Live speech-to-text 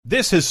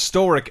This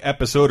historic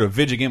episode of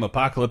Vidjagame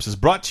Apocalypse is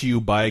brought to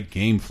you by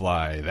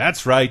Gamefly.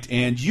 That's right,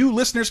 and you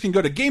listeners can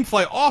go to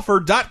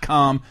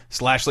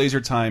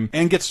GameflyOffer.com/lasertime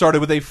and get started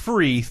with a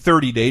free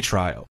 30-day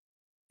trial.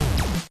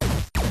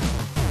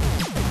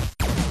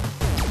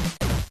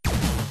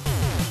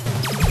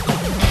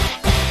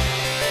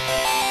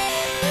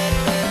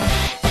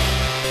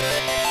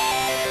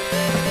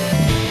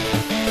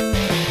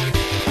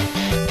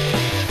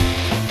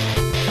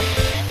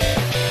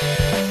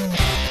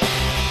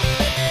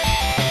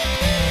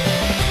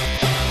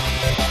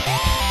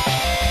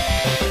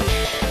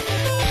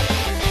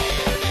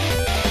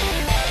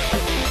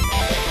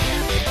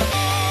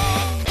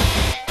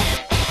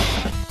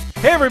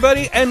 Hey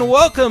everybody, and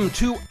welcome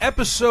to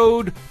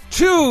episode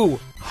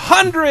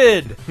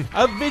 200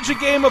 of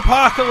Vidjagame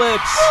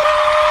Apocalypse.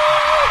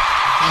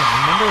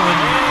 Remember when?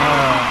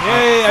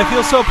 Yay! I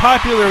feel so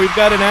popular. We've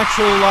got an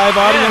actual live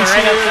audience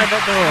right here. outside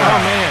that door. Oh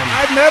man,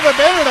 I've never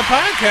been at a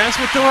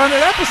podcast with 200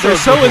 episodes. they're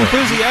so before.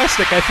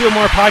 enthusiastic. I feel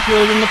more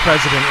popular than the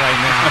president right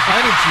now. How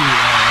did you?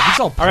 These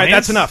all All right,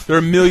 that's enough. There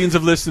are millions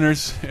of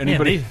listeners. Man,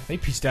 Anybody? they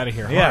pieced out of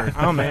here Yeah.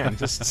 hard. Oh man,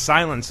 just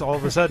silence all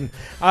of a sudden.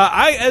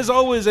 I, as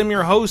always, am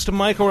your host,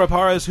 Michael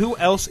Raparez. Who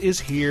else is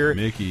here?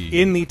 Mickey.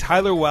 In the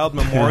Tyler Wilde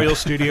Memorial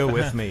Studio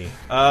with me.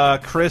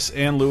 Chris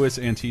and Louis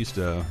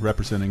Antista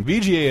representing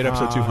VGA at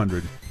episode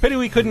 200. Pity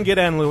we couldn't get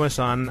Ann Lewis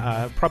on.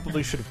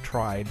 Probably should have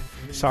tried.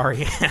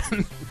 Sorry,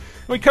 Ann.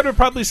 We could have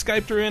probably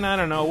Skyped her in. I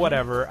don't know.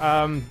 Whatever.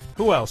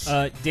 Who else?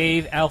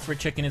 Dave, Alfred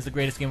Chicken is the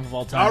greatest game of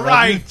all time. All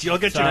right, you'll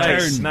get your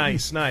nice, turn.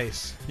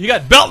 nice. You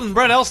got Belton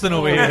Brett Elston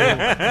over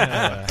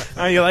here.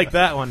 Oh, you like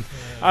that one?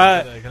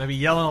 Gonna be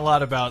yelling a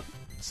lot about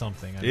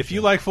something. If you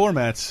like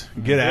formats,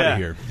 get out of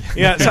here.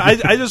 Yeah, so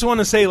I just want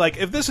to say, like,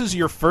 if this is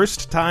your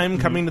first time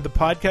coming to the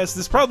podcast,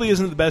 this probably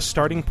isn't the best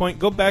starting point.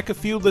 Go back a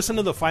few, listen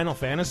to the Final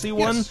Fantasy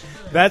one. Yes.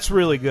 That's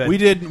really good. We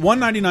did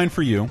 $1.99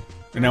 for you,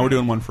 and now we're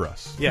doing one for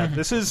us. Yeah,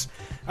 this is...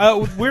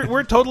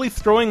 we're totally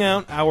throwing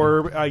out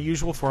our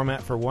usual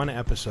format for one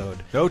episode.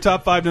 No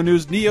top 5, no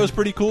news. Neo's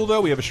pretty cool,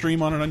 though. We have a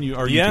stream on it on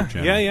our YouTube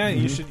channel. Yeah.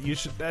 You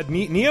should.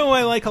 Neo,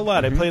 I like a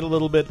lot. I played a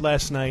little bit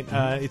last night.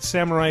 It's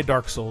Samurai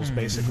Dark Souls,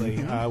 basically,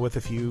 with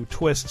a few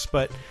twists.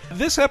 But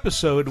this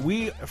episode,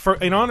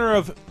 in honor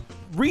of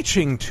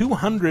reaching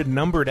 200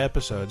 numbered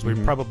episodes,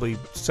 we're probably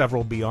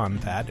several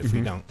beyond that if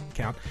we don't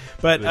count.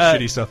 But The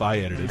shitty stuff I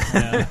edited.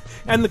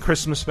 and the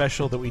Christmas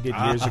special that we did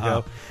years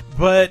ago.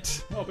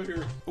 But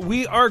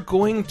we are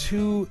going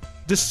to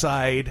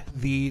decide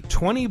the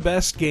 20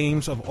 best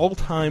games of all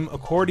time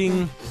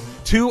according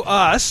to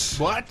us.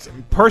 What?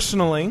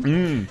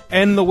 Personally.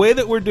 And the way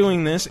that we're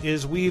doing this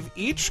is we've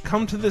each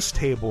come to this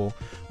table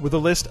with a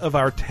list of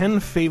our 10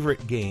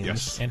 favorite games.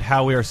 Yes. and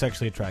how we are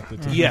sexually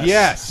attracted to.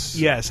 Yes.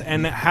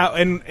 And how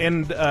and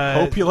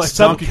Hope you like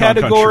Donkey Kong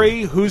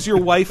subcategory, who's your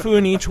waifu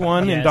in each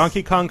one. In Yes.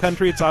 Donkey Kong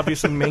Country, it's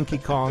obviously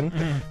Manky Kong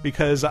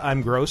because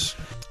I'm gross.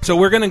 So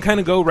we're going to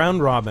kind of go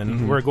round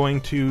robin. We're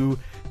going to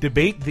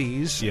debate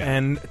these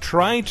and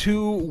try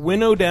to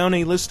winnow down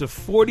a list of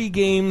 40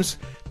 games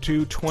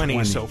to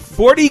 20. So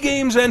 40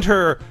 games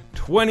enter,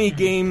 20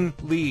 game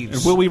leaves.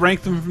 And will we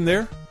rank them from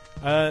there?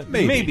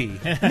 Maybe.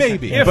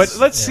 Maybe. But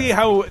let's see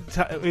how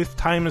if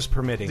time is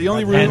permitting. The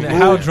only And rule-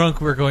 how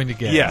drunk we're going to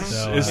get. Yes.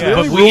 So, Is the but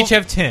only we rule- each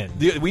have 10.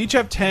 we each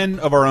have 10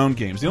 of our own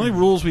games. The only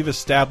rules we've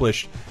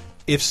established,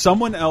 if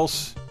someone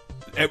else...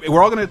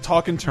 We're all going to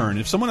talk in turn.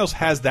 If someone else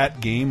has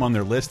that game on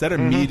their list, that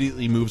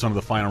immediately moves on to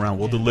the final round.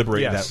 We'll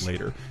deliberate that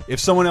later. If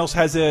someone else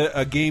has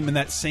a game in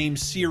that same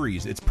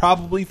series, it's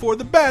probably for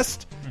the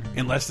best,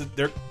 unless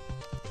they're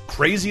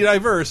crazy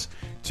diverse,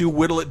 to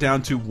whittle it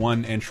down to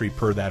one entry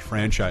per that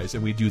franchise.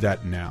 And we do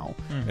that now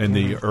in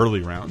the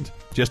early round,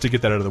 just to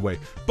get that out of the way.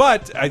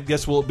 But I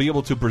guess we'll be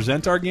able to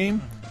present our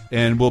game,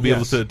 and we'll be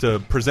able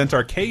to present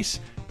our case.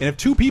 And if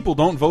 2 people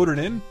don't vote it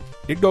in,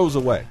 it goes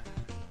away.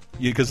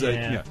 Because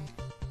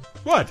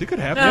What? It could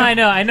happen. No, I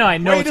know. Why are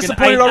you It's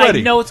disappointed gonna, already?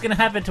 I know it's going to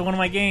happen to one of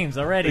my games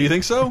already. You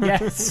think so?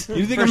 Yes.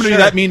 You think I'm going to be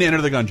that mean to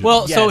Enter the Gungeon?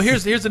 Well, so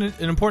Yes. here's an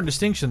important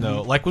distinction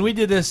though. Like when we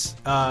did this,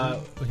 our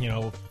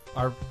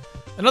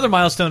another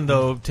milestone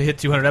though to hit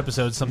 200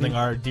 episodes, something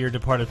our dear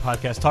departed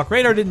podcast Talk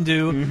Radar didn't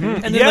do.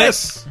 And then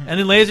and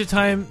then Laser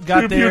Time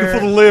got there,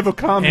 beautiful to live a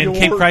comedy and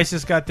Cape award.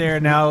 Crisis got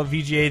there. Now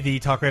VGA, the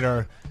Talk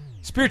Radar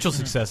spiritual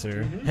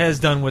successor, has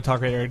done what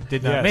Talk Radar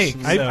did not make.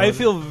 So. I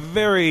feel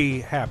very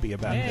happy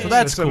about this. So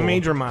that's it's cool. a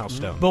major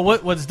milestone. But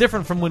what's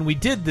different from when we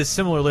did this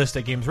similar list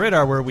at Games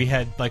Radar, where we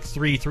had like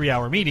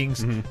 3-hour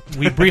meetings,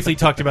 we briefly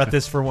talked about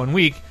this for 1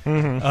 week,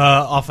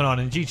 off and on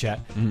in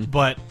GChat.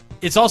 But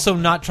it's also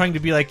not trying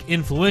to be like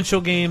influential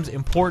games,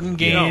 important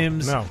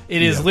games. No.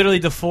 It is literally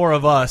the 4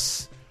 of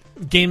us,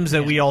 games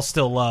that we all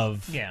still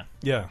love. Yeah.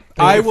 Yeah.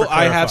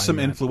 I have some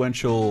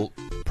influential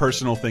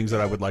personal things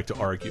that I would like to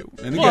argue.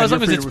 And Well, again, as long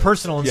you're as free it's to-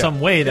 personal in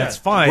some way, that's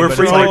fine. We're but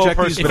free it's to like,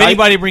 reject these, if but I-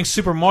 anybody brings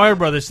Super Mario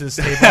Brothers to this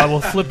table, I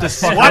will flip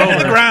this fucker Slap it to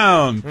over. the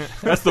ground.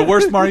 That's the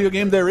worst Mario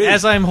game there is.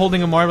 As I'm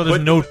holding a Mario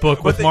Brothers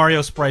notebook with the-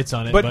 Mario sprites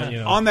on it. But, But, you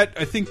know. on that,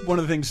 I think one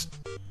of the things,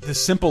 the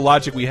simple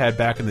logic we had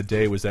back in the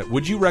day was that,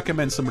 would you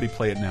recommend somebody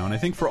play it now? And I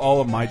think for all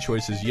of my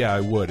choices, yeah,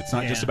 I would. It's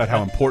not just about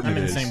how important I'm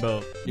it in is. the same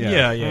boat.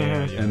 yeah.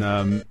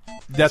 And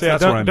that's So, yeah,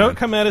 that's where don't I'm don't at.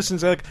 come at us and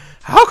say like,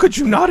 how could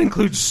you not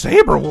include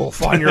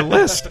Saberwolf on your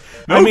list?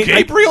 No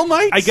Gabriel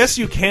Knights? I guess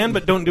you can,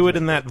 but don't do it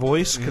in that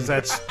voice because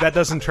that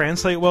doesn't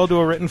translate well to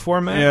a written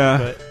format. Yeah,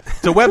 but.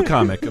 it's a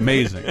webcomic.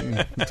 Amazing.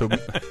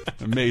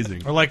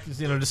 Amazing. Or like,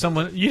 to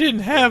someone, you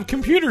didn't have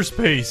computer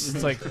space.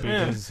 It's like,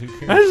 because who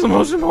cares? That is the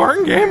most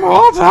important game of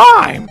all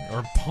time.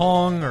 Or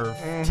Pong or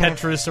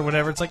Tetris or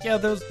whatever. It's like, yeah,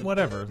 those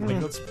whatever.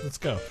 Like, let's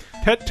go.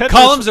 Tetris.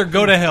 Columns or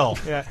go to hell.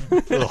 Yeah.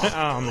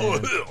 Oh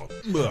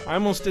man. I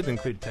almost did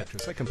include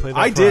Tetris. I can play that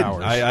I for did.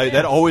 hours.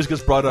 That always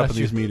gets brought up in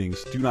you. these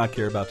meetings. Do not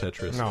care about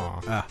Tetris. No.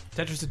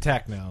 Tetris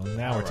Attack now.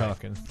 Now we're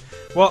talking.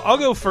 Well, I'll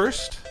go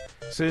first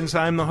since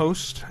I'm the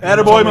host. Attaboy,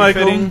 It's only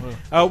Michael. fitting.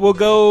 We'll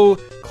go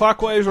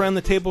clockwise around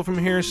the table from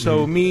here.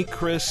 So me,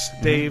 Chris,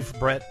 Dave,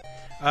 Brett.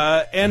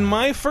 And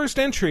my first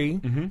entry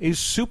is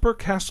Super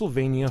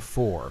Castlevania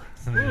 4.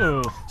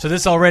 So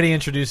this already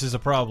introduces a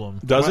problem.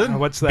 Does it?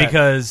 What's that?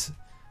 Because,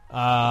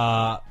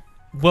 well,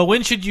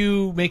 when should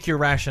you make your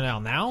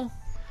rationale? Now?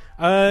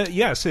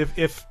 Yes,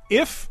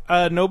 if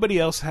nobody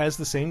else has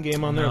the same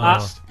game on their No.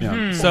 list.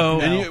 Yeah. So,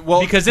 And you-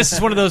 well- because this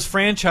is one of those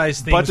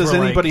franchise things. But does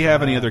where, anybody like,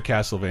 have any other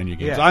Castlevania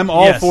games? yeah. I'm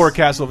all Yes. for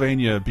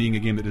Castlevania being a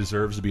game that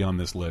deserves to be on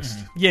this list.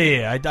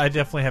 Yeah. I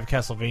definitely have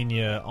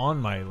Castlevania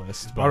on my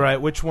list. But, All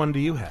right, which one do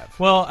you have?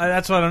 Well,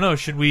 that's what I don't know.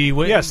 Should we?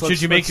 Yes,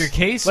 should you make your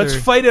case? Let's or?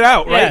 fight it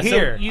out right so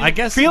here. you- I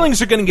guess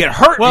Feelings are going to get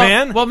hurt, Well,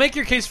 man. well, make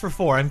your case for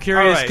 4. I'm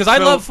curious All right, because I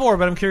so- love 4,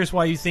 but I'm curious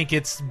why you think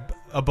it's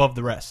above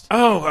the rest.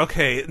 Oh,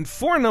 okay. And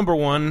for number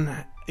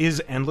one is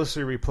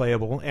endlessly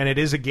replayable, and it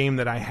is a game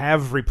that I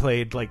have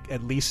replayed like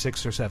at least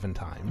 6 or 7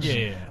 times.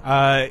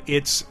 Yeah.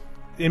 It's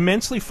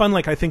immensely fun.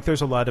 Like, I think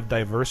there's a lot of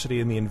diversity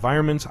in the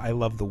environments. I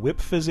love the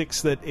whip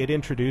physics that it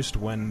introduced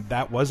when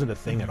that wasn't a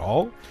thing at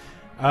all.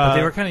 But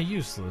they were kind of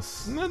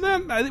useless. No,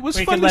 it was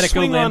Where you fun can to let it go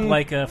swing limp on.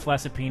 like a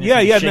flaccid penis. Yeah,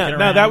 and yeah, shake it no,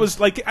 around. that was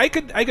like I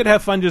could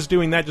have fun just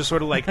doing that, just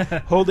sort of like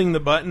holding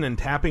the button and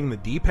tapping the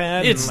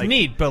D-pad. It's and, like,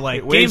 neat, but like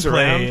it waves gameplay,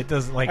 around. it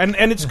doesn't like. and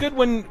it's good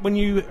when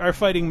you are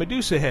fighting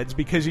Medusa heads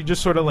because you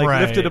just sort of like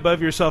Right. lift it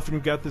above yourself and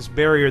you've got this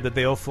barrier that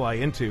they'll fly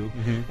into,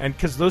 and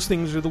because those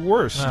things are the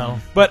worst. Well,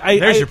 but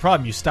there's your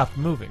problem. You stopped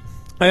moving.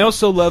 I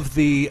also love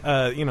the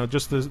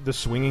just the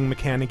swinging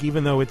mechanic,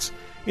 even though it's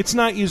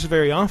not used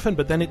very often.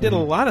 But then it did a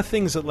lot of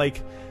things that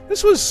like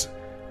this was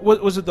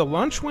it the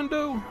launch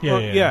window? Yeah,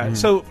 yeah.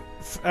 So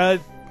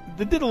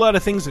they did a lot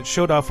of things that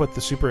showed off what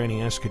the Super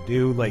NES could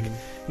do. Like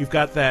you've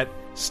got that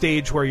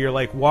stage where you're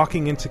like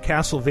walking into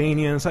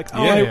Castlevania and it's like,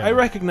 oh, Yeah. I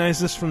recognize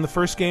this from the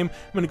first game.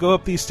 I'm going to go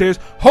up these stairs.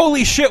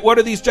 Holy shit, what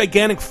are these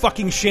gigantic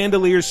fucking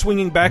chandeliers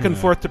swinging back and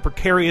forth to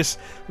precarious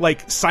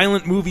like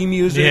silent movie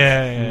music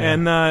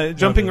and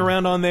jumping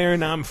around on there, and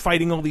now I'm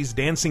fighting all these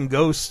dancing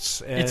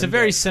ghosts. And, It's a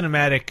very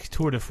cinematic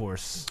tour de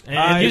force.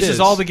 And it it uses is.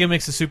 all the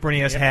gimmicks the Super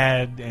NES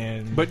had.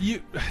 And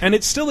and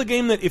it's still a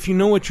game that if you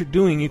know what you're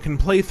doing, you can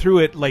play through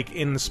it like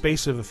in the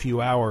space of a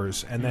few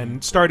hours and then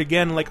start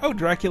again like, oh,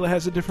 Dracula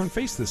has a different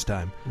face this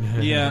time.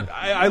 Yeah,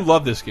 I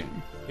love this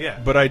game. Yeah.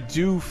 But I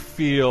do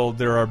feel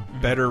there are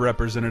better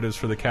representatives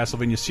for the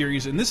Castlevania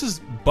series, and this is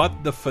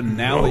but the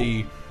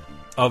finale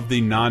of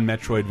the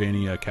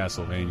non-Metroidvania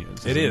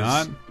Castlevanias. It is.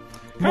 Not?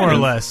 more or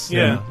less.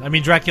 Yeah. I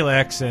mean, Dracula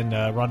X and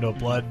Rondo of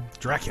Blood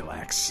Dracula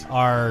X.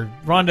 are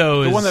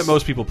Rondo The is one that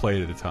most people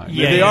played at the time.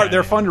 Yeah,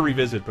 They're fun to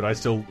revisit, but I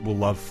still will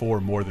love 4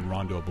 more than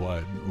Rondo of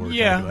Blood or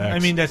Dracula X. I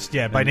mean that's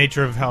by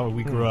nature of how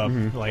we grew up.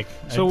 Like,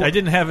 So- I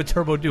didn't have a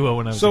Turbo Duo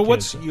when I was So a kid.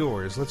 what's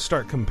yours? Let's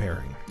start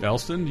comparing.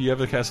 Elston, do you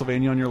have a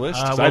Castlevania on your list?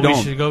 'Cause well, I don't.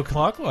 we should go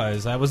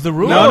clockwise. That was the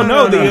rule. No.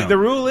 no. The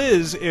rule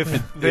is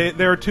if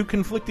there are 2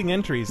 conflicting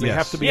entries, they Yes.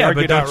 have to be Yeah, but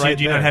argued don't out you, right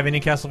do you there. not have any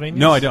Castlevania?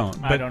 No, I don't.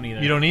 I don't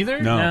either. You don't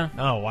either? No. No.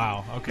 Oh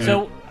wow. Okay.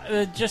 So,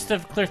 just to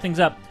clear things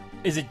up,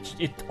 is it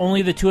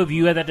only the 2 of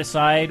you that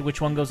decide which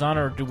one goes on,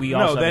 or do we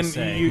also No, have then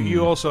a say?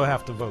 you also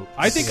have to vote.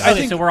 I think.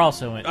 Okay, so we're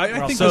also in. I we're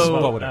think also this is in.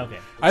 well, whatever.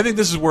 Okay. I think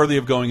this is worthy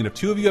of going. And if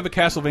 2 of you have a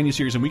Castlevania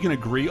series, and we can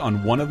agree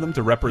on one of them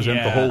to represent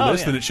the Yeah. whole Oh,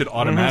 list, yeah. then it should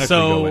automatically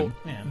go so in.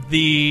 Yeah.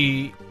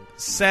 the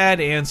sad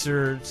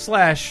answer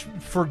 /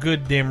 for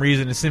good damn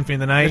reason is Symphony of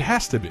the Night. It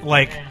has to be.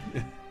 Like,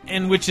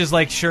 and which is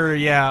like sure,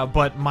 yeah,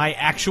 but my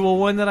actual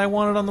one that I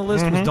wanted on the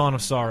list was Dawn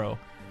of Sorrow.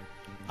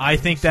 I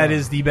think that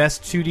is the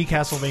best 2D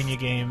Castlevania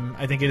game.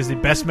 I think it is the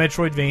best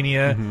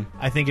Metroidvania.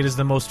 I think it is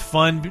the most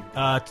fun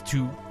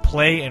to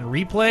play and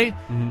replay.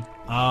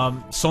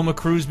 Soma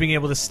Cruz being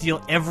able to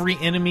steal every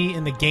enemy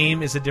in the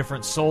game is a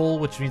different soul,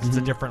 which means it's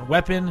a different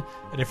weapon,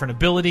 a different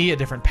ability, a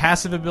different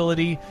passive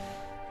ability.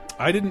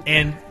 I didn't.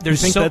 And You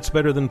there's think so that's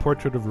better than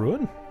Portrait of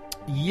Ruin?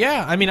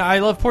 yeah. I mean, I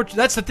love Portrait.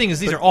 That's the thing is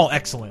these are all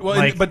excellent. Well,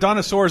 like, but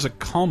Dinosaur is a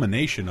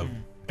culmination of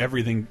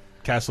everything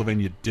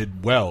Castlevania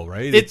did well,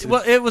 right?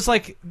 It was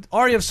like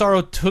Aria of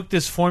Sorrow took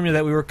this formula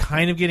that we were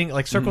kind of getting,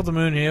 like Circle of the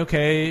Moon.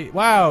 Okay,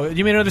 wow,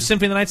 you made another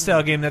Symphony of the Night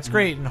style game. That's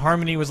great. And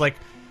Harmony was like,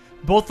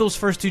 both those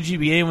first two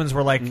GBA ones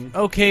were like,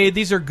 okay,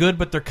 these are good,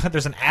 but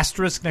there's an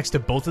asterisk next to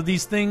both of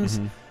these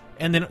things.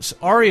 And then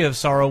Aria of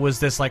Sorrow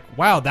was this like,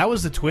 wow, that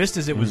was the twist,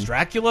 is it was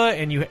Dracula,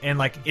 and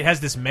like it has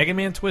this Mega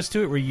Man twist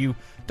to it where you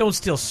don't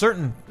steal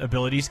certain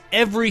abilities.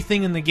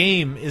 Everything in the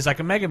game is like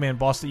a Mega Man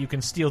boss that you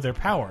can steal their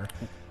power,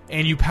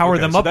 and you power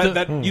them up.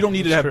 You don't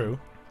need to have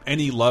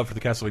any love for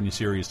the Castlevania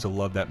series to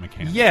love that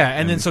mechanic. Yeah,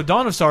 and then so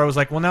Dawn of Sorrow was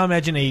like, well, now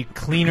imagine a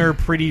cleaner,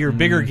 prettier,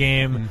 bigger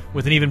game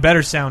with an even better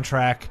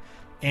soundtrack.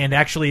 And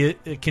actually,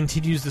 it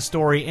continues the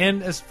story.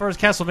 And as far as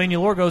Castlevania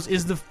lore goes,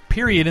 is the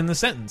period in the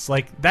sentence.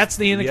 Like, that's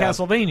the end of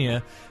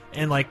Castlevania.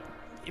 And, like,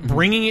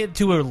 bringing it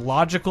to a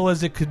logical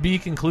as it could be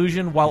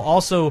conclusion, while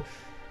also,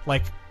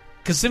 like,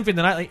 because Symphony of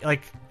the Night,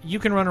 like, you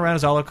can run around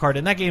as Alucard,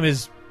 and that game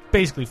is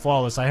basically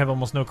flawless. I have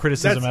almost no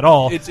criticism at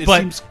all.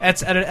 But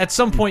at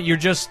some point, you're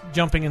just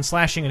jumping and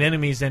slashing at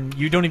enemies, and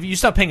you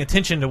stop paying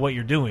attention to what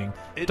you're doing.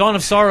 Dawn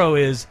of Sorrow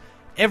is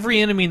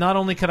every enemy. Not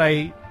only could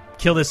I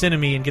kill this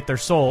enemy and get their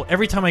soul,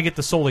 every time I get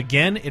the soul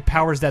again, it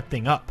powers that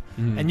thing up,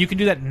 and you can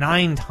do that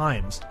 9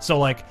 times. So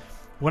like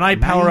when I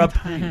power up,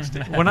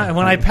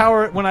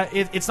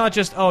 it's not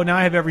just, oh, now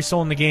I have every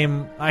soul in the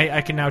game.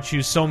 I can now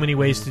choose so many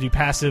ways to do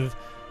passive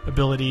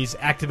abilities,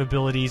 active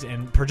abilities,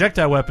 and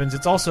projectile weapons.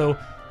 It's also,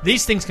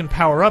 these things can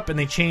power up and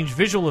they change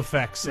visual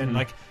effects, and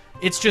like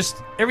it's just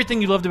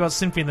everything you loved about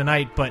Symphony of the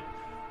Night, but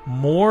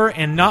more,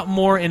 and not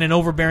more in an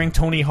overbearing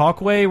Tony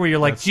Hawk way where you're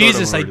like,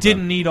 Jesus, I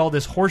didn't need all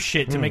this horse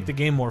shit to make the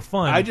game more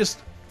fun. I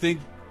just think,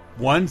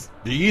 one,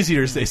 the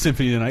easier to say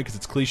Symphony of the Night because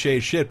it's cliche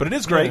as shit, but it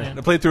is great.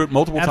 I played through it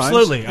multiple times.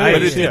 Absolutely.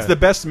 But it's the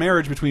best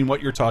marriage between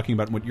what you're talking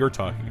about and what you're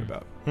talking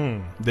about.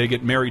 They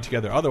get married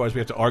together. Otherwise, we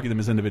have to argue them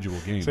as individual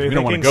games. So you're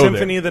thinking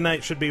Symphony of the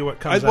Night should be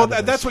what comes out of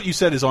this. That's what you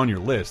said is on your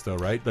list, though,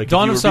 right? Like,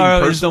 Dawn of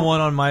Sorrow is the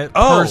one on my,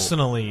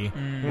 personally,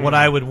 what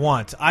I would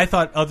want. I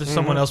thought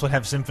someone else would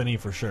have Symphony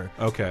for sure.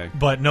 Okay.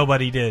 But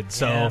nobody did,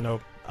 so...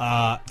 nope.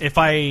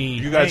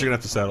 You guys are gonna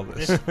have to settle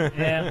this.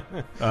 I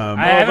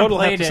haven't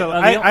played it.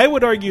 I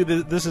would argue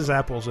that this is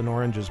apples and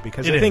oranges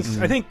because I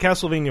think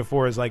Castlevania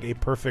 4 is like a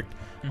perfect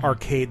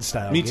arcade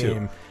style game.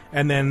 Too.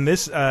 And then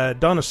this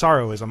Dawn of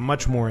Sorrow is a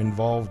much more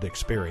involved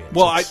experience.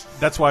 Well,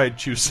 that's why I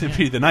choose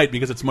Symphony of the Night,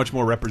 because it's much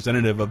more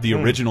representative of the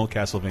original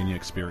Castlevania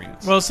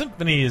experience. Well,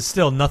 Symphony is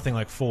still nothing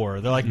like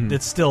 4. They're like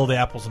it's still the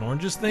apples and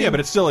oranges thing. Yeah, but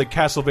it's still a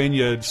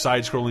Castlevania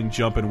side-scrolling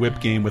jump and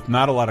whip game with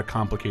not a lot of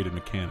complicated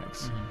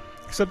mechanics.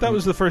 Except that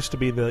was the first to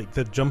be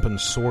the jump and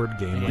sword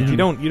game. Like you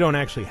don't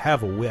actually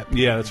have a whip.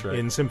 Yeah, that's right.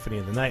 In Symphony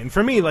of the Night, and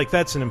for me, like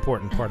that's an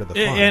important part of the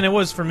fun. And it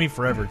was for me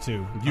forever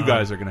too. You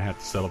guys are gonna have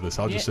to settle this.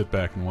 I'll just sit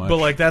back and watch. But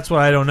like that's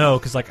what I don't know,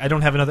 because like I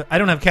don't have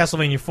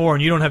Castlevania 4,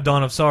 and you don't have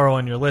Dawn of Sorrow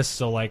on your list.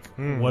 So like,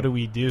 what do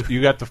we do? You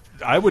got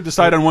I would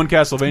decide on one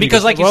Castlevania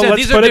because like you said,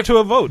 let's put it to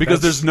a vote because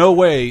there's no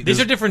way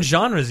these are different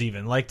genres.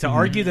 Even like to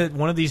argue that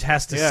one of these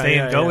has to stay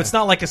and go. It's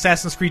not like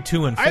Assassin's Creed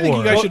 2 and 4. I think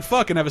you guys should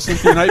fuck and have a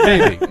Symphony of the Night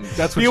baby.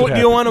 That's what. Do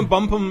you want to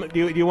bump them?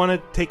 Do you want to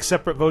take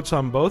separate votes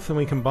on both, and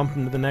we can bump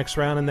them to the next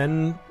round, and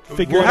then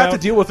figure it out? We'll have to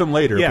deal with them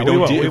later. Yeah,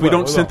 if we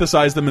don't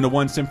synthesize them into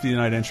one Symphony of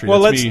the Night entry. Well,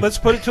 let's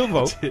put it to a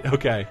vote.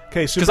 Okay.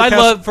 Because I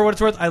love, for what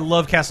it's worth, I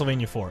love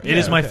Castlevania 4. It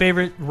is my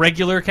favorite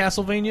regular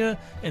Castlevania,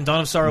 and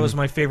Dawn of Sorrow is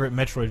my favorite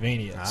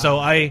Metroidvania. So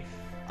I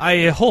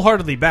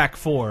wholeheartedly back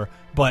 4,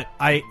 but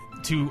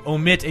to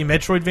omit a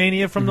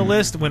Metroidvania from the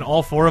list when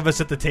all 4 of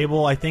us at the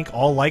table, I think,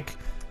 all like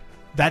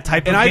that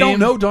type of game. And I don't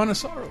know Dawn of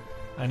Sorrow.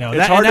 I know.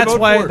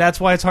 That's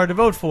why it's hard to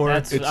vote for.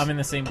 I'm in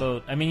the same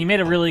boat. I mean, you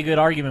made a really good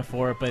argument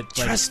for it, but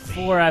like,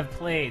 4 I've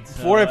played.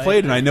 So 4 I've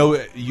played, and I know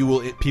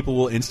people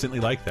will instantly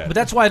like that. But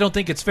that's why I don't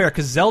think it's fair,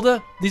 because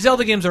these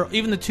Zelda games are,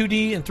 even the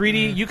 2D and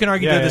 3D, you can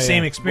argue they're the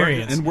same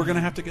experience. And we're going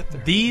to have to get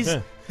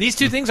there. These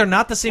two things are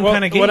not the same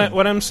kind of game.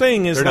 What I'm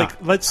saying is,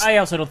 I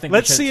also don't think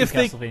let's see if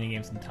Castlevania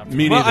games in the top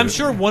 10. Well, I'm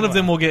sure one of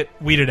them will get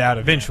weeded out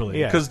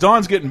eventually. Because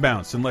Dawn's getting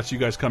bounced unless you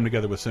guys come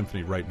together with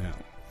Symphony right now.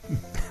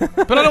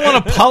 But I don't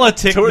want to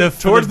politic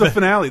towards the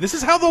finale. This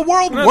is how the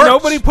world works.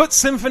 Nobody put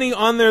Symphony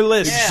on their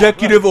list.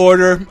 Executive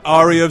order,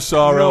 Aria of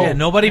Sorrow. Yeah,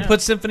 nobody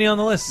put Symphony on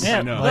the list.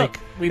 Yeah, look,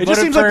 we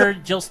voted for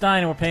Jill Stein,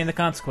 and we're paying the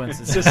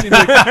consequences.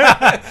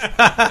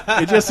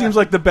 It just seems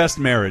like the best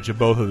marriage of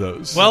both of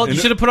those. Well, you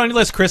should have put it on your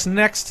list, Chris.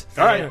 Next.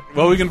 All right.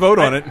 Well, we can vote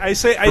on it. I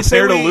say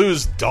Prepare to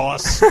lose,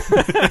 DOS.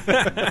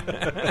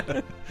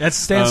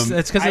 That's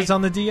because it's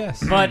on the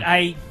DS. But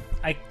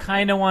I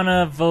kind of want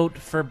to vote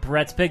for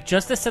Brett's pick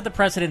just to set the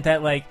precedent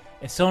that, like,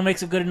 if someone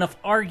makes a good enough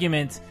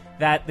argument,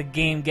 that the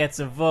game gets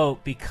a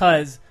vote,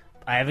 because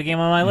I have a game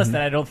on my list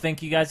that I don't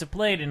think you guys have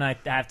played, and I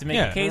have to make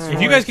a case for it.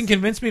 If you guys can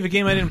convince me of a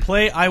game I didn't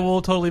play, I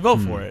will totally vote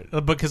for it.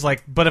 Because,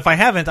 like, but if I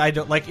haven't, I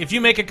don't. Like, if you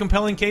make a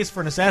compelling case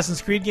for an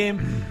Assassin's Creed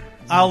game,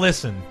 I'll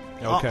listen.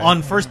 Okay.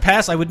 On first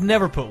pass, I would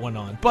never put one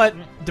on. But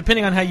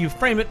depending on how you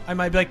frame it, I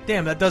might be like,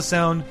 damn, that does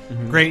sound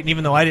great, and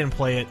even though I didn't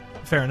play it,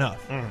 fair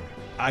enough.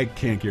 I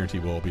can't guarantee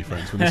we'll all be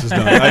friends when this is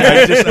done.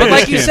 I just But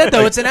like you can't. said,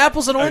 though, it's an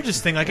apples and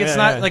oranges thing. Like it's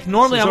not like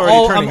normally It's I'm already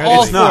all turning. for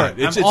It's not. it.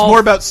 It's I'm all more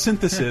about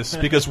synthesis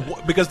because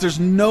there's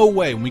no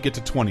way when we get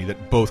to 20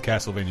 that both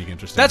Castlevania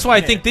games are. That's why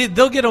I think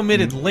they'll get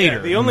omitted later.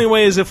 The only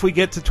way is if we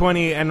get to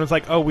 20 and it's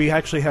like, oh, we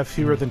actually have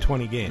fewer than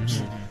 20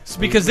 games.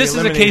 Because We this is a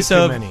eliminated case too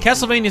of many.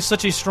 Castlevania is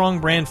such a strong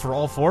brand for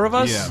all four of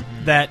us Yeah.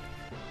 that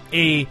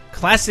a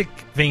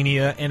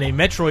Classicvania and a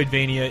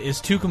Metroidvania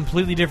is two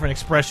completely different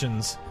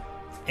expressions,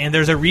 and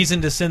there's a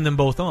reason to send them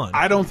both on.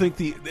 I don't think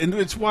and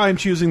it's why I'm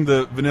choosing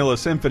the Vanilla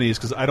Symphonies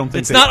because I don't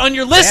think It's not on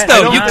your list,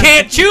 Yeah, though. I You don't-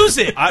 can't choose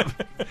it. I'm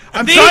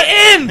The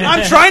end!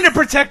 I'm trying to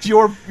protect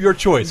your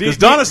choice because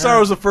Donna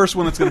Sorrow is the first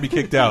one that's going to be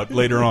kicked out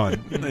later on,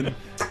 and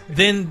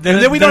Then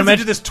then we don't have to imagine-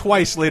 do this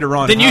twice later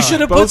on. Then you should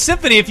have put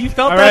Symphony if you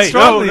felt All that right,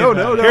 strongly.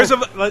 no. Here's put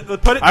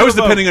it to I was a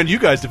vote. depending on you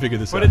guys to figure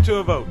this Put out. it to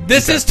a vote.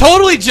 This is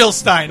totally Jill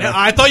Stein.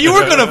 I thought you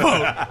were going to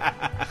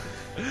vote.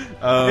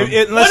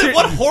 Unless you're-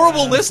 What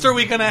horrible list are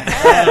we going to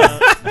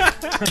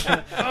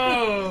have?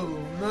 Oh,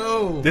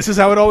 no. This is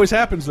how it always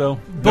happens, though.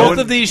 Both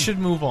of these should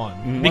move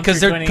on because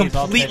they're 1 through 20 is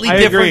all completely I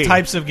different agree.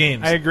 types of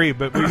games. I agree,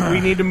 but we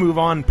need to move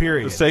on.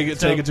 Period. Let's take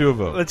it to a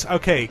vote. Let's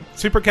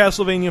Super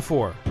Castlevania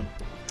 4.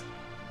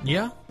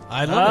 Yeah,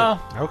 I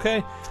love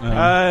Okay.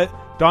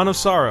 Dawn of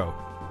Sorrow.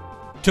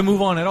 it. To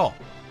move on at all.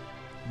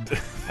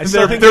 I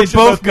still think They're they should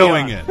both be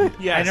going on. in.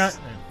 Yes. I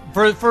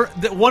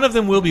don't. One of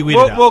them will be weeded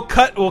out.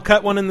 We'll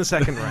cut one in the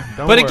second round.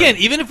 Don't But worry. again,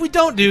 even if we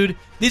don't, dude,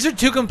 these are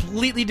two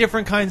completely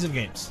different kinds of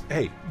games.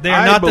 Hey, They are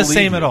I not the believe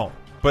same you, at all.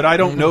 But I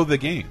don't know the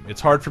game. It's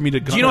hard for me to.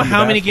 Do you know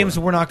how many games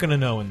we're not going to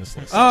know in this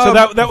list? So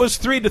that was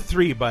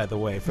 3-3, by the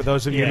way, for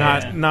those of you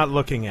Yeah. not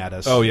looking at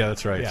us. Oh yeah,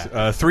 that's right.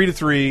 Yeah.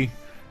 3-3.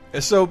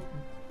 So,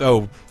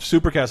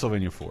 Super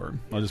Castlevania 4.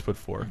 I'll just put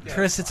 4.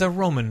 Chris, it's a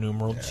Roman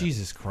numeral.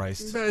 Jesus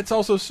Christ. It's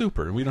also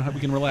super. We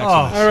can relax. Oh.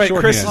 on this. All right,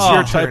 Shorthand. Chris, it's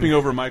your turn. Typing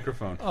over a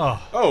microphone.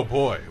 Oh.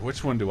 Boy,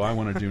 which one do I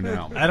want to do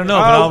now? I don't know,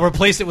 but I'll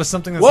replace it with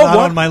something that's not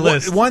on my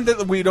list. One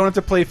that we don't have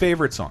to play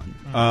favorites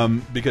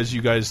on, because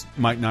you guys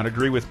might not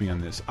agree with me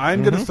on this.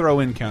 I'm going to throw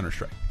in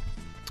Counter-Strike.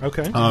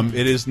 Okay.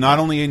 It is not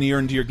only a near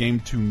and dear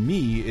game to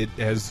me, it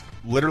has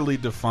literally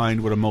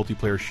defined what a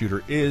multiplayer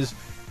shooter is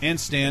and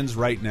stands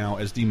right now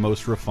as the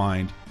most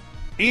refined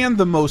and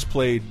the most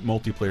played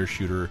multiplayer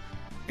shooter,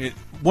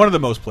 one of the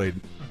most played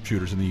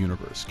shooters in the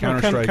universe.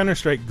 Counter-Strike.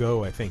 Counter-Strike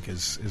Go, I think,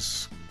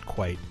 is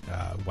quite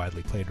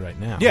widely played right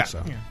now. Yeah,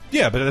 So.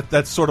 yeah, but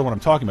that's sort of what I'm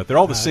talking about. They're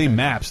all the same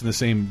maps and the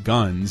same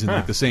guns and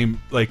like the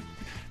same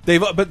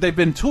they've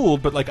been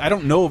tooled, but like I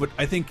don't know, but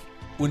I think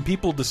when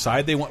people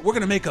decide we're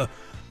going to make a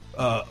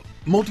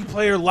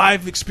multiplayer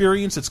live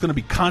experience that's going to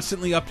be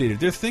constantly updated,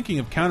 they're thinking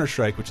of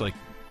Counter-Strike, which like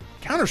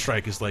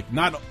Counter-Strike is like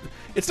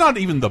it's not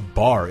even the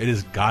bar. It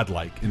is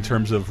godlike in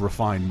terms of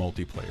refined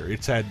multiplayer.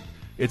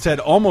 It's had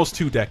almost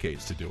 2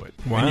 decades to do it.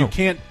 Wow. And you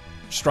can't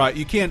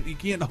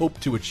hope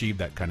to achieve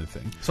that kind of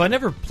thing. So I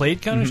never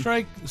played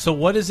Counter-Strike. So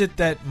what is it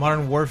that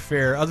Modern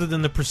Warfare, other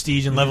than the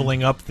prestige and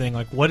leveling up thing,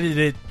 like what did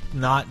it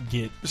not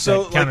get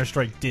So, that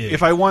Counter-Strike did?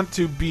 If I want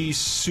to be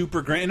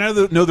super grand, and I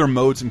know there are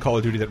modes in Call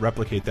of Duty that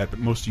replicate that, but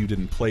most of you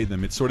didn't play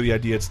them. It's sort of the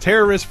idea: it's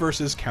terrorists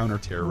versus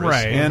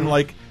counter-terrorists, Right. and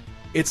like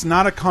it's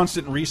not a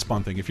constant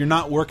respawn thing. If you're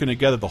not working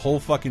together, the whole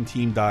fucking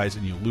team dies,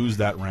 and you lose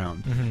that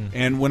round.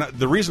 And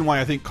the reason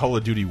why I think Call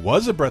of Duty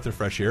was a breath of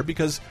fresh air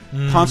because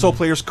console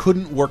players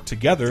couldn't work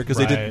together because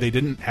Right. they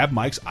didn't have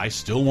mics. I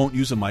still won't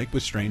use a mic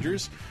with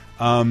strangers.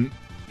 And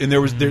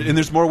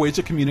there's more ways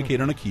to communicate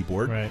on a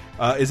keyboard.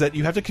 Right. Is that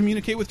you have to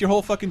communicate with your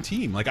whole fucking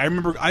team. Like I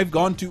remember, I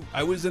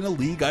was in a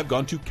league. I've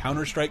gone to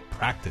Counter-Strike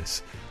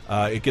practice.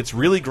 It gets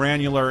really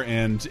granular,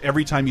 and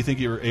every time you think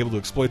you're able to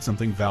exploit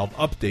something, Valve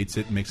updates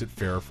it and makes it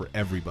fairer for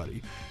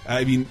everybody.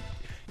 I mean,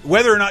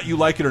 whether or not you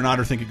like it or not,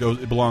 or think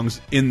it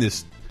belongs in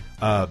this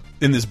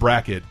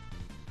bracket,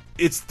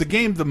 it's the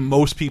game the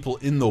most people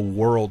in the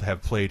world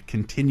have played,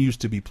 continues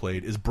to be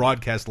played, is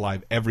broadcast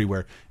live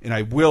everywhere, and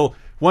I will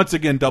once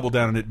again double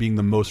down on it being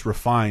the most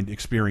refined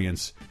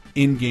experience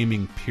in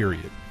gaming,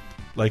 period.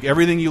 Like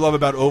everything you love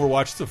about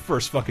Overwatch, it's the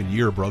first fucking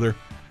year, brother.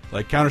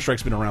 Like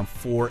Counter-Strike's been around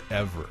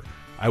forever.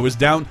 I was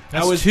down.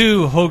 That's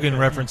 2 Hogan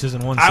references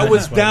in one I sentence.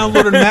 was by the way.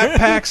 downloading map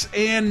packs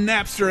and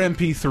Napster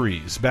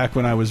MP3s back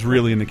when I was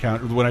really into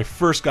when I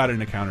first got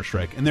into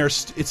Counter-Strike, and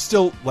it's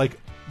still like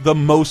the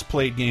most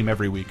played game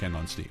every weekend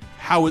on Steam.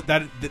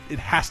 It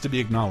has to be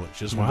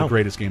acknowledged as one of the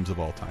greatest games of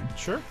all time.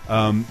 Sure.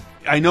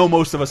 I know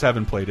most of us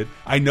haven't played it.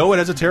 I know it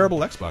has a terrible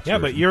Xbox. Yeah,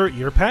 version. but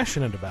you're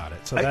passionate about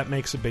it, so that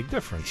makes a big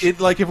difference. If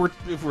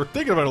we're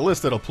thinking about a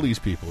list that'll please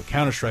people,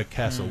 Counter-Strike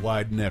casts a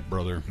wide net,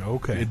 brother.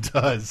 Okay. It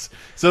does.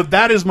 So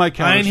that is my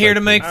Counter-Strike. I ain't here to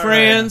make pick.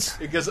 friends.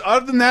 Because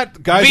other than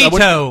that, guys,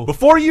 Veto.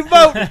 before you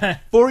vote,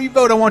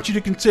 I want you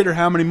to consider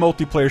how many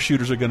multiplayer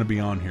shooters are going to be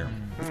on here,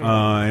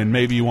 and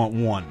maybe you want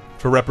one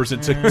to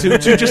represent to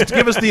just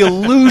give us the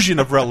illusion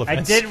of relevance.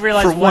 I did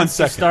realize for 1 once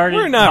you second. started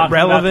We're not talking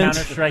relevant. about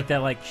Counter-Strike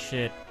that like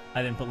shit.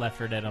 I didn't put Left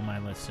 4 Dead on my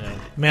list. So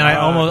Man,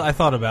 I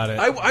thought about it.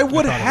 I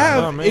would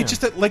have. Oh, man. It's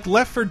just that like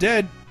Left 4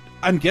 Dead,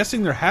 I'm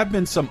guessing there have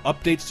been some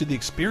updates to the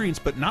experience,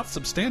 but not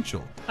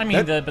substantial. I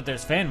mean, but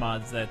there's fan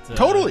mods that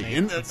totally. make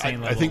And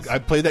insane I think I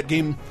played that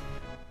game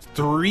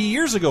 3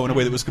 years ago in a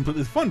way that was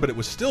completely fun, but it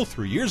was still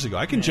 3 years ago.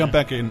 I can jump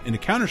back into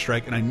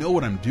Counter-Strike and I know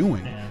what I'm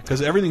doing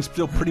because everything's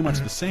still pretty much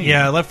the same.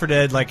 Yeah, Left 4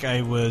 Dead, like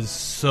I was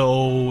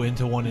so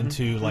into 1 and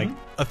 2, like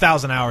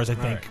 1,000 hours, I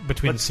think,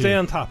 between Let's the two. stay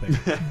on topic.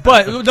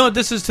 But no,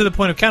 this is to the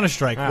point of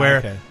Counter-Strike, where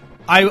okay.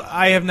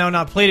 I have now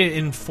not played it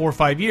in 4 or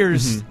 5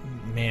 years.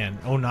 Man,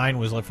 09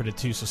 was Left 4 Dead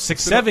 2, so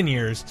 6-7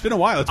 years. It's been a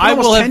while. It's been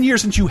almost 10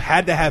 years since you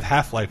had to have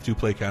Half-Life to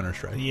play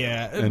Counter-Strike.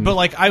 Yeah, but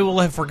like I will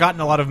have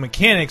forgotten a lot of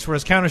mechanics,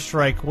 whereas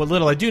Counter-Strike, what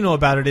little I do know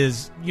about it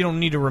is you don't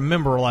need to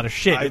remember a lot of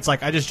shit. It's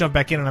like I just jump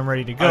back in and I'm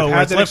ready to go.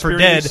 Whereas Left 4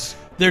 Dead,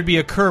 there'd be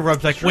a curve where I'm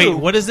like, wait,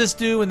 what does this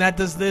do? And that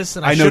does this?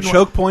 And I know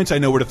choke points. I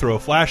know where to throw a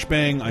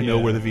flashbang. I know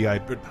where the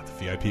VIP, not the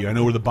VIP. I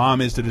know where the bomb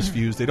is to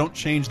disfuse. They don't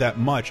change that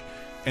much.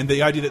 And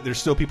the idea that there's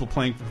still people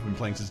playing, who've been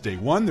playing since day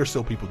one. There's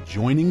still people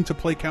joining to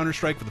play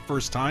Counter-Strike for the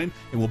first time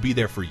and will be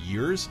there for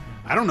years.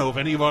 I don't know if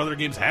any of our other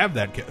games have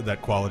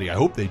that quality. I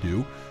hope they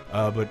do.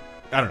 But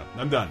I don't know.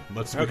 I'm done.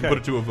 Let's put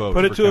it to a vote.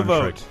 Put it to a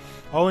vote.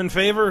 All in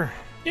favor?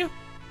 Yeah.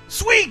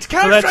 Sweet!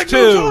 Counter-Strike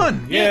moves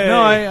on! Yeah,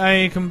 no,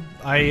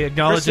 I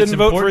acknowledge Chris its didn't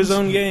vote importance. for his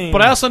own game.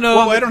 But I also know...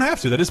 Well, I don't have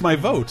to. That is my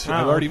vote.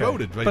 I've already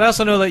voted. But I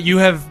also know that you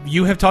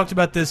have talked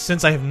about this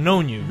since I have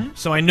known you.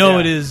 So I know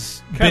it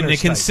has been a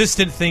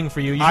consistent thing for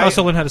you. You should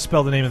also learn how to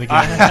spell the name of the game.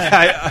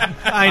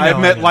 I've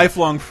met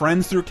lifelong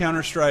friends through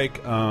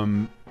Counter-Strike.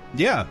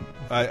 Yeah,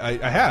 I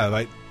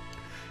have.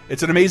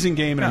 It's an amazing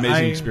game, an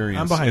amazing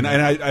experience. I'm behind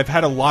and I've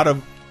had a lot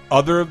of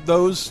other of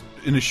those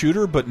in a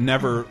shooter, but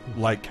never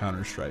like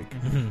Counter-Strike.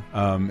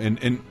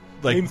 And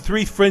like name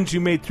 3 friends you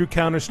made through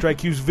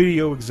Counter-Strike. Use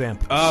video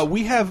examples.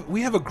 We have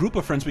a group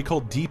of friends we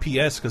call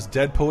DPS because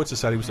Dead Poet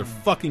Society was their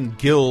fucking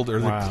guild or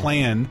their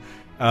clan,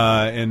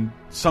 and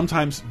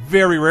sometimes,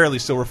 very rarely,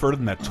 still refer to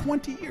them that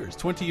 20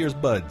 years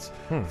buds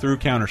through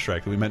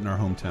Counter-Strike that we met in our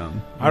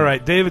hometown. All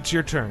right, Dave, it's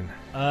your turn.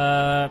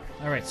 All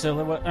right, so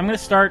I'm going to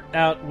start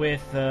out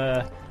with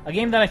a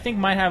game that I think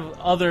might have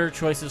other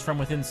choices from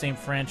within the same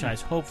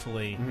franchise,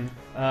 hopefully.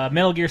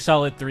 Metal Gear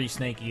Solid 3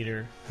 Snake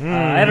Eater. I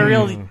had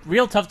a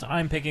real tough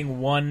time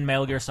picking one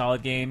Metal Gear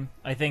Solid game.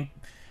 I think,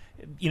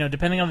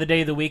 depending on the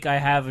day of the week, I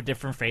have a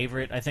different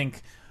favorite. I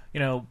think,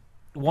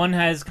 1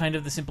 has kind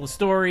of the simplest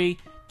story.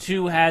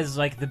 2 has,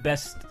 like, the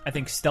best, I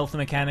think, stealth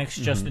mechanics,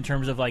 just in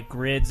terms of, like,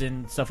 grids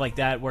and stuff like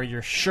that, where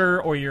you're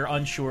sure or you're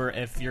unsure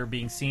if you're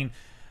being seen.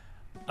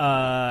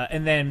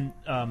 And then...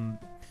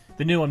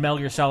 the new one, Metal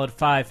Gear Solid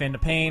 5,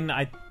 Phantom Pain,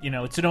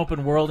 it's an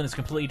open world and it's a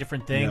completely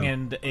different thing,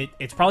 and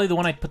it's probably the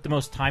one I put the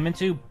most time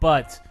into,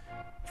 but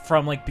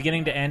from like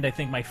beginning to end, I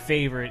think my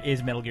favorite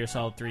is Metal Gear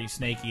Solid 3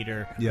 Snake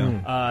Eater.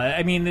 Yeah.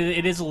 I mean,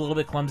 it is a little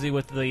bit clumsy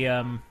with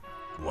the...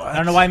 What? I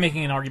don't know why I'm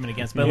making an argument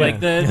against, but like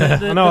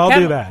the no, I'll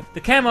do that. The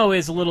camo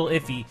is a little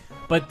iffy,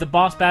 but the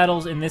boss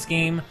battles in this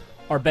game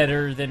are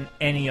better than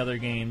any other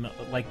game.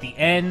 Like the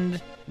end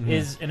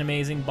is an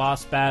amazing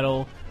boss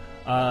battle.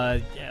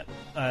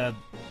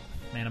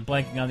 Man, I'm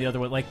blanking on the other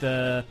one. Like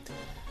the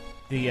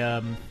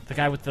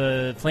guy with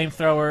the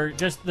flamethrower,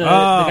 just the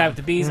guy with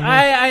the bees.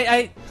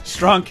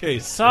 Strong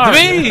case. Sorry.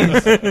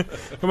 The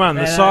bees! Come on,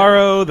 the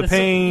sorrow, the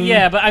pain.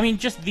 Yeah, but I mean,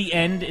 just the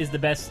end is the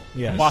best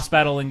boss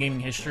battle in gaming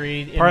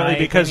history. Partly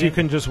because you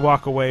can just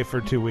walk away for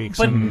 2 weeks.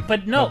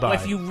 But no,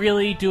 if you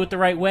really do it the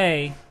right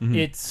way,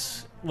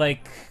 it's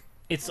like...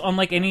 It's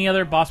unlike any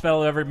other boss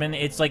battle I've ever been.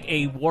 It's like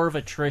a war of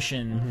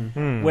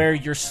attrition where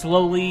you're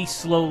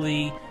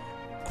slowly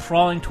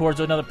crawling towards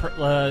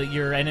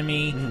your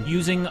enemy,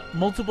 using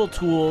multiple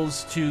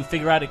tools to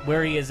figure out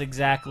where he is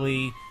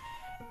exactly.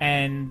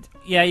 And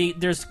yeah,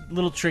 there's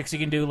little tricks you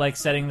can do, like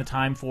setting the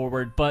time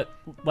forward. But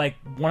like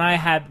when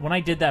I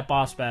did that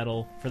boss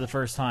battle for the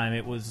first time,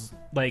 it was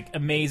like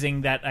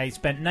amazing that I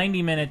spent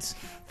 90 minutes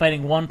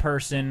fighting one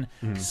person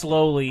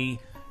slowly,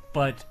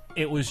 but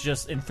it was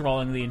just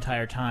enthralling the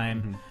entire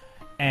time.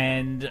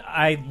 And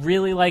I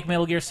really like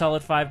Metal Gear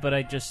Solid 5, but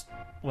I just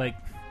like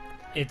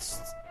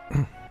it's.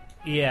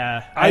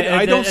 Yeah,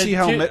 I don't see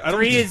how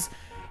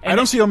I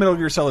don't see how Metal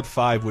Gear Solid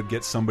 5 would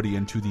get somebody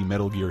into the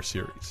Metal Gear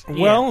series.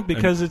 Well,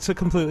 because it's a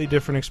completely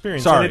different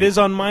experience. Sorry. And it is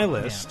on my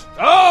list.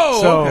 Yeah.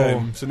 Oh,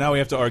 okay. So now we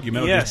have to argue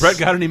Metal Gears. Yes. Brett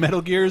got any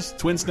Metal Gears?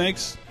 Twin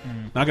Snakes?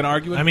 Not going to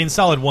argue it? I mean,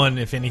 Solid 1,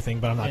 if anything,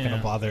 but I'm not going to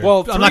bother.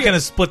 Well, I'm not going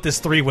to split this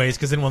 3 ways,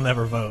 because then we'll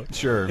never vote.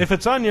 Sure. If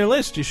it's on your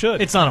list, you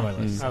should. It's not on my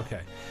list.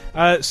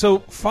 Okay. So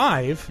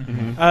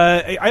 5,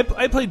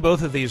 I played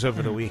both of these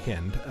over the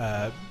weekend,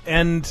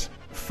 and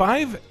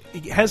 5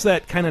 has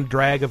that kind of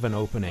drag of an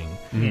opening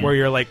where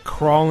you're like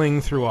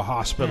crawling through a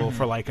hospital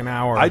for like an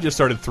hour. I just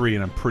started 3,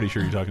 and I'm pretty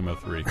sure you're talking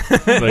about 3.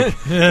 Like,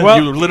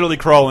 well, you're literally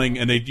crawling,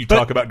 and you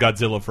talk about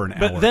Godzilla for an hour.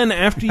 But then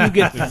after you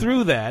get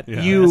through that,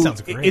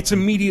 it's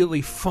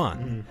immediately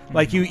fun.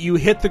 Like you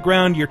hit the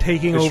ground, you're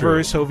taking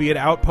over Soviet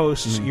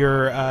outposts,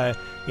 you're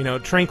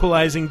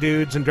tranquilizing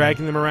dudes and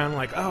dragging them around.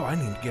 Like, oh, I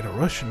need to get a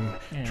Russian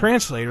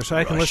translator so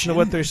I can listen to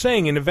what they're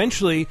saying, and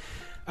eventually.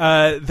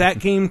 that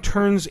game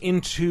turns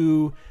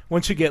into,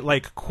 once you get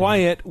like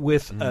quiet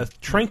with a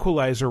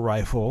tranquilizer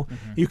rifle,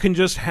 you can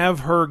just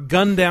have her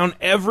gun down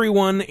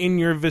everyone in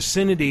your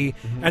vicinity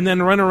and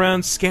then run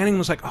around scanning.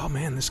 Was like, oh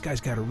man, this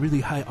guy's got a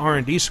really high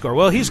R&D score.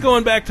 Well, he's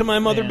going back to my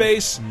mother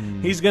base.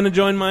 He's going to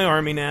join my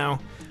army now.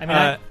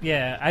 I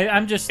mean,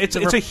 I'm just... It's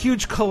a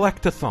huge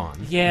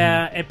collect-a-thon.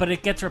 Yeah, but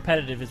it gets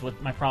repetitive is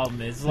what my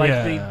problem is. Like,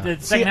 the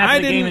second half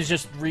of the game is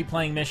just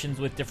replaying missions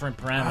with different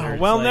parameters.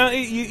 Well, now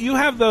you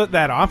have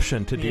that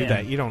option to do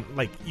that. You don't,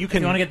 like, you can...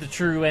 If you want to get the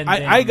true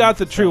ending. I got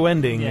the true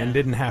ending and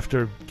didn't have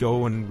to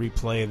go and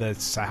replay the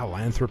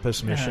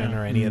Sahelanthropus mission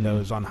or any of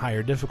those on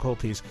higher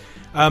difficulties.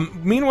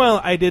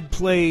 Meanwhile, I did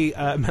play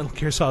Metal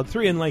Gear Solid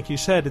 3, and like you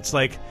said, it's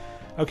like...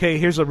 Okay,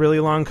 here's a really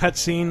long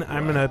cutscene.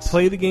 I'm going to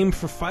play the game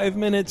for 5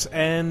 minutes,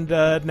 and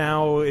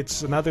now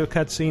it's another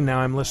cutscene. Now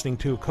I'm listening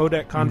to a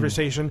codec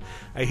conversation.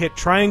 I hit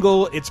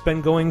triangle. It's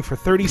been going for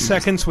 30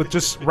 seconds with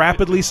just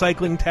rapidly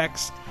cycling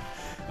text.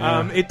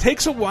 It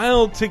takes a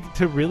while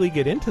to really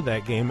get into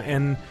that game,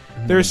 and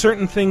there are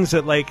certain things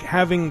that, like,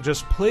 having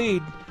just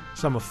played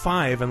some of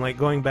 5 and, like,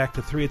 going back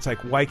to 3, it's like,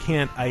 why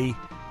can't I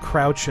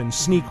crouch and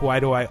sneak? Why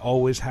do I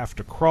always have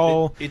to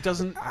crawl? It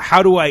doesn't...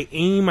 How do I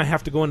aim? I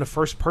have to go into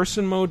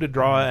first-person mode to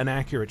draw an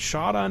accurate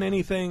shot on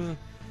anything.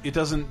 It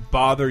doesn't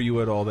bother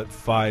you at all that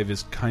 5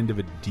 is kind of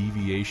a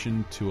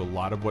deviation to a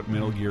lot of what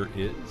Metal Gear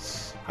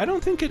is? I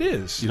don't think it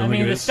is. You don't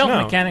think it the is?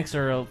 stealth mechanics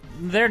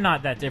they're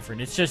not that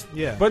different. It's just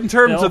But in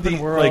terms of open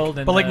the world,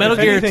 like, but like Metal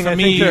Gear for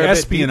me,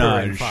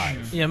 espionage.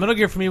 Yeah, Metal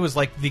Gear for me was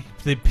like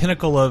the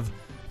pinnacle of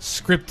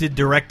scripted,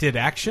 directed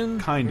action,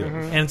 kind of.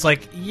 And it's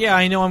like, yeah,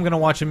 I know I'm going to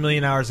watch 1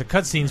 million hours of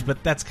cutscenes,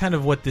 but that's kind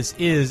of what this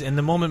is. And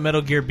the moment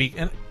Metal Gear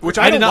which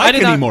I don't like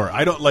anymore.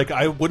 I don't like.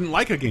 I wouldn't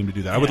like a game to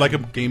do that. I would like a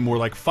game more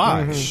like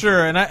 5.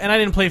 Sure, and I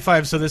didn't play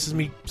 5, so this is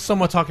me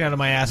somewhat talking out of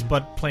my ass.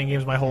 But playing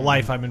games my whole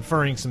life, I'm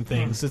inferring some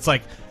things. It's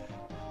like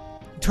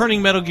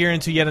turning Metal Gear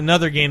into yet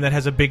another game that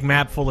has a big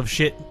map full of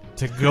shit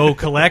to go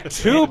collect.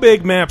 2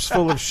 big maps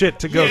full of shit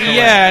to go collect.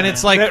 Yeah, and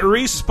it's like that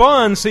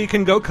respawn so you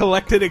can go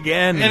collect it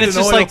again. And it's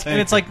just like, and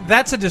it's like,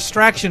 that's a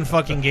distraction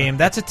fucking game.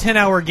 That's a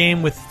 10-hour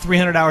game with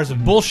 300 hours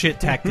of bullshit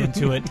tacked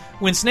into it.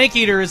 When Snake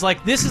Eater is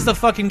like, this is the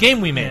fucking game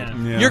we made.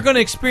 Yeah. You're going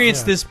to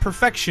experience this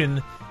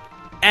perfection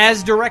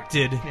as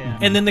directed,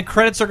 and then the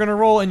credits are going to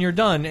roll and you're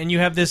done, and you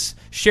have this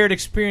shared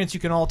experience you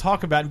can all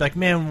talk about and be like,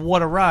 man,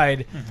 what a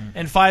ride.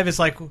 And 5 is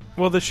like,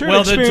 well, the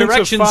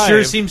direction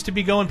sure seems to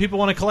be going, people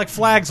want to collect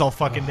flags all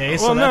fucking day,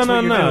 so that's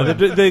what you're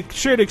doing. The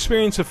shared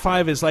experience of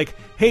 5 is like,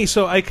 hey,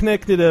 so I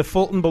connected a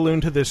Fulton balloon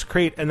to this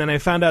crate, and then I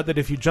found out that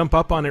if you jump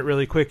up on it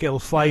really quick, it'll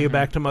fly you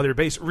back to Mother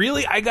Base.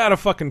 Really? I gotta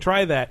fucking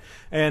try that.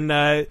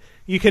 And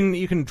you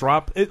can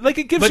drop it, like,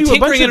 it gives you a bunch of...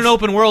 But tinkering in an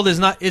open world is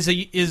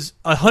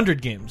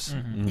 100 games.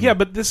 Yeah,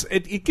 but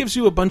it gives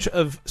you a bunch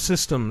of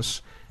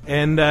systems,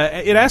 and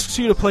it asks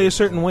you to play a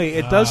certain way.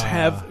 It does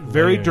have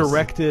very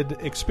directed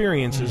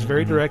experiences,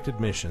 very directed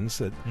missions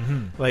that,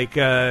 like,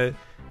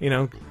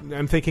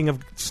 I'm thinking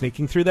of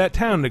sneaking through that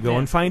town to go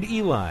and find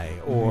Eli,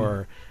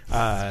 or...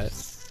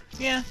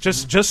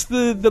 just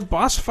the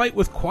boss fight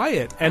with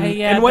Quiet,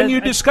 and when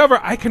you discover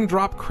I can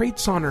drop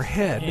crates on her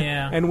head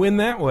and win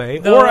that way,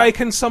 or I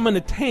can summon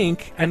a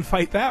tank and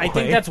fight that way. I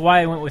think that's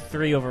why I went with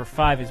 3 over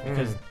 5, is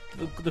because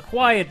the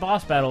Quiet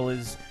boss battle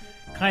is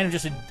kind of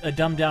just a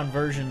dumbed down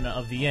version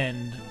of the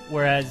end,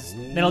 whereas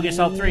Metal Gear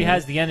Solid 3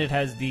 has the end, it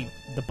has the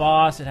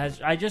boss, it has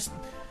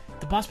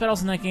the boss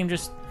battles in that game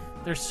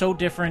they're so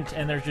different,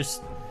 and they're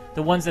just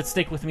the ones that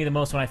stick with me the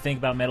most when I think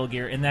about Metal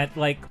Gear, in that,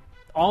 like,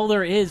 all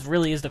there is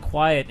really is the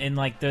Quiet, and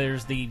like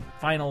there's the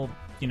final,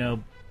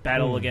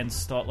 battle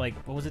against, like,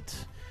 what was it?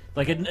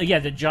 Like a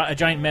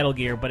giant Metal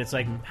Gear, but it's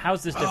like,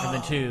 how's this different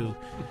than 2?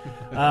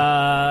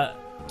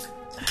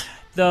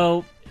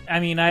 Though, I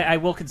mean, I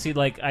will concede,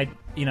 like,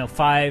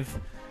 5.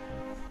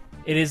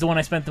 It is the one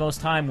I spent the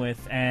most time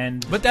with,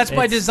 but that's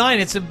by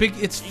design. It's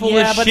full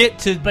of shit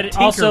to but it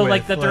tinker also with,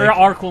 like that there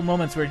are cool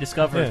moments where you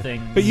discover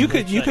things. But you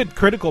could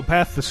critical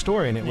path the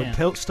story, and it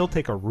would still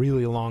take a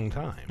really long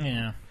time.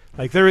 Yeah.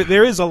 Like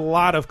there is a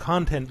lot of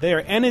content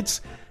there, and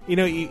it's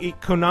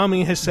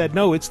Konami has said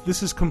no,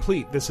 this is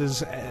complete, this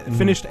is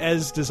finished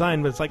as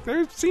designed, but it's like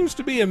there seems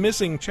to be a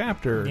missing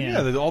chapter.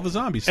 Yeah, all the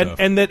zombie stuff,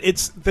 and that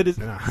it's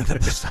not the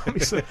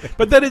zombie stuff,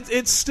 but that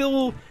it's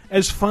still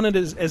as fun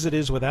as it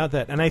is without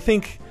that. And I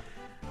think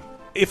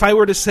if I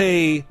were to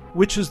say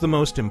which is the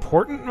most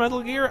important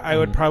Metal Gear, I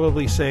would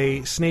probably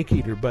say Snake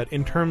Eater. But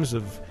in terms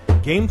of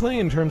gameplay,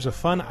 in terms of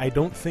fun, I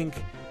don't think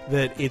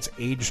that it's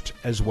aged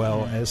as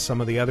well as some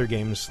of the other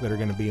games that are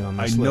going to be on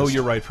this list. I know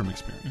you're right from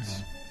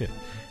experience. Yeah.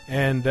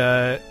 And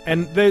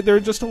there are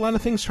just a lot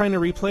of things trying to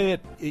replay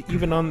it,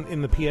 even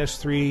in the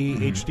PS3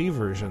 HD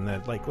version,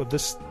 that, like, well,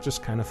 this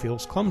just kind of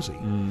feels clumsy.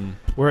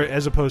 Where,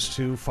 as opposed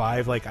to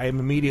 5, like, I am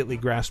immediately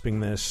grasping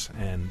this,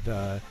 and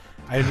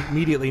I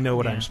immediately know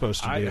what I'm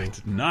supposed to do. I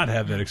did not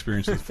have that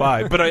experience with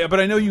 5, but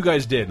I know you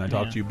guys did, and I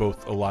talked to you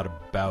both a lot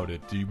about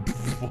it. Do you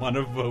want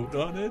to vote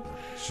on it?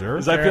 Sure.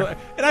 I feel,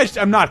 and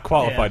I'm not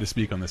qualified to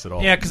speak on this at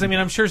all. Yeah, because I mean,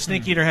 I'm sure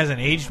Snake Eater hasn't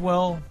aged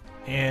well,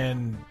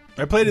 and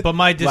I played it, but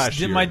my last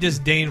year. my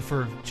disdain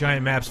for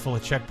giant maps full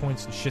of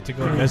checkpoints and shit to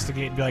go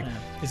investigate and be like,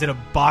 is it a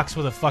box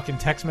with a fucking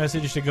text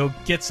message to go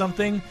get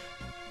something?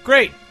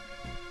 Great.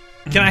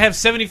 Can I have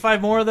 75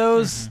 more of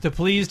those to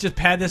please just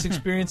pad this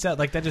experience out?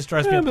 Like, that just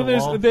drives me up the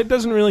wall. It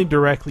doesn't really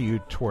direct you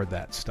toward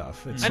that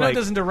stuff. It's I know it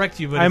doesn't direct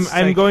you, but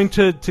I'm going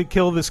to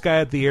kill this guy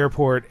at the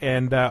airport,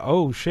 and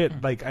oh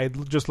shit! Like, I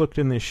just looked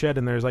in this shed,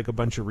 and there's like a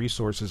bunch of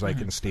resources I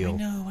can steal.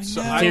 I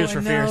So know. Tears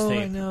for Fears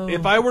State.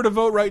 If I were to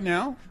vote right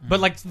now,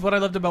 But like, what I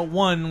loved about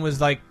 1 was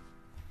like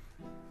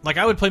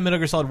I would play Metal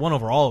Gear Solid 1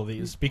 over all of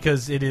these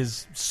because it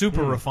is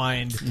super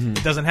refined.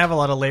 It doesn't have a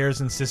lot of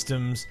layers and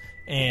systems,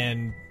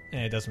 and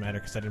it doesn't matter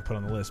because I didn't put it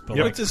on the list. But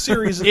like, it's a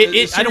series of,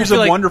 I don't feel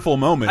like, wonderful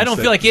moments. I don't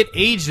feel like it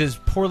aged as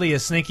poorly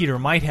as Snake Eater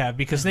might have,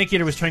 because Snake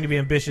Eater was trying to be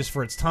ambitious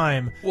for its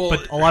time. Well,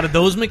 but a lot of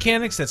those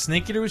mechanics that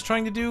Snake Eater was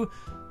trying to do,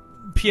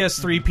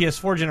 PS3,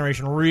 PS4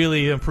 generation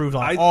really improved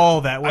on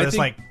all that. Whereas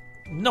like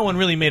no one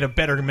really made a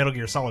better Metal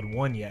Gear Solid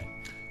 1 yet.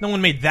 No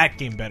one made that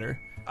game better.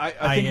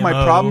 I think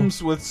my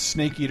problems with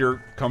Snake Eater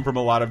come from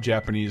a lot of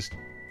Japanese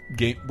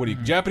game.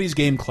 Japanese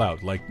game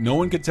cloud? Like, no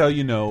one could tell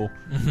you no,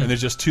 and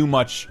there's just too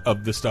much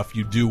of the stuff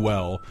you do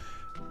well.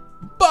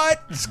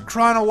 But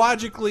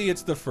chronologically,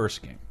 it's the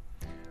first game.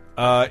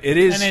 It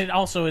is, and it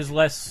also is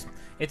less.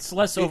 It's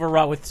less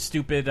overwrought with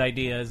stupid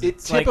ideas. It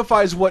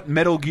typifies what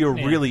Metal Gear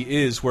really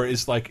is, where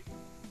it's like,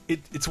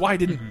 it's why I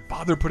didn't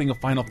bother putting a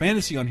Final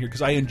Fantasy on here,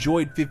 because I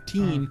enjoyed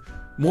 15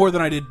 more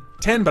than I did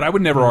 10, but I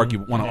would never want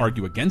to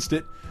argue against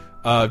it,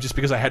 just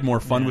because I had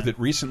more fun with it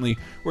recently.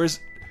 Whereas,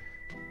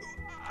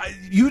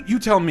 you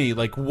tell me,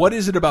 like, what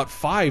is it about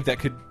 5 that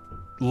could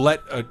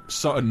let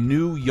a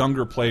new,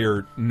 younger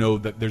player know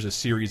that there's a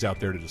series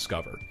out there to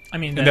discover? I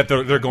mean, and that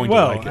they're going to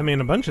like it. I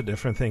mean, a bunch of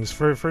different things.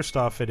 First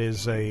off, it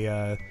is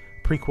a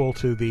prequel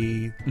to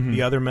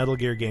the other Metal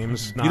Gear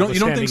games. You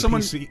don't think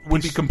someone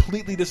would be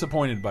completely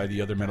disappointed by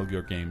the other Metal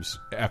Gear games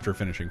after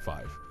finishing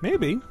 5?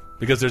 Maybe,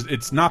 because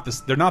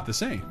they're not the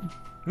same.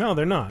 No,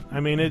 they're not. I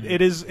mean,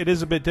 it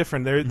is a bit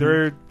different.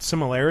 There are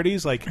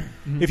similarities. Like,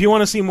 if you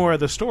want to see more of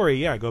the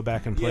story, go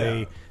back and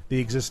play the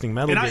existing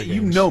Metal Gear games.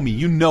 You know me.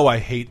 You know I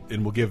hate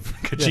and will give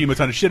Kojima a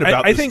ton of shit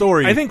about the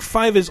story. I think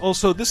 5 is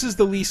also, this is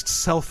the least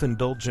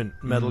self-indulgent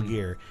Metal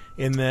Gear,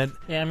 in that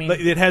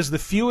it has the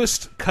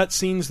fewest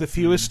cutscenes, the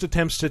fewest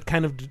attempts to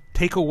kind of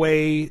take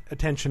away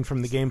attention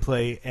from the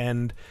gameplay,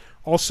 and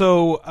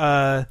also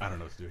I don't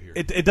know what to do here.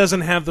 It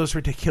doesn't have those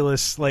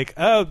ridiculous, like,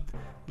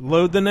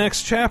 load the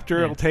next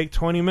chapter. It'll take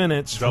 20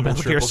 minutes. Double,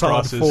 Metal Gear triple Solid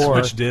crosses, 4.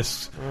 switch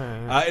discs.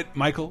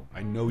 Michael,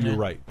 I know you're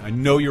right. I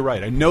know you're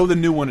right. I know the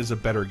new one is a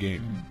better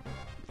game.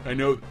 I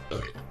know,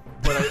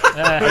 but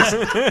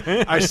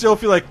I still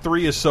feel like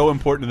 3 is so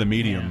important to the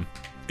medium.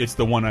 It's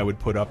the one I would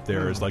put up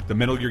there as like the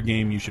Metal Gear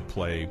game you should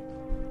play.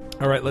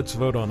 All right, let's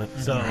vote on it.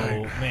 So,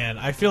 man,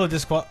 I feel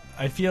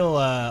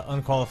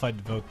unqualified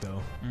to vote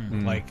though.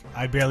 Like,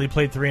 I barely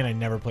played 3 and I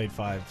never played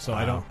 5, so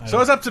I don't. So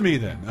it's up to me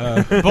then.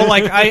 But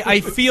like, I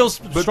feel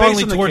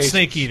strongly towards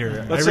Snake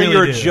Eater. Let's say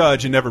you're a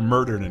judge and never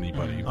murdered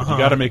anybody, but you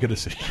got to make a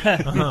decision.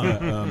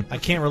 I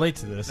can't relate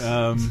to this.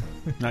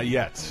 Not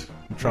yet.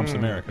 Trump's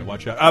America.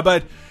 Watch out.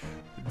 But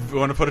you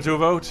want to put it to a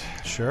vote?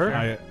 Sure.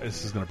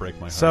 This is going to break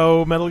my heart.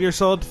 So Metal Gear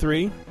Solid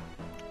 3.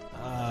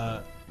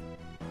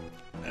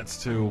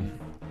 That's 2.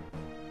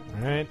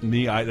 All right.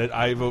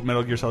 I vote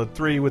Metal Gear Solid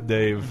 3 with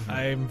Dave.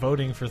 I'm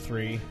voting for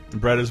 3.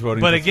 Brett is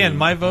voting but for again, 3.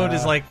 my vote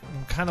is like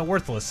kind of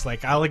worthless.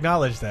 Like, I'll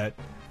acknowledge that.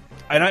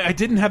 And I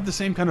didn't have the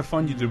same kind of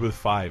fun you did with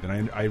 5,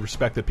 and I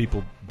respect that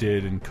people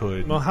did and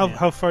could. Well,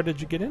 how far did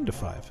you get into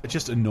 5?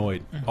 Just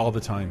annoyed all the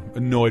time.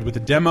 Annoyed with the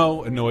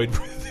demo, annoyed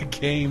with the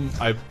game.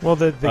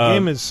 The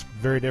game is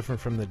very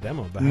different from the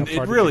demo. But how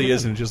far it really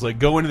isn't. Just like,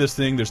 go into this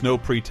thing, there's no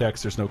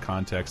pretext, there's no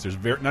context, there's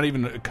not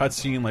even a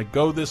cutscene, like,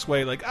 go this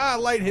way, like,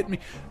 light hit me.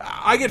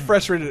 I get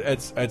frustrated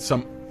at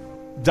some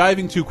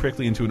diving too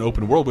quickly into an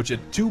open world, which,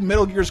 to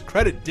Metal Gear's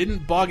credit,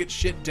 didn't bog its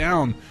shit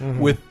down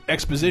with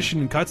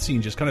exposition and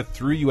cutscene, just kind of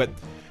threw you at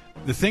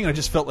the thing. I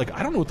just felt like,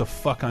 I don't know what the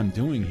fuck I'm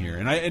doing here.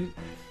 And it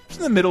was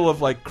in the middle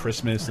of like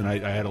Christmas, and I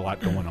had a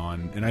lot going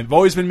on, and I've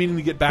always been meaning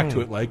to get back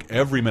to it, like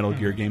every Metal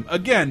Gear game.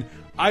 Again,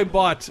 I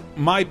bought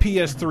my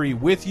PS3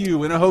 with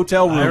you in a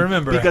hotel room. I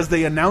remember, because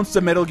they announced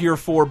a Metal Gear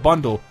 4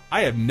 bundle.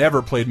 I have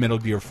never played Metal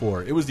Gear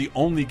 4. It was the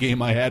only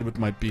game I had with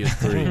my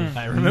PS3.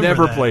 I remember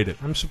never that. played it.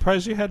 I'm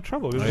surprised you had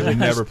trouble. I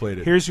never played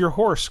it. Here's your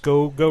horse.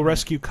 Go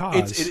rescue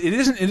Kaz. It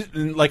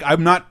isn't like,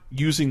 I'm not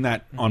using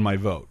that on my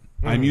vote.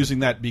 I'm using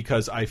that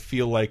because I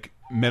feel like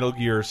Metal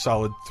Gear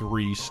Solid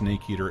 3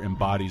 Snake Eater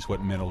embodies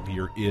what Metal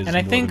Gear is, and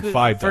I think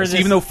 5 does.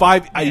 Even though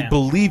 5, I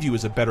believe you,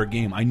 is a better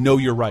game. I know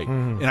you're right,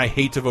 and I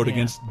hate to vote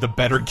against the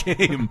better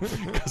game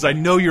because I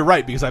know you're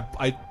right, because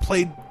I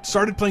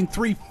started playing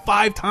 3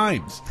 5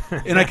 times,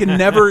 and I can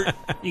never.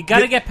 You got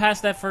to get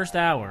past that first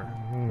hour.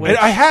 Which,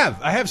 I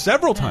have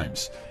several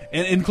times,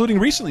 and including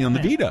recently on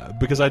the Vita,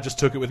 because I just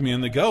took it with me on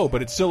the go.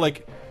 But it's still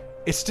like,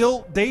 it's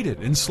still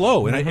dated and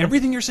slow, and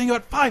everything you're saying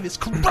about 5 is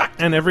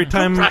correct. And every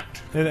time,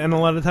 and a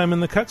lot of time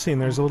in the cutscene,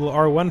 there's a little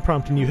R1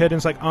 prompt, and you hit, and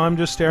it's like, oh, I'm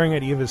just staring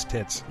at Eva's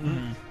tits.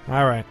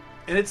 All right.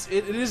 And it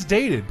is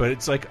dated, but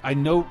it's like I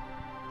know.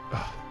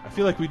 I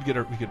feel like we'd get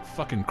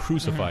fucking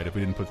crucified if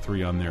we didn't put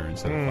 3 on there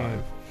instead of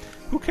 5.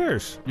 Who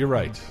cares? You're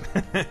right.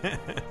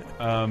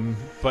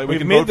 But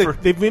we made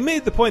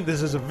the point.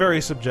 This is a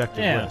very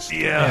subjective list.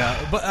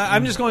 Yeah. But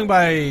I'm just going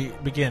by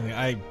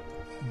beginning.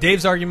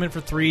 Dave's argument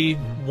for 3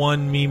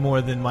 won me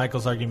more than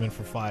Michael's argument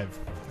for 5.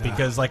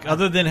 Because, like,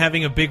 other than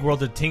having a big world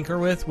to tinker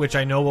with, which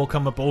I know will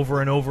come up over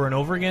and over and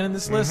over again in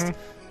this list,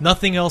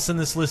 nothing else in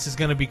this list is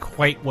going to be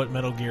quite what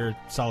Metal Gear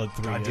Solid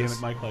 3 God is. damn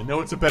it, Michael! I know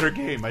it's a better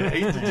game. I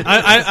hate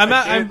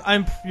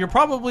to You're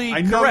probably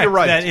correct you're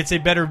right. that it's a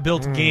better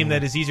built game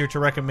that is easier to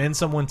recommend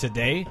someone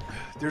today.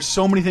 There's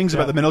so many things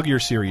about the Metal Gear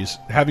series,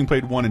 having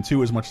played 1 and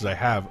 2 as much as I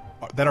have,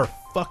 that are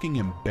fucking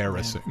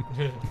embarrassing.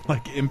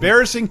 Like,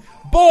 embarrassing,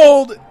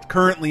 bold,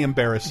 currently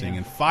embarrassing,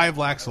 and 5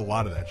 lacks a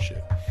lot of that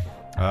shit.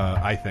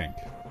 I think.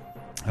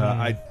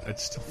 I'd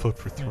still vote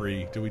for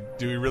 3. Do we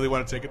really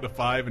want to take it to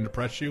 5 and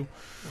depress you?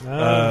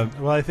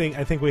 Well, I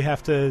think we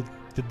have to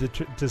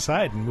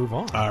decide and move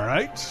on. All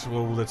right.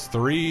 Well, that's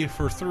 3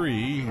 for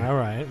 3. All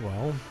right.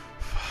 Well,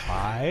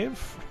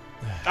 5.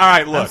 All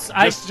right. Look,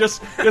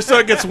 just so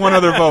it gets one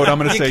other vote, I'm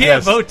going to say yes. You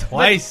can't vote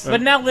twice.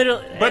 But now,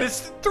 but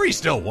it's 3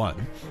 still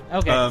won.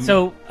 Okay. All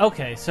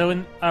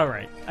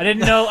right. I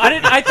didn't know.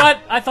 I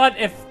thought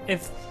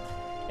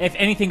if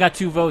anything got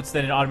 2 votes,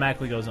 then it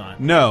automatically goes on.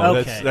 No,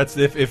 okay. that's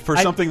if for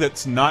something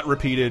that's not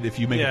repeated, if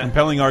you make a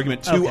compelling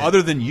argument, 2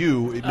 other than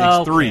you, it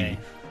makes 3.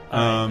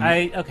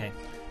 Okay.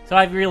 So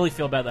I really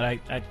feel bad that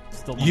I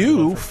still want to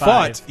you vote for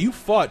 5. You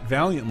fought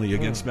valiantly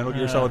against Metal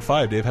Gear Solid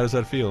 5, Dave. How does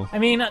that feel? I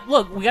mean,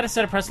 look, we got to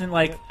set a precedent.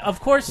 Like, of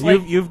course,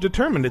 you've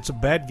determined it's a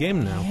bad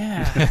game now.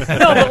 Yeah.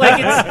 No, but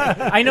like,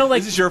 I know,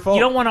 like, this is your fault.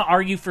 You don't want to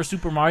argue for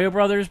Super Mario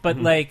Brothers, but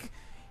like,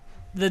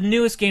 the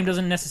newest game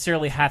doesn't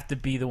necessarily have to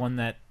be the one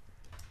that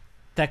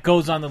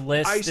goes on the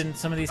list in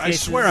some of these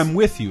cases. I swear I'm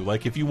with you.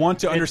 Like, if you want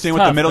to understand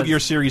what the Metal Gear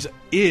series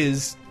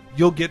is,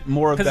 you'll get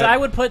more of that. Because I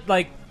would put,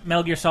 like,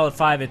 Metal Gear Solid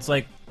 5, it's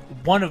like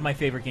one of my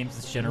favorite games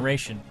this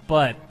generation,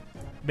 but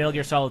Metal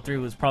Gear Solid 3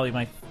 was probably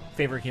my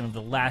favorite game of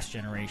the last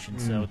generation,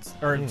 so it's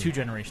 2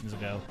 generations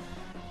ago.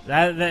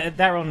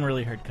 That one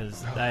really hurt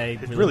because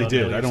it really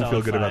did. I don't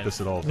feel good about this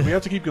at all. Do we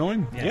have to keep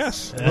going?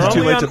 Yes. It's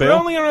too late to bail. We're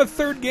only on our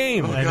 3rd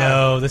game. I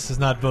know this does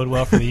not bode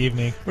well for the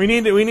evening. We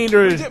need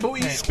to. But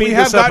we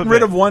have gotten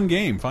rid of 1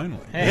 game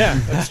finally. Hey. Yeah,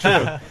 that's true.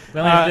 We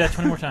only have to do that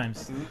 20 more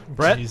times.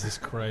 Brett? Jesus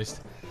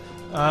Christ.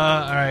 All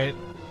right.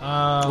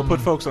 We'll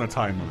put folks on a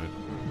time limit.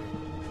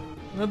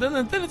 No,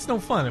 then it's no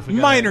fun if we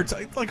minor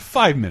like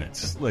 5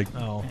 minutes. Like,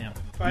 oh. Yeah.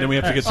 And then we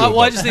have to get to well,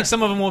 I just think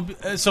some of them will be,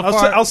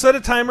 I'll set a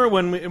timer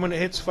when it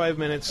hits 5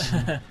 minutes.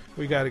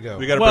 We got to go.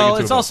 We got to well, bring it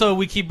to it's also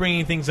we keep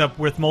bringing things up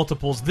with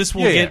multiples. This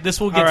will get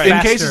right. faster.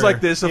 In cases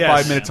like this, a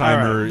 5-minute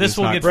timer. This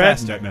will get Brett,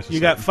 faster. You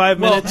got 5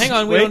 minutes. Well, hang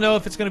on. We don't know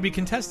if it's going to be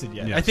contested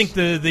yet. Yes. I think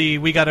the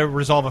we got to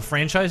resolve a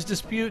franchise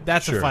dispute.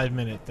 That's a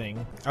 5-minute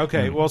thing.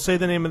 Okay. Well, say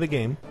the name of the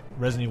game.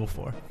 Resident Evil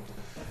 4.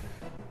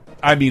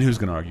 I mean, who's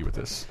going to argue with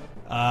this?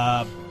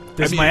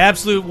 This is my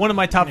absolute one of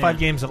my top 5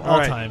 games of all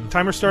time.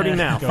 Timer starting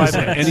now. 5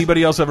 minutes.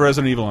 Anybody else have a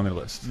Resident Evil on their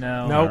list?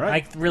 No. Nope.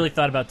 I really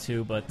thought about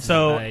 2, but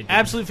so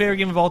absolute favorite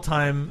game of all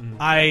time.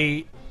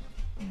 I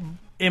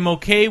am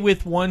okay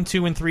with 1,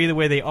 2, and 3 the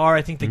way they are.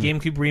 I think the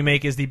GameCube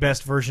remake is the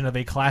best version of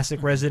a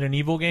classic Resident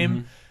Evil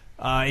game.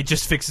 It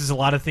just fixes a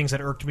lot of things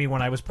that irked me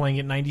when I was playing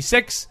it in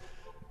 '96.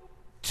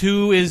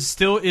 2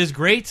 is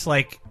great.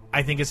 Like,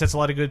 I think it sets a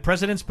lot of good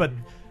precedents, but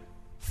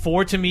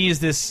 4 to me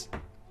is this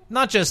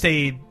not just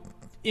a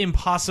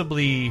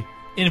impossibly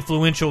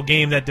influential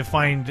game that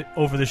defined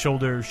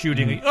over-the-shoulder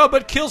shooting. Oh,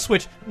 but Kill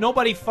Switch.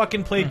 Nobody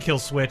fucking played Kill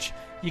Switch.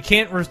 You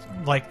can't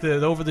like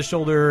the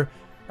over-the-shoulder.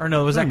 Or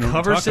no, was that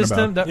cover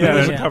system? That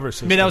was a cover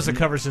system. I mean, that was a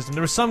cover system.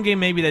 There was some game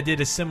maybe that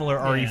did a similar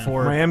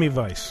RE4. Miami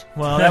Vice.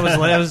 Well, that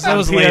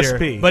was later.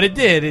 PSP. But it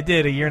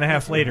did a year and a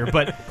half later.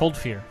 But Cold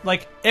Fear.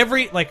 Like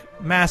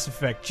Mass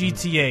Effect,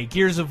 GTA,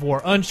 Gears of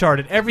War,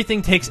 Uncharted,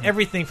 everything takes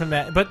everything from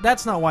that. But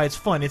that's not why it's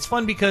fun. It's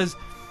fun because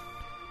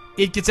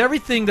it gets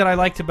everything that I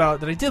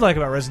did like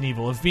about Resident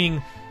Evil of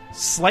being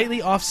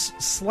slightly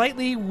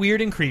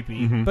weird and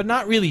creepy, but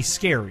not really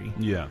scary.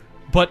 Yeah.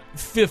 But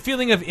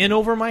feeling of in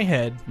over my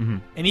head,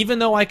 and even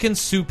though I can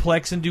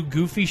suplex and do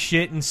goofy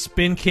shit and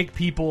spin kick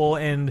people,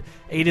 and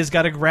Ada's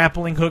got a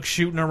grappling hook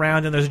shooting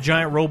around, and there's a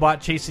giant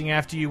robot chasing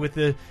after you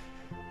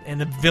and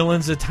the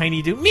villain's a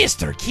tiny dude,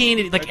 Mr.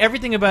 Kennedy. Like,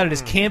 everything about it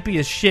is campy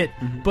as shit,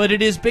 but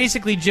it is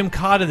basically Jim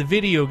Cotta, the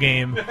video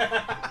game.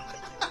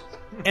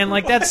 And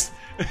like, that's...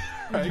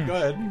 All right, go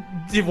ahead.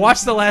 You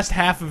watch the last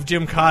half of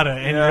Jim Cotta,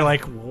 and you're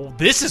like, well,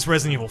 this is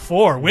Resident Evil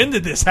 4. When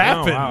did this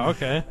happen? Oh, wow,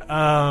 okay.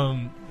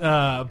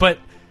 But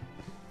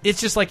it's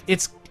just like,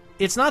 it's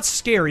not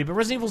scary, but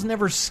Resident Evil's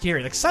never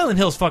scary. Like, Silent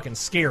Hill's fucking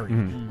scary.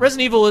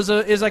 Resident Evil is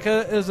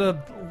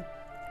a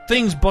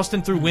things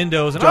busting through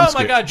windows, and oh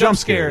my god, jump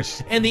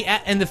scares. And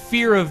the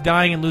fear of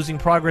dying and losing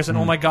progress, and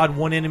oh my god,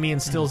 one enemy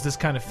instills this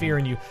kind of fear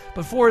in you.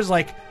 But 4 is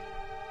like,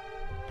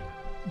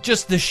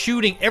 just the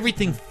shooting,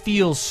 everything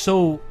feels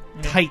so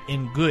tight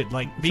and good.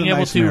 Like, being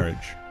able to... marriage.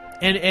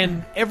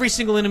 And every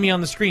single enemy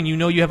on the screen, you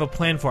know you have a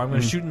plan for. I'm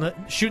going to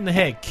shoot in the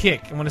head,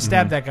 kick. I'm going to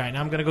stab that guy.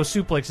 Now I'm going to go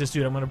suplex this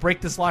dude. I'm going to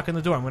break this lock in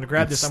the door. I'm going to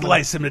grab this.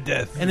 Slice him to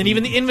death. And then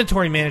even the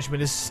inventory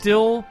management is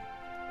still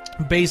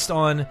based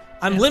on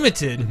I'm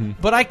limited,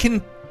 but I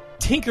can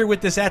tinker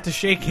with this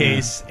attaché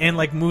case and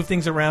like move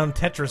things around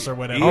Tetris or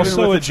whatever. Even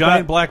Also, with a it's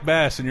giant got- black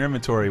bass in your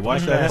inventory.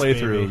 Watch that bass,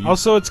 playthrough.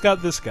 Also, it's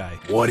got this guy.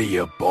 What are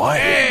you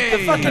buying?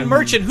 The fucking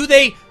merchant who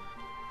they,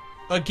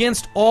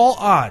 against all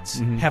odds,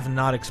 have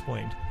not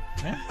explained.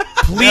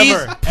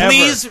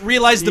 Please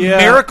realize the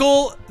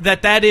miracle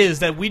that is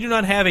that we do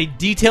not have a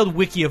detailed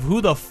wiki of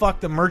who the fuck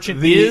the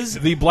merchant is.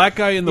 The black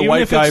guy and the Even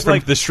white if guy it's from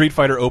like- the Street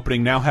Fighter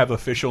opening now have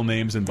official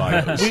names and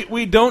bios.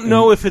 We don't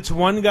know if it's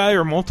one guy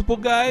or multiple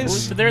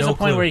guys. But there's No a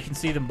point clue. where you can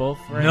see them both,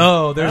 right?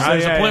 No, there's a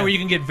yeah, point yeah. where you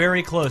can get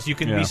very close. You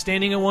can Yeah. be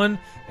standing in one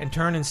and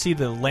turn and see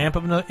the lamp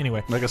of another.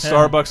 Anyway, Like a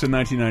Starbucks in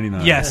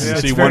 1999. Yes. You Yeah,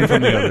 see it's one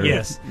from the other.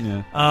 Yes.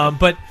 Yeah.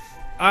 But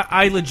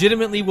I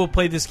legitimately will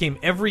play this game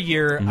every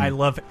year. I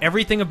love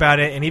everything about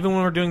it, and even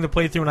when we're doing the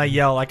playthrough and I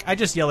yell, like I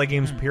just yell at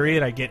games.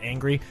 Period. I get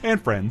angry And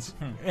friends.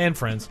 and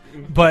friends,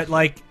 but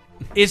like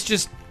it's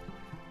just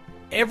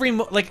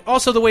like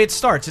also the way it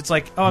starts. It's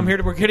like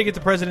we're here to get the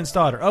president's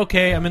daughter.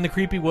 Okay, I'm in the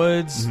creepy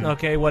woods.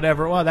 Okay,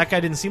 whatever. Well, that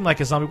guy didn't seem like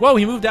a zombie. Whoa,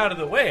 he moved out of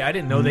the way. I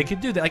didn't know they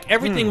could do that. Like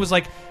everything was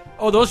like,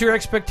 oh, those are your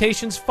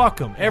expectations. Fuck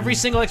them. Every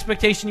single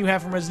expectation you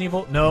have from Resident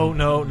Evil. No,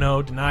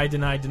 denied.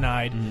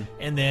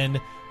 And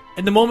then.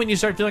 And the moment you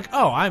start feeling like,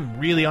 oh, I'm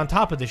really on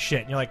top of this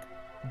shit, and you're like,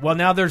 well,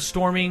 now they're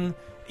storming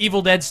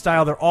Evil Dead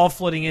style. They're all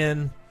flooding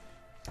in.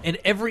 And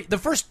the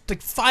first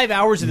like 5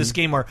 hours of this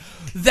game are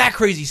that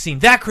crazy scene,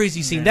 that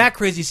crazy scene, that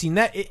crazy scene.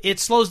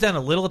 It slows down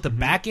a little at the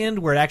back end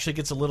where it actually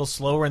gets a little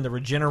slower, and the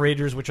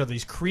regenerators, which are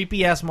these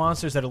creepy ass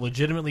monsters that are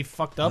legitimately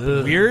fucked up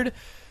and weird.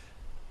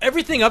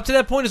 Everything up to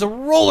that point is a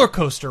roller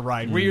coaster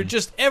ride where you're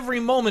just every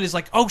moment is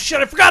like, oh shit,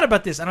 I forgot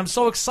about this, and I'm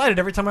so excited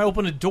every time I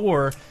open a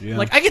door.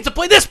 Like I get to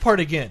play this part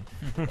again.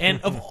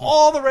 And of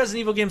all the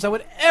Resident Evil games I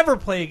would ever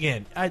play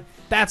again,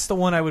 that's the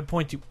one I would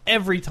point to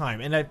every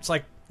time. And it's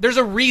like there's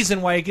a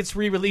reason why it gets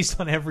re-released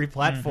on every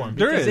platform.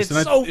 There is. It's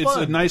and so it's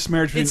fun. a nice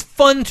marriage between... It's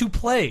fun to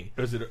play.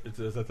 Is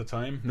that the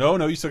time? No,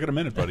 you still got a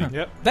minute, buddy.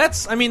 Yep.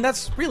 That's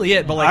really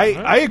it. But like,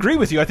 I agree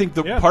with you. I think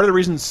part of the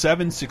reason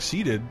 7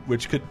 succeeded,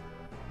 which could,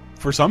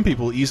 for some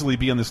people, easily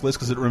be on this list,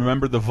 because it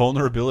remembered the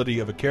vulnerability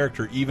of a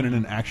character even in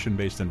an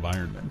action-based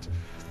environment.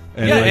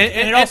 And yeah, like,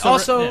 and it also,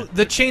 also-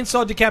 the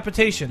chainsaw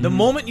decapitation. The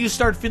moment you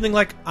start feeling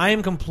like I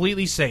am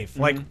completely safe,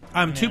 like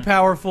I'm too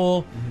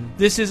powerful,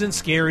 this isn't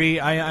scary,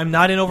 I'm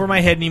not in over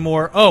my head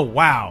anymore. Oh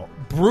wow,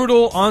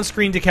 brutal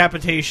on-screen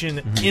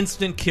decapitation,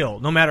 instant kill.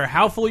 No matter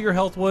how full your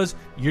health was,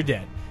 you're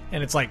dead.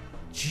 And it's like,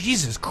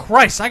 Jesus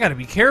Christ, I got to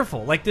be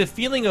careful. Like the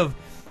feeling of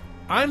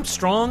I'm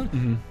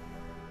strong.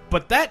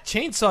 But that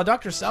chainsaw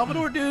Dr.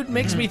 Salvador dude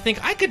makes me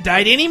think I could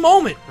die at any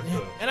moment,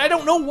 and I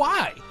don't know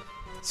why.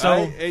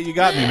 So hey, you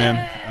got me,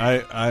 man.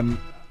 I'm.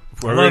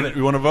 love it.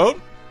 You want to vote?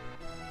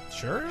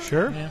 sure.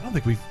 I don't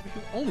think we've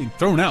only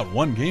thrown out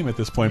one game at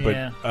this point, but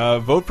Yeah.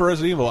 Vote for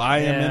Resident Evil. I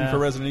am in Yeah. for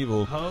Resident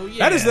Evil. Oh,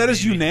 yeah, that is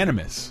baby.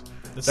 unanimous.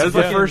 That is the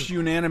fucking- first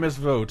unanimous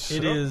vote.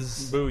 It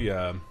is.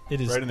 Booyah!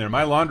 It is. Right in there.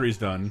 My laundry's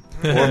done,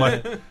 or my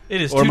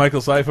It is. or too,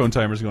 Michael's iPhone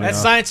timer's going that off.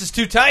 science is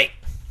too tight.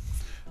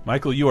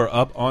 Michael, you are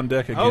up on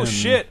deck again. Oh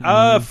shit!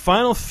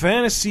 Final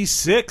Fantasy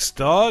VI,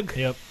 dog.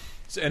 Yep.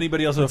 Does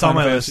anybody else have It's a on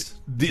Final my Fantasy? list.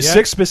 The Yeah.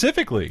 6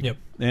 specifically. Yep.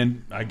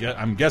 And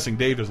I'm guessing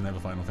Dave doesn't have a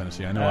Final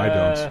Fantasy. I know I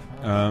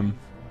don't.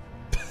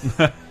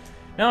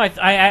 No,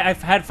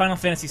 I've had Final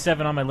Fantasy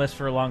VII on my list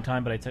for a long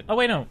time, but I took. Oh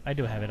wait, no, I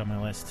do have it on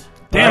my list.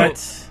 Damn But-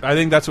 it. I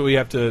think that's what we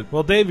have to.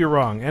 Well, Dave, you're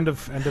wrong. End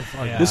of.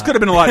 Yeah. This could have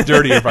been a lot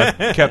dirtier if I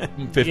kept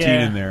 15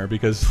 Yeah. in there,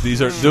 because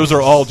those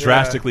are all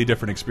drastically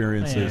different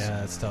experiences. Yeah,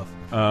 that's tough.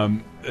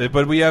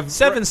 But we have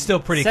 7's still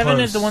pretty Seven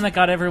close. is the one that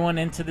got everyone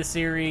into the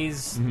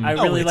series. I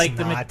No, really it's like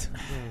not.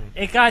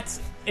 It got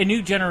a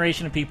new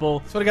generation of people.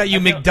 That's what I got you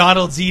I feel-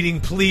 McDonald's eating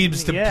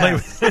plebes to Yeah. play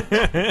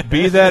with.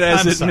 be that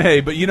as I'm it sorry.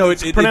 may, but you know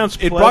it pronounced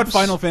brought plebs.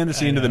 Final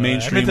Fantasy into the know, I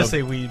mainstream meant to of,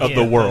 say weed. of Yeah,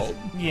 the but- world.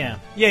 Yeah.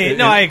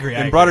 No, I agree.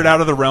 And brought it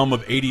out of the realm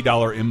of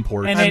 $80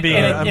 imports, And I'm it, being-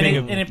 and it, I'm and being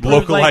it, and it proved,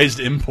 localized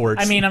imports.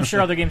 Like, I mean, I'm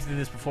sure other games did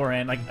this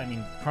beforehand. Like, I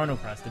mean, Chrono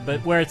Cross did,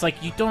 but where it's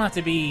like you don't have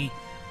to be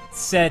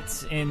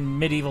set in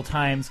medieval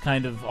times,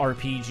 kind of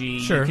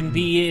RPG. Sure. You can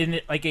be in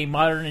like a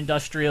modern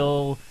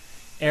industrial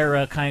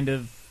era kind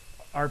of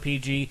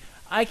RPG.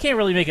 I can't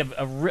really make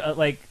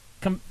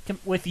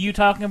with you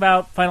talking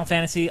about Final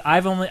Fantasy.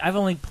 I've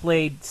only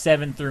played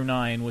 7 through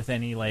 9 with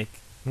any like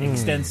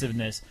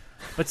extensiveness,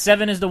 but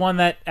 7 is the one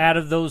that out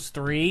of those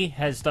 3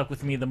 has stuck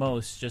with me the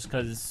most, just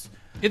because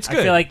It's I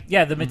good. feel like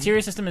the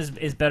materia system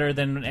is better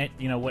than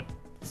what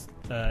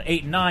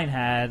 8 and 9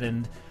 had,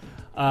 and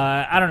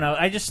I don't know.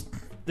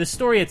 The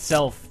story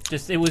itself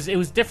it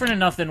was different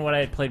enough than what I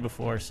had played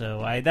before,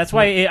 so that's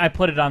why I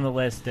put it on the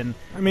list. And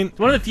I mean, it's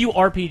one of the few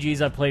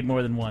RPGs I've played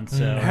more than once.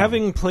 So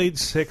having played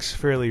 6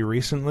 fairly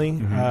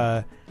recently,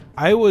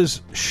 I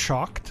was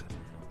shocked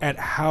at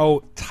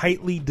how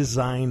tightly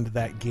designed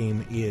that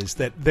game is.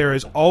 That there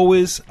is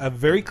always a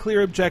very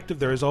clear objective.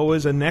 There is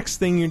always a next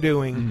thing you're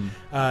doing.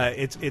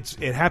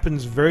 It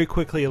happens very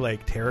quickly.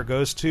 Like Tara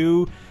goes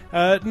to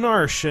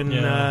Narsh and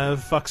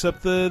fucks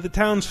up the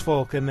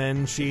townsfolk, and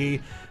then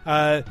she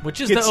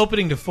which is the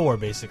opening to 4,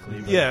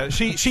 basically. But. Yeah,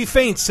 she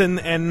faints,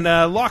 and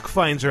Locke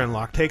finds her, and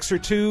Locke takes her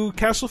to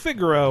Castle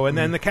Figaro, and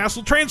then the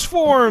castle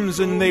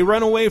transforms, and they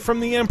run away from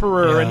the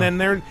Emperor, and then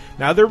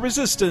they're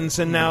resistance,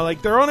 and now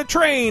like they're on a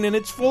train, and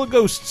it's full of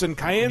ghosts, and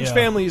Cayenne's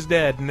family is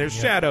dead, and there's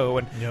Shadow,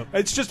 and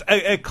it's just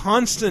a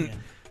constant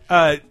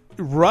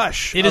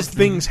rush of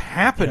things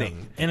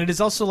happening, and it is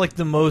also like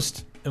the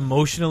most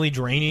emotionally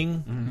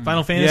draining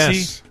Final Fantasy.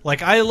 Yes.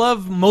 Like I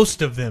love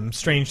most of them,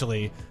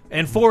 strangely.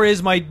 And 4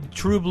 is my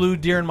true blue,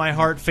 dear in my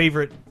heart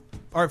favorite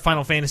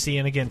Final Fantasy,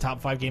 and again, top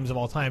 5 games of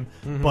all time.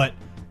 But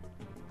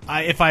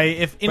if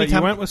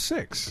you went with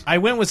 6. I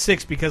went with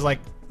 6 because like,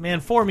 man,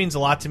 4 means a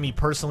lot to me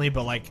personally.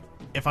 But like,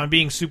 if I'm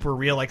being super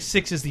real, like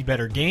 6 is the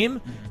better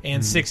game,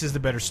 and 6 is the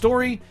better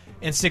story,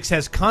 and 6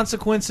 has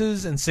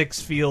consequences, and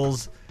 6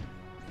 feels.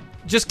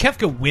 Just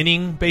Kefka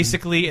winning,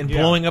 basically, and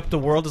blowing up the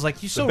world is like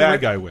the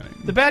bad guy winning.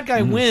 The bad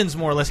guy wins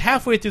more or less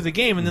halfway through the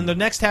game, and then the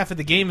next half of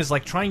the game is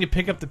like trying to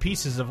pick up the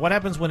pieces of what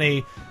happens when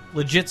a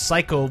legit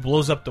psycho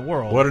blows up the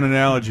world. What an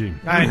analogy!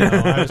 I know.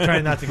 I was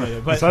trying not to go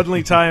there, but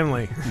suddenly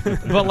timely.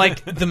 But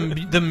like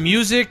the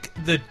music,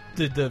 the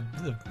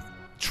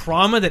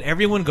trauma that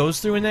everyone goes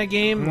through in that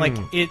game, like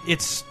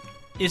it's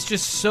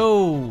just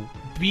so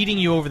beating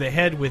you over the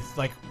head with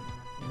like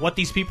what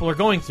these people are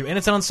going through, and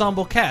it's an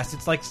ensemble cast.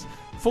 It's like.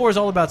 4 is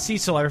all about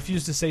Cecil. I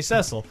refuse to say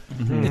Cecil.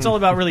 It's all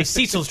about really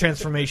Cecil's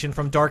transformation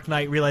from Dark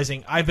Knight,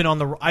 realizing I've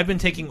been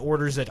taking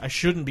orders that I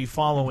shouldn't be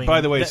following.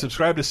 By the way,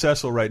 subscribe to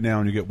Cecil right now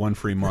and you get 1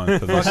 free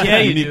month of this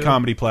unique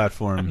comedy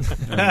platform.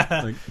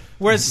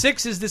 Whereas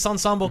 6 is this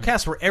ensemble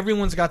cast where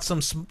everyone's got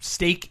some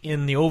stake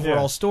in the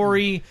overall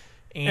story.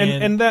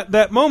 And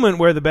that moment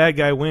where the bad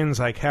guy wins,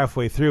 like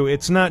halfway through,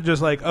 it's not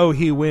just like, oh,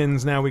 he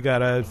wins, now we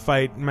gotta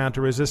fight, mount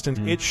a resistance.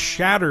 It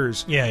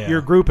shatters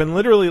your group, and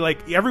literally,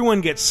 like,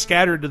 everyone gets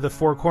scattered to the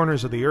 4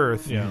 corners of the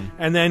earth,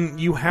 and then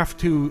you have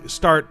to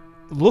start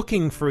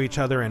looking for each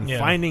other and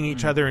finding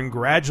each other, and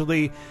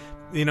gradually,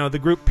 the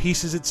group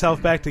pieces itself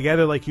back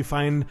together. Like, you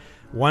find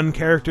one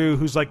character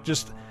who's like,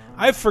 just,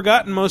 I've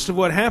forgotten most of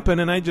what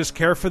happened, and I just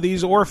care for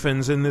these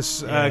orphans in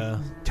this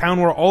town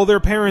where all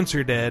their parents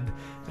are dead.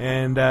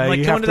 And like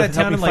you have to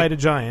help me fight a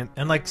giant.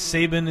 And like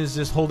Sabin is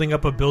just holding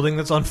up a building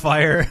that's on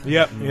fire.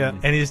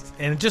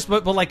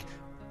 But like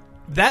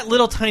that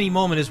little tiny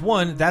moment is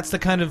one. That's the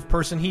kind of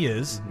person he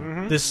is.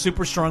 This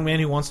super strong man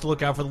who wants to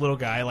look out for the little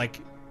guy. Like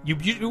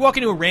you walk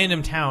into a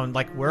random town,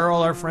 like where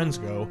all our friends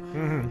go,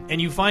 and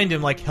you find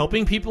him like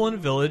helping people in a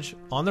village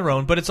on their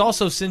own. But it's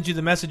also sends you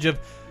the message of,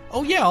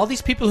 oh yeah, all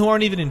these people who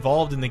aren't even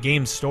involved in the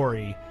game's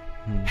story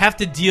have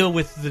to deal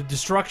with the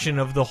destruction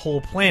of the whole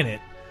planet.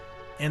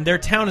 And their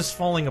town is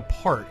falling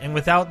apart. And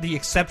without the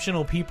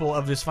exceptional people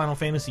of this Final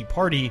Fantasy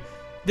party,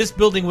 this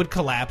building would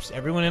collapse.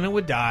 Everyone in it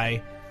would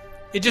die.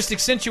 It just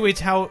accentuates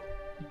how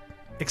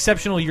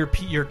exceptional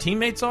your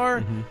teammates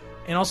are,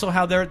 and also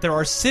how there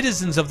are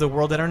citizens of the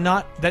world that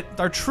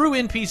are true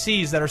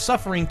NPCs that are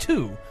suffering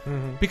too.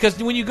 Because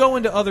when you go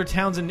into other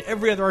towns in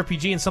every other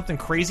RPG and something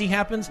crazy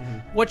happens,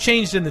 what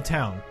changed in the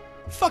town?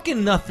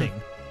 Fucking nothing.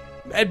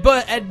 At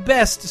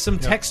best, some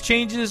text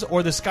changes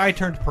or the sky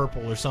turned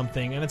purple or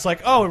something, and it's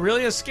like, oh, it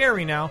really is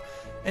scary now.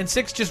 And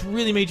 6 just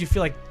really made you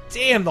feel like,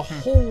 damn, the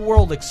whole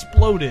world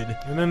exploded,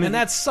 and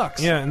that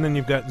sucks. Yeah, and then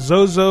you've got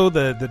Zozo,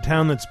 the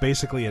town that's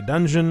basically a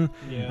dungeon.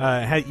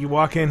 You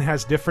walk in,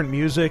 has different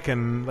music,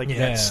 and like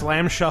that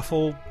slam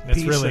shuffle that's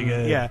piece. Really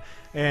good. Yeah.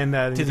 And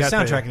the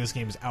soundtrack of this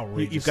game is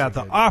outrageous. You've got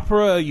the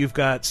opera, you've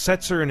got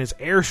Setzer and his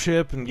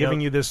airship, and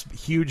giving you this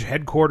huge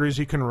headquarters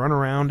you can run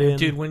around in.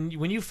 Dude, when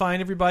you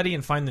find everybody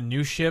and find the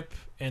new ship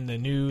and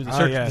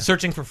the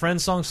Searching for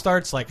Friends song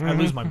starts, like I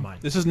lose my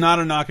mind. This is not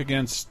a knock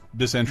against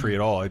this entry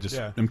at all. I just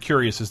am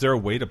curious. Is there a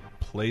way to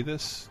play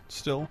this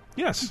still?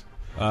 Yes.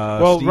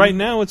 Steam? Right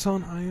now it's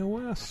on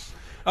iOS.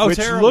 Which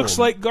terrible. Looks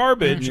like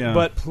garbage,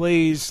 but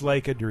plays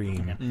like a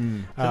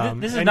dream.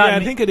 This is not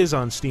I think it is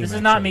on Steam. This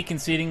is not me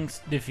conceding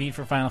defeat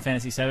for Final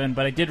Fantasy VII,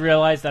 but I did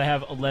realize that I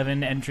have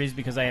 11 entries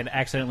because I had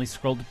accidentally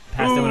scrolled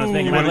past it when I was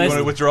making my list. You want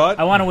to withdraw it?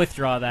 I want to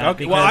withdraw that.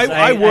 Okay. Because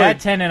I would. I had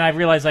 10, and I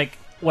realized, like,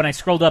 when I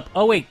scrolled up,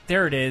 oh, wait,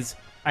 there it is.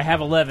 I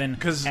have 11,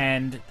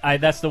 and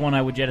that's the one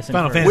I would jettison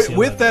Final first. Fantasy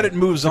With that, it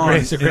moves on.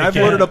 I've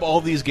loaded up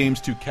all these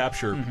games to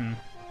capture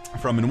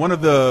from. And one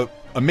of the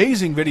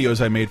amazing videos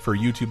I made for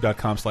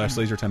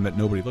youtube.com/lasertime that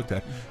nobody looked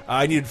at,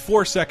 I needed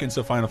 4 seconds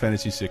of Final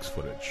Fantasy VI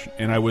footage.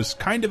 And I was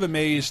kind of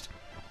amazed.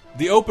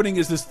 The opening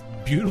is this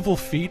beautiful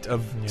feat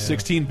of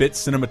 16-bit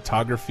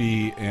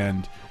cinematography,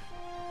 and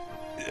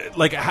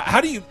like, how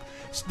do you...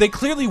 They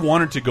clearly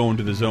wanted to go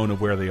into the zone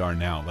of where they are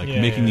now, like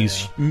making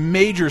these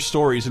major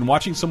stories, and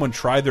watching someone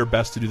try their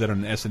best to do that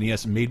on an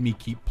SNES made me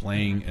keep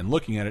playing and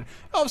looking at it.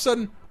 All of a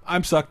sudden,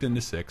 I'm sucked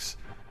into 6.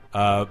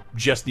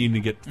 just needing to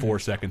get 4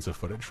 seconds of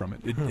footage from it.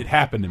 It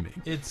happened to me.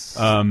 It's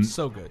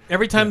so good.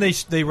 Every time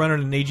they run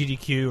an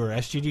AGDQ or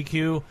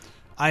SGDQ,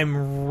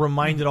 I'm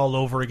reminded all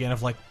over again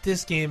of like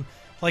this game.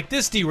 Like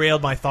this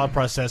derailed my thought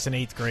process in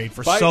 8th grade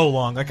for so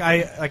long.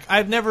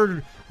 I've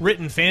never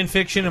written fan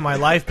fiction in my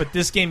life, but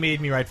this game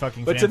made me write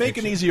fucking. But fan to make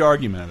fiction. an easy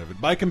argument out of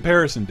it, by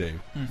comparison, Dave,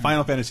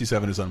 Final Fantasy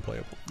VII is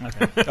unplayable.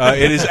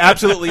 Okay. It is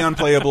absolutely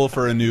unplayable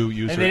for a new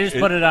user. And they just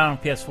put it on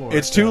PS4.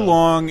 It's too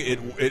long.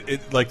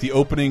 It like the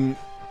opening.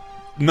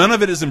 None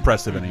of it is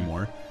impressive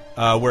anymore.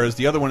 Whereas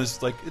the other one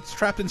is like it's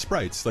trapped in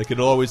sprites. Like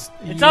it'll always.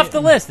 It's off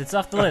the list. It's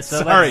off the list.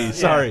 So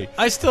sorry.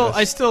 I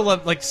still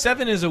love like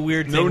 7 is a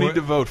weird thing. No need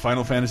to vote.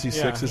 Final Fantasy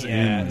VI is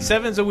in.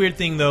 7's a weird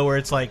thing though, where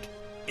it's like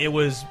it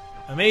was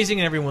amazing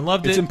and everyone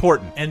loved it. It's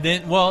important. And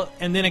then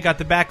it got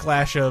the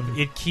backlash of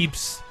it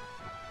keeps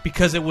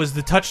because it was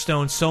the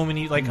touchstone. So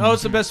many like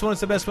it's the best one.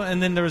 It's the best one.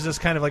 And then there was this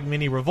kind of like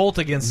mini revolt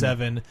against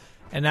 7,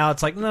 and now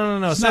it's like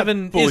no.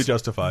 7 fully is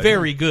justified.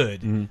 Very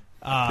good.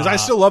 Because I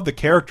still love the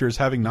characters,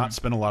 having not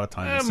spent a lot of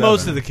time. In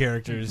most 7. of the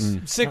characters.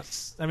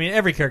 6. I mean,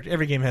 every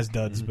game has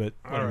duds, but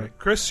all right,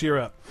 Chris, you're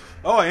up.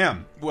 Oh, I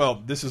am.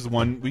 Well, this is the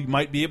one we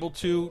might be able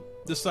to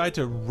decide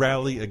to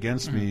rally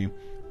against me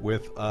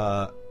with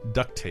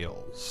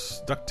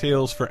DuckTales.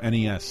 DuckTales for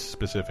NES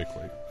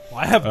specifically. Well,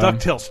 I have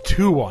DuckTales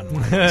 2 on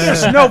mine.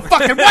 There's no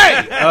fucking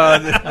way!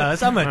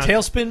 I'm a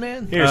tailspin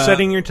man. Here,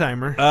 setting your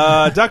timer.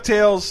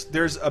 DuckTales,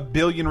 there's a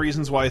billion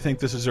reasons why I think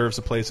this deserves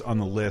a place on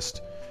the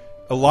list.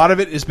 A lot of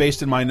it is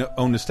based in my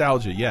own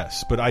nostalgia,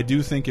 yes, but I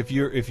do think if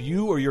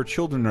you or your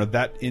children are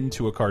that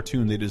into a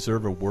cartoon, they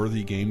deserve a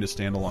worthy game to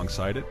stand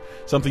alongside it.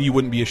 Something you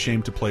wouldn't be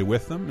ashamed to play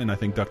with them, and I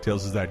think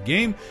DuckTales is that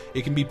game.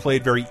 It can be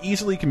played very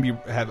easily,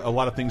 have a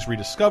lot of things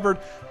rediscovered.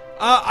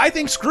 I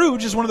think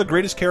Scrooge is one of the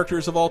greatest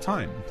characters of all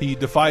time. He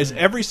defies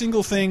every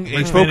single thing.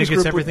 Rich man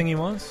gets everything he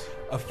wants.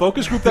 A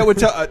focus group that would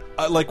tell,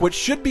 like what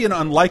should be an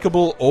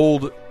unlikable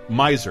old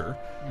miser,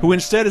 who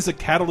instead is a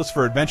catalyst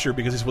for adventure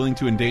because he's willing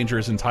to endanger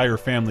his entire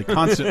family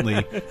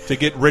constantly to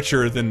get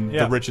richer than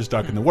the richest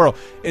duck in the world.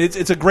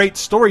 It's a great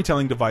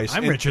storytelling device.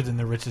 I'm richer than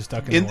the richest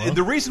duck in the world. And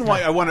the reason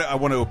why I want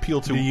to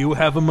appeal to... Do you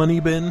have a money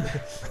bin?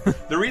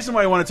 The reason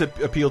why I wanted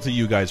to appeal to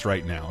you guys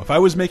right now, if I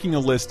was making a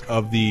list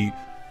of the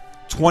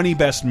 20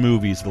 best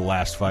movies of the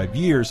last 5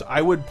 years,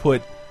 I would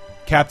put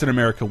Captain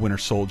America Winter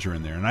Soldier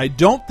in there. And I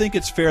don't think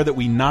it's fair that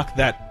we knock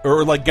that,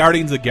 or like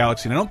Guardians of the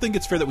Galaxy, and I don't think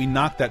it's fair that we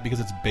knock that because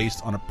it's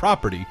based on a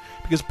property.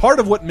 Because part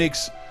of what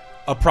makes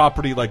a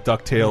property like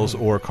DuckTales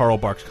or Carl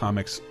Barks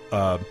Comics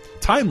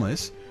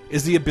timeless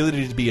is the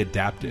ability to be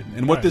adapted.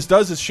 And what this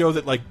does is show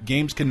that like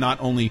games can not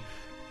only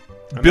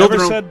build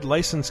never said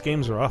licensed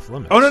games are off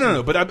limits. Oh,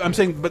 no. But I'm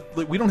saying, but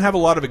we don't have a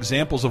lot of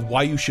examples of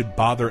why you should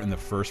bother in the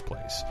first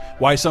place.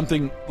 Why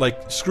something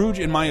like Scrooge,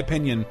 in my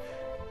opinion...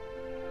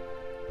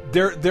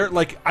 They're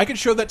like, I could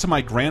show that to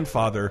my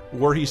grandfather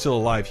were he still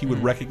alive, he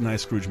would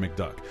recognize Scrooge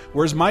McDuck.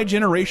 Whereas my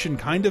generation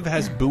kind of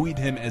has buoyed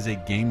him as a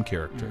game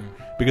character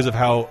because of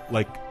how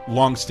like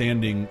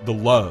long-standing the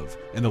love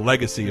and the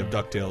legacy of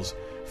DuckTales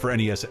for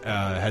NES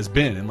has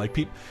been. And like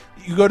people,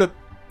 you go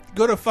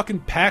to fucking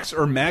PAX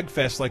or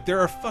MagFest, like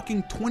there are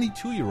fucking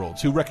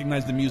 22-year-olds who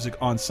recognize the music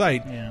on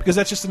site because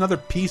that's just another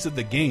piece of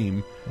the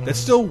game that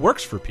still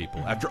works for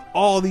people after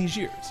all these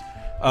years.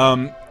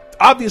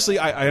 Obviously,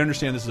 I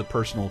understand this is a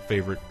personal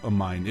favorite of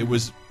mine. It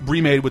was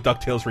remade with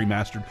DuckTales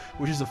Remastered,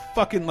 which is a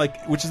fucking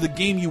which is the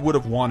game you would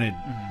have wanted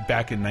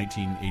back in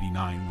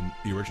 1989 when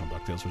the original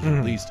DuckTales was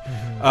released.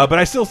 But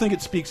I still think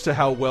it speaks to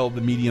how well the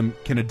medium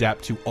can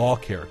adapt to all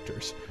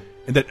characters,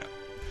 and that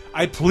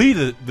I plead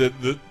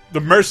the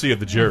mercy of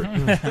the jury.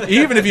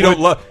 even if you don't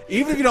love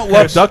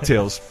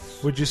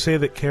DuckTales. Would you say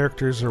that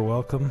characters are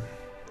welcome?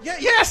 Yeah,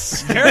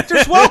 yes,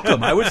 characters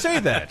welcome. I would say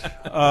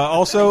that.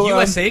 Also,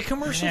 USA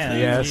commercial.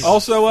 Yes.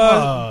 Also,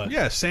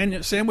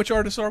 sandwich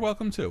artists are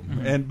welcome too.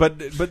 And but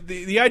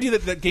the idea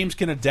that games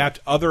can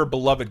adapt other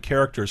beloved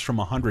characters from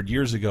 100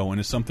 years ago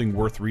and is something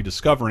worth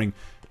rediscovering,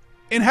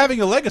 and having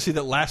a legacy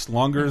that lasts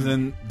longer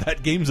than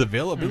that game's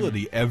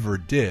availability ever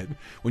did.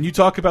 When you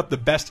talk about the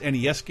best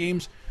NES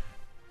games,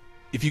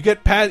 if you get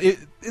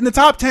in the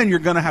top 10, you're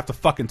gonna have to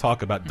fucking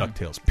talk about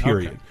DuckTales.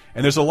 Period. Okay.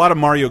 And there's a lot of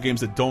Mario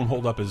games that don't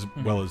hold up as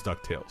well as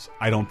DuckTales.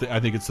 I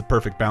think it's the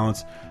perfect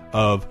balance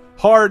of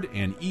hard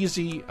and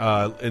easy,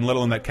 and let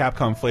alone that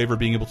Capcom flavor,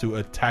 being able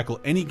to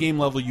tackle any game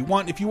level you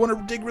want. If you want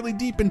to dig really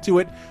deep into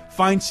it,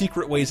 find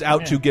secret ways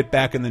out to get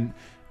back and then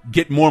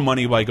get more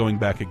money by going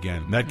back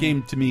again. That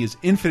game to me is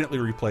infinitely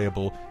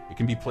replayable. It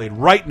can be played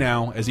right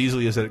now as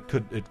easily as it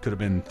could have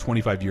been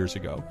 25 years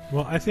ago.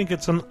 Well, I think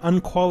it's an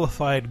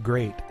unqualified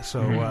great,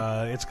 so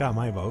it's got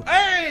my vote.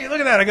 Hey, look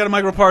at that! I got a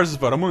Micro Parsons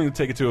vote. I'm willing to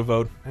take it to a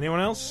vote.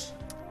 Anyone else?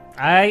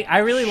 I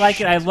really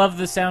like it. I love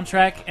the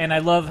soundtrack, and I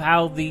love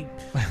how the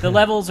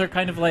levels are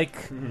kind of like,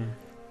 I don't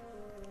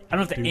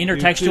know if the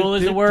intertextual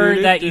is the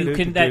word, that you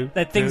can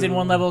that things in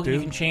one level you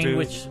can change,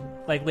 which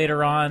like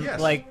later on,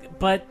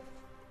 but.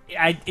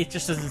 It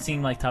just doesn't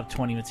seem like top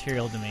 20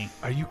 material to me.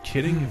 Are you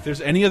kidding? If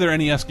there's any other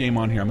NES game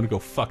on here, I'm going to go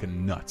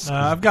fucking nuts.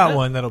 I've got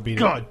one that'll beat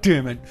it. God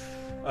damn it.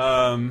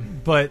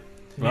 But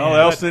well,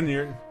 Elston,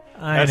 you're...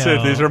 That's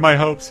it. These are my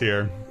hopes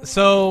here.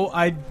 So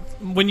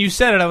when you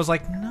said it, I was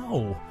like,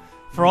 no,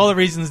 for all the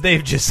reasons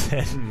Dave just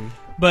said.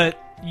 But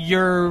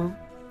your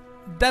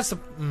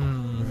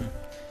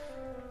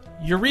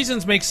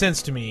reasons make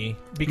sense to me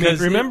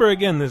because remember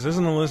again, this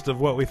isn't a list of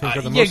what we think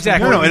are the most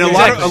exactly. important. No, and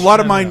Exactly. a lot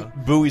of mine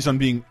buoys on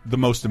being the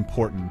most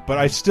important, but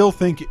I still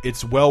think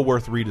it's well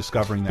worth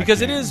rediscovering that because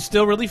game. it is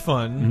still really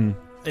fun.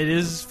 It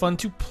is fun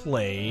to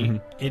play.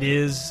 It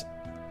is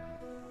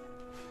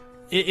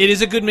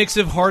a good mix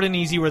of hard and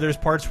easy, where there's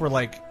parts where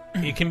like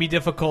it can be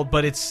difficult,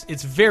 but it's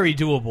very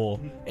doable,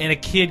 and a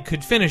kid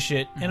could finish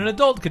it, and an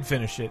adult could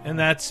finish it, and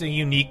that's a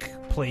unique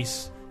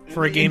place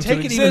for a game to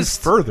take it even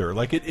exist. further.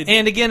 Like it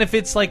And again, if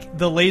it's like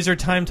the Laser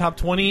Time Top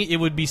 20, it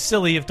would be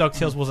silly if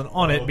DuckTales wasn't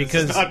on it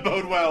because this does not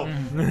bode well.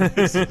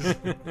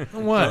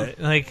 what?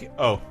 Like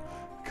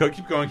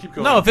Keep going.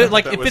 no, if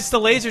it's the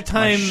Laser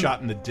Time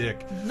shot in the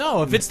dick.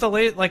 No, if it's the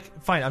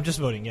fine, I'm just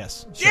voting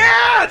yes. Sure.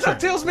 Yeah,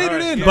 DuckTales made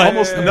it in. But-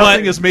 Almost but-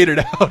 nothing has made it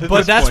out.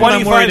 But that's what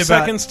I'm 25 worried about.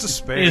 seconds to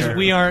spare. Is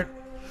we aren't.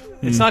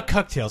 It's not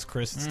Cucktails,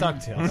 Chris. It's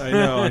DuckTales. I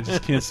know. I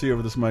just can't see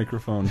over this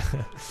microphone.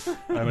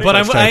 But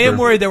I am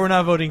worried that we're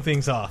not voting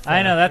things off.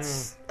 I know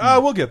that's.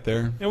 We'll get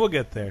there. Yeah, we'll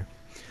get there.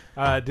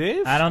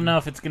 Dave? I don't know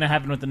if it's going to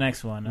happen with the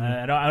next one.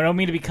 I don't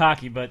mean to be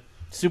cocky, but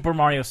Super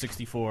Mario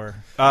 64.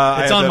 It's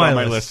on my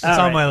list. It's All on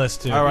right. my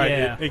list too. All right,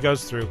 Yeah. it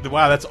goes through.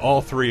 Wow, that's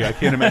all three. I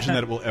can't imagine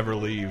that it will ever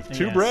leave.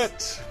 To Yes.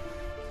 Brett.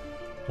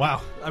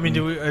 Wow. I mean,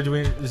 do we?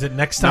 Is it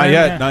next time? Not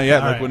yet. All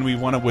Like right. when we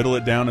want to whittle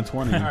it down to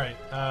 20. All right.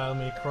 Let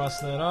me cross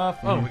that off.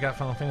 Oh, we got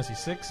Final Fantasy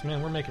VI.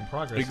 Man, we're making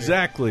progress. here.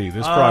 Exactly.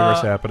 There's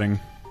progress happening.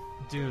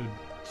 Dude,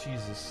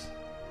 Jesus.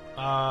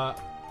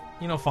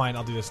 Fine.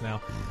 I'll do this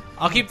now.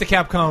 I'll keep the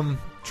Capcom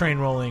train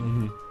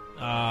rolling.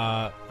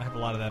 I have a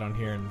lot of that on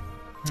here, and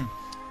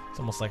it's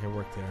almost like I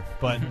worked there.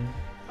 But,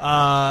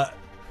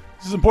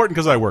 This is important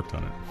because I worked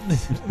on it.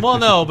 well,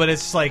 no, but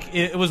it's like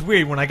it was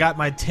weird when I got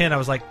my 10. I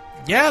was like,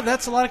 yeah,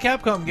 that's a lot of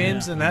Capcom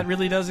games, and that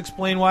really does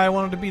explain why I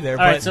wanted to be there.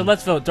 All right, so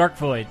let's vote. Dark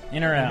Void,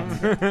 in or out?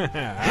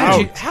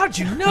 how'd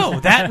you know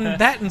that?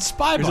 And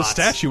Spybots. There's a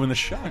statue in the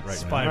shot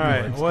right now. All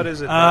right, what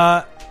is it?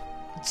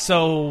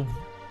 So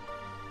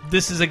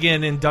this is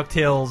again in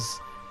DuckTales,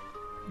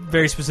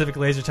 very specific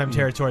Laser Time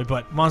territory,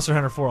 but Monster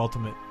Hunter 4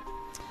 Ultimate,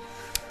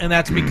 and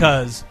that's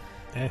because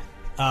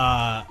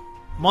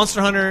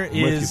Monster Hunter with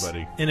you, is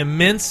buddy. an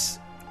immense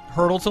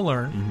hurdle to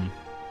learn,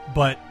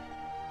 but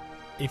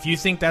if you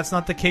think that's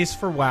not the case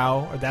for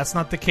WoW, or that's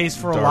not the case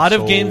for a Dark lot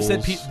of games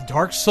that Souls.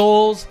 Dark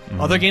Souls,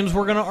 other games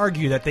we're going to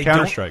argue that they don't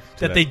Counter-Strike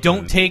to that they that don't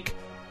end. take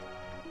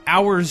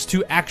hours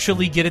to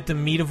actually get at the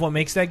meat of what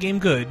makes that game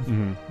good,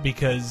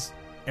 because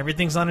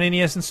everything's on an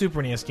NES and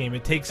Super NES game.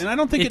 It takes And I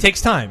don't think it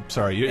takes time.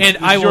 Sorry, And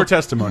it's I your will-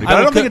 testimony. I But I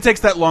will don't think co- it takes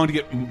that long to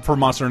get for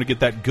Monster Hunter to get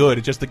that good.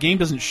 It's just the game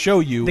doesn't show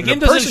you. The and game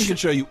a doesn't person sh- can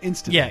show you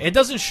instantly. Yeah, it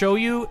doesn't show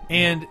you,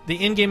 and the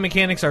in-game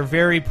mechanics are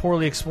very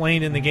poorly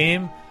explained in the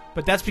game.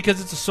 But that's because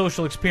it's a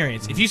social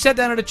experience. If you sat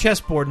down at a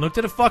chessboard and looked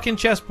at a fucking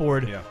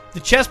chessboard, the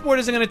chessboard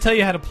isn't going to tell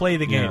you how to play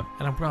the game. Yeah.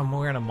 And I'm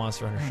wearing a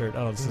Monster Hunter shirt.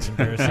 Oh, this is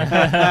embarrassing.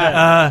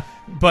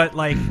 But,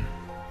 like,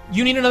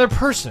 you need another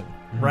person,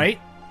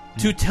 right?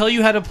 To tell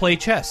you how to play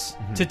chess,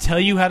 to tell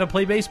you how to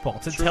play baseball,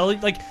 to tell you,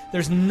 like,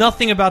 there's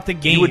nothing about the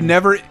game. You would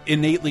never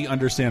innately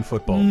understand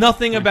football.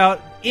 Nothing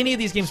about any of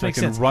these games So I makes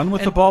can sense. run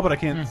with the ball, but I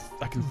can't.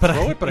 I can But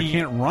throw I- it, but I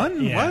can't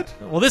run. Yeah. What?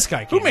 Well, this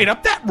guy can. Who made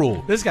up that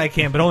rule? This guy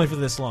can, but only for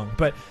this long.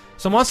 But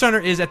so Monster Hunter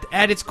is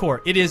at its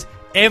core, it is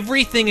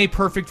everything a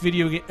perfect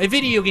video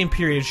game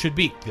period should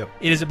be. Yep.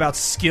 It is about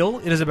skill.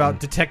 It is about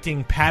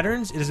detecting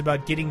patterns. It is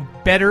about getting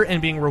better and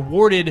being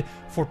rewarded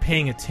for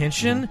paying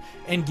attention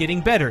and getting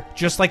better.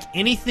 Just like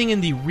anything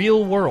in the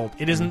real world,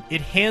 it isn't.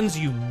 It hands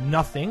you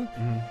nothing.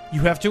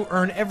 You have to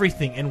earn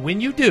everything, and when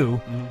you do,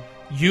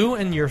 you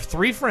and your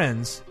 3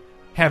 friends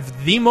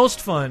have the most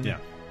fun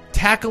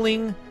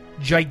tackling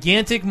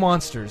gigantic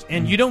monsters.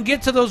 And you don't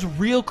get to those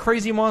real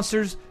crazy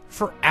monsters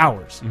for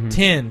hours.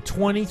 10,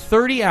 20,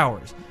 30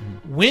 hours.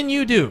 When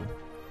you do,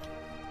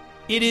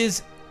 it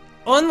is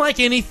unlike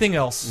anything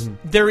else.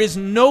 There is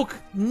no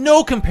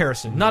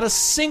comparison. Not a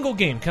single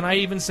game can I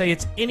even say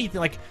it's anything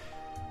like.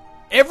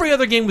 Every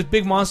other game with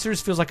big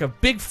monsters feels like a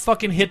big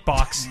fucking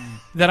hitbox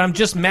that I'm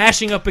just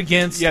mashing up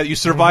against. Yeah, you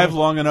survive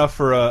long enough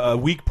for a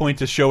weak point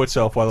to show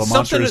itself while the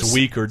monster Something is abs-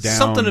 weak or down.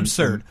 Something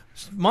absurd.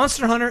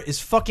 Monster Hunter is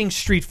fucking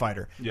Street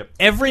Fighter. Yep.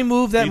 Every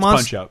move that Meets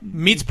monster Punch-Out.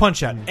 meets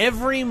Punch Out.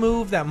 Every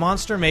move that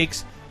monster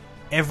makes,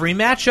 every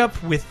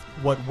matchup with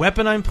what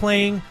weapon I'm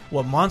playing,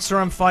 what monster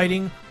I'm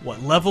fighting,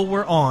 what level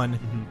we're on,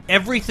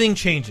 everything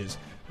changes.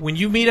 When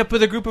you meet up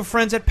with a group of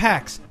friends at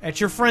PAX, at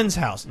your friend's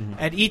house,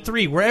 at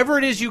E3, wherever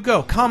it is you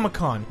go,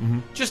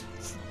 Comic-Con, just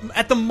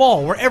at the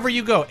mall, wherever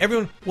you go,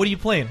 everyone, what are you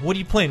playing? What are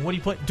you playing? What are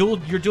you playing?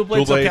 Your dual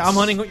blades? Dual Okay, blades. I'm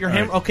hunting your All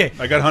hammer. right. Okay.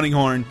 I got hunting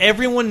horn.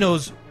 Everyone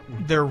knows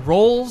their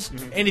roles,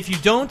 and if you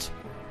don't,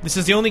 this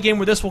is the only game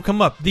where this will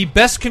come up. The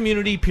best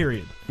community,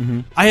 period.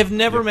 I have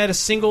never met a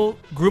single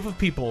group of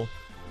people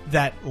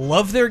that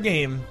love their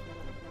game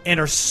and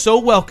are so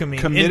welcoming.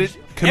 Committed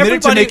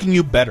to making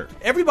you better.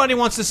 Everybody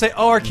wants to say,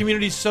 "Oh, our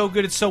community is so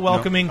good; it's so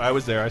welcoming." No, I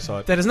was there; I saw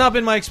it. That has not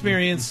been my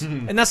experience,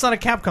 and that's not a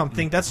Capcom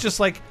thing. That's just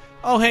like,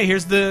 "Oh, hey,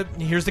 here's the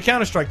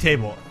Counter-Strike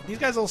table." These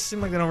guys all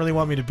seem like they don't really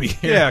want me to be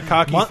here. Yeah,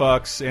 cocky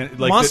fucks. And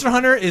like Monster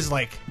Hunter is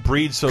like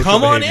breeds social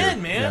come on behavior.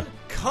 in, man. Yeah.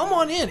 Come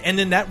on in, and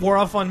then that wore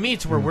off on me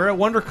to where we're at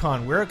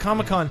WonderCon, we're at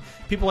Comic-Con.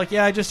 People are like,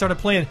 "Yeah, I just started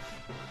playing."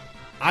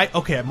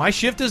 My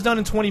shift is done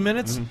in 20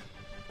 minutes.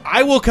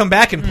 I will come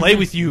back and play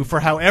with you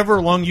for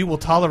however long you will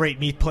tolerate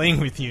me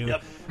playing with you,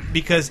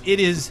 because it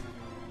is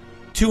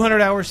 200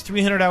 hours,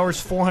 300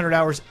 hours, 400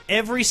 hours.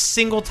 Every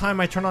single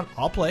time I turn on,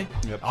 I'll play.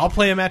 Yep. I'll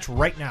play a match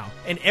right now,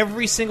 and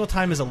every single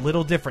time is a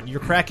little different. You're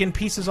cracking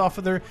pieces off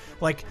of their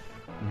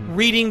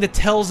reading the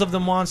tells of the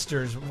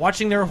monsters,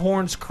 watching their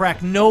horns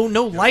crack. No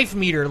life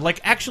meter, like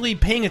actually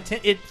paying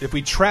attention. If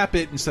we trap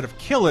it instead of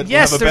kill it,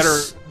 Yes, we'll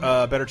have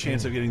a better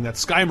chance of getting that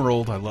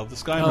Skymerald. I love the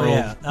Skymerald. Oh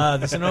yeah,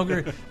 the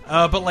Sinogre.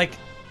 But like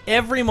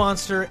every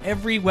monster,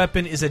 every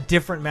weapon is a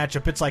different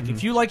matchup. It's like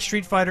if you like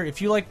Street Fighter, if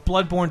you like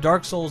Bloodborne,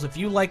 Dark Souls, if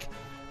you like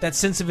that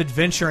sense of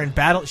adventure and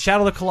battle,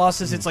 Shadow of the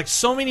Colossus, it's like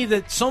so many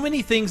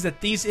things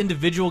that these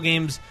individual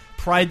games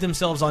pride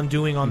themselves on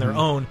doing on their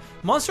own.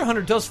 Monster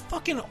Hunter does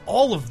fucking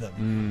all of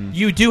them.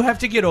 You do have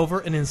to get over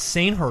an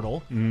insane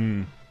hurdle.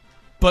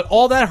 But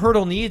all that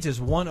hurdle needs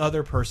is one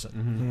other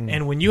person.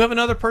 And when you have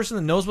another person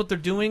that knows what they're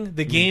doing,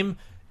 the game,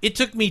 it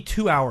took me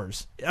 2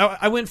 hours.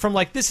 I went from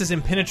like, this is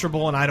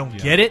impenetrable and I don't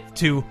get it,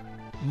 to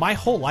my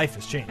whole life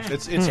has changed.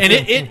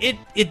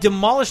 It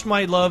demolished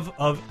my love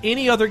of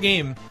any other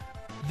game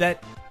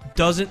that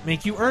doesn't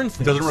make you earn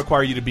things. Doesn't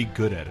require you to be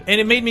good at it. And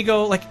it made me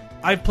go, like,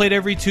 I've played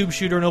every tube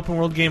shooter and open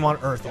world game on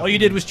Earth. All you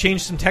did was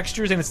change some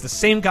textures and it's the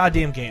same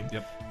goddamn game.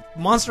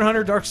 Monster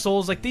Hunter, Dark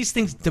Souls, like, these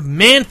things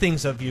demand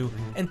things of you,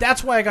 and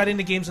that's why I got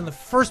into games in the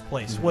first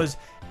place, was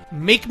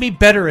make me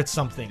better at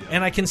something.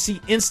 And I can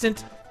see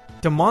instant,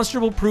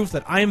 demonstrable proof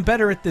that I am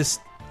better at this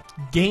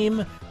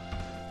game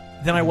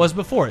than I was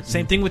before.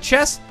 Same thing with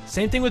chess,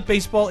 same thing with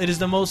baseball. It is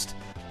the most...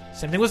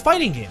 Same thing with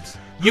fighting games.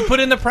 You put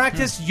in the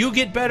practice, you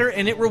get better,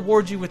 and it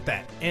rewards you with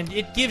that. And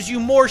it gives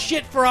you more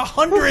shit for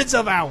hundreds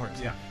of hours.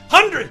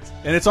 Hundreds!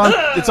 And it's on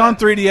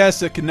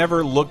 3DS. It can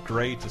never look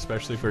great,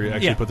 especially if you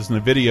actually put this in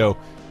the video.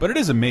 But it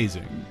is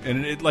amazing.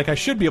 And I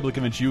should be able to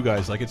convince you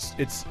guys, like,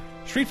 it's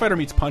Street Fighter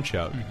meets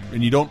Punch-Out,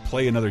 and you don't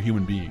play another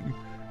human being.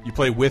 You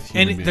play with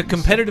human beings. And the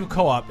competitive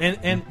co-op,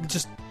 and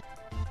just...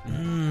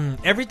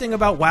 everything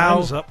about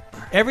WoW,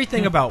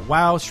 everything about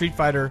WoW, Street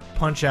Fighter,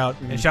 Punch-Out,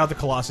 and Shadow of the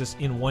Colossus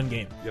in one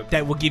game.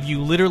 That will give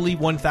you literally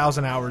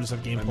 1,000 hours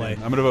of gameplay. I'm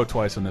going to vote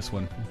twice on this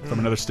one from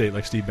another state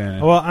like Steve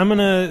Bannon. Well, I'm going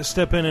to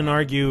step in and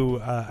argue.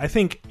 I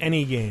think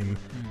any game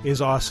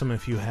is awesome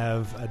if you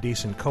have a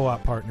decent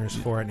co-op partners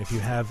for it, and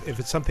if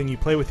it's something you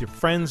play with your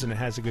friends and it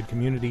has a good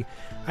community.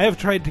 I have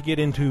tried to get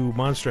into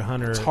Monster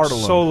Hunter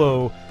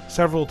solo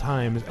several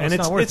times, and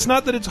it's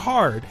not that it's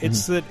hard;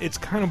 it's that it's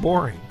kind of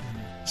boring.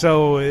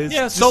 So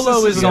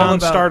solo is a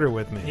non-starter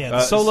with me.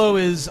 Yeah, solo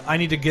is I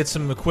need to get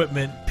some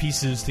equipment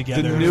pieces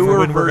together. The newer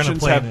when we're versions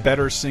play have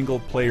better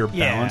single-player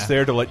balance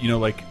there to let you know,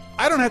 like,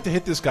 I don't have to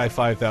hit this guy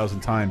 5,000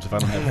 times if I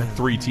don't have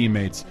 3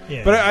 teammates.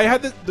 But I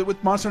had that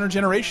with Monster Hunter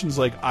Generations.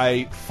 Like,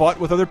 I fought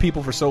with other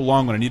people for so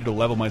long when I needed to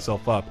level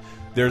myself up.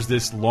 There's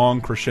this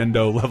long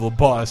crescendo level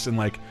boss, and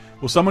like,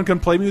 will someone come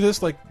play me with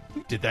this? Like,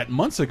 you did that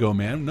months ago,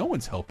 man. No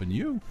one's helping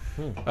you.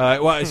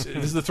 This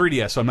is the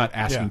 3DS, so I'm not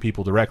asking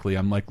people directly.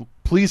 I'm like,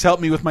 please help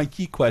me with my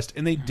key quest,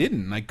 and they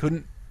didn't. I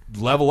couldn't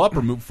level up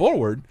or move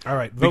forward. All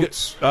right,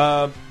 votes.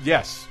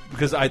 Yes,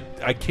 because I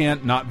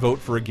can't not vote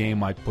for a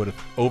game I put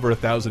over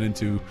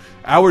 1,000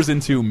 hours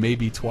into,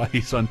 maybe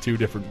twice on 2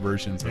 different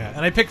versions. Yeah,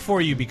 and I picked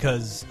for you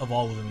because of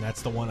all of them.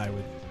 That's the one I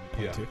would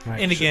point to.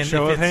 Right. And again,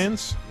 show of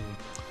hands.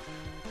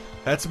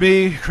 That's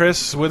me,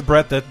 Chris, with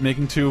Brett. That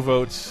making 2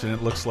 votes, and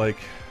it looks like,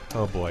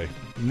 oh boy,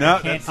 no.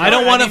 I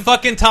don't want a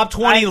fucking top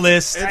 20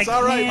 list. It's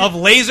all right. Of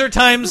laser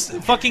times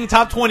fucking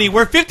top 20,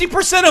 where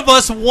 50% of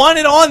us want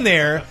it on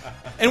there,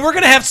 and we're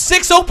gonna have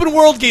 6 open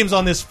world games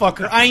on this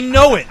fucker. I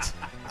know it.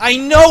 I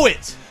know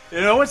it.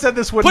 No one said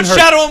this wouldn't Put hurt.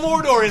 Shadow of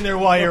Mordor in there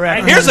while you're at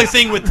it. Here's a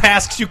thing with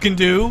tasks you can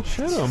do.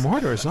 Shadow of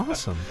Mordor is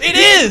awesome. It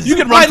is. You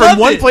can run from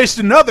one place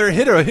to another,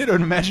 hit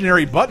an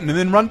imaginary button, and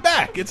then run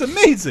back. It's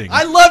amazing.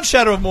 I love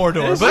Shadow of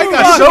Mordor. But I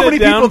got so many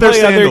people their other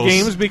sandals.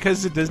 games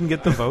because it doesn't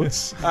get the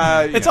votes.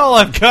 It's all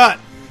I've got.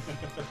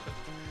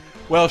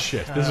 Well,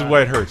 shit. This is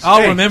why it hurts.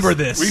 I'll remember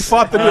this. We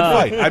fought the good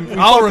fight.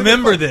 I'll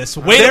remember this.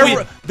 Wait a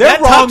minute. They're that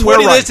wrong, top 20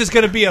 we're right. list is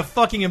going to be a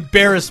fucking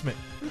embarrassment.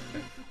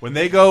 When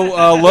they go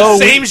low,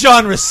 Same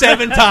genre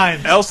 7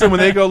 times. Elston, when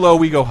they go low,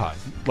 we go high.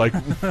 Like,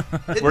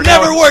 it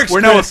never works.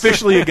 We're now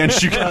officially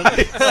against you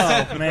guys.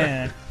 Oh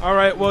man! All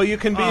right. Well, you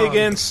can be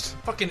against.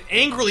 Fucking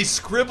angrily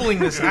scribbling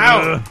this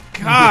out.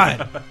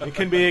 God, you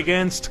can be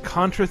against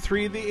Contra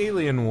 3: The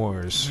Alien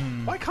Wars.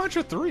 Why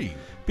Contra 3?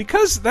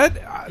 Because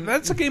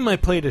that's a game I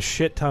played a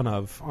shit ton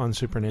of on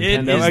Super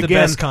Nintendo. It is the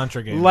best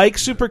Contra game. Like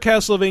Super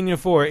Castlevania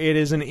 4, it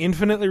is an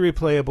infinitely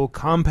replayable,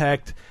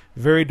 compact,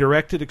 very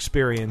directed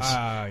experience.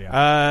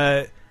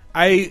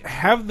 I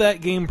have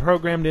that game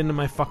programmed into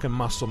my fucking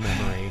muscle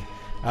memory.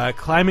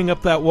 Climbing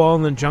up that wall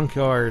in the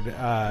junkyard,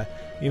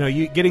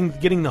 you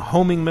getting the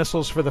homing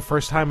missiles for the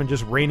first time and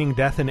just raining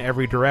death in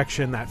every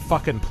direction. That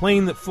fucking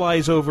plane that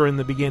flies over in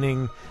the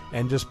beginning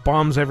and just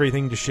bombs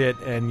everything to shit,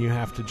 and you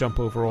have to jump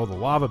over all the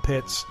lava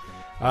pits.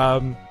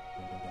 And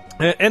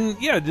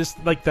yeah,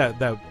 just like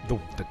the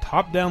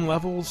top down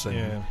levels.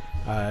 And,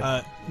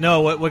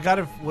 no,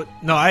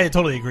 I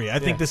totally agree. I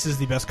think this is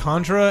the best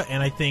Contra,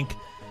 and I think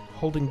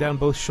holding down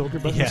both shoulder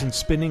buttons and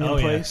spinning in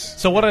place.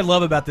 So what I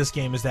love about this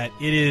game is that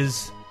it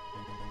is,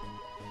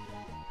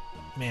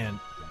 man,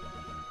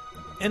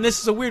 and this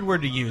is a weird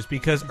word to use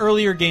because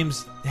earlier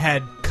games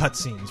had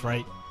cutscenes,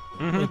 right?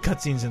 Mm-hmm.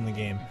 Cutscenes in the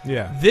game.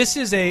 Yeah. This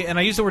is and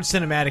I use the word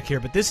cinematic here,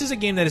 but this is a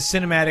game that is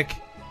cinematic,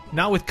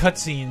 not with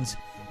cutscenes,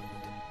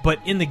 but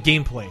in the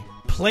gameplay.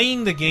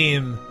 Playing the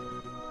game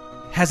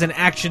has an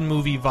action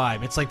movie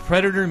vibe. It's like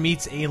Predator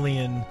meets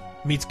Alien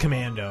meets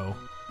Commando,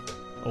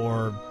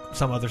 or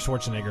some other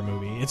Schwarzenegger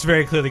movie. It's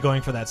very clearly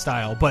going for that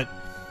style, but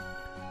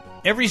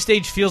every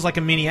stage feels like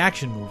a mini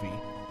action movie.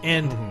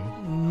 And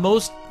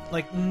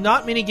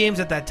not many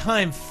games at that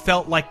time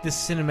felt like this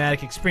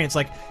cinematic experience.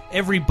 Like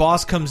every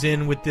boss comes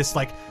in with this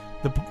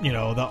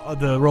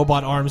the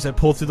robot arms that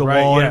pull through the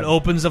wall and it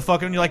opens the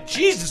fucking, and you're like,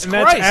 Jesus and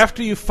Christ. That's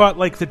after you fought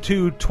like the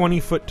two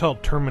 20-foot tall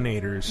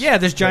Terminators. Yeah,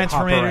 there's giant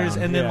Terminators,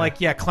 and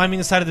then climbing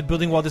the side of the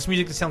building wall, this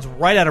music that sounds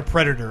right out of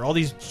Predator. All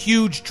these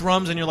huge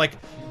drums, and you're like,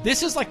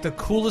 this is like the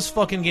coolest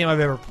fucking game I've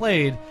ever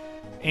played.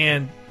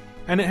 And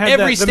it had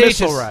the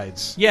missile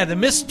rides. Yeah,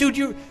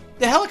 the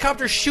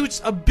helicopter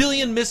shoots 1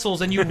 billion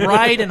missiles, and you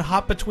ride and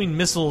hop between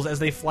missiles as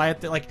they fly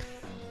at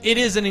it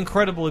is an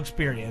incredible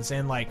experience,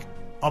 and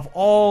of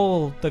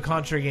all the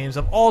Contra games,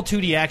 of all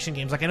 2D action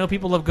games, I know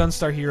people love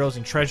Gunstar Heroes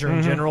and Treasure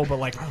in general, but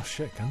oh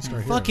shit, Gunstar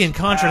Heroes. Fucking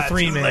Contra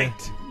 3, man.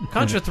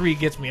 Contra 3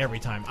 gets me every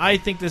time. I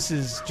think this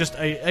is just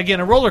a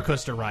roller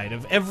coaster ride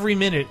of every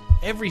minute,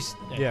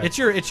 It's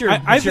your.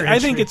 I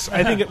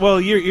think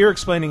you're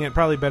explaining it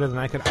probably better than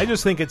I could. I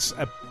just think it's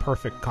a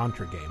perfect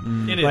Contra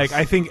game. It is.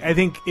 I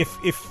think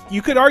if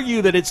you could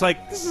argue that it's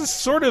like this is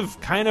sort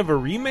of kind of a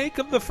remake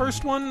of the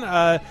first one.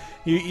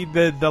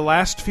 The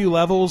last few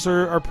levels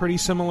are pretty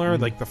similar.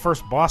 Like the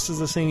first boss is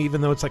the same,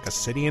 even though it's like a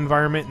city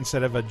environment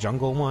instead of a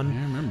jungle one. Yeah,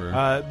 I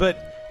remember.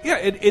 But yeah,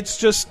 it's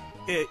just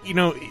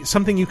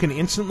something you can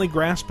instantly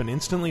grasp and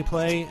instantly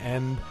play,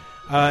 and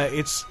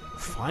it's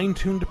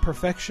fine-tuned to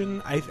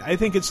perfection. I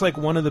think it's like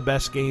one of the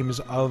best games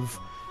of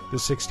the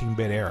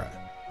 16-bit era.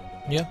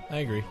 Yeah, I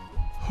agree.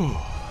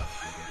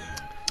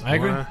 I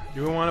agree.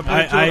 Do we want to put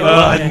it to a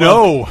vote?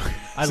 No.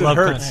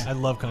 I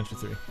love Contra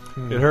 3.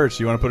 It hurts.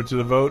 You want to put it to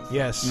the vote?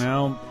 Yes.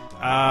 No.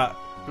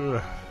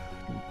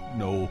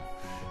 No.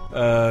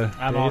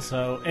 I'm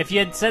also. If you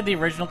had said the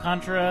original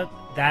Contra,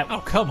 that. Oh,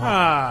 come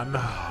on. No.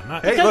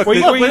 Not Hey, look, where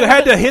you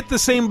had to hit the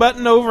same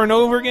button over and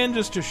over again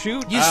just to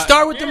shoot? You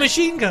start with the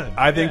machine gun.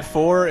 I think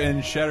 4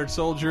 and Shattered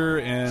Soldier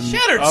and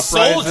Shattered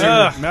Uprising.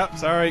 Soldier? Nope,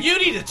 sorry. You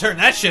need to turn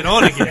that shit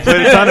on again.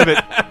 Played a ton of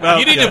it. Well,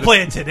 You need to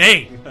play it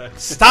today.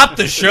 Stop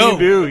the show.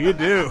 You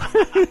do.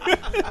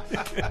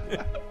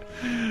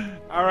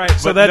 All right,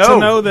 so that's a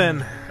no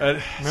then. No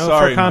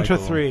sorry, for Contra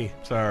Michael. 3.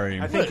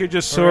 Sorry. I think you're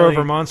just sore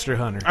over Monster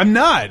Hunter. I'm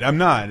not.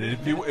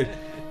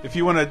 If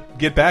you want to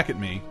get back at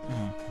me,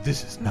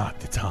 this is not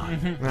the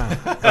time.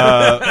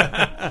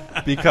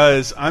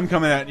 Because I'm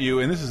coming at you,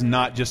 and this is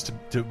not just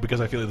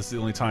because I feel like this is the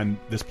only time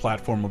this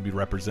platform will be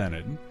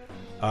represented.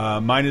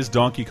 Mine is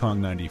Donkey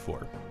Kong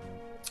 94.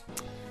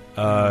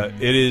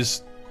 It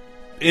is,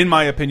 in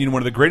my opinion,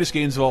 one of the greatest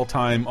games of all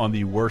time on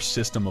the worst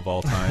system of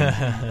all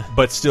time,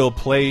 but still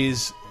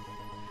plays,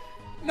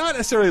 not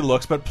necessarily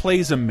looks, but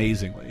plays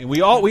amazingly. And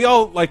we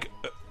all like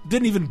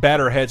didn't even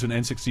bat our heads when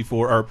N64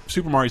 or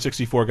Super Mario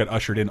 64 got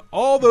ushered in.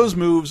 All those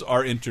moves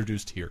are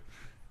introduced here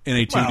in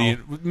a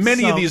 2D.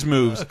 Many of these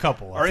moves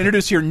are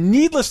introduced here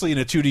needlessly in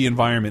a 2D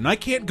environment. And I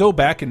can't go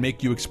back and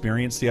make you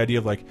experience the idea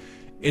of like,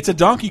 it's a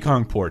Donkey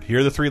Kong port. Here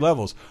are the 3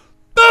 levels.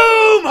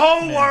 Boom!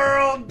 Whole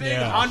world, big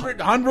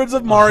hundreds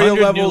of Mario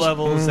levels, new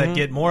levels that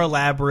get more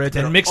elaborate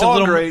and mix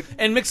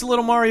a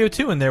little Mario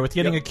 2 in there with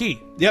getting a key.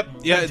 Yep,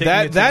 yeah,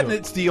 that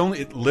it's the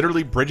only. It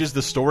literally bridges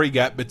the story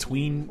gap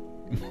between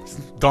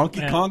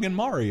Donkey Kong and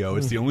Mario.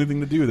 It's the only thing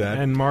to do that.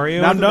 And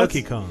Mario and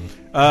Donkey Kong.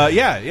 But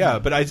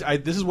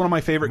this is one of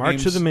my favorite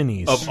games of the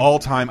Minis of all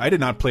time. I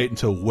did not play it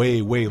until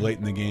way late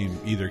in the game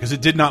either, because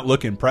it did not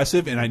look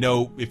impressive. And I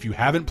know if you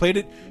haven't played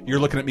it, you're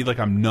looking at me like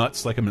I'm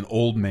nuts, like I'm an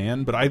old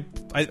man. But I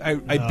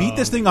beat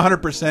this thing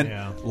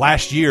 100%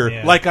 last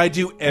year, like I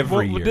do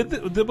every year.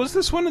 Was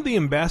this one of the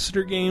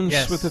ambassador games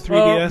with the 3DS?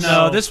 Well,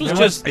 no, this was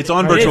just. It's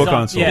on Virtual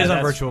Console. It is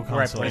on Virtual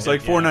Console. It's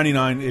like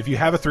 $4.99. If you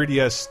have a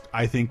 3DS,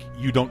 I think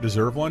you don't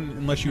deserve one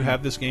unless you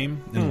have this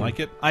game and like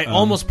it. I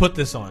almost put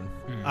this on.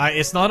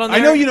 It's not on there.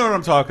 I know you know what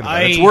I'm talking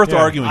about. It's worth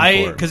arguing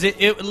for. Because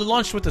it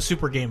launched with the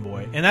Super Game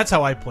Boy, and that's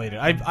how I played it.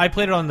 I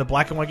played it on the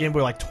black and white Game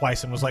Boy like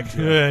twice and was like,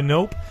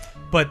 nope.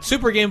 But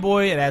Super Game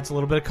Boy, it adds a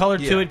little bit of color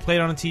to it.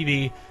 Played on a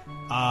TV.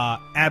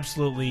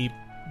 Absolutely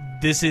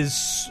this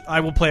is. I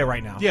will play it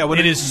right now. Yeah,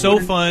 it is so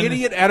fun.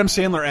 Idiot Adam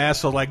Sandler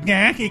asshole like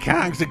Donkey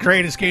Kong's the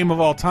greatest game of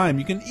all time.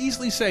 You can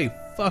easily say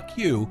fuck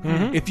you.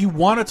 If you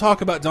want to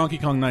talk about Donkey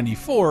Kong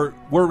 94,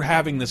 we're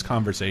having this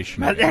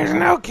conversation. But there's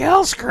no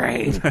kill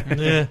screen.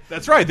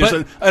 That's right. There's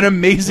an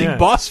amazing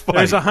boss fight.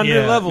 There's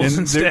 100 levels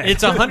instead.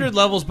 It's 100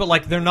 levels, but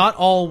like they're not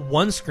all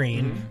one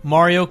screen.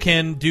 Mario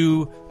can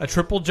do a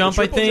triple jump,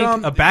 a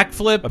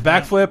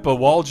backflip, a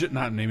wall jump.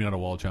 Maybe not a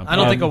wall jump. I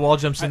don't think a wall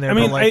jump's in there. I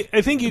mean, but like,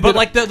 I think you. But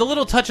like the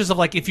little touches of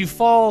like if you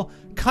fall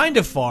kind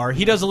of far,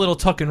 he does a little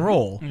tuck and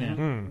roll,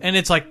 and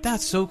it's like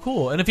that's so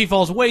cool. And if he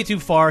falls way too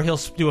far, he'll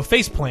do a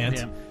face plant.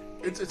 Yeah.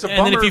 It's a and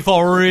bummer. then if you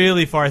fall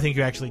really far, I think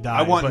you actually die.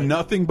 I want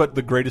nothing but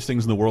the greatest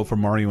things in the world for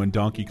Mario and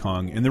Donkey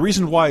Kong. And the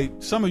reason why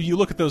some of you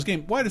look at those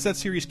games, why does that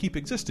series keep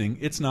existing?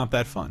 It's not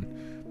that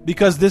fun.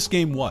 Because this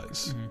game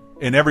was.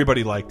 And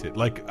everybody liked it.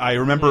 Like, I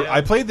remember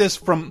I played this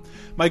from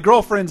my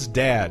girlfriend's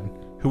dad,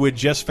 who had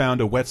just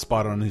found a wet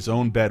spot on his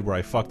own bed where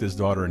I fucked his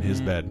daughter in his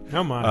bed.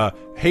 Come on.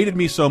 Hated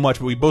me so much,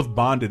 but we both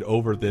bonded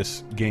over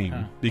this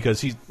game because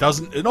he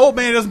doesn't. An old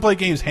man doesn't play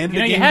games. Handed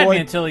a you Game had Boy. me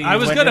until you I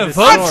was went gonna into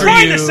vote the I'm for story.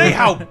 trying you. to say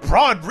how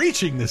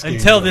broad-reaching this game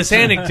until was. this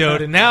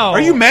anecdote, and now Are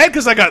you mad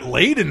because I got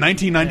laid in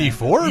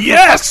 1994?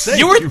 Yes!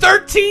 You were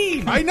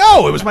 13. I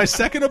know. It was my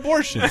second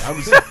abortion.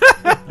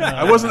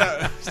 I wasn't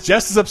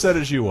just as upset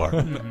as you are.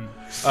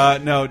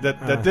 No,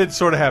 that did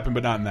sort of happen,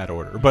 but not in that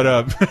order. But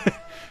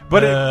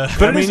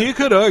I mean, you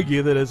could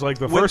argue that it's like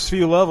the first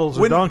few levels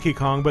of Donkey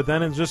Kong, but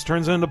then it just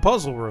turns into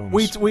puzzle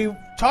rooms. we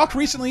talked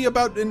recently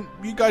about, and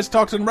you guys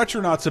talked in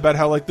Retronauts about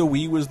how like the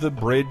Wii was the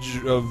bridge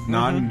of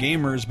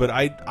non-gamers, but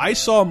I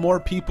saw more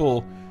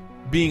people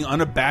being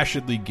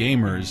unabashedly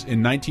gamers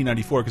in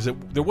 1994 because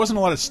there wasn't a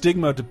lot of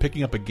stigma to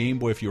picking up a Game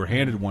Boy if you were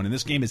handed one, and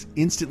this game is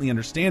instantly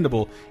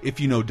understandable if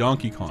you know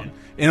Donkey Kong,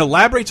 and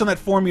elaborates on that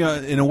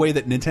formula in a way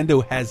that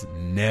Nintendo has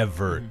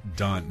never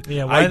done.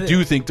 Yeah, I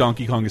do think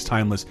Donkey Kong is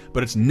timeless,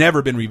 but it's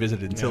never been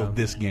revisited until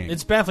this game.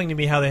 It's baffling to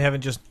me how they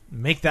haven't just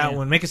make that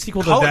one, make a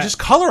sequel to that. Just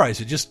colorize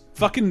it, just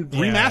fucking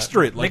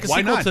remaster it. Like, make a why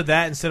sequel not? to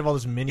that instead of all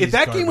this mini. If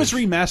that game was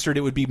remastered,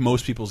 it would be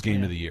most people's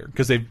game of the year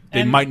because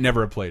they might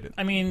never have played it.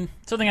 I mean,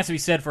 something has to be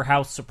said for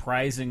how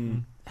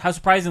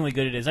surprisingly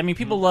good it is. I mean,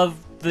 people love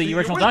the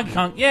original Donkey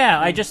Kong. Yeah,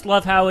 I just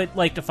love how it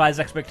like defies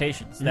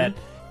expectations. That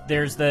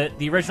there's the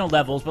original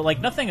levels, but like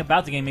nothing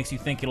about the game makes you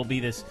think it'll be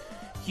this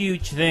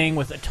huge thing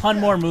with a ton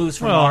more moves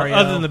from Mario.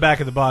 Other than the back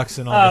of the box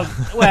and all.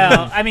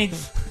 Well, I mean,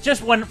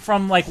 just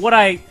from like what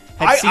I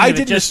had seen. I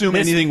didn't assume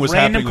anything was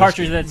happening. Random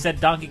cartridge that said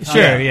Donkey Kong.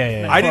 Sure,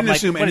 yeah. I didn't like,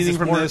 assume what is anything this,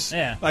 from more- this.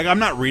 Yeah. Like, I'm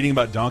not reading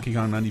about Donkey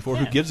Kong 94.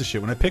 Who gives a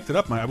shit? When I picked it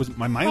up, my mind was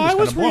I kind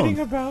was of blown. reading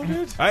about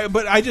it.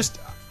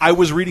 I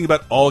was reading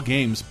about all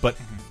games, but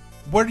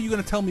what are you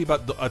going to tell me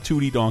about a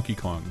 2D Donkey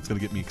Kong? It's going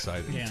to get me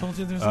excited. Yeah. told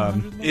you there's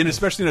And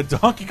especially in a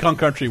Donkey Kong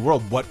Country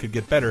world, what could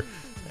get better?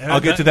 I'll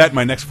get to that in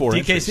my next 4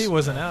 entries. DKC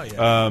wasn't out yet.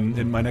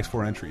 In my next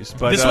 4 entries.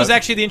 But this was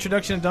actually the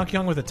introduction of Donkey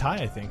Kong with a tie,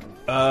 I think.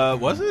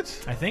 Was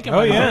it? I think it Oh,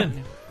 might yeah. have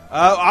been.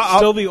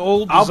 Still the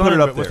old I'll design, put it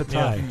up but with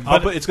there. a tie.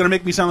 But it's going to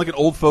make me sound like an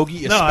old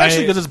fogey,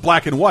 especially because it's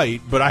black and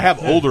white. But I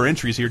have older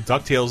entries here.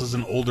 DuckTales is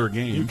an older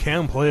game. You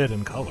can play it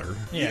in color.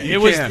 Yeah,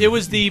 You it can.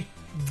 was the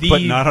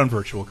but not on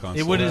Virtual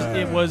Console.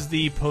 it was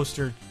the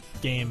poster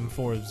game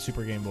for the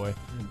Super Game Boy.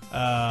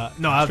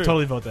 No, I'll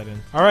totally vote that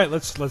in. All right,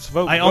 let's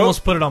vote. I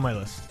almost put it on my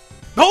list.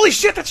 Holy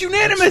shit, that's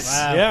unanimous!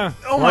 Wow. Yeah.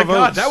 Oh my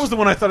god, that was the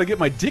one I thought I'd get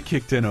my dick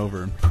kicked in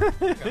over.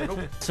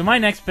 So my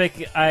next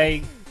pick, I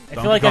feel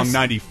Donkey like Kong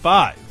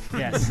 95.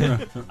 Yes.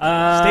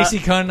 Stacy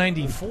Con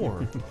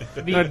 94.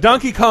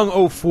 Donkey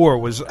Kong 04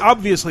 was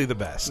obviously the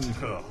best.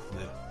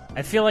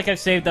 I feel like I've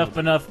saved up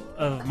enough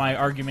of my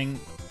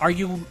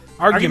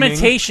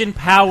argumentation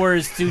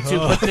powers to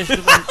put this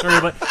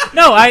through. But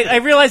no, I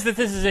realize that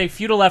this is a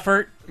futile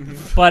effort,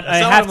 but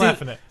I not have what I'm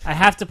laughing at.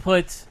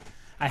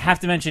 I have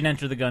to mention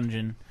Enter the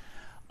Gungeon.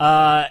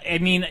 I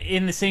mean,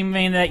 in the same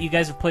vein that you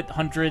guys have put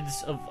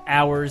hundreds of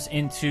hours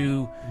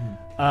into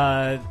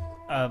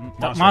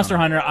Monster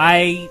Hunter,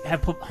 I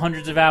have put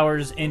hundreds of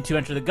hours into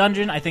Enter the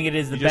Gungeon. I think it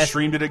is the You best. just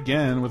streamed it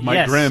again with Mike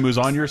Yes. Grimm, who's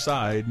on your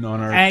side on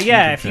our.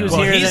 Yeah, YouTube if he was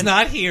channel. here, He's then-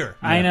 not here.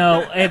 I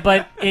know,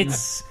 but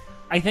it's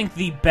I think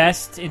the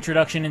best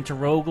introduction into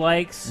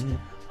roguelikes.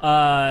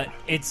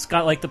 It's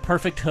got like the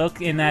perfect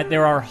hook in that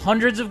there are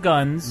hundreds of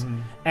guns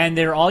and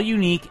they're all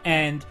unique,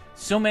 and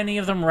so many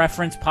of them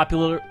reference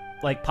popular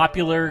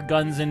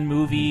guns in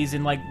movies,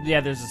 and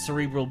there's a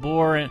cerebral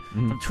bore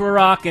from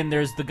Turok, and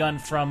there's the gun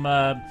from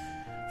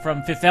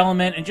Fifth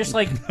Element, and just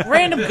like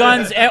random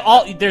guns.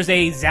 There's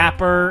a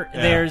zapper.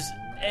 Yeah. There's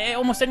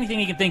almost anything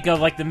you can think of,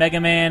 like the Mega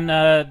Man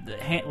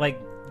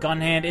gun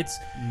hand.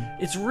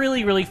 It's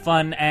really, really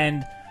fun,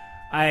 and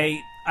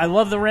I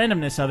love the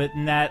randomness of it,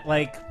 in that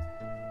like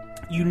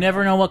you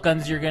never know what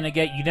guns you're gonna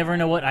get, you never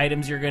know what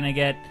items you're gonna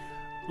get.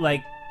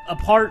 Like a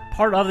part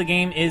of the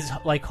game is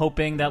like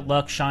hoping that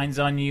luck shines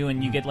on you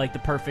and you get like the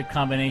perfect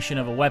combination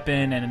of a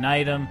weapon and an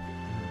item.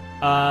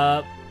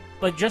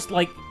 But just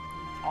like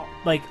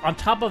on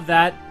top of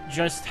that,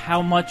 just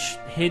how much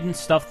hidden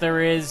stuff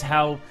there is,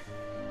 how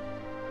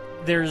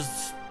there's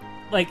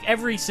like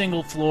every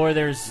single floor,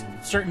 there's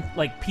certain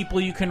like people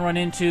you can run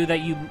into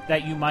that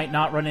you might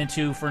not run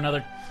into for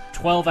another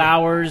 12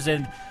 hours,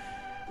 and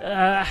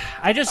I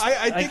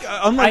think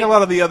unlike a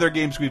lot of the other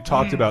games we've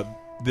talked about,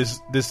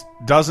 this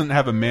doesn't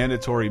have a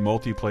mandatory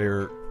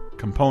multiplayer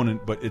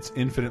component, but it's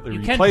infinitely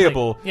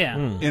replayable.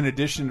 In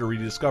addition to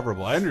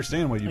rediscoverable. I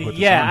understand what you put.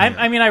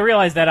 I mean, I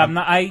realize that I'm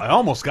not. You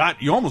almost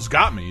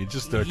got me. It's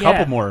just a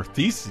couple more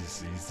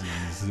theses,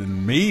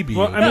 and maybe.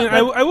 Well, I mean,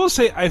 I will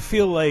say I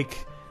feel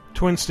like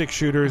twin stick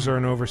shooters are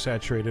an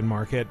oversaturated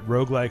market.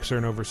 Roguelikes are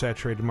an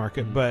oversaturated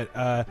market, but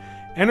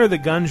Enter the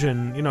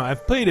Gungeon, you know,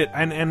 I've played it,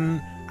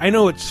 and I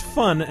know it's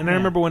fun, and I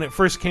remember when it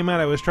first came out,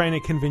 I was trying to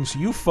convince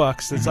you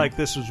fucks that like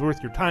this was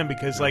worth your time,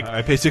 because like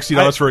I pay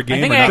 $60 for a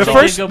game. The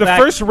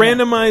first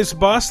randomized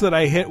boss that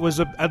I hit was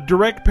a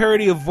direct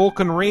parody of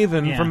Vulcan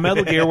Raven from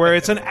Metal Gear, where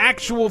it's an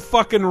actual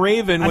fucking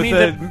Raven with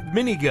a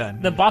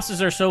minigun. The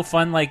bosses are so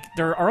fun. Like,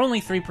 there are only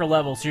 3 per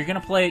level, so you're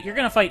gonna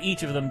fight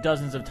each of them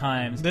dozens of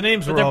times. The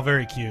names were all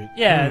very cute.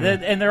 Yeah,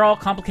 and they're all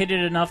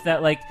complicated enough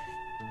that like.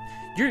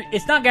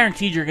 It's not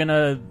guaranteed you're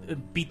gonna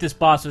beat this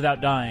boss without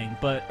dying,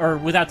 or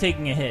without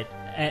taking a hit,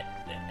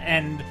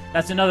 and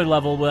that's another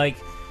level. Like,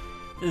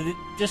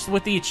 just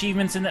with the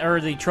achievements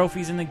or the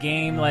trophies in the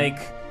game, like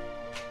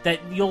that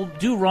you'll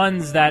do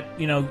runs that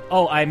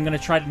I'm gonna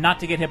try not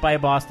to get hit by a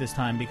boss this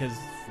time because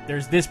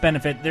there's this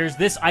benefit, there's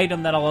this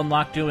item that'll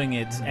unlock doing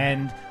it,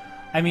 and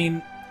I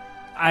mean,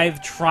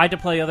 I've tried to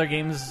play other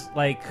games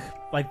like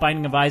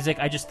Binding of Isaac.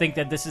 I just think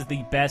that this is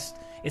the best.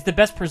 It's the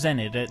best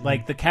presented.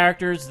 Like the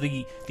characters,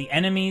 the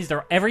enemies.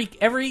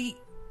 Every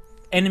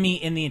enemy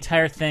in the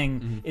entire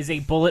thing is a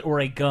bullet or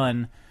a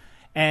gun,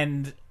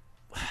 and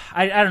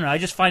I don't know. I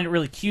just find it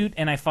really cute,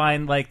 and I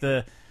find like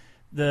the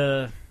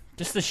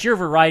just the sheer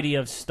variety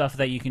of stuff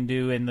that you can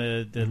do, and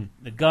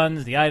the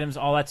guns, the items,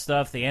 all that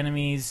stuff, the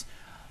enemies.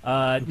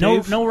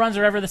 No runs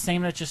are ever the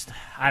same. That's just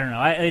I don't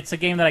know. It's a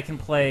game that I can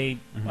play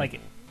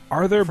like.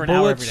 Are there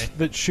bullets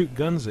that shoot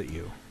guns at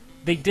you?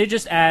 They did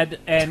just add,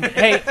 and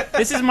hey,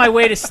 this is my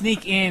way to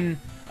sneak in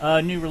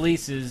new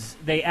releases.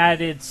 They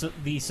added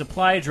the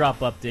supply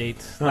drop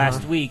update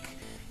last week.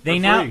 They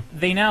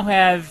now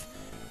have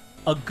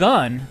a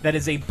gun that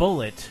is a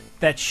bullet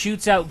that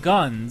shoots out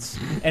guns,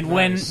 and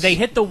when they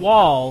hit the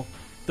wall,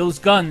 those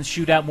guns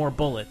shoot out more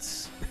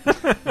bullets.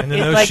 And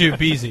then those shoot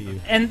bees at you.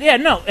 And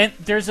and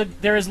there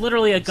is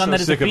literally a gun that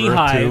is a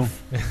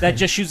beehive that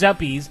just shoots out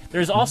bees.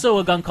 There's also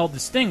a gun called the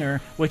Stinger,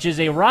 which is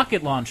a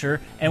rocket launcher,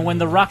 and when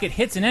the rocket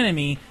hits an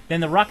enemy, then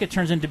the rocket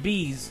turns into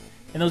bees,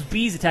 and those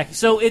bees attack you.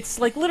 So it's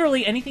like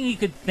literally anything you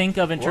could think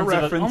of in terms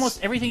of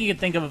almost everything you could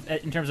think of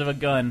in terms of a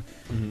gun.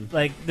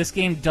 Like this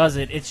game does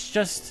it. It's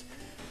just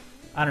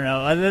I don't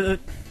know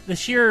the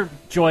sheer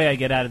joy I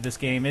get out of this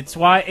game. It's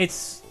why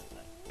it's.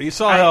 You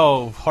saw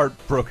how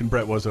heartbroken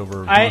Brett was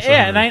over.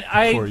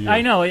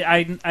 I know.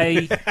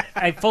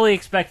 I fully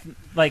expect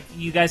like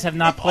you guys have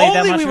not played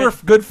that much. We were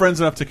good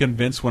friends enough to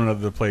convince one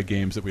another to play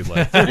games that we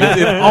liked.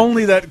 if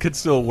only that could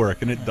still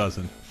work, and it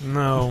doesn't.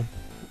 No.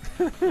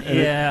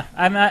 Yeah,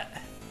 I'm not.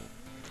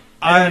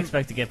 I don't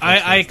expect to get.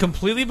 I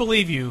completely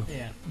believe you.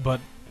 Yeah, but.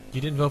 You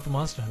didn't vote for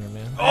Monster Hunter,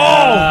 man. Oh,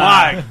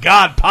 my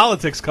God.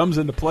 Politics comes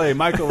into play.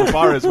 Michael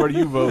Raparez, where do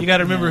you vote? You got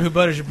to remember who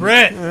butters your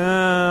bread.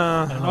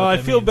 I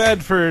feel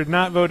bad for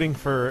not voting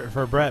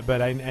for Brett, but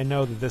I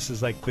know that this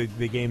is like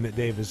the game that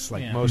Dave is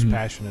like most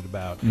passionate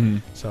about.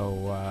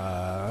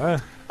 So,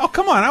 oh,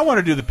 come on. I want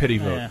to do the pity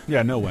vote.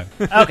 Yeah, no way.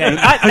 Okay.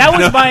 That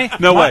was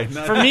No way.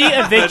 For me,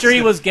 a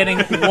victory was getting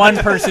one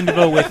person to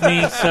vote with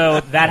me, so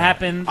that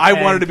happened.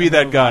 I wanted to be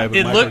that guy. But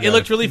it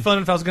looked really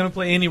fun. If I was going to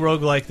play any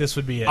roguelike, this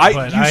would be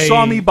it. You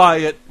saw me buy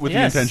it with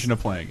the intention of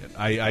playing it.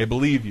 I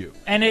believe you.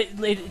 And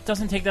it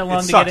doesn't take that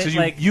long to sucks, get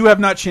it. You have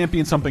not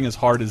championed something as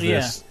hard as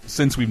this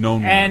since we've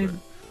known one another.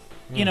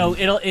 You know,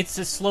 it's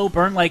a slow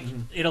burn. Like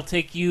it'll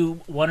take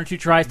you 1 or 2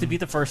 tries to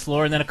beat the first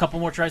floor, and then a couple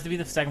more tries to beat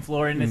the second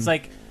floor, and it's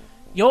like.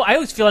 I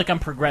always feel like I'm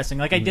progressing,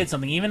 like I did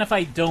something. Even if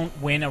I don't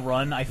win a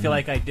run, I feel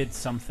like I did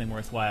something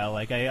worthwhile.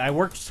 Like I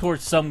worked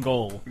towards some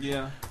goal.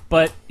 Yeah.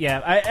 But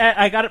yeah,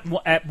 I got it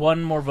at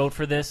one more vote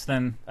for this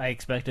than I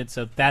expected,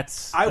 so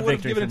that's I would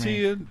have given it to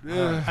you.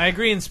 I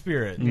agree in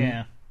spirit.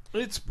 Yeah.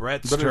 It's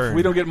Brett's turn. But if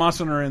we don't get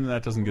Monster Hunter in,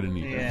 that doesn't get an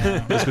either.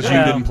 Yeah. Just because you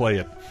didn't play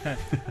it.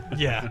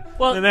 Yeah.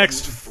 Well, the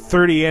next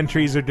 30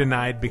 entries are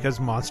denied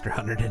because Monster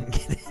Hunter didn't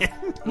get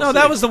in. No,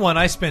 that was the one.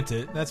 I spent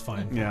it. That's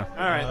fine. Yeah.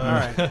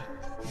 All right.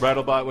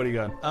 Brattlebot, what do you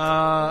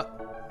got?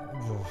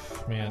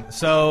 Man.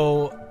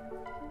 So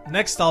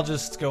next, I'll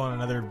just go on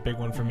another big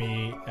one for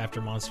me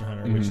after Monster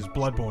Hunter, which is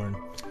Bloodborne.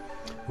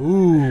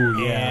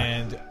 Ooh, yeah.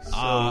 And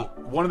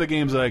one of the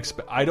games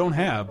I don't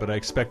have, but I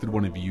expected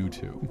one of you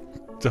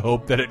to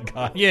hope that it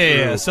got.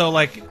 Yeah. So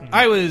like,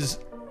 I was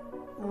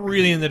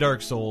really into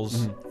Dark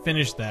Souls.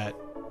 Finished that.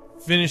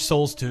 Finished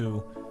Souls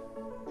 2.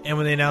 And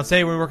when they announced,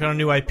 hey, we're working on a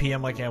new IP,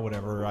 I'm like, yeah,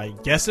 whatever. I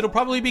guess it'll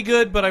probably be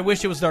good, but I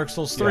wish it was Dark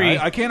Souls 3.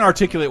 Yeah, I can't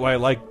articulate why I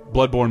like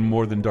Bloodborne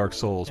more than Dark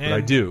Souls, but I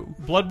do.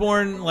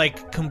 Bloodborne,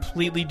 like,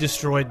 completely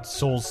destroyed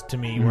Souls to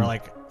me, where,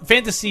 like,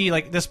 fantasy,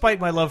 like, despite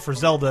my love for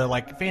Zelda,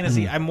 like,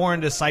 fantasy, I'm more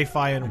into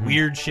sci-fi and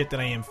weird shit than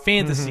I am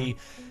fantasy.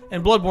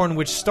 And Bloodborne,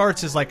 which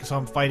starts as, like, so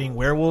I'm fighting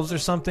werewolves or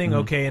something,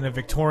 okay, in a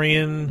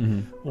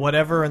Victorian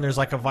whatever, and there's,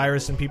 like, a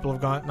virus and people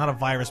have gone, not a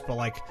virus, but,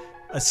 like,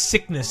 a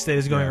sickness that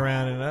is going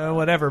around and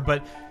whatever,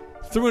 but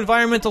through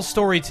environmental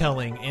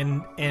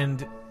storytelling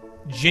and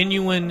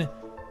genuine,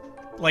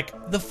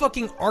 like, the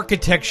fucking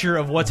architecture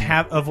of what's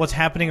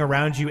happening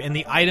around you and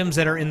the items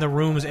that are in the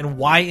rooms and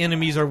why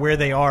enemies are where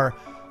they are,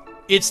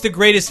 it's the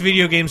greatest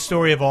video game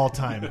story of all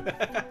time.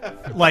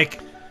 Like,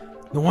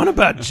 the one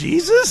about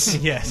Jesus?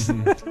 Yes.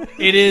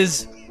 It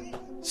is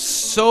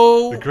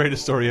so... The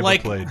greatest story ever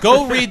played.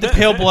 Go read the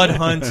Pale Blood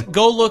Hunt.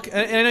 Go look...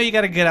 I know you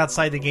got to get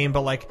outside the game,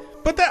 but, like...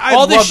 But I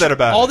love that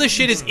about all this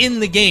shit is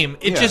in the game.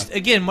 It just,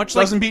 again, much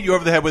like... doesn't beat you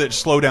over the head with it,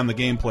 slow down the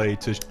gameplay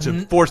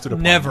to force it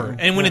upon Never. you.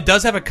 And when it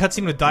does have a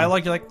cutscene with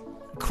dialogue, you're like...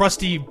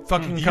 Crusty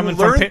fucking coming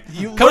learn-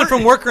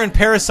 from Worker and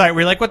Parasite,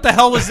 where you're like, what the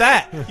hell was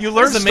that? You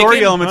learn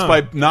story elements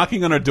by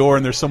knocking on a door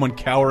and there's someone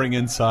cowering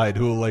inside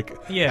who like,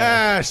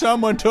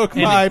 someone took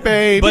my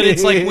baby. But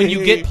it's like when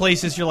you get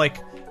places, you're like,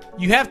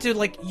 you have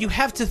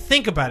to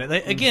think about it.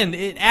 Like, again,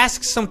 it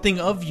asks something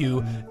of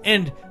you,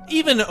 and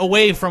even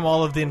away from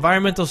all of the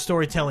environmental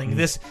storytelling,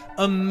 this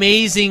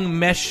amazing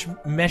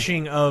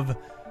meshing of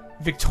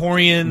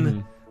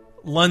Victorian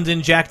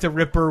London Jack the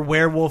Ripper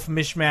werewolf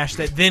mishmash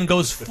that then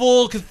goes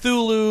full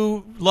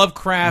Cthulhu,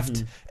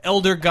 Lovecraft,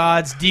 Elder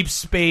Gods, Deep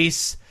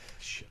Space,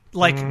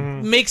 like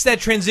makes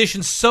that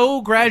transition so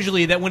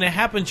gradually that when it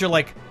happens, you're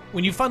like,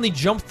 when you finally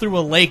jump through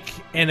a lake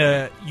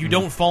and you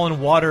don't fall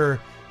in water,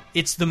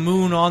 it's the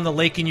moon on the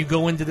lake and you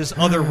go into this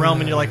other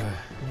realm and you're like,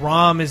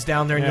 Rom is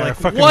down there and you're like,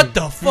 what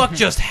the fuck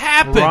just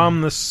happened?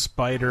 Rom the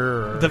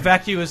spider, the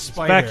vacuous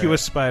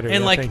spider,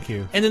 and like, thank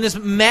you. And then this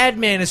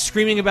madman is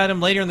screaming about him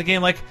later in the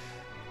game, like,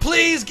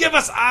 please give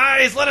us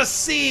eyes, let us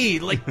see,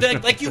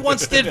 like you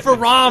once did for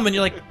Rom. And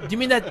you're like, do you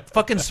mean that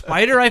fucking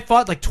spider I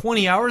fought like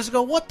 20 hours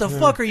ago? What the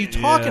fuck are you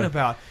talking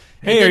about?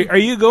 Hey, are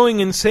you going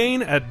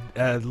insane?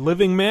 A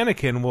living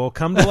mannequin will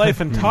come to life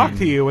and talk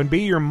to you and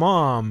be your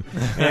mom.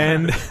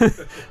 And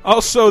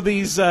also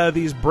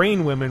these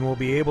brain women will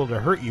be able to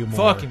hurt you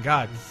more. Fucking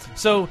God.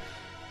 So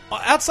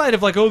outside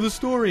of like, the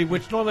story,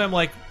 which normally I'm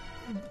like,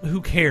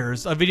 who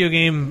cares? A video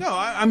game. No,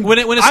 I'm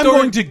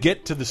going to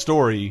get to the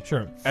story.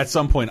 Sure. At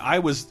some point, I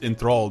was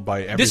enthralled by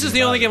everything. This is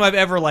the only game I've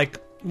ever like.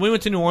 We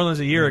went to New Orleans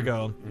a year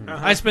ago.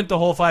 I spent the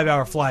whole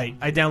 5-hour flight.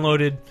 I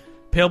downloaded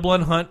Pale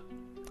Blood Hunt.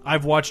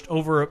 I've watched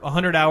over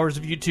 100 hours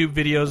of YouTube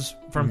videos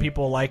from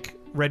people like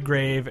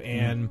Redgrave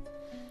and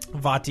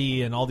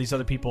Vati and all these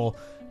other people.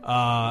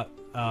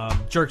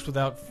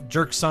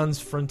 Jerk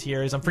Sons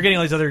Frontiers. I'm forgetting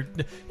all these other.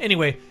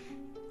 Anyway.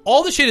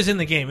 All the shit is in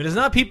the game. It is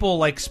not people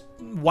like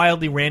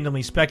wildly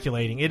randomly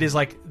speculating. It is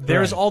like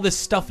there's all this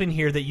stuff in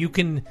here that you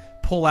can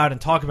pull out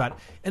and talk about.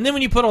 And then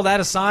when you put all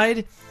that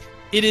aside,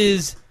 it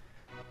is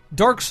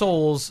Dark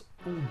Souls,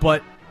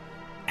 but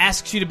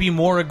asks you to be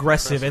more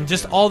aggressive and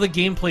just all the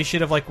gameplay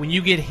shit of like when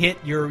you get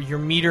hit, your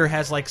meter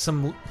has like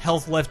some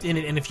health left in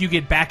it, and if you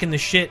get back in the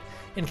shit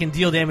and can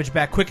deal damage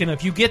back quick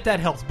enough, you get that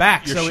health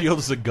back. Your shield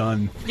is a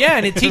gun. Yeah,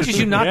 and it teaches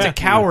you not to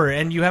cower,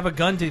 and you have a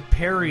gun to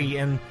parry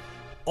and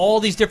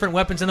all these different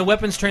weapons, and the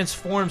weapons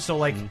transform. So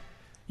like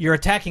you're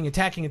attacking.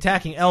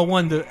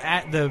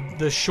 L1,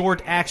 the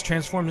short axe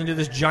transforms into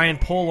this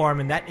giant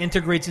polearm, and that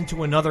integrates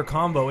into another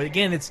combo.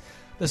 Again, it's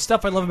the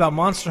stuff I love about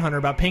Monster Hunter,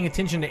 about paying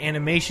attention to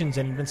animations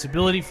and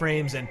invincibility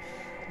frames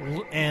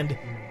and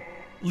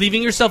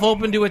leaving yourself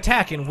open to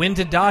attack and when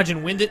to dodge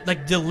and when to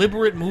like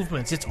deliberate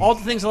movements. It's all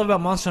the things I love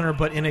about Monster Hunter,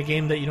 but in a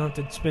game that you don't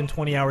have to spend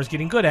 20 hours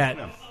getting good at.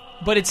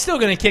 But it's still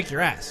going to kick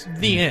your ass.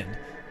 The end.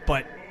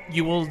 But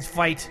you will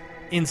fight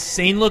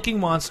insane looking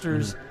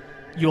monsters.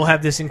 You'll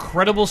have this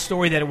incredible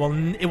story that it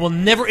will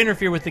never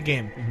interfere with the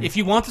game. If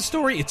you want the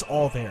story, it's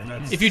all there.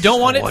 If you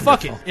don't want it,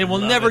 fuck it. It will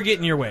never get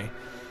in your way.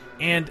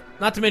 And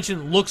not to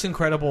mention, looks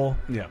incredible.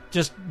 Yeah,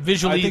 just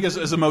visually, I think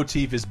as a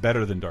motif is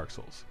better than Dark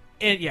Souls.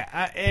 And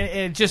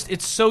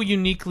it's so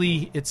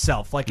uniquely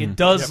itself. Like it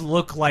does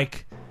look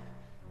like.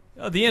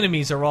 The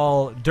enemies are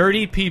all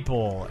dirty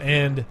people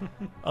and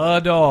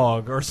a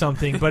dog or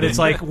something, but it's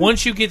like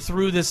once you get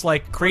through this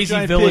like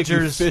crazy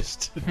villagers, you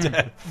fist to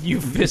death. You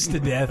fist to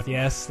death.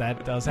 Yes,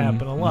 that does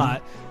happen a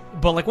lot.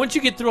 But like once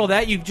you get through all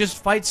that, you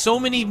just fight so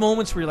many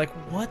moments where you're like,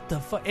 "What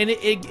the fuck?" And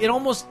it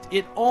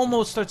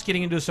almost starts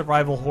getting into a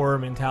survival horror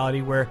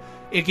mentality where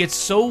it gets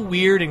so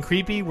weird and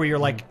creepy. Where you're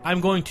like, "I'm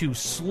going to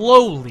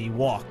slowly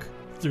walk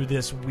through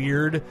this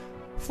weird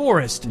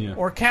forest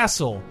or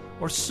castle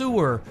or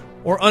sewer."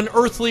 Or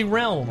unearthly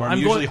realm. I'm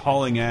usually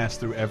hauling ass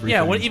through everything.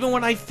 Yeah, even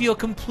when I feel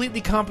completely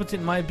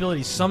competent in my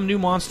abilities, some new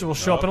monster will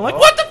show up, and I'm like,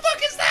 "What the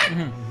fuck is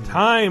that?"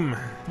 Time.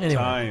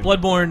 Anyway,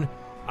 Bloodborne.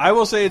 I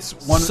will say it's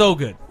so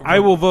good. I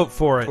will vote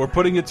for it. We're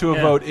putting it to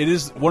a vote. It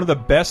is one of the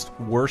best,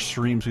 worst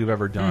streams we've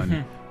ever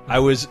done. I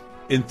was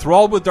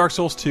enthralled with Dark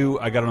Souls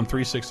 2. I got it on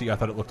 360. I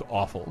thought it looked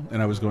awful,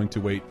 and I was going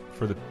to wait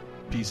for the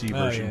PC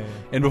version.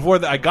 And before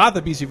that, I got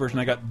the PC version.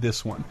 I got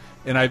this one,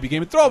 and I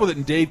became enthralled with it.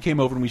 And Dave came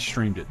over and we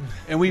streamed it,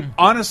 and we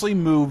honestly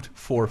moved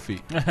 4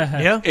 feet.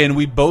 Yeah, and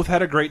we both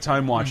had a great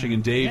time watching.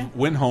 And Dave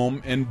went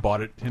home and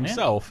bought it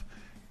himself.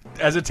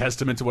 As a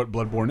testament to what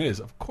Bloodborne is.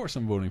 Of course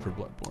I'm voting for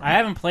Bloodborne. I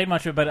haven't played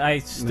much of it, but I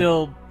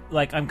still,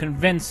 like, I'm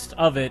convinced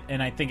of it,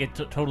 and I think it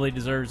totally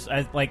deserves,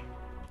 it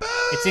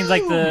seems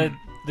like the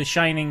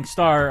shining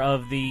star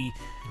of the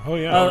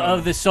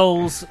of the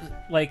Souls,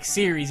 like,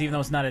 series, even though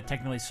it's not a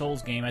technically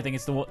Souls game. I think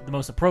it's the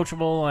most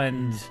approachable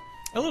and...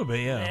 a little bit,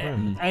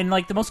 and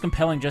like, the most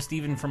compelling, just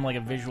even from, like,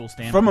 a visual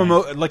standpoint. From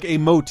a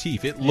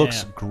motif. It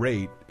looks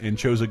great and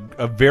shows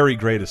a very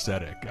great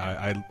aesthetic.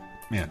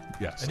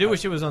 Yes. I do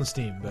wish it was on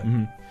Steam, but...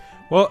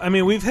 Well, I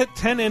mean, we've hit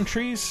 10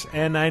 entries,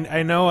 and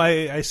I know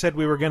I said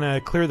we were going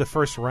to clear the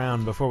first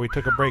round before we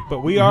took a break, but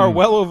we are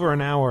well over an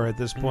hour at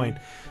this point.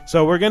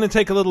 So we're going to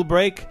take a little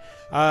break,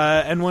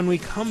 and when we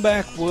come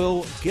back,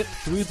 we'll get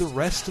through the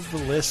rest of the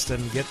list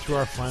and get through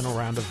our final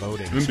round of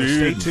voting. Indeed.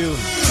 So stay tuned.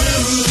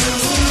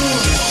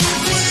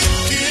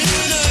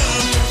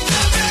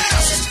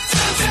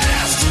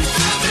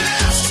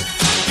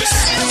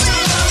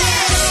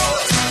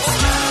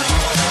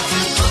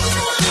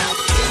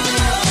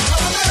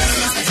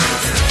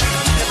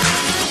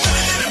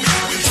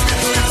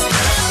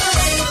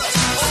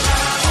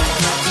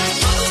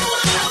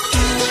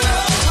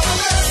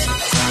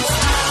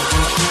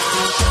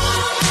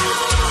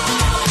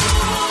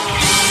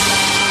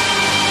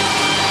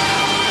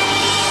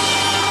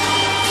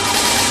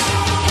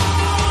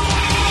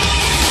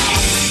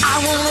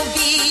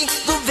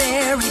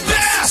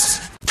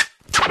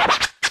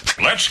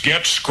 Let's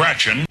get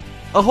scratching.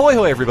 Ahoy,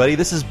 hoy, everybody.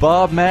 This is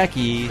Bob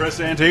Mackey. Chris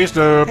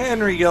Antista.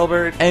 Henry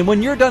Gilbert. And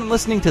when you're done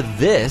listening to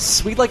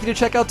this, we'd like you to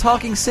check out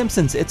Talking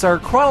Simpsons. It's our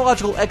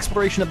chronological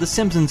exploration of The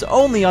Simpsons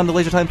only on the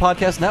Laser Time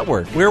Podcast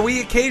Network. Where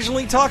we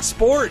occasionally talk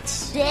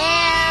sports.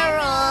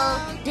 Daryl.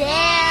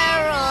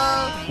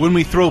 When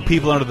we throw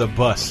people under the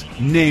bus,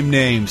 name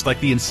names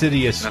like the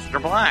insidious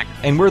Mr. Black.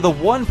 And we're the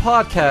one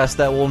podcast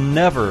that will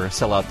never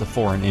sell out to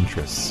foreign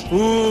interests.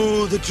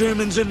 Ooh, the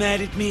Germans are mad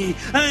at me.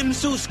 I'm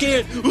so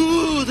scared.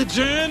 Ooh, the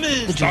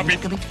Germans. Stop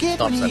it. Coming to get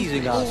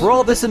me. For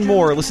all this and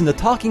more, listen to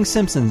Talking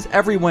Simpsons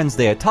every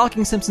Wednesday at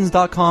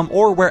TalkingSimpsons.com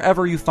or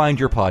wherever you find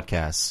your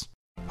podcasts.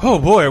 Oh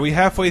boy, are we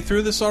halfway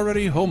through this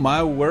already? Oh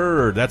my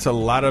word, that's a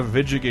lot of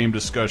Vidjagame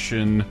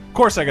discussion. Of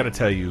course I gotta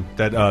tell you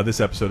that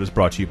this episode is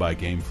brought to you by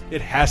Gamefly.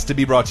 It has to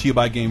be brought to you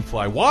by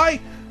Gamefly. Why?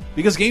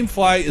 Because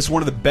Gamefly is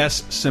one of the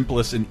best,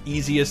 simplest, and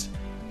easiest,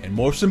 and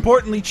most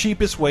importantly,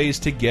 cheapest ways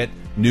to get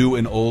new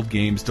and old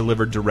games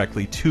delivered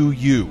directly to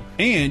you.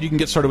 And you can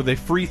get started with a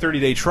free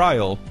 30-day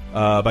trial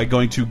by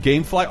going to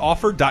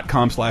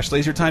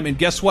GameFlyOffer.com/LaserTime. And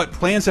guess what?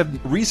 Plans have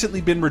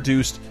recently been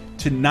reduced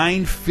to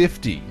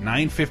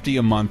 $9.50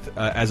 a month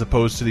as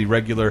opposed to the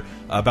regular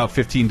about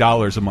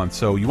 $15 a month.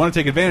 So you want to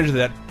take advantage of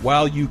that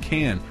while you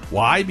can.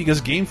 Why? Because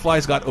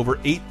Gamefly's got over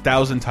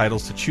 8,000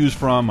 titles to choose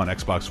from on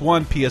Xbox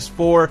One,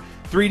 PS4,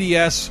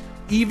 3DS,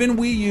 even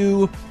Wii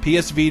U,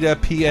 PS Vita,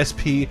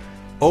 PSP,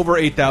 over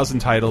 8,000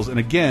 titles. And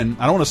again,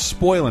 I don't want to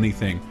spoil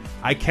anything.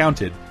 I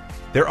counted.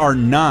 There are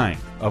 9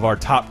 of our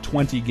top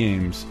 20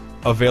 games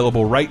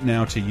available right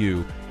now to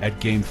you at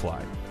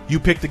Gamefly. You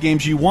pick the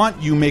games you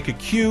want, you make a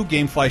queue,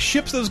 Gamefly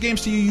ships those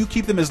games to you, you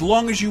keep them as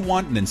long as you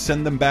want, and then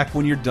send them back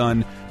when you're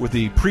done with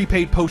the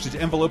prepaid postage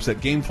envelopes that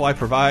Gamefly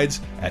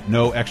provides at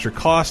no extra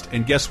cost.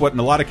 And guess what? In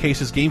a lot of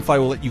cases, Gamefly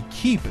will let you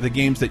keep the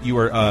games that you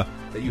are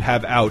that you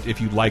have out if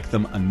you like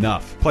them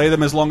enough. Play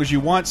them as long as you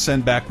want,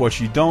 send back what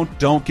you don't.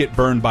 Don't get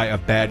burned by a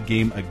bad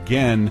game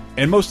again.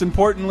 And most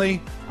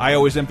importantly, I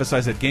always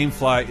emphasize that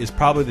Gamefly is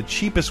probably the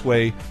cheapest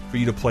way for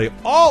you to play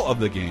all of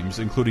the games,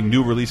 including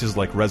new releases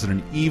like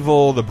Resident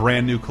Evil, the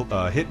brand new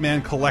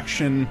Hitman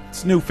Collection.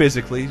 It's new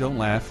physically, don't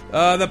laugh.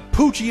 The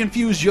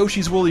Poochie-infused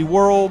Yoshi's Woolly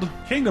World,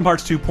 Kingdom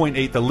Hearts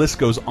 2.8, the list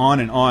goes on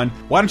and on.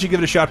 Why don't you give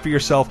it a shot for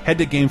yourself? Head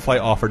to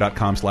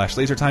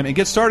GameflyOffer.com/LaserTime and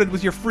get started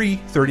with your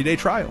free 30-day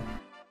trial.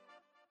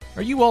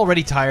 Are you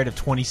already tired of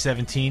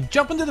 2017?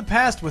 Jump into the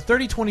past with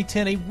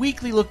 30-2010, a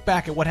weekly look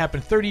back at what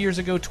happened 30 years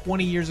ago,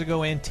 20 years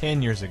ago, and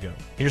 10 years ago.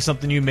 Here's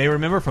something you may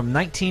remember from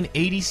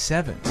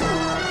 1987.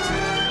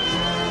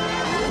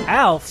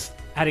 Alf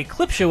had a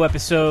clip show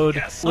episode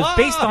was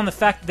based on the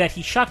fact that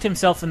he shocked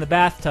himself in the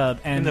bathtub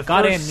and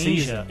got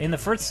amnesia in the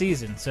first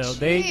season. So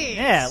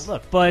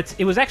but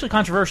it was actually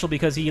controversial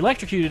because he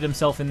electrocuted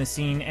himself in the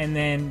scene, and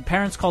then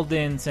parents called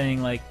in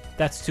saying like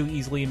that's too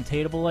easily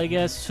imitatable, I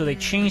guess. So they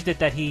changed it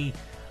that he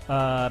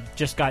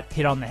just got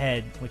hit on the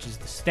head, which is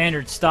the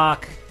standard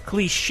stock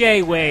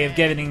cliche way of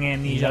getting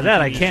amnesia. Yeah,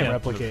 that I can't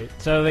replicate.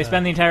 So they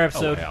spend the entire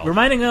episode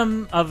reminding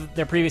them of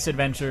their previous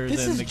adventures.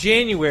 This is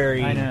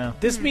January. I know.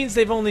 This means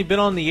they've only been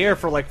on the air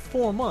for like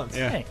 4 months.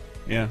 Yeah. Hey.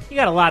 Yeah. You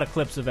got a lot of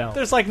clips of Elf.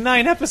 There's like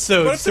 9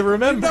 episodes to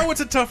remember. No, it's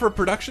a tougher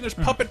production. There's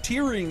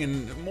puppeteering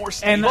and more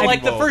stuff. And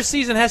like the first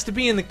season has to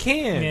be in the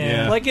can.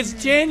 Yeah. Like it's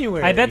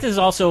January. I bet there's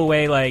also a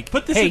way like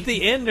put this hey, at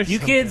the end or you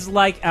something. kids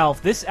like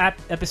Alf. This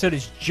episode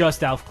is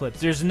just Alf clips.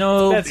 There's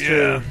no That's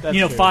true. That's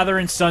you know true. father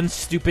and son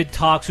stupid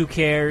talks. Who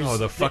cares? Oh,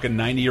 the fucking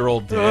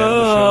 90-year-old dad.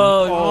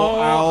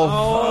 Alf.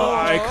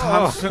 I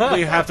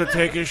constantly have to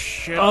take a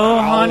shit. Oh,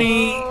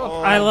 honey,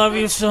 I love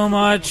you so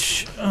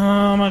much.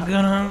 Oh my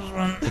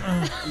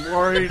goodness. I'm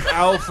worried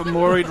Alf. I'm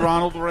worried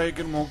Ronald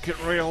Reagan won't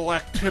get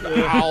reelected.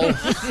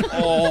 Alf.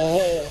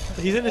 Oh.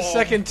 He's in his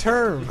second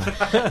term.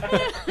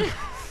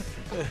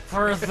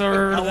 For a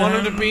third. I want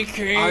him to be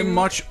king. I'm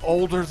much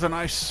older than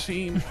I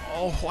seem.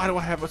 Oh, why do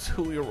I have a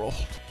 2-year-old?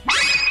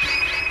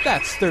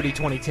 That's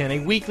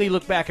 30-2010, a weekly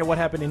look back at what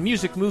happened in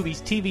music,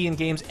 movies, TV, and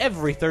games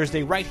every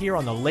Thursday right here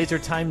on the Laser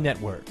Time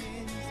Network.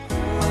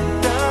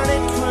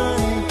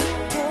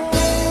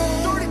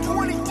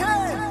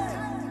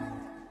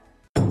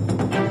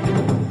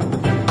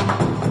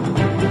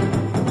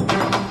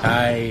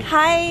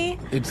 Hi.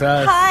 It's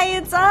us. Hi,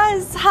 it's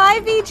us. Hi,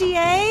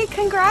 VGA.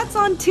 Congrats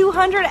on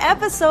 200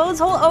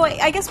 episodes.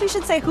 I guess we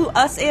should say who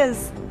us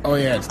is. Oh,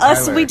 yeah, it's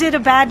Us, Tyler. we did a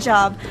bad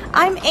job.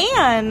 I'm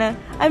Anne.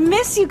 I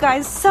miss you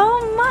guys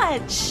so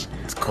much.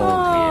 It's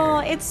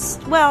cold here.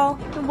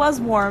 It was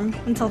warm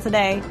until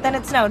today. Then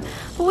it snowed.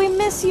 But we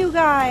miss you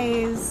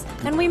guys.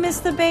 And we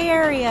miss the Bay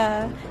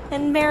Area.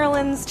 And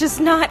Maryland's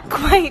just not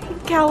quite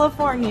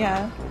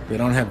California. They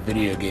don't have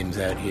video games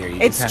out here.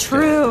 It's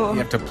true. You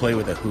have to play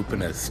with a hoop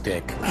and a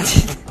stick.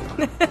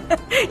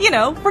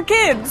 For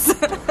kids.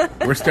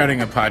 We're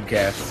starting a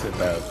podcast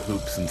about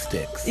hoops and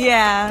sticks.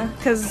 Yeah,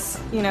 because,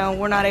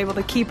 we're not able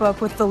to keep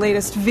up with the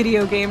latest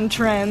video game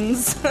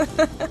trends.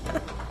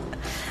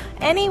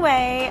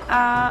 Anyway,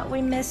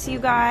 we miss you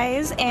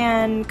guys,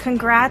 and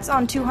congrats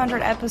on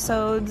 200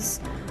 episodes.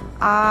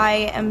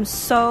 I am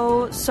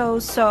so, so,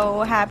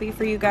 so happy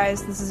for you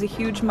guys. This is a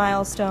huge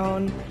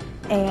milestone,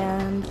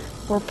 and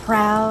we're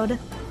proud.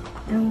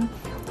 And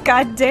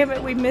God damn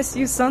it, we miss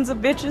you sons of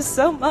bitches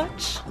so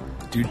much.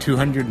 Do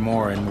 200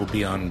 more and we'll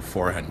be on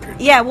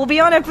 400. Yeah, we'll be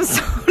on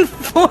episode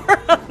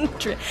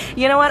 400.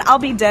 You know what? I'll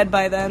be dead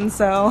by then,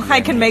 so Yeah,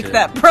 I can me make too.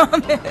 that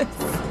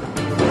promise.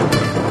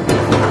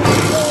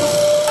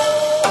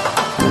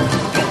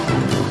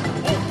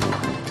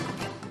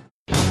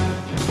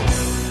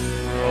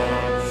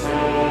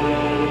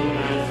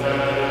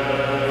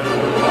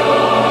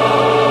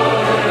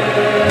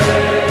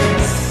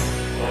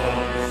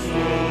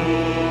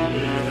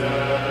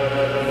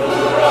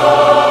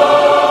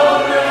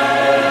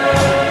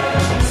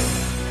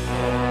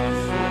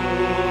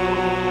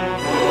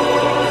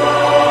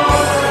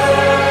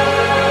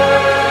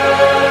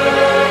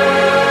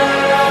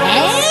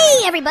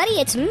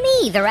 It's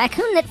me, the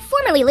raccoon that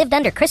formerly lived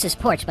under Chris's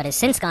porch but has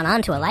since gone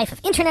on to a life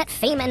of internet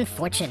fame and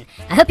fortune.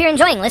 I hope you're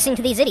enjoying listening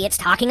to these idiots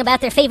talking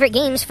about their favorite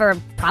games for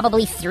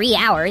probably 3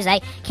 hours. I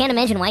can't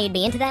imagine why you'd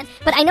be into that,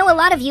 but I know a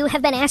lot of you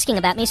have been asking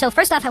about me, so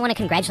first off I want to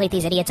congratulate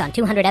these idiots on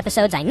 200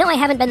 episodes. I know I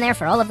haven't been there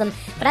for all of them,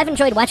 but I've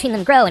enjoyed watching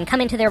them grow and come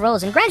into their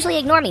roles and gradually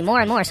ignore me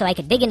more and more so I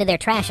could dig into their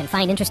trash and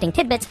find interesting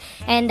tidbits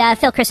and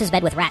fill Chris's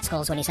bed with rat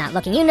skulls when he's not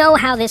looking. You know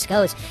how this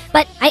goes.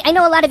 But I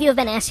know a lot of you have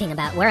been asking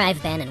about where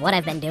I've been and what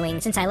I've been doing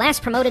since I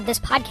last promoted this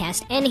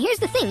podcast, and here's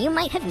the thing, you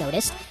might have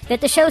noticed that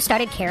the show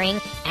started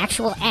carrying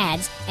actual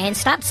ads and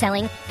stopped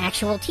selling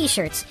actual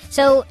t-shirts.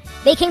 So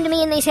they came to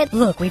me and they said,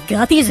 look, we've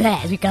got these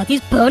ads, we've got these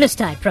bonus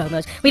time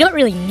promos, we don't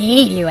really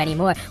need you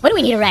anymore. What do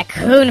we need a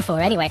raccoon for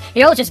anyway?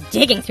 You're all just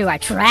digging through our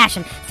trash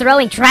and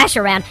throwing trash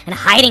around and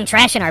hiding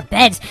trash in our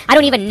beds. I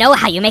don't even know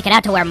how you make it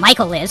out to where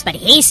Michael lives, but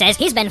he says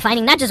he's been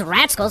finding not just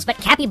rat skulls, but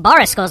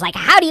capybara skulls. Like,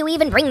 how do you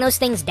even bring those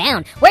things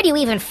down? Where do you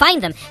even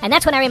find them? And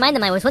that's when I remind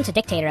them I was once a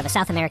dictator of a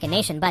South American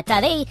nation, but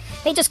they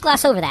just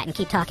gloss over that and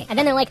keep talking. And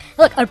then they're like,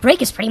 look, our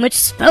break is pretty much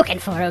spoken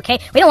for, okay?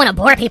 We don't want to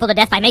bore people to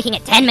death by making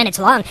it 10 minutes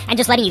long and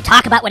just letting you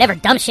talk about whatever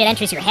dumb shit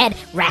enters your head,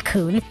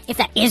 raccoon, if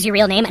that is your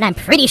real name, and I'm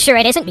pretty sure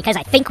it isn't because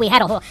I think we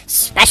had a whole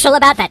special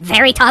about that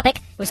very topic.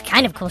 It was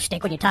kind of cool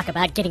shtick when you talk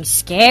about getting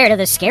scared of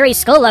the scary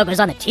skull logos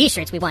on the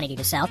t-shirts we wanted you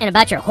to sell, and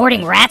about your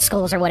hoarding rat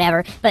skulls or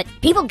whatever, but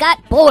people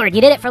got bored.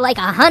 You did it for like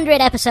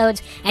 100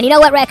 episodes, and you know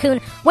what,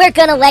 raccoon? We're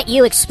gonna let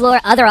you explore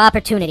other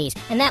opportunities.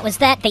 And that was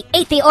that. They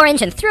ate the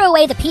orange and threw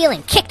away the peel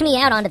and kicked me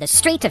out onto the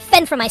street to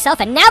fend for myself,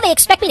 and now they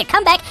expect me to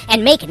come back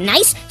and make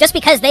nice just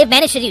because they've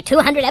managed to do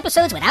 200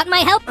 episodes without my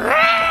help?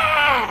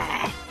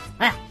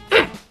 Well,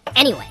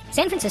 anyway,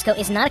 San Francisco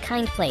is not a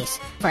kind place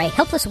for a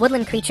helpless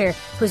woodland creature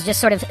who's just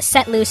sort of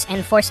set loose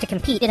and forced to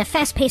compete in a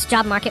fast-paced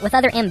job market with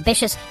other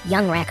ambitious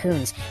young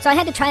raccoons. So I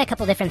had to try a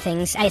couple different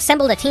things. I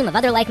assembled a team of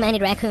other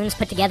like-minded raccoons,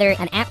 put together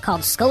an app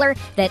called Sculler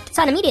that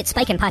saw an immediate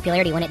spike in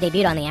popularity when it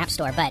debuted on the App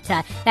Store, but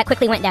that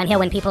quickly went downhill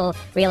when people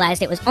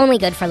realized it was only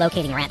good for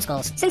locating rat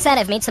skulls. Since that,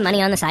 I've made some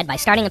money on the side by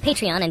starting a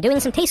Patreon and doing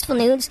some tasteful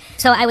nudes,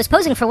 so I was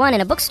posing for one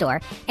in a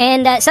bookstore,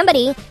 and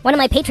somebody, one of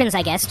my patrons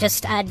I guess,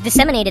 just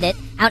disseminated it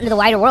out into the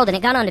wider world, and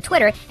it got onto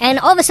Twitter, and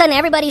all of a sudden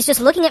everybody's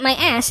just looking at my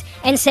ass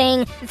and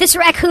saying, "This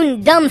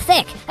raccoon dumb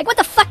thick." Like, what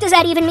the fuck does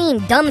that even mean,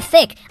 dumb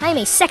thick? I am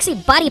a sexy,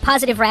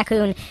 body-positive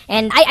raccoon,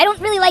 and I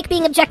don't really like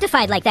being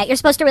objectified like that. You're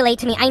supposed to relate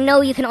to me. I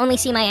know you can only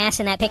see my ass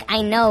in that pic.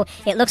 I know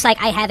it looks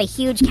like I have a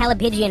huge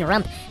Calabigian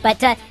rump, but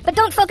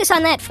don't focus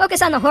on that.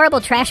 Focus on the horrible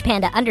trash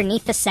panda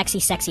underneath the sexy,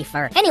 sexy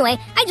fur. Anyway,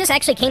 I just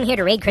actually came here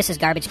to raid Chris's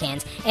garbage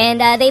cans,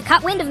 and they've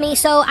caught wind of me,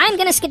 so I'm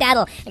gonna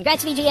skedaddle.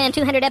 Congrats, VGA, on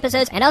 200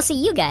 episodes, and I'll see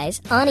you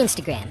guys on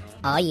Instagram.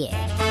 Oh yeah.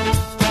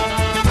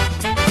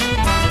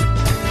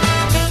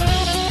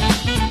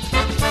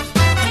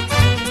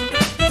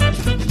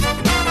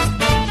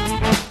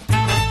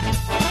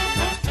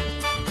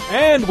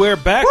 And we're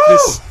back.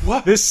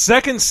 This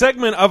second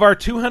segment of our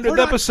 200th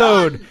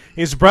episode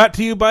is brought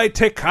to you by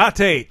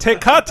Tecate.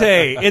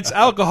 Tecate, it's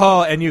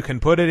alcohol, and you can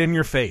put it in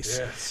your face.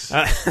 Yes.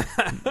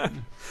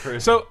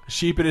 So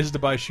cheap it is to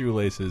buy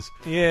shoelaces.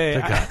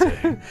 Yeah,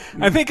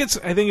 I think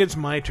it's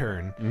my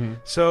turn. Mm-hmm.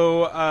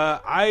 So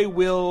I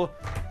will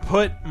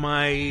put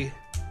my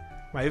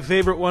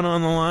favorite one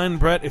on the line,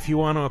 Brett. If you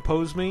want to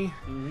oppose me,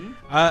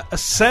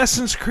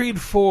 Assassin's Creed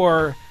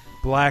 4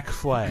 Black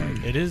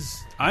Flag. It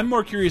is. I'm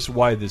more curious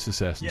why this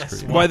Assassin's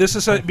Creed. Why this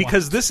is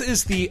because this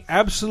is the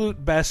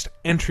absolute best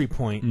entry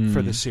point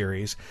for the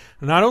series.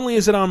 Not only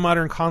is it on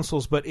modern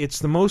consoles, but it's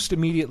the most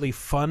immediately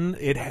fun.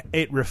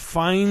 It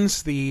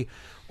refines the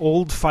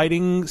old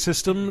fighting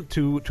system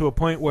to a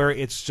point where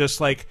it's just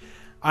like,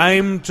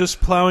 I'm just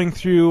plowing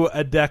through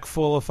a deck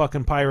full of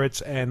fucking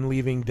pirates and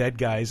leaving dead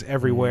guys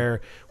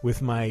everywhere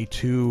with my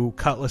 2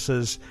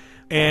 cutlasses.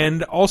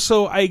 And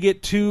also, I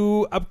get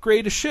to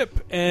upgrade a ship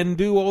and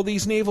do all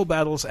these naval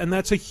battles, and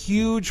that's a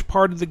huge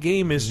part of the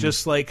game, is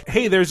just like,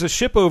 hey, there's a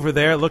ship over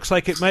there, looks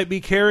like it might be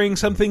carrying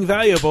something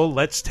valuable,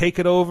 let's take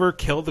it over,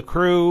 kill the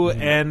crew,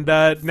 and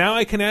now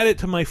I can add it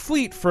to my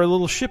fleet for a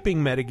little shipping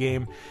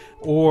metagame.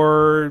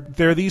 Or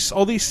there are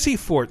all these sea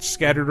forts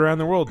scattered around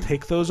the world,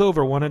 take those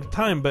over one at a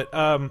time, but...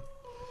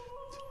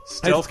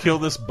 Stealth kill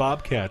this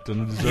bobcat on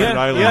a deserted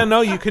island. Yeah,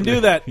 no, you can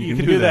do that. You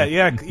can do that.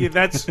 Yeah,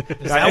 that's.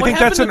 I think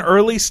that's an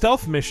early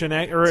stealth mission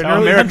or an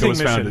early hunting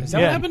mission. Is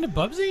that what happened to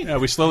Bubsy? Yeah,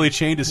 we slowly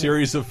chained a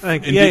series of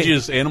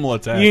indigenous animal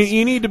attacks.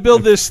 You need to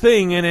build this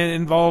thing, and it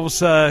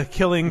involves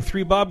killing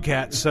 3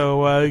 bobcats.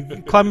 So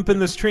climb up in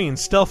this tree and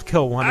stealth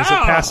kill one as it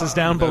passes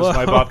down below. That's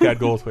my Bobcat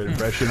Goldthwait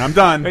impression. I'm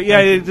done.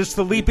 Yeah, just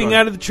the leaping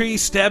out of the tree,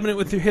 stabbing it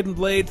with your hidden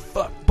blade.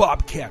 Fuck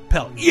bobcat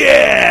pelt.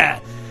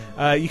 Yeah.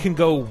 You can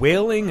go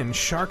whaling and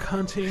shark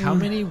hunting. How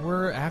many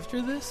were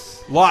after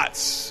this?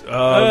 Lots.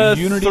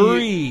 Unity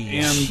 3.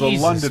 and the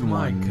London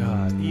one.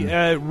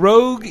 God.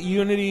 Rogue,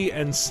 Unity,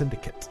 and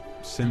Syndicate.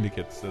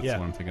 Syndicates, that's what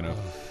I'm thinking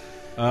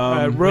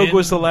of. Rogue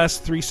was the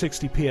last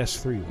 360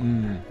 PS3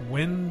 one.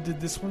 When did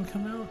this one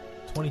come out?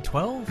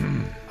 2012?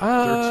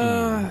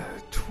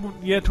 13.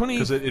 Yeah, 20.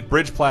 Because it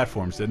bridged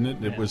platforms, didn't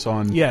it? It was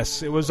on.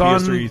 Yes, it was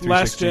PS3, on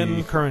last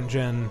gen, current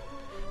gen.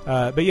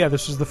 But yeah,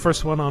 this was the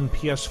first one on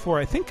PS4.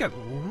 I think at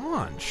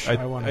launch.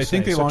 I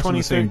think they launched on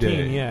the same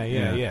day.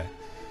 Yeah.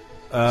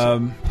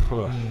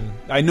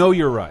 I know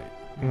you're right.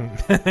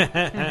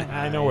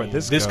 I know where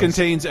this goes. This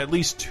contains at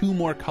least 2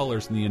 more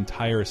colors in the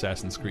entire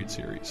Assassin's Creed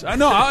series.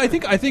 I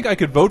think I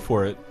could vote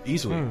for it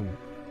easily.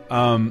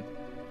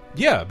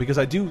 Yeah, because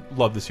I do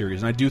love the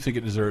series, and I do think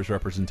it deserves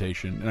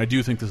representation, and I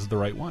do think this is the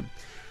right one.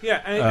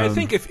 Yeah, I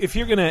think if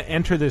you're going to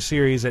enter this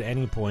series at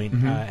any point,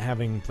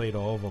 having played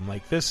all of them,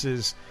 like this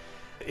is,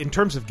 in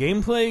terms of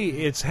gameplay,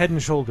 it's head and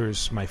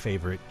shoulders my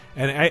favorite.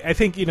 And I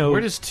think,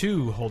 where does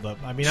 2 hold up?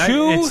 I mean,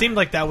 2, it seemed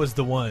like that was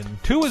the one.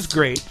 2 is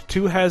great.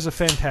 2 has a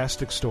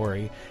fantastic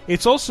story.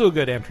 It's also a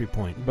good entry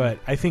point, but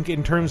I think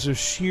in terms of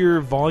sheer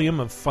volume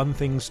of fun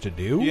things to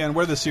do... Yeah, and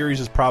where the series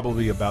is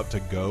probably about to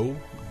go,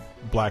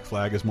 Black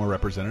Flag is more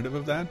representative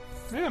of that.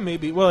 Yeah,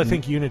 maybe. Well, I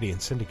think Unity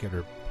and Syndicate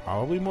are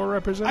probably more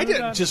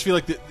representative. I just feel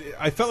like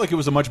I felt like it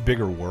was a much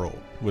bigger world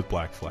with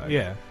Black Flag.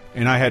 Yeah.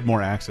 And I had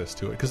more access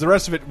to it. Because the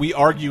rest of it, we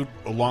argued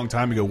a long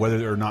time ago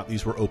whether or not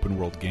these were open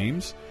world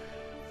games.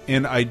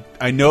 And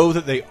I know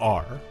that they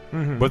are,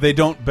 but they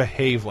don't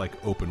behave like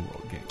open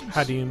world games.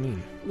 How do you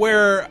mean?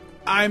 Where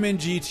I'm in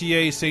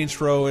GTA, Saints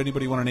Row,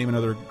 anybody want to name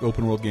another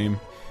open world game?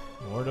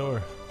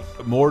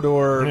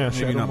 Mordor, yeah,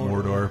 maybe not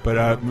Mordor,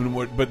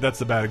 but that's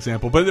the bad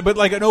example. But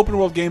like an open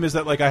world game is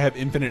that like I have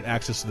infinite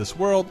access to this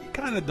world. You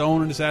kind of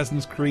don't in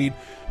Assassin's Creed.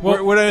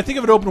 Well, when I think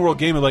of an open world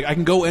game, like I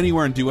can go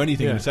anywhere and do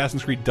anything. And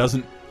Assassin's Creed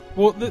doesn't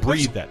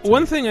breathe that.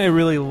 One thing I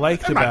really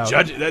liked I'm about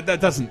not judging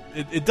that doesn't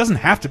it doesn't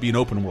have to be an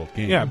open world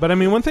game. Yeah, but I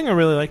mean, one thing I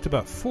really liked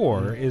about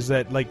 4 is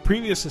that like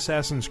previous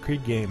Assassin's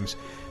Creed games.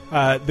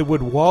 That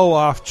would wall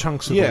off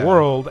chunks of the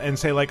world and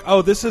say like,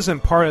 oh, this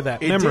isn't part of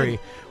that memory.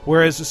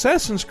 Whereas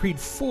Assassin's Creed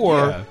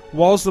 4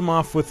 walls them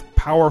off with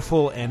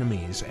powerful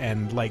enemies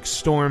and like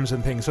storms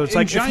and things. So it's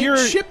like if your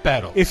ship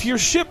battles. If your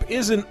ship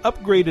isn't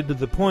upgraded to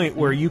the point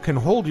where you can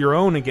hold your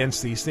own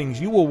against these things,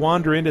 you will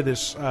wander into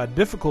this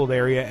difficult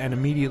area and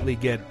immediately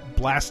get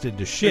blasted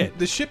to shit. And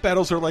the ship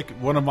battles are like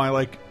one of my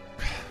like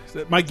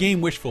my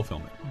game wish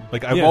fulfillment.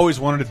 Like I've always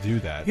wanted to do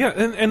that. Yeah,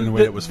 and in a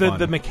way that was fun.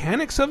 The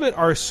mechanics of it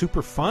are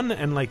super fun,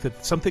 and like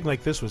something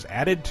like this was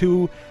added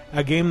to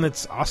a game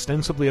that's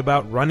ostensibly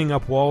about running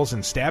up walls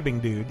and stabbing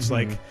dudes.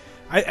 Like,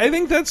 I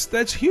think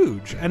that's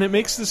huge, and it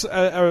makes this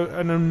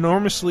an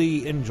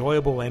enormously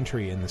enjoyable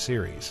entry in the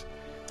series.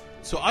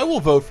 So I will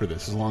vote for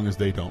this as long as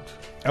they don't.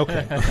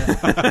 Okay,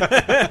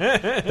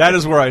 that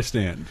is where I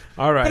stand.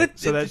 All right,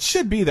 but it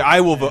should be there.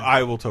 I will vote.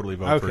 I will totally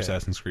vote for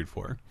Assassin's Creed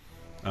 4.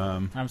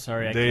 I'm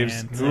sorry, I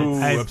Dave's,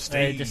 can't.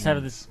 I just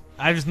have this.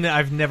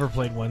 I've never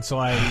played one, so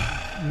I.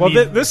 Well,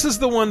 this is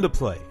the one to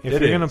play if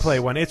you're going to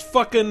play one. It's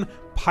fucking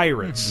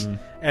pirates,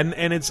 and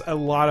it's a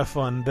lot of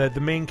fun.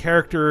 The main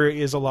character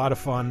is a lot of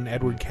fun.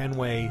 Edward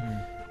Kenway.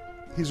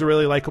 He's a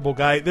really likable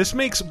guy. This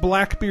makes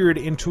Blackbeard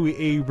into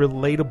a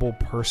relatable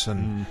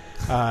person.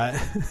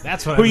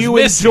 That's what who I was you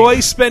missing. enjoy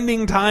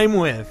spending time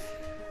with.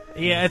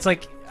 Yeah, it's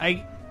like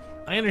I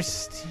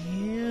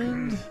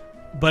understand,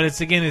 but it's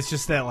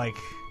just that like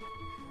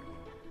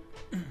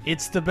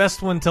it's the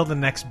best one till the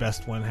next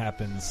best one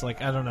happens.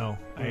 Like I don't know.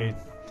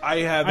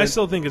 I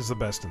still think it's the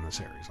best in the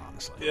series,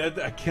 honestly. Yeah,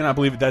 I cannot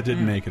believe that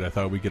didn't make it. I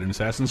thought we'd get an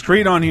Assassin's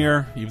Creed on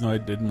here, even though I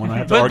didn't want to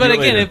have to argue But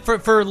again, later.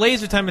 for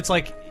Laser Time, it's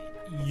like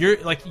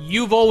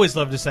you've always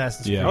loved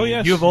Assassin's Creed. Oh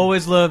yes, you've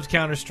always loved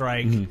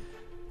Counter-Strike.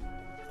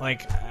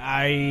 Like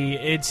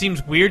it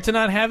seems weird to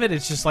not have it.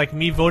 It's just like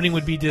me voting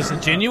would be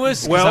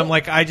disingenuous because I'm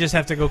like I just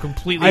have to go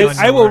completely.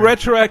 I will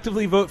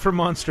retroactively vote for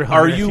Monster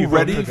Hunter. Are you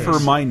ready for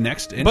my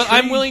next entry? But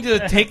I'm willing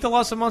to take the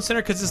loss of Monster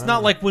Hunter because it's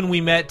not like when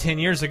we met 10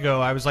 years ago.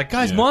 I was like,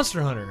 guys,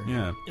 Monster Hunter.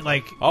 Yeah.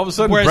 Like all of a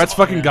sudden, Brett's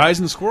fucking guys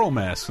in squirrel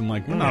masks. I'm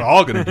like, we're not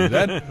all going to do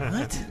that.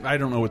 What? I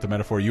don't know what the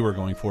metaphor you were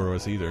going for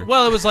was either.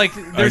 Well, it was like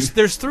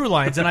there's through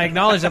lines, and I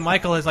acknowledge that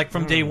Michael has like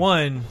from day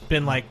one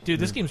been like, dude,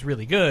 this game's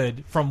really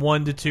good. From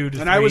 1 to 2 to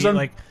 3, and I was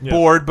like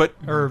bored, but.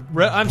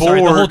 I'm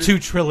sorry, the whole 2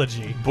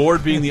 trilogy.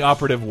 Bored being the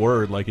operative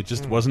word. Like, it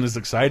just wasn't as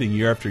exciting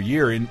year after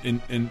year.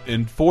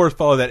 And 4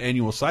 followed that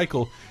annual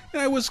cycle.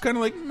 And I was kind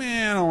of like,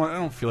 man, I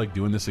don't feel like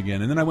doing this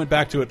again. And then I went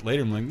back to it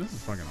later. I'm like, this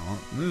is fucking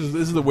awesome.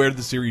 This is where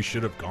the series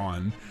should have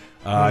gone.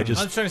 I'm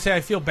trying to say I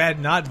feel bad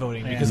not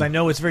voting because I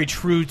know it's very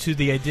true to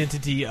the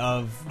identity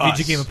of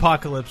Vidjagame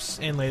Apocalypse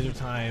and Laser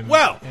Time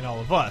and all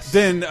of us.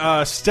 Then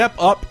step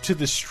up to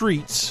the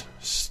streets,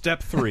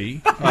 step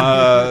 3.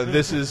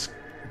 This is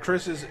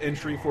Chris's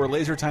entry for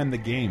Laser Time the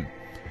game.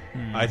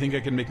 I think I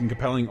can make a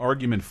compelling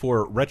argument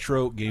for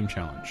Retro Game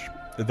Challenge,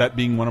 that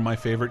being one of my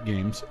favorite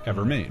games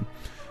ever made.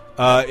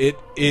 It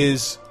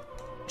is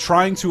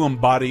trying to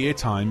embody a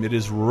time. It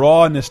is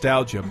raw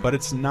nostalgia, but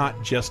it's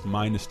not just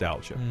my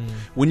nostalgia.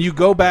 When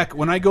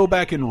I go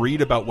back and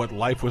read about what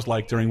life was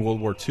like during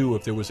World War II,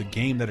 if there was a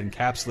game that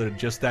encapsulated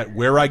just that,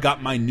 where I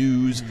got my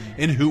news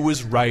and who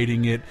was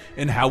writing it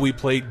and how we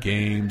played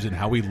games and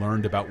how we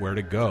learned about where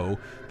to go,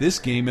 this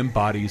game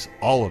embodies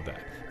all of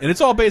that. And it's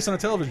all based on a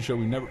television show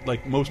we never,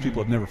 like most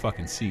people, have never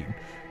fucking seen.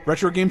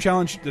 Retro Game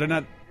Challenge, did I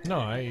not?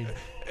 No,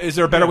 Is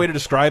there a better way to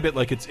describe it?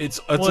 Like it's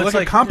like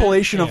a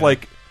compilation of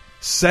like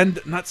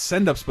not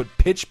send-ups, but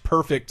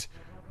pitch-perfect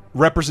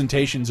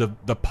representations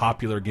of the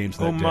popular games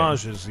that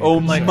homages.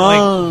 Homage.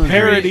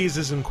 Parodies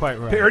isn't quite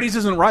right. Parodies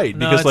isn't right,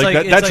 because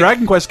that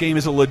Dragon Quest game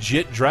is a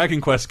legit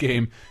Dragon Quest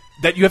game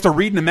that you have to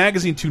read in a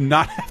magazine to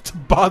not have to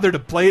bother to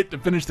play it to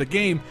finish the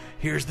game.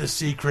 Here's the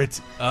secret.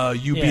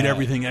 You beat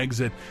everything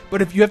exit.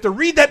 But if you have to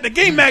read that in a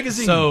game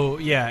magazine. So,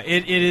 yeah,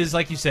 it is,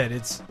 like you said,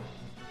 it's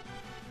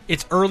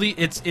early.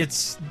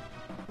 It's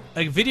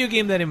a video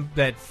game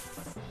that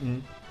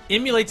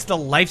emulates the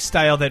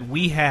lifestyle that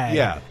we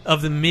had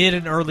of the mid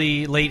and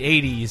late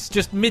 80s,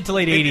 just mid to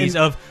late 80s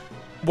of.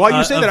 While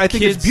you say that, I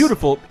think it's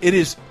beautiful. It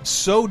is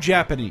so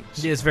Japanese.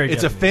 It's very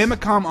It's Japanese. a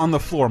Famicom on the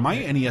floor. My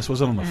NES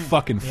wasn't on the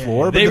fucking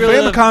floor, but They the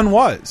really Famicom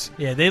was.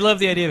 Yeah, they love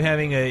the idea of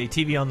having a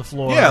TV on the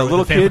floor. Yeah, a with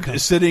little kid Famicom.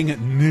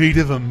 sitting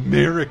Native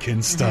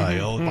American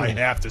style, if I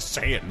have to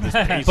say it in this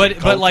piece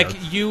of but like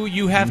culture.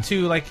 you have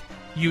to like.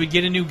 You would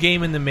get a new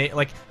game in the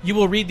like you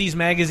will read these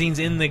magazines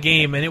in the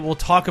game, and it will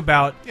talk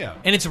about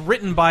and it's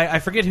written by, I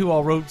forget who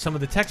all wrote some of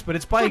the text, but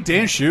it's by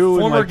Dan Shu,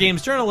 former and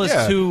games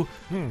journalists who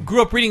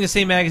grew up reading the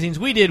same magazines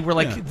we did, where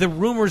like the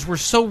rumors were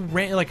so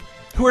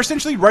who are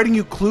essentially writing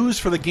you clues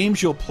for the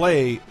games you'll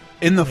play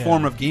in the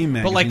form of game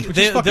magazines. But like which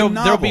is fucking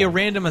there'll be a novel.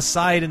 random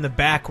aside in the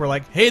back where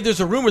like, hey,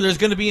 there's a rumor there's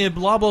going to be a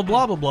blah blah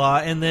blah blah blah,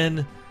 and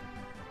then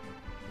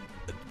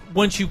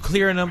once you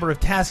clear a number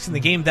of tasks in the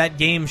game, that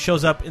game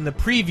shows up in the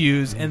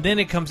previews, and then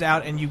it comes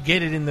out, and you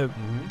get it in the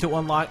to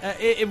unlock.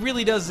 It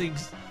really does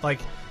like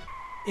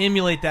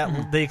emulate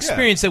that the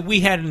experience that we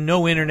had.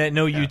 No internet,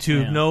 no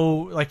YouTube, no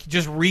like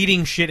just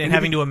reading shit and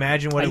having to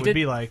imagine what it would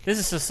be like. This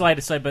is a slight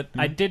aside, but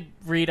I did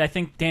read. I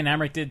think Dan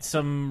Amrich did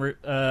some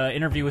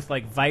interview with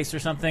like Vice or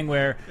something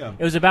where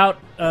it was about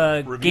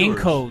game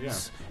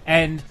codes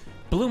and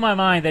blew my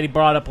mind that he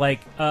brought up like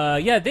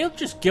they'll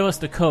just give us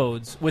the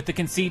codes with the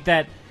conceit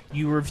that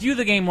you review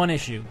the game one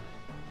issue,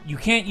 you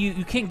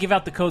can't give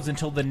out the codes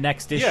until the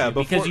next issue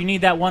because you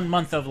need that 1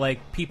 month of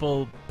like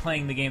people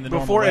playing the game the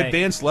normal way. Before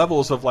advanced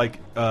levels of like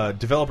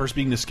developers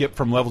being to skip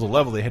from level to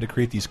level, they had to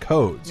create these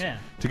codes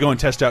to go and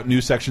test out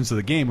new sections of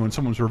the game. And when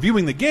someone's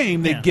reviewing the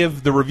game, they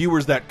give the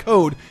reviewers that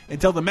code and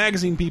tell the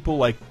magazine people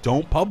like,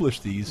 don't publish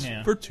these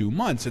for 2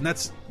 months. And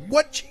that's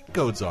what cheat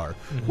codes are.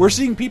 We're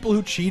seeing people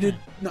who cheated,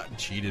 not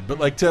cheated, but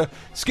like to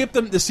skip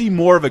them to see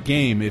more of a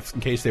game in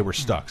case they were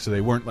stuck, so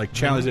they weren't like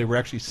challenged. They were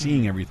actually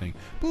seeing everything.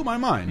 Blew my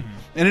mind.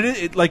 And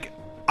it like,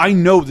 I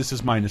know this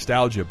is my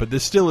nostalgia, but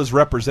this still is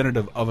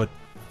representative of a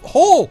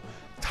whole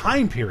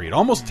time period,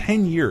 almost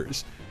 10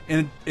 years,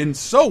 and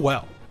so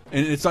well.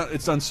 And it's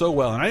done so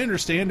well. And I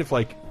understand if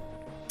like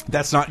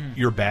that's not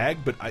your bag,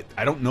 but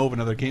I don't know of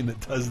another game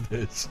that does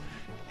this.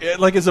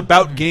 It's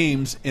about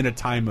games in a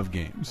time of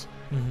games.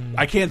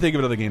 I can't think of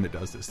another game that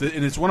does this,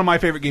 and it's one of my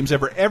favorite games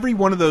ever. Every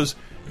one of those,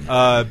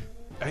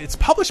 it's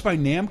published by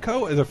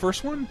Namco, the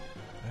first one,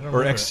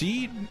 or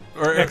Xseed,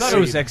 or I thought it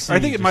was Xseed.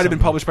 I think it might have been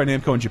published by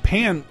Namco in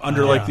Japan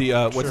under like the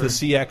what's the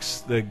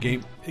CX, the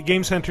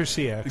Game Center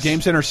CX, Game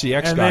Center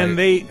CX, and guy.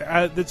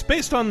 then it's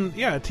based on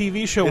a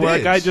TV show where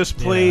a guy just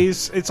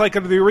plays. It's like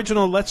the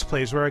original Let's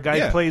Plays where a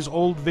guy plays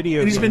old video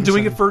and games. He's been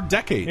doing it for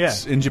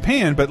decades in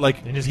Japan, but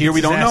like here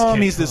we don't know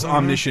him. He's this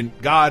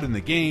omniscient god in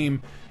the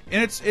game.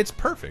 And it's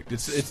perfect.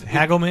 It's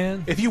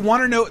Haggleman. If you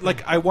want to know,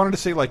 like I wanted to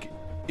say, like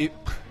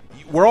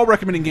we're all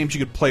recommending games you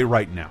could play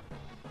right now.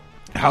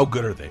 How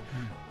good are they?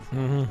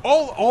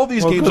 All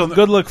these games.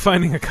 Good luck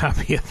finding a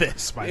copy of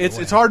this.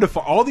 It's hard to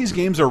find. All these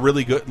games are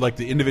really good. Like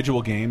the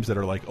individual games that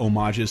are like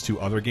homages to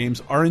other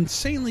games are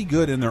insanely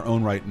good in their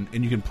own right,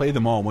 and you can play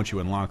them all once you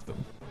unlock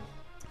them.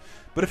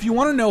 But if you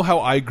want to know how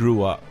I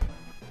grew up.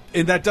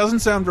 And that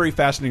doesn't sound very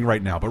fascinating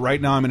right now, but right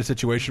now I'm in a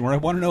situation where I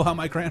want to know how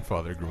my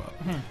grandfather grew up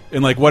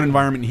and like what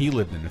environment he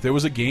lived in. If there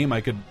was a game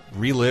I could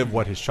relive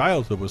what his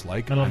childhood was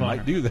like, I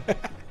might do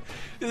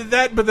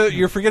that. But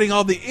you're forgetting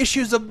all the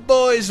issues of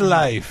boy's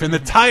life and the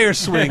tire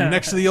swing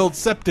next to the old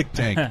septic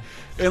tank.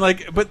 And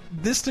like, but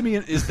this to me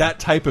is that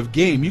type of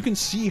game. You can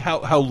see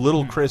how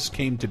little Chris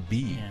came to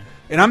be.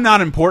 And I'm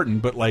not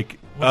important, but like.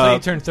 Until you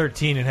turn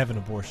 13 and have an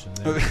abortion.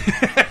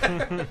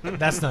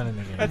 That's not in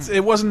the game.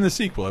 It wasn't in the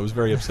sequel. I was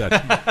very upset.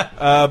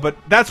 But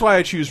that's why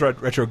I choose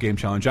Retro Game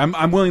Challenge.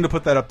 I'm willing to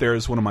put that up there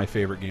as one of my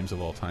favorite games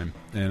of all time.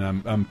 And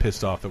I'm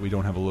pissed off that we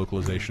don't have a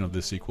localization of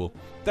this sequel.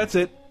 That's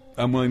it.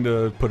 I'm willing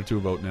to put it to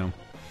a vote now.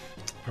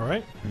 All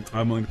right.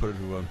 I'm willing to put it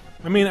to a vote.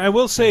 I mean, I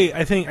will say,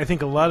 I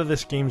think a lot of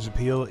this game's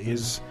appeal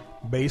is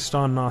based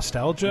on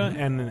nostalgia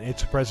and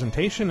its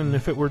presentation. And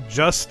if it were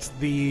just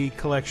the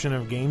collection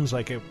of games,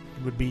 like it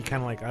would be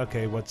kind of like,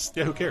 okay,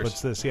 who cares?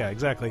 What's this? Yeah,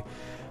 exactly.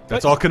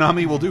 That's all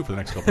Konami will do for the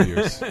next couple of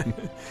years.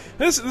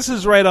 This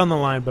is right on the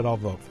line, but I'll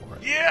vote for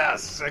it.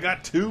 Yes, I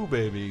got 2,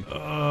 baby.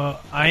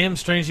 I am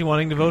strangely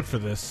wanting to vote for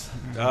this.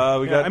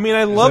 I mean,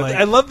 I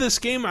love this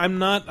game. I'm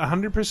not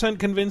 100%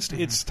 convinced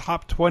it's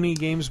top 20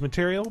 games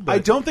material. But I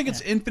don't think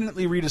it's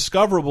infinitely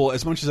rediscoverable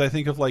as much as I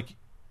think of like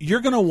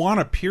you're going to want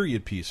a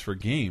period piece for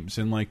games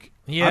and like.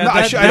 Yeah,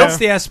 that's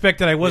the aspect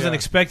that I wasn't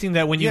expecting.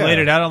 That when you laid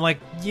it out, I'm like,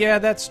 yeah,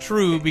 that's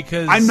true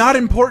because I'm not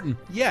important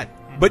yet.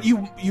 But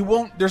you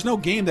won't. There's no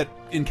game that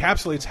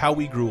encapsulates how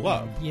we grew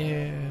up.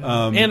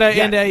 Yeah.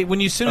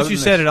 As soon as you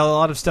said it, a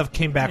lot of stuff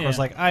came back. Where I was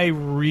like, I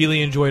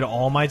really enjoyed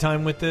all my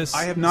time with this.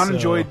 I have not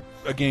enjoyed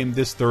a game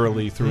this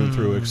thoroughly through and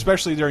through,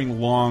 especially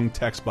during long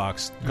text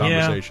box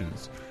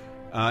conversations.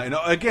 And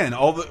again,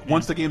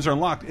 once the games are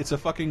unlocked, it's a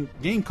fucking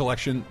game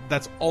collection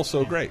that's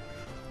also great.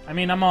 I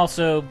mean, I'm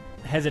also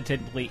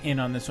hesitantly in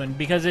on this one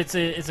because it's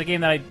a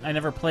game that I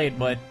never played,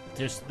 but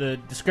just the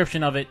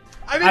description of it,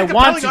 I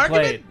want to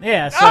play it.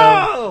 Yeah,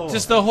 so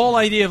just the whole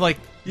idea of like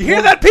you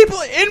hear that, people?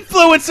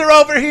 Influencer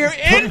over here,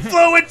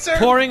 influencer.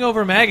 Poring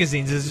over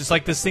magazines is just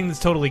like this thing that's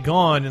totally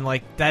gone, and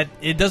like that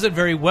it does it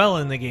very well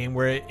in the game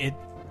where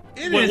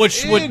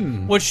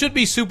what should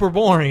be super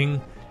boring.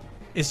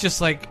 It's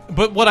just like,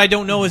 but what I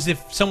don't know is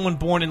if someone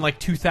born in like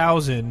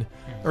 2000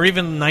 or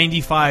even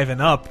 95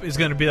 and up is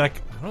going to be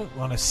like, I don't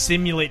want to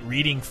simulate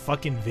reading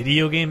fucking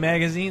video game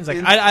magazines.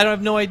 Like, I don't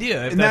have no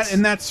idea. And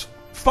that's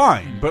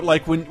fine. But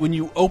like when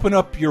you open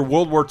up your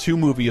World War II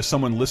movie of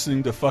someone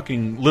listening to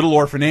fucking Little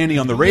Orphan Annie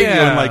on the radio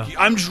and like,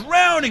 I'm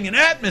drowning in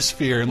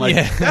atmosphere. And like,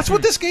 that's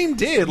what this game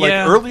did. Like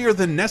earlier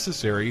than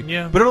necessary.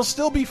 Yeah. But it'll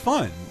still be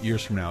fun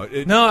years from now.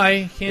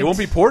 I can't. It won't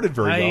be ported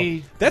very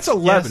well. That's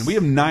 11. Yes. We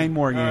have 9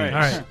 more games. All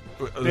right.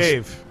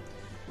 Dave.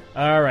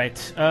 All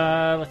right.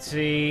 Let's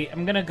see.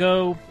 I'm going to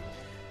go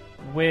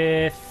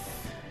with...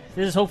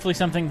 This is hopefully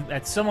something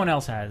that someone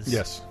else has.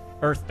 Yes.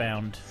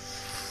 Earthbound.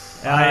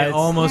 I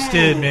almost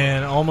did,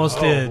 man. Almost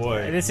did.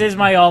 Boy. This is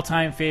my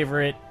all-time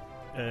favorite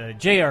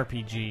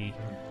JRPG.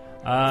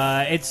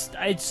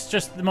 It's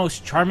just the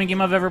most charming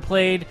game I've ever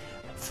played.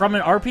 From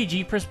an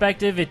RPG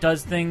perspective, it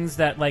does things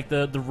that, like,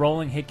 the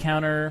rolling hit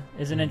counter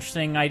is an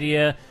interesting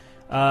idea.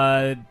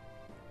 The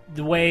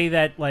way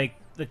that, like,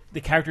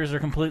 the characters are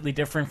completely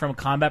different from a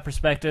combat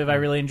perspective, I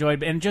really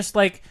enjoyed. And just,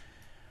 like,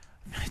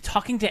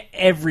 talking to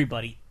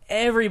everybody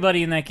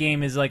everybody in that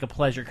game is like a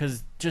pleasure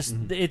because just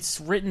it's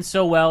written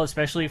so well,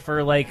 especially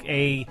for like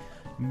a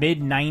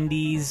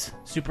mid-90s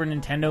Super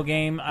Nintendo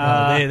game.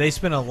 They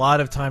spent a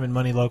lot of time and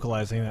money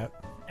localizing that.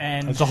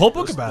 And there's a whole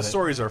book about the it.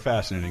 Stories are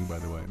fascinating, by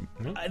the way.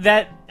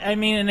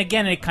 And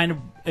again, it kind of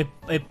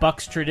it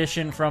bucks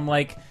tradition from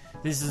like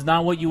this is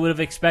not what you would have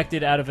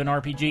expected out of an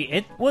RPG.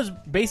 It was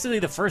basically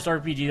the first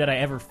RPG that I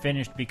ever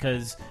finished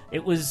because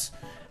it was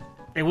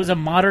a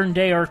modern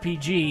day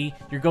RPG.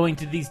 You're going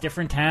to these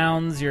different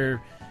towns.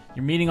 You're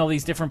meeting all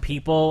these different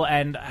people,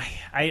 and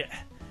I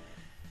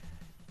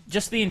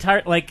just the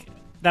entire like.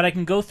 That I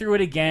can go through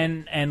it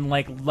again and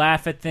like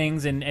laugh at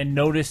things and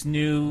notice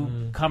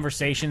new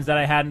conversations that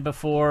I hadn't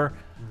before.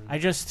 I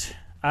just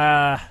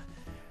and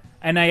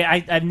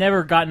I've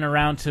never gotten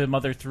around to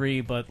Mother 3,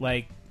 but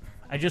like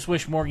I just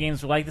wish more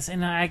games were like this.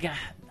 And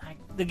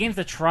the games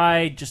that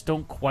try just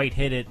don't quite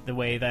hit it the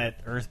way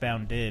that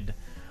Earthbound did.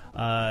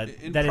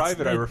 In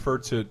private, I refer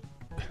to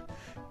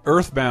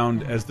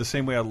Earthbound as the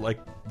same way I like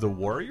the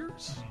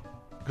Warriors,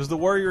 because the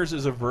Warriors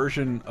is a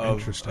version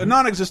of a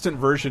non-existent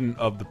version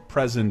of the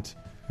present.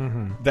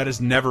 That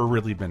has never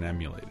really been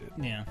emulated.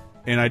 Yeah.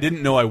 And I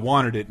didn't know I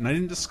wanted it, and I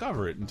didn't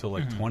discover it until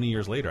like 20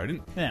 years later. I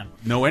didn't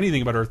know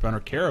anything about Earthbound or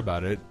care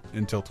about it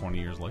until 20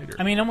 years later.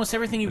 I mean, almost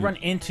everything you run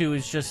into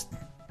is just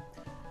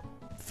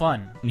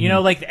fun. You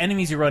know, like the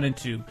enemies you run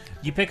into.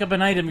 You pick up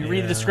an item, you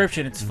read the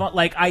description, it's fun.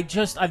 Like,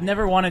 I've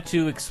never wanted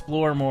to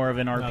explore more of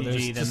an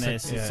RPG than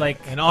this. It's like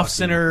an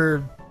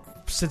off-center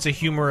sense of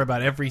humor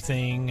about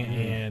everything,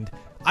 and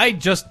I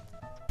just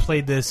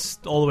played this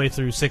all the way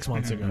through 6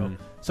 months ago.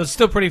 So it's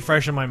still pretty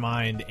fresh in my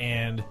mind,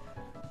 and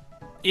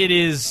it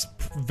is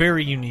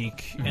very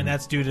unique, and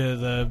that's due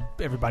to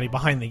everybody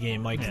behind the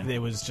game. Like, it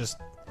was just...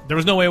 There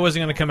was no way it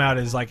wasn't going to come out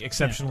as, like,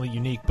 exceptionally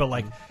unique, but,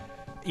 like,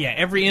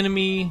 every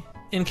enemy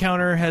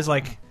encounter has,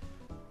 like,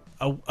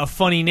 a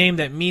funny name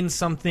that means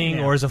something,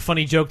 or is a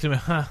funny joke to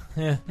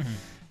me.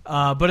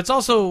 But it's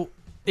also...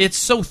 It's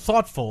so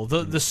thoughtful.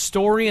 The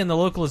story and the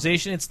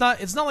localization, it's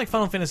not like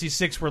Final Fantasy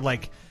VI where,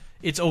 like,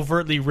 it's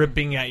overtly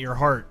ripping at your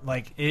heart.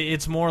 Like,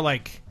 it's more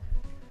like...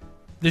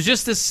 There's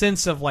just this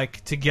sense of,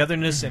 like,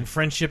 togetherness and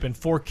friendship and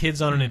 4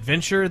 kids on an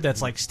adventure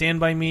that's like Stand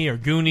By Me or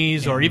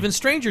Goonies or even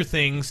Stranger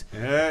Things.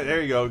 Yeah,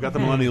 there you go. Got the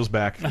millennials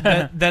back.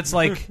 That's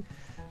like...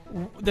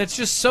 That's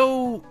just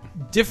so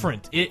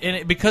different.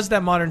 Because of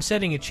that modern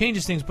setting, it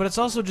changes things, but it's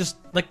also just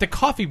like the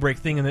coffee break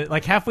thing. And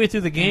like halfway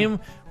through the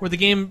game, where the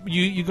game,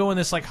 you go in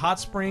this like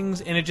hot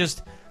springs, and it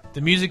just... The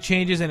music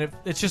changes, and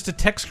it's just a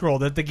text scroll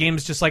that the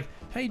game's just like,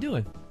 how you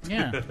doing?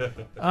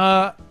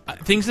 Yeah.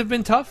 Things have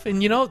been tough,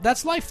 and, you know,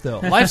 that's life, though.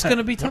 Life's going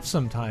to be tough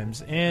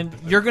sometimes, and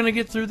you're going to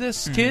get through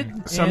this,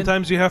 kid.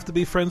 Sometimes you have to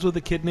be friends with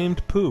a kid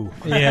named Pooh.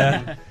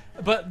 Yeah.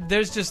 But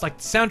there's just, like,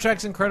 the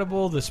soundtrack's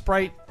incredible, the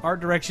sprite art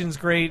direction's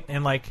great,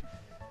 and, like,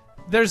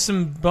 there's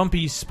some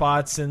bumpy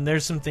spots, and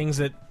there's some things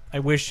that I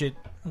wish it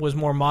was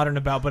more modern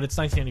about, but it's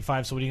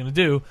 1995, so what are you going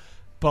to do?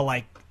 But,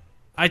 like,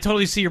 I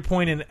totally see your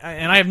point, and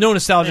I have no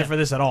nostalgia for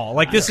this at all.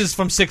 Like, this is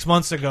from 6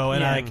 months ago,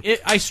 and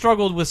I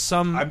struggled with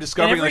some... I'm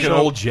discovering like an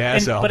old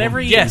jazz album. But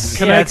every... Yes.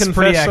 Can I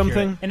confess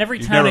something? And every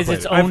town is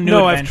its own new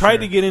I've adventure. tried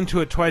to get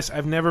into it twice.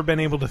 I've never been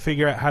able to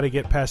figure out how to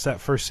get past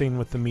that first scene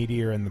with the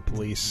meteor and the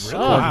police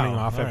cordioning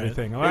off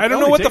everything. I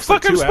don't know what the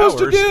fuck I'm supposed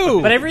to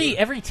do! But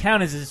every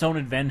town is its own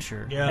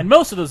adventure. Yeah. And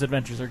most of those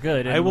adventures are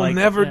good. And I will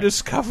never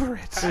discover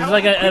it. How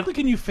quickly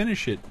can you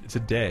finish it? It's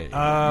a day.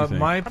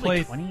 My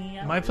Probably 20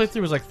 hours?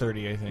 playthrough was like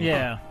 30, I think.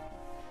 Yeah.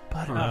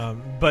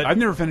 But I've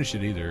never finished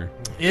it either.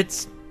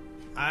 It's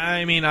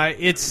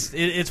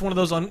one of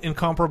those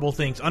incomparable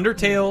things.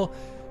 Undertale,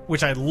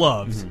 which I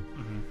loved,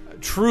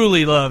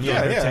 truly loved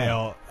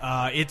Undertale.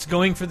 It's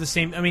going for the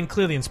same. I mean,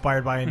 clearly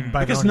inspired by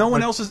because no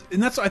one else is,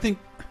 and that's I think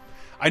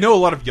I know a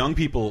lot of young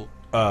people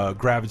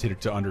gravitated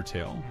to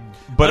Undertale,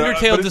 but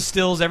Undertale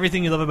distills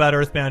everything you love about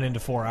Earthbound into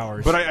 4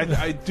 hours. But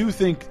I do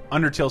think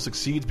Undertale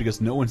succeeds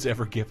because no one's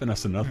ever given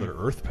us another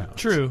Earthbound.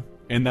 True.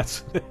 And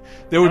that's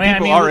there were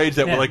people our age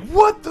that were like,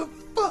 "What the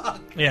fuck?"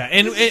 Yeah,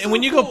 and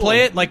when you go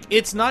play it, like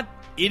this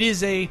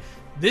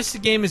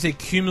game is a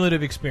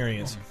cumulative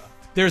experience.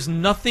 There's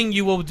nothing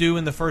you will do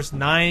in the first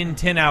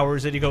 9-10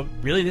 hours that you go,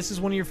 really, this is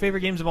one of your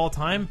favorite games of all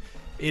time.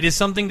 It is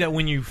something that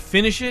when you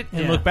finish it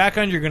and look back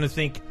on, you're going to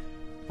think,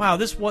 wow,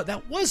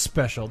 that was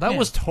special. That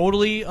was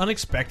totally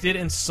unexpected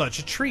and such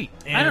a treat.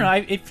 And I don't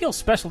know. It feels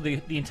special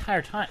the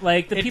entire time.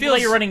 Like the people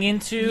that you're running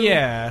into.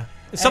 Yeah.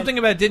 Something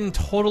about it didn't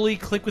totally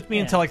click with me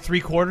until like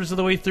 3/4 of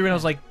the way through, and I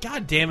was like,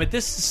 God damn it,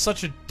 this is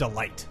such a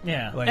delight.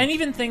 Yeah. Like, and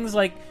even things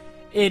like,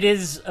 it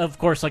is, of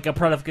course, like a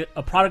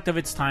product of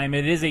its time.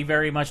 It is a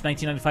very much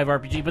 1995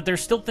 RPG, but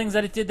there's still things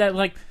that it did that,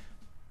 like,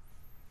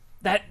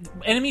 that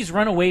enemies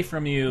run away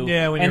from you,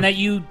 and that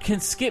you can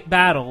skip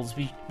battles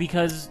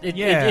because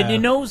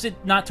it knows it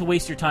not to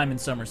waste your time in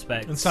some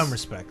respects. In some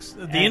respects,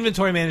 the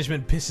inventory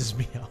management pisses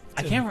me off.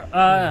 I can't.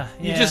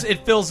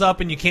 It fills up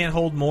and you can't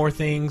hold more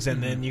things,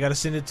 and then you got to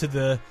send it to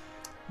the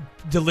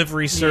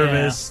delivery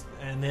service,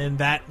 and then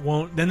that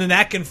won't. Then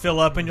that can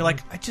fill up, and you're like,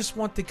 I just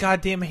want the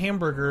goddamn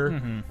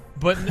hamburger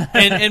But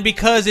and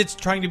because it's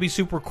trying to be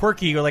super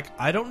quirky, you're like,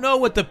 I don't know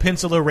what the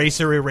pencil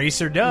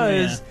eraser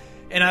does,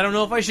 and I don't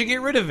know if I should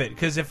get rid of it,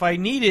 because if I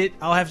need it,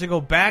 I'll have to go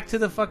back to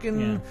the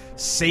fucking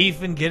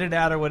safe and get it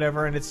out or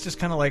whatever, and it's just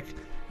kind of like,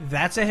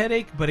 that's a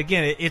headache. But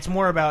again, it's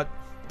more about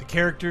the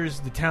characters,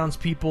 the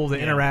townspeople, the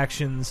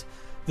interactions.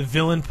 The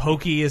villain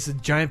Pokey is a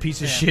giant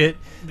piece of shit.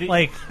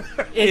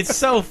 It's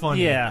so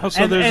funny. Yeah.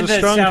 So there's a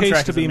strong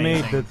case to be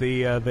made that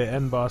the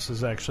end boss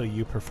is actually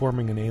you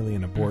performing an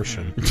alien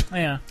abortion.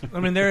 Yeah. I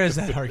mean, there is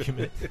that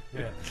argument.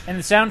 And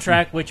the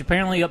soundtrack, which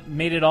apparently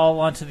made it all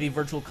onto the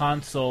Virtual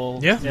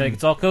Console. Yeah. Like,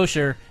 it's all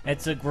kosher.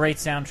 It's a great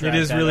soundtrack. It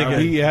is really good.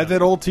 We had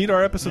that old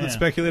T-Dar episode that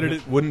speculated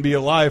it wouldn't be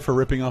alive for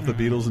ripping off the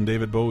Beatles and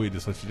David Bowie to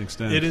such an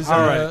extent. It is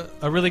a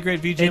really great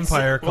VG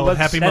Empire called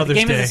Happy Mother's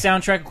Day. The game is the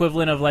soundtrack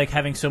equivalent of like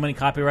having so many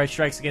copyright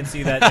strikes against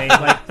you that they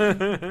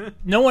like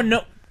no one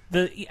know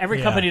every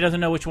company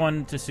doesn't know which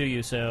one to sue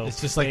you, so it's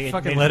just like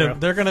fucking let them.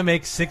 They're gonna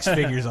make six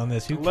figures on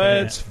this. Who cares?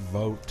 Let's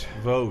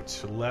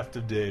vote left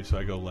of Dave, so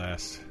I go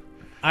last.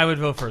 I would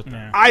vote for it.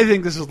 I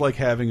think this is like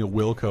having a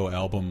Wilco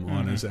album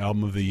on his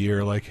album of the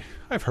year. Like,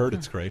 I've heard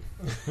it's great.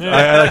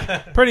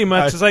 Pretty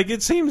much. It's like,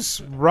 it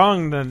seems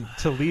wrong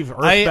to leave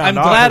Earthbound I'm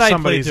off glad if I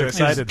somebody's played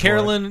through it. excited.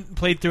 Carolyn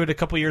played through it a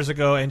couple years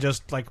ago and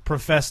just like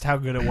professed how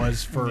good it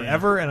was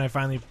forever, and I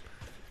finally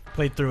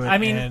played through it. I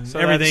mean, and So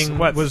everything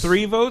was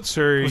 3 votes,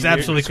 or was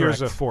absolutely yours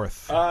correct. a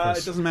fourth?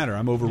 It doesn't matter.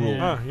 I'm overruled.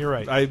 Oh, you're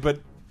right.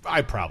 But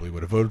I probably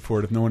would have voted for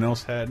it if no one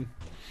else had.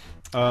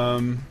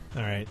 All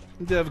right.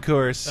 Of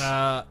course.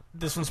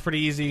 This one's pretty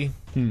easy.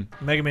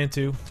 Mega Man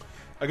 2.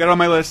 I got it on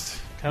my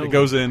list. Oh. It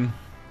goes in.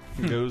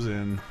 It goes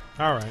in.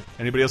 All right.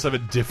 Anybody else have a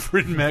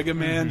different Mega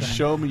Man?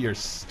 Show me your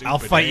stupid I'll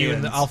fight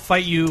hands. you. I'll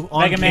fight you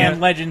on Mega Man camera.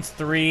 Legends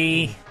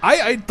 3.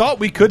 I thought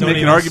we could Don't make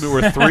an even argument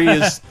where 3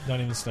 is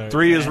Don't even start.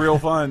 3 is real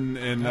fun,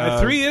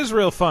 and 3 is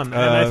real fun, and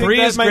I think 3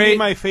 that is might be great.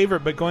 my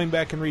favorite. But going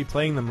back and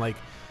replaying them, like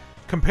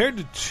compared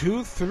to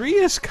 2, 3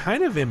 is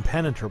kind of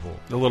impenetrable.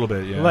 a little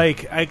bit, yeah.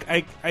 Like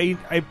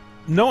I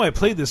know I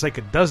played this like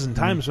a dozen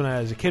times when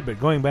I was a kid, but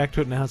going back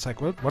to it now, it's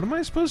like, what am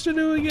I supposed to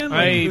do again?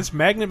 Like, this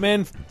Magnet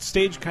Man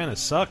stage kind of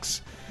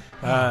sucks.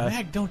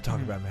 Don't talk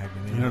about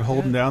Magnet Man. You're not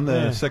holding down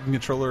the second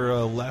controller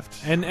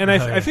left. And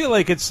I feel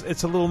like it's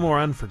a little more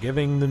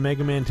unforgiving than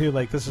Mega Man 2.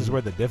 Like, this is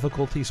where the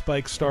difficulty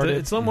spike started.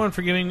 It's a little more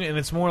unforgiving, and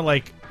it's more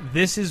like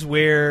this is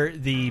where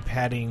the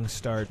padding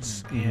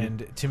starts.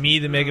 And to me,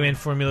 the Mega Man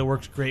formula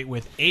works great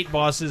with 8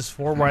 bosses,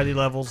 4 Wily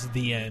levels,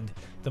 the end.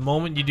 The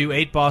moment you do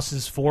 8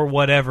 bosses, 4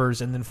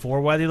 whatevers, and then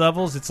 4 Wily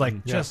levels, it's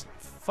like, just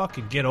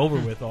fucking get over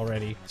with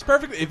already. It's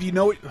perfect. If you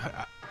know it,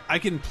 I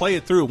can play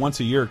it through once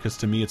a year because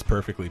to me it's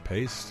perfectly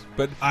paced.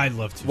 But I'd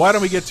love to. Why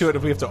don't we get to it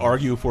if we have to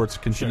argue for its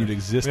continued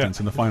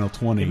existence in the final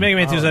 20? If Mega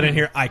Man 2's not in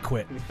here, I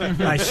quit.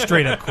 I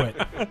straight up quit.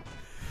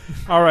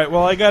 All right,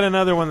 well, I got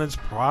another one that's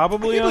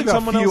probably on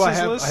someone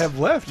else's list. I have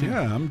left.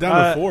 Yeah, I'm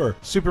down to 4.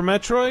 Super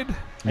Metroid.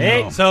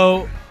 Hey,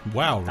 So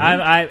Wow. Really?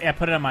 I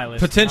put it on my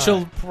list.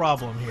 potential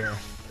problem here,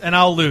 and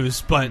I'll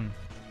lose, but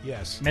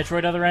Yes.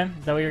 Metroid Other M?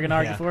 Is that what you're going to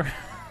argue for?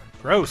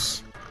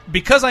 Gross.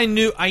 because I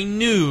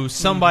knew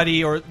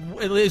somebody or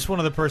at least one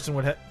other person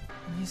would have.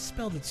 You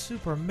spelled it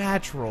Super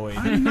Metroid.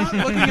 I'm not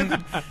looking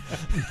at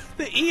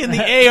The E and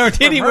the A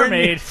aren't anywhere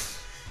near.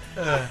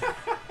 Mermaid.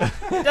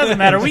 It doesn't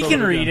matter. We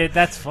can read it.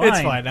 That's fine.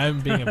 It's fine.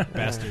 I'm being a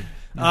bastard.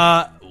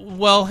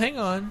 Well, hang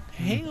on.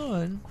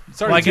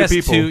 Sorry, Well, I 2 guess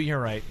people. 2. You're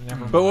right.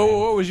 Never mind. But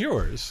what was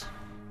yours?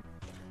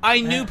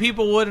 I knew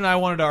people would, and I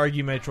wanted to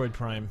argue Metroid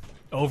Prime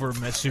over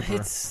Super.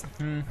 It's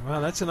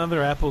Well, that's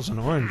another apples and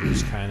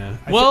oranges kind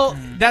of. Well,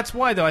 that's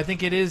why, though. I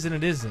think it is and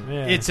it isn't.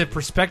 Yeah. It's a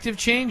perspective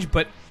change,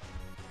 but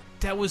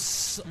that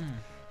was...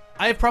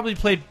 I've probably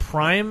played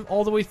Prime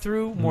all the way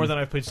through more than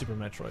I've played Super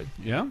Metroid.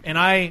 Yeah. And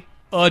I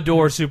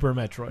adore Super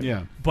Metroid.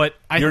 Yeah. But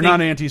You're think,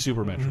 not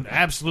anti-Super Metroid.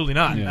 Absolutely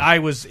not. Yeah. I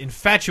was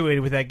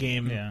infatuated with that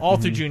game all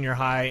through junior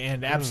high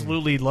and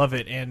absolutely love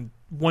it and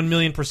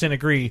 1,000,000%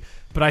 agree.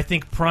 But I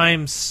think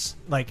Prime's,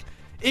 like,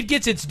 it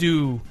gets its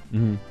due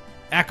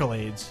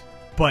accolades,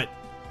 but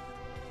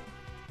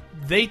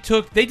they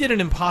did an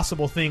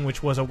impossible thing,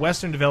 which was a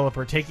Western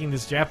developer taking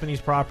this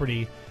Japanese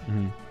property,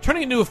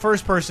 turning it into a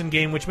first-person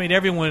game, which made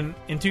everyone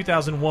in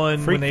 2001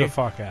 Freak the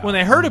fuck out. when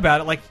they heard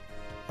about it, like,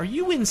 are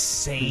you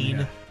insane?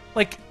 Yeah.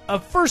 Like, a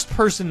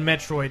first-person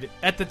Metroid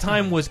at the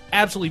time was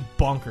absolutely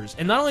bonkers.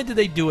 And not only did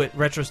they do it,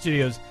 Retro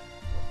Studios,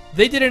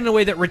 they did it in a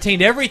way that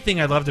retained everything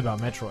I loved about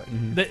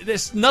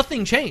Metroid.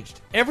 Nothing changed.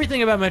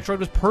 Everything about Metroid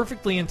was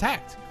perfectly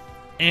intact.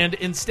 And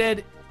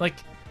instead, like,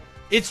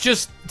 it's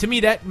just, to me,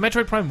 that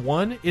Metroid Prime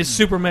 1 is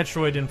Super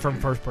Metroid in from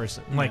first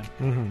person. Like,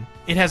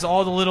 it has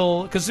all the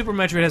little... Because Super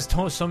Metroid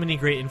has so many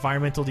great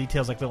environmental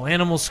details, like little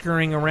animals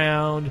scurrying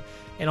around,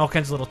 and all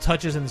kinds of little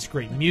touches, and this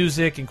great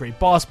music, and great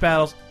boss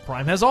battles.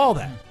 Prime has all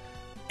that.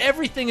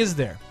 Everything is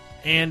there.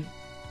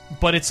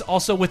 But it's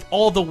also with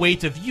all the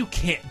weight of, you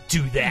can't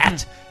do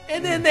that.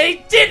 And then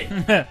they did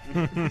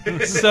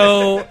it!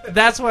 So,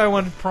 that's why I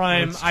wanted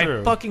Prime.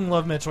 I fucking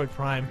love Metroid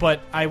Prime, but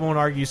I won't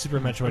argue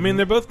Super Metroid. I mean,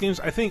 they're both games.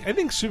 I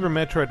think Super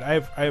Metroid.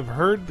 I've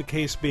heard the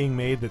case being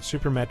made that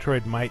Super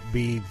Metroid might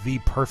be the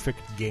perfect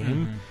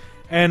game,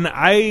 And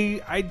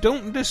I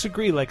don't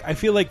disagree. Like, I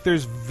feel like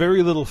there's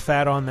very little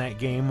fat on that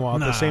game, while at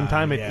the same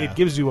time it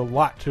gives you a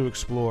lot to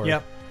explore.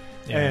 Yep.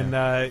 Yeah.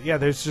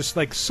 And there's just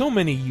like so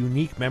many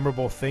unique,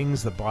 memorable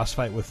things. The boss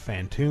fight with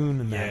Fantoon,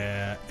 and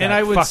that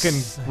I would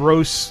fucking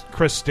gross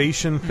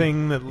crustacean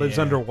thing that lives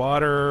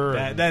underwater.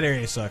 That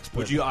area sucks. But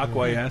would you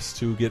acquiesce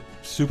to get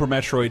Super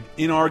Metroid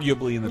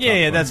inarguably in the top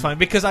yeah, 5? that's fine,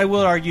 because I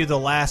will argue the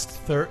last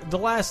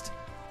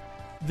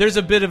there's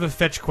a bit of a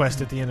fetch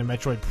quest at the end of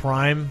Metroid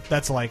Prime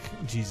that's like,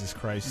 Jesus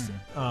Christ,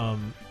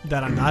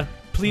 that I'm not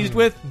pleased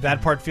with.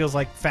 That part feels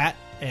like fat,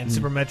 and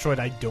Super Metroid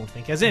I don't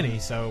think has any,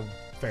 so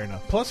fair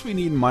enough. Plus, we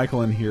need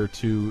Michael in here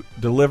to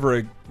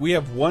deliver we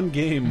have one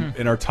game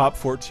in our top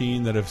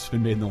 14 that has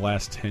been made in the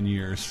last 10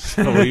 years.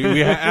 So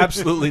we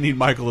absolutely need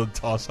Michael to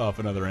toss off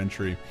another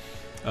entry.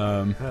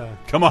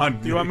 Come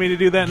on. Do you want me to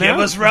do that now? Give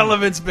us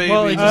relevance, baby.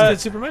 Well, he just did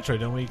Super Metroid.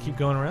 Don't we keep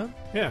going around?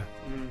 Yeah.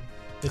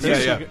 It's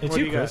What do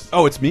you, you Chris. got?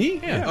 Oh, it's me?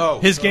 Yeah. Oh,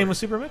 his sorry. game was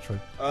Super Metroid.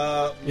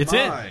 It's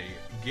my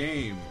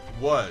game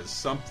was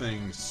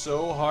something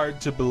so hard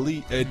to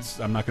believe.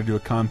 I'm not going to do a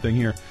con thing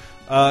here.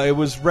 It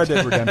was Red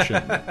Dead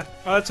Redemption.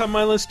 That's on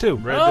my list too.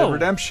 Red Dead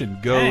Redemption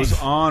goes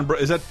on.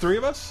 Is that 3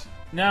 of us?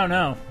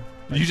 No.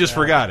 You just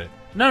forgot it.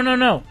 No.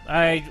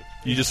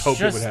 You just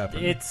hoped it would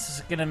happen. It's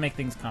gonna make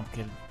things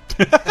complicated.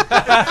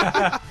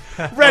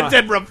 Red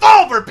Dead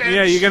Revolver, bitch!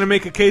 Yeah, you're gonna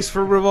make a case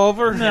for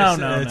Revolver?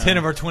 No. 10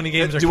 of our 20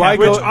 games are Do I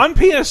Which go on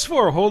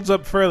PS4 holds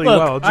up fairly Look,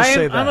 well. Just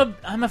say that.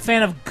 I'm a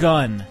fan of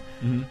Gun.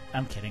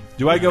 I'm kidding.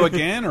 Do I go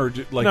again or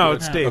No,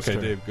 it's Dave's Okay,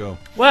 turn. Dave, go.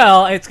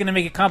 Well, it's gonna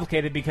make it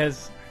complicated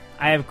because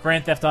I have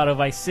Grand Theft Auto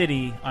Vice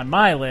City on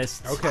my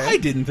list. Okay. I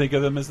didn't think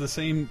of them as the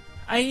same.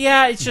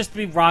 It's just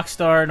be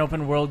Rockstar, an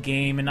open world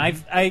game, and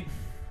I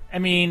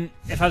mean,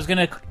 if I was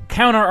gonna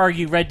counter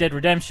argue Red Dead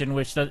Redemption,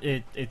 which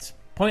it's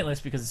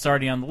pointless because it's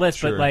already on the list,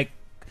 Sure. but like,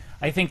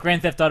 I think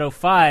Grand Theft Auto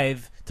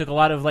 5 took a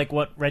lot of like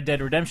what Red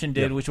Dead Redemption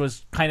did, which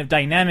was kind of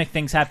dynamic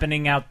things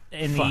happening out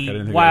in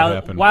the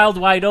wild,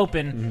 wide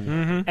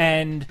open,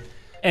 and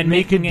making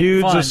making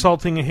dudes it fun.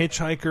 assaulting a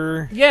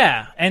hitchhiker.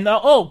 Yeah, and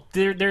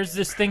there's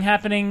this thing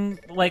happening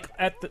like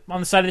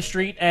on the side of the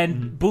street,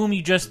 and boom,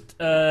 you just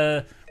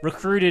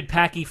recruited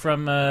Packy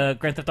from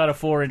Grand Theft Auto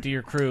 4 into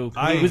your crew.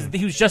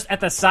 He was just at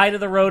the side of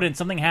the road, and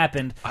something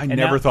happened. I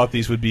never thought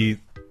these would be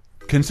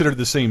considered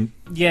the same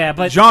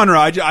but genre.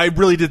 I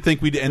really did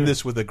think we'd end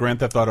this with a Grand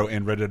Theft Auto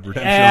and Red Dead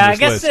Redemption on I this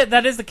guess list.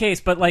 that is the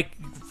case, but like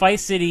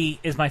Vice City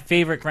is my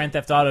favorite Grand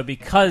Theft Auto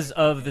because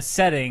of the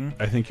setting.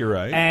 I think you're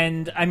right.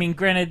 And I mean,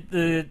 granted,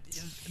 the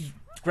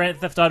Grand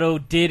Theft Auto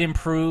did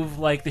improve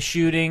like the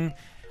shooting,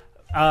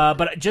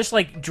 but just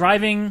like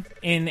driving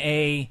in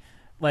a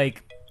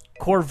like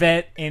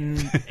Corvette in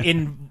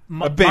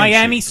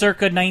Miami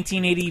circa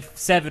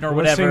 1987 or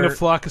whatever. Listening to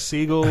Flock of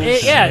Seagulls.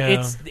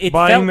 It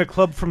buying felt, the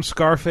club from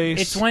Scarface.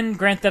 It's when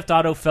Grand Theft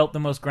Auto felt the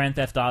most Grand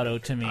Theft Auto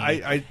to me.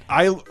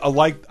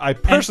 I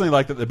personally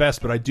liked it the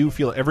best, but I do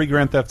feel every new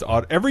Grand Theft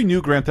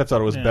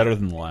Auto was better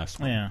than the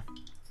last one. Yeah.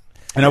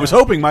 And I was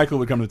hoping Michael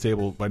would come to the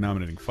table by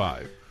nominating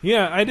 5.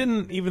 Yeah, I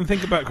didn't even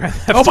think about Grand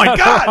Theft Oh my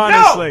Auto, God,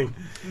 honestly.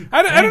 no!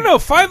 I don't know.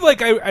 5,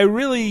 like, I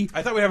really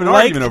I thought we have an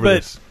liked, argument over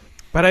this.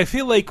 But I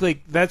feel like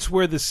that's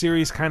where the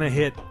series kind of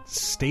hit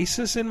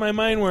stasis in my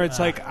mind, where it's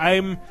like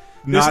I'm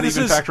not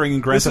even factoring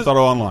in Grand Theft Auto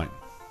Online.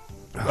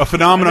 A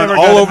phenomenon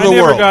all over the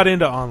world. I never got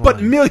into online.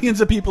 But millions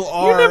of people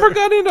are. You never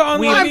got into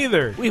online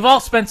either. We've all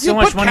spent so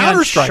much money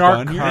on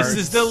shark cards. This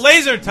is the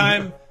laser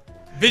time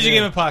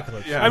Vidjagame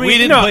Apocalypse. Yeah. I mean, we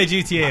didn't play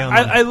GTA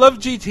Online. I love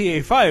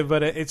GTA 5,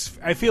 but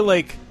I feel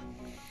like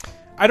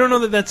I don't know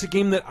that that's a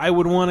game that I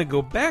would want to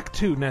go back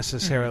to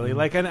necessarily.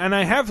 Like, and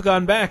I have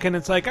gone back, and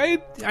it's like I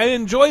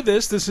enjoy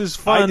this. This is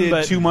fun. I did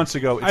but 2 months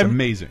ago. It's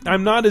amazing.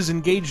 I'm not as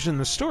engaged in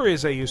the story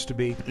as I used to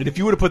be. And if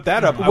you would have put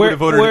that up, I would have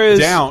voted it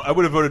down. I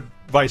would have voted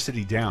Vice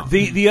City down.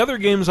 The other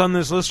games on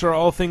this list are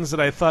all things that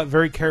I thought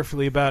very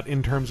carefully about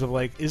in terms of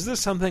like, is this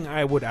something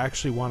I would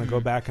actually want to go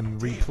back and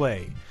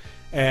replay?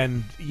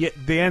 And yet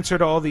the answer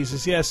to all these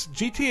is yes.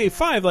 GTA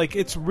 5, like,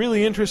 it's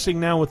really interesting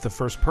now with the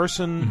first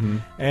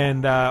person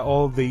and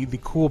all the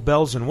cool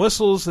bells and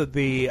whistles that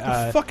the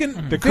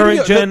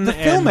current gen the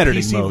film and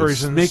editing PC modes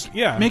versions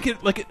make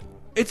it like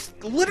it's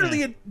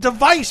literally a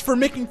device for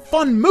making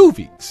fun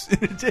movies.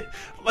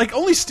 Like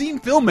only Steam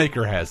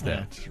Filmmaker has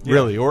that,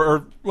 really,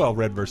 or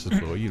Red versus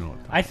Blue. You know,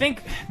 I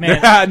think,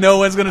 man, no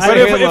one's going to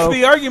say. But if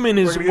the argument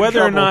is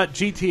whether or not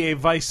GTA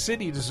Vice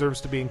City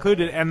deserves to be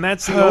included, and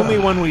that's the only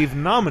one we've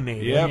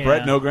nominated. Yeah,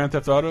 Brett, no Grand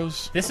Theft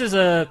Autos. This is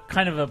a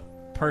kind of a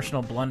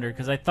personal blunder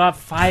because I thought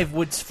 5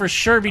 would for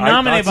sure be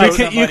nominated by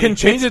somebody. You can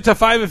change it to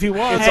 5 if you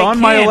want. It's on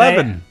my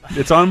 11.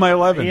 It's on my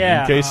 11.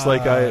 Yeah. In case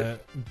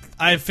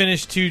I've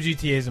finished 2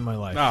 GTAs in my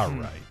life. All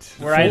right.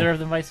 Were either of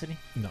them Vice City?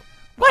 No.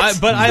 What?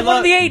 But I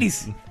love love the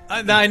 80s.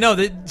 I know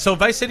that. So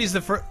Vice City's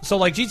the first. So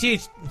like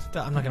GTA,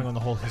 I'm not gonna go in the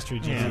whole history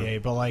of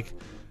GTA, but like,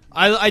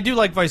 I do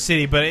like Vice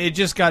City, but it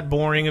just got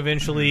boring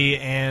eventually,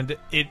 and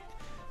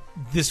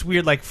this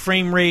weird like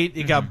frame rate.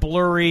 It got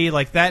blurry,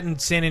 like that in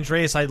San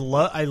Andreas. I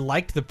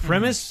liked the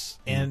premise,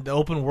 and the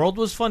open world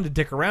was fun to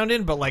dick around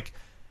in, but like,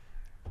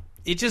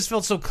 it just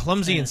felt so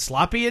clumsy and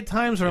sloppy at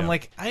times. Where I'm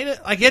like,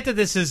 I get that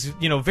this is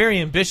very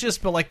ambitious,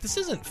 but like this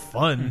isn't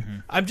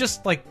fun. I'm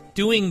just like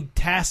doing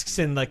tasks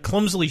and like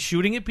clumsily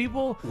shooting at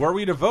people. Were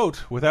we to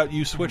vote without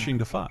you switching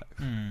to 5,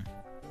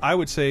 I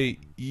would say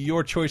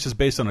your choice is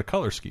based on a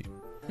color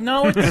scheme.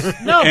 No,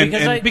 it's, no,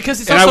 because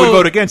it's and also, I would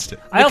vote against it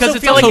because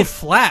it's also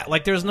flat.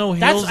 Like there's no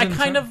hills. I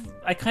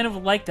kind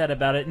of like that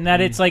about it, and that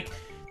it's like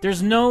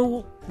there's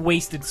no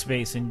wasted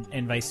space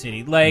in Vice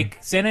City. Like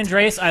San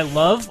Andreas, I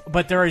love,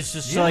 but there is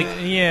just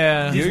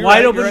these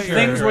wide open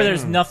things where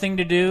there's nothing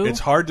to do. It's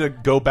hard to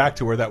go back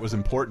to where that was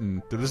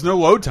important. There's no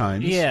load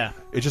times. Yeah,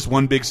 it's just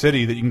one big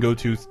city that you can go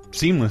to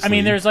seamlessly. I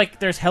mean,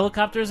 there's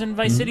helicopters in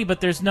Vice City,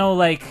 but there's no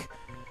like.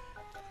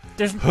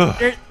 There's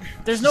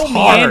no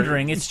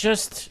meandering. It's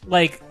just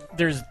like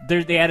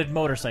they added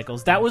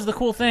motorcycles. That was the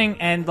cool thing,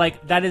 and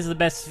like that is the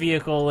best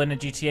vehicle in a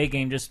GTA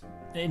game, just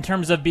in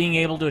terms of being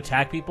able to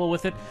attack people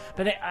with it.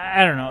 But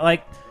I don't know.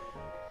 Like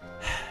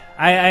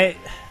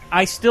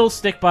I still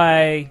stick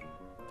by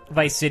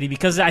Vice City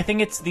because I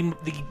think it's the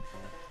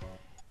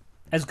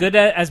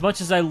as much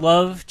as I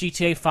love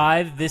GTA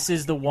 5, this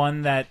is the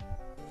one that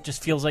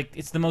just feels like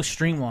it's the most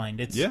streamlined.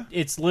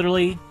 It's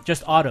literally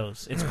just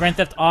autos. It's Grand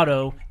Theft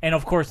Auto, and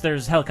of course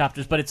there's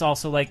helicopters, but it's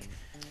also like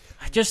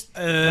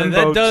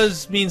that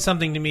does mean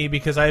something to me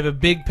because I have a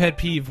big pet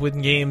peeve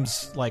with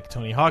games like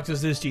Tony Hawk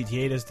does this,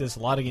 GTA does this, a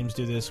lot of games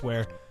do this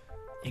where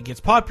it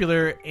gets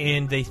popular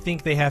and they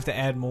think they have to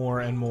add more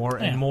and more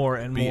and more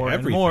and more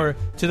and more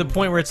to the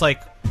point where it's like,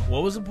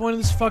 what was the point of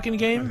this fucking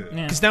game?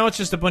 Because now it's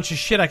just a bunch of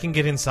shit I can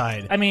get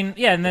inside. I mean,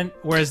 and then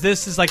whereas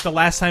this is like the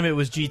last time it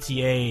was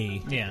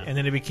GTA, and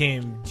then it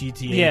became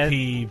GTA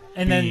P,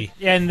 and then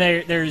and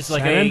there's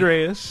like San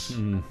Andreas,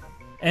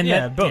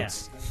 and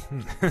boats.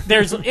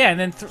 There's and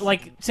then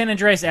like San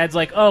Andreas adds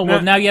like, oh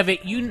well, now you have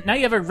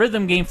a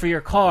rhythm game for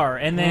your car,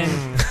 and then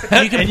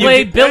you can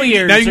play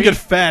billiards. Now you can get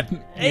fat.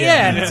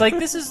 And it's like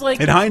this is like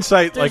in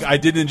hindsight, like I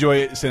didn't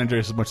enjoy San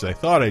Andreas as much as I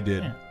thought I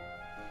did,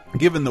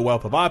 given the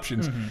wealth of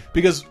options,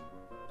 because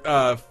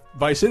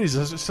Vice City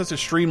is such a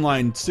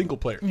streamlined single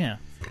player. Yeah.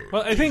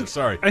 Well, I think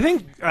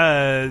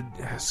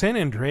San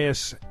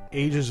Andreas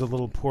ages a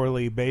little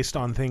poorly based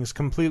on things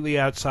completely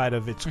outside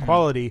of its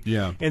quality.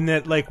 Yeah. In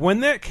that, like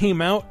when that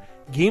came out,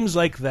 games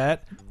like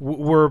that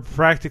were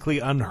practically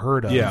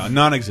unheard of. Yeah,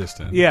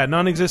 non-existent. Yeah,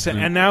 non-existent.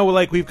 And now,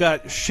 like, we've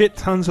got shit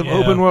tons of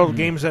open-world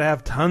games that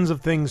have tons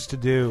of things to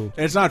do.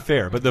 And it's not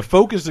fair, but the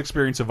focused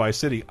experience of Vice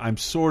City, I'm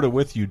sort of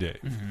with you, Dave.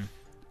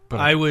 But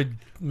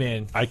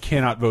I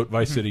cannot vote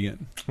Vice City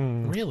in.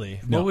 Really?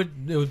 No.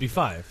 It would be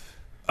 5.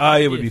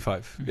 It would be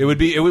 5. It would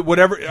be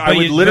whatever. I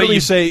would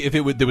literally say if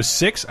there was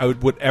 6, I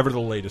would whatever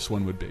the latest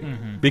one would be.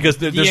 Because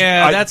there's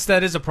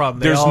that is a problem.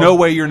 There's no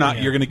way you're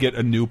going to get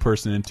a new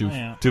person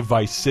into to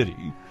Vice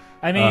City.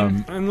 I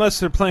mean,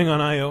 unless they're playing on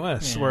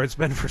iOS, where it's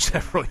been for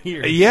several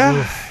years.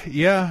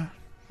 Yeah.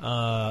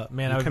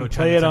 Man, I would can go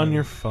play it Chinatown. on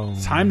your phone.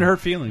 It's time to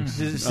hurt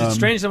feelings. It's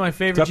strange that my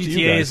favorite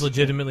GTA is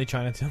legitimately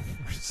Chinatown.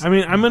 I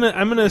mean, I'm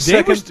gonna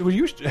second.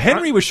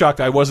 Henry was shocked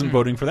I wasn't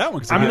voting for that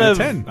one because I'm gonna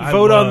 10.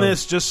 Vote on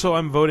this just so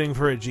I'm voting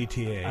for a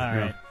GTA. All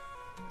right.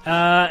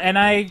 And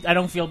I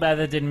don't feel bad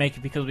that it didn't make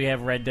it because we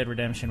have Red Dead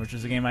Redemption, which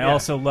is a game I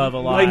also love a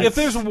lot. Like, if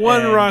there's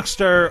one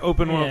Rockstar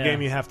open world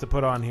game you have to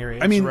put on here,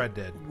 it's Red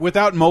Dead.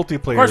 Without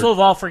multiplayer, of course, we'll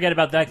all forget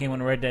about that game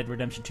when Red Dead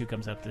Redemption 2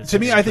 comes out. To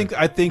me, I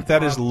think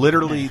that is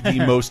literally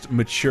the most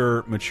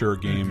mature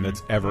game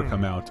that's ever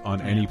come out on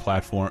any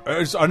platform,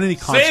 or on any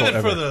console. Save it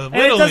ever. for the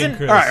whittling,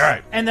 Chris. All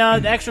right. And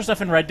the extra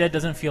stuff in Red Dead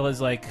doesn't feel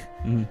as like,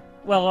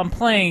 well, I'm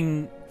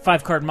playing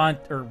 5-card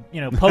or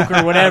poker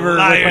or whatever.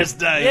 Liar's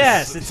dice.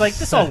 Yes, it's like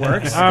this all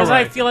works because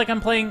I feel like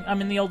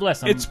I'm in the Old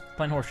West. I'm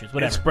playing horseshoes.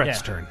 Whatever. It's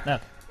Brett's turn. No.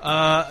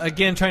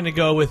 Again, trying to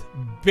go with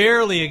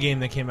barely a game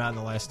that came out in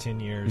the last 10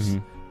 years.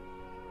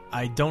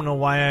 I don't know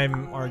why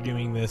I'm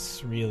arguing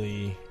this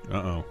really.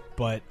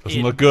 But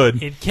doesn't look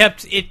good. It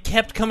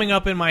kept coming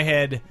up in my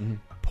head.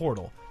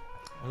 Portal.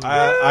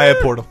 I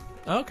have Portal.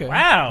 Okay.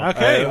 Wow.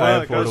 Okay.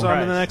 Well, it goes on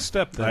to the next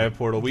step then. I have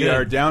Portal. We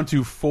are down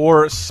to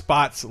 4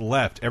 spots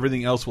left.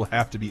 Everything else will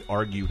have to be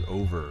argued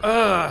over.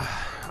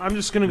 I'm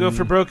just going to go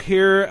for broke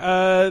here.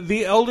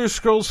 The Elder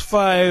Scrolls V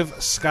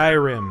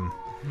Skyrim.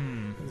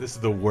 This is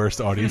the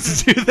worst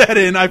audience to do that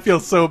in. I feel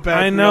so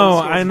bad. I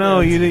know.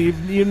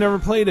 You never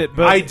played it,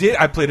 but I did.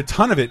 I played a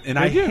ton of it, and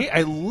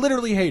I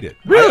literally hate it.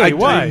 Really?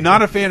 Why? I'm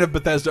not a fan of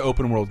Bethesda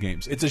open world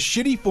games. It's a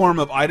shitty form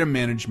of item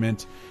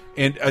management.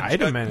 And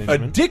a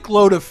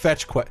dickload of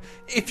fetch quest.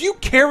 If you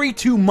carry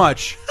too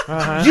much,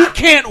 you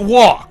can't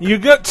walk. You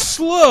get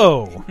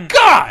slow.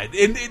 God,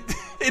 in both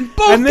and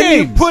games.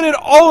 Then you put it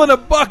all in a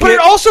bucket. But it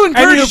also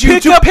encourages you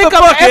to pick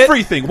up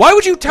everything. Why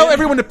would you tell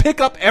everyone to pick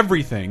up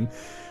everything?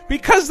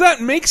 Because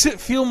that makes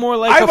it feel more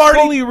like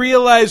fully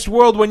realized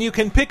world when you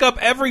can pick up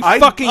every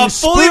fucking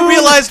fully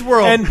realized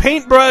world and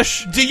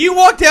paintbrush. Do you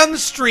walk down the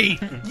street?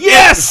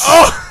 Yes.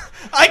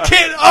 I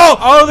can't.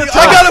 I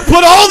gotta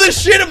put all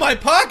this shit in my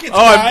pockets,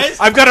 guys.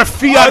 I've got a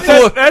Fiat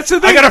full. That's the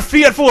thing. I got a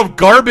Fiat full of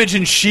garbage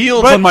and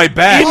shields on my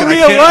back. In and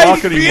real I can't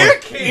life, walk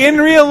anymore. in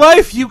real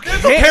life, you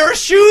There's can't. a pair of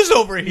shoes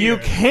over here. You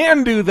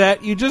can do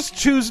that. You just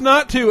choose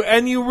not to,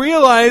 and you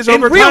realize In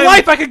over real time,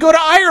 life, I could go to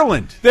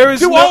Ireland. There is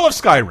do all of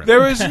Skyrim.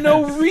 There is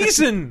no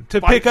reason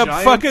to pick up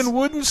giants. fucking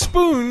wooden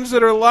spoons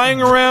that are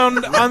lying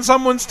around on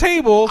someone's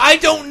table. I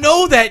don't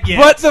know that yet.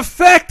 But the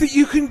fact that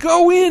you can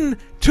go in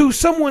to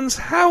someone's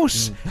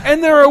house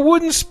and there are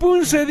wooden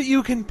spoons there that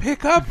you can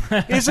pick up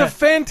is a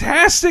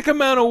fantastic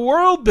amount of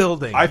world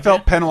building. I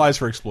felt penalized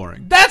for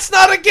exploring. That's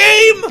not a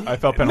game. I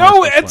felt penalized.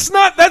 No, for it's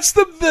not. That's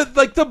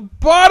the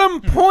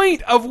bottom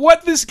point of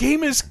what this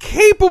game is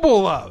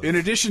capable of. In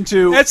addition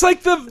to, It's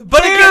like the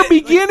bare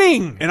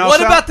beginning. and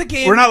what about the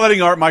game? We're not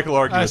letting Michael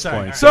argue this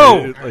sorry. point.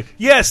 So, like,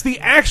 yes, the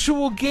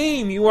actual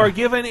game, you are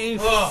given a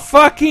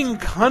fucking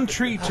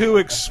country to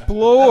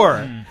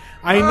explore.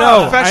 I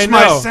know, fetch I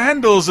my know.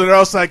 sandals, or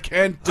else I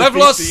can't. I've defeat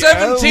lost the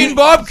 17 elves.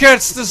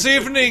 bobcats this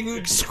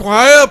evening.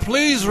 Squire,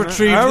 please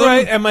retrieve All them.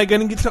 right, am I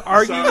going to get to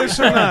argue this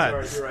or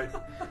not? Sorry, you're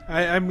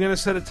right. I'm going to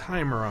set a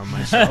timer on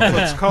myself.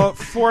 Let's call it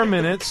 4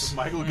 minutes.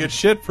 Michael gets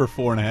shit for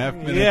 4.5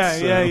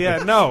 minutes.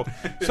 Yeah. No,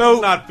 So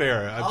it's not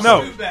fair.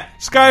 no.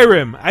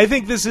 Skyrim. I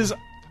think this is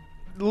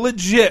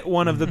legit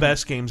one of the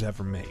best games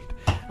ever made.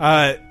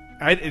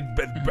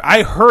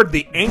 I heard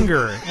the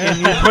anger in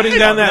you putting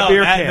down that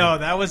beer can. No,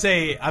 that was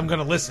I'm going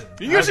to listen.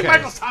 You're using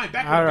Michael's time.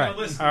 Back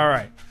All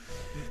right.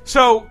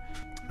 So,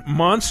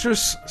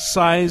 monstrous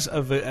size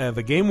of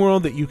a game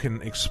world that you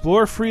can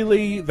explore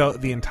freely.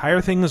 The entire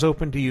thing is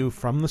open to you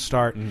from the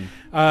start.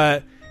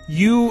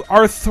 You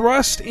are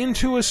thrust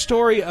into a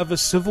story of a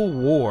civil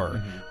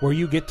war where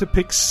you get to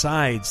pick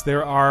sides.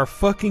 There are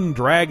fucking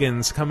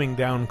dragons coming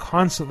down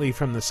constantly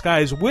from the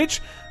skies,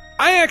 which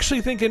I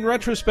actually think in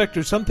retrospect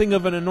are something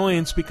of an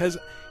annoyance because,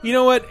 you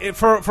know what,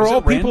 for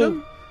all people...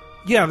 random?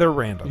 Yeah, they're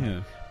random.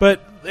 Yeah.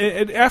 But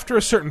after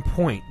a certain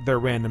point, they're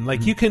random.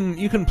 Like you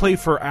can play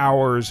for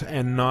hours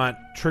and not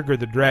trigger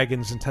the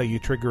dragons until you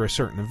trigger a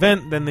certain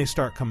event. Then they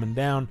start coming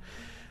down.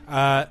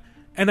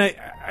 And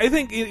I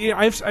think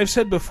I've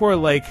said before,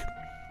 like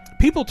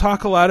people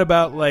talk a lot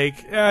about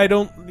like I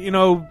don't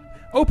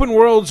open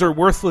worlds are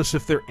worthless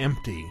if they're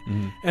empty.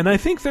 And I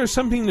think there's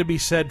something to be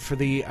said for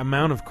the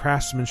amount of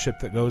craftsmanship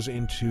that goes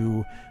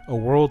into a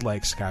world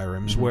like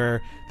Skyrim's,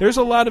 where there's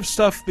a lot of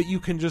stuff that you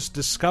can just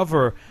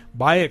discover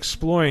by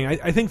exploring.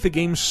 I think the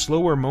game's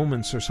slower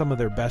moments are some of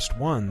their best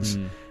ones.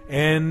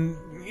 And,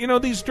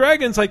 these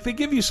dragons, like, they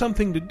give you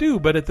something to do,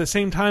 but at the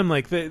same time,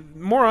 like,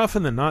 more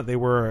often than not, they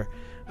were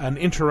an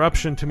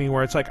interruption to me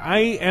where it's like, I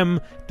am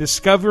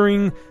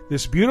discovering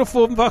this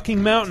beautiful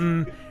fucking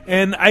mountain,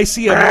 and I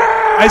see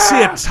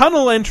a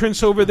tunnel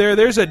entrance over there.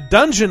 There's a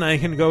dungeon I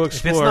can go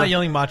explore. If it's not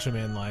yelling Macho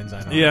Man lines,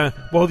 I know. Yeah,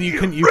 well, you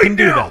can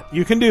do that.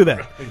 You can do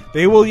that.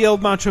 They will yell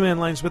Macho Man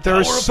lines, but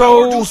there's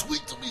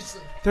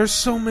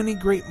so many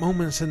great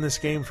moments in this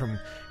game from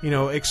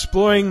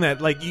exploring that.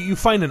 Like you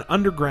find an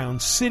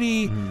underground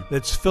city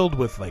that's filled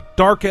with like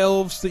dark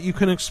elves that you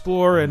can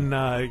explore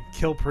and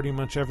kill pretty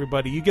much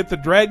everybody. You get the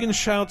dragon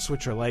shouts,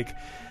 which are like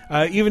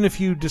even if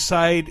you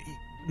decide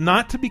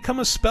not to become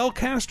a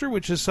spellcaster,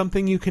 which is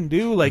something you can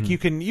do. Like you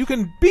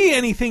can be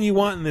anything you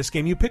want in this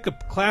game. You pick a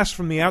class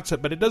from the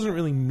outset, but it doesn't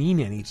really mean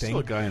anything. Still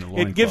a guy in a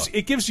loincloth.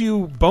 It gives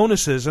you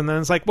bonuses, and then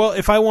it's like, well,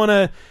 if I want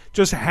to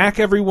just hack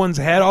everyone's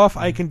head off,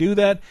 I can do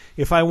that.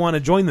 If I want to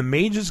join the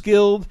Mages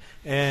Guild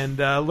and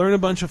learn a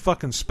bunch of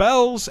fucking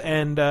spells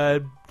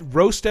and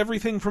roast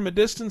everything from a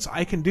distance,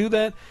 I can do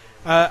that.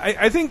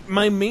 I think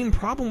my main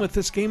problem with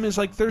this game is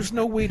like there's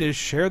no way to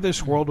share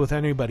this world with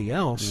anybody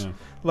else. Yeah.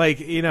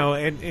 Like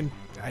and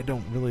I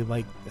don't really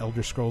like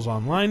Elder Scrolls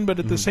Online, but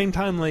at the same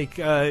time, like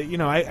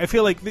I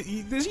feel like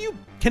you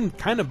can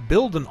kind of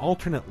build an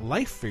alternate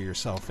life for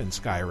yourself in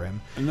Skyrim,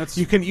 and that's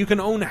you can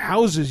own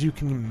houses, you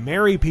can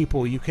marry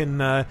people, you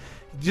can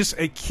just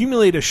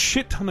accumulate a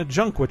shit ton of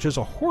junk, which as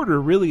a hoarder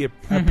really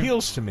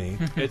appeals to me.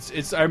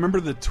 It's. I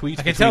remember the tweet.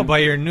 I can tell by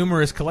your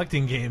numerous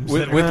collecting games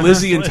with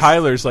Lizzie and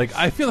Tyler's. Like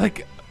I feel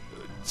like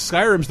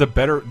Skyrim's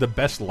the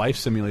best life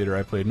simulator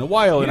I played in a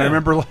while, and I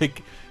remember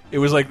like. It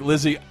was like,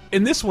 Lizzie,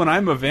 in this one,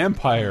 I'm a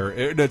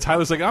vampire.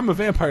 Tyler's like, I'm a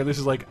vampire. This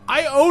is like,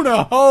 I own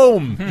a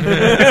home.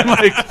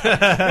 Like,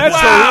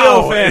 that's the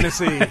real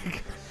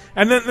fantasy.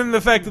 And then the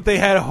fact that they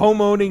had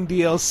home-owning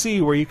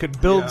DLC where you could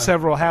build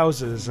several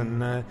houses.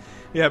 And,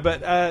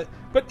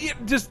 but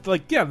just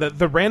like,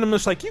 the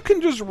randomness, like, you can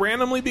just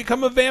randomly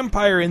become a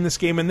vampire in this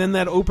game, and then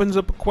that opens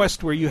up a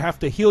quest where you have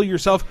to heal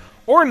yourself.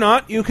 Or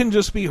not, you can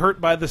just be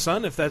hurt by the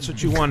sun if that's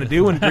what you want to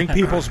do and drink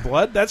people's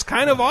blood. That's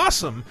kind of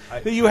awesome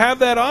that you have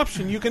that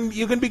option. You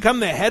can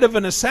become the head of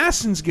an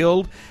assassin's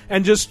guild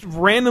and just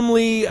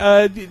randomly,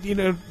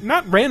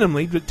 not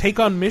randomly, but take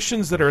on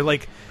missions that are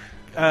like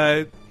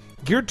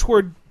geared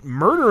toward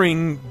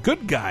murdering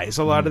good guys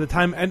a lot of the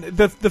time. And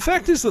the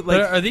fact is that, like,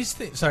 but are these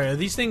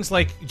things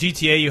like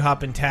GTA? You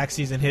hop in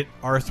taxis and hit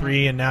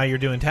R3, and now you're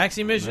doing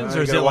taxi missions,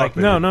 or is it like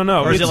no?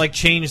 Or is it like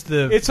change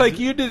the? It's like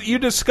you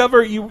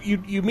discover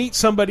you meet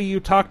somebody, you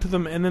talk to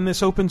them, and then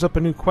this opens up a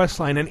new quest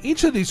line. And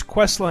each of these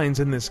quest lines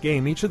in this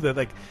game, each of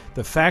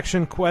the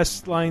faction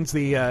quest lines,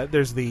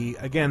 there's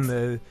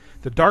the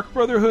Dark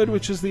Brotherhood,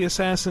 which is the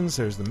assassins.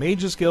 There's the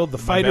Mages Guild, the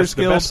Fighters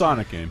Guild, the best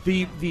Sonic game.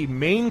 The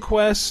main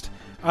quest.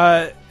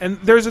 And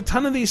there's a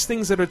ton of these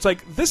things that it's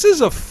like, this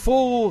is a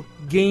full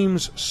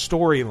game's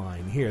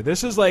storyline here.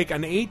 This is like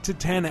an 8 to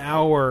 10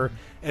 hour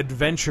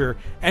adventure,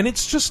 and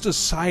it's just a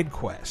side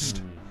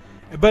quest.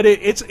 But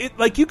it's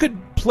like you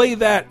could play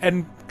that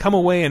and come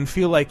away and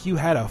feel like you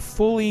had a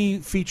fully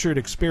featured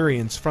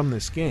experience from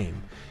this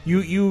game.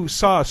 You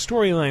saw a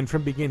storyline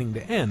from beginning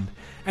to end,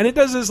 and it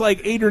does this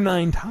like 8 or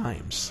 9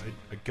 times.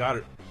 I got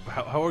it.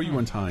 How are you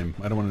on time?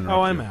 I don't want to interrupt.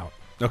 Oh, I'm you. out.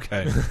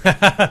 Okay.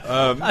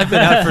 I've been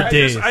out for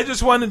days. I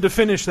just wanted to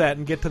finish that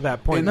and get to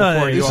that point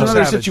before you. This is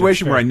another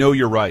situation where I know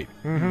you're right,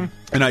 Mm-hmm.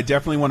 and I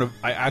definitely want to.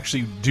 I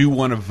actually do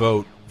want to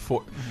vote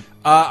for.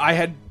 I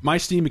had my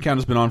Steam account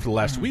has been on for the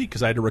last week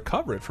because I had to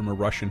recover it from a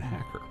Russian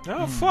hacker.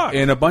 Oh fuck!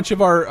 And a bunch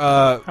of our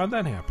how'd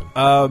that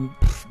happen?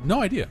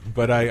 No idea,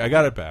 but I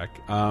got it back.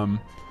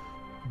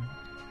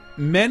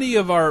 Many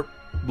of our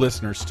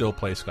listeners still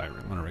play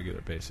Skyrim on a regular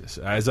basis,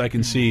 as I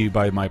can see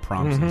by my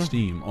prompts on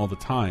Steam all the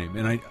time,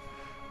 and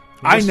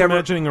I'm never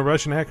imagining a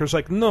Russian hacker's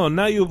like, no,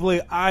 now you play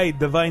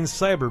Divine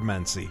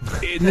Cybermancy.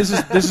 And this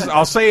is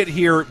I'll say it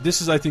here.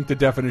 This is, I think, the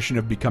definition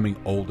of becoming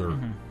older.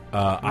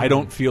 I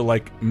don't feel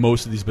like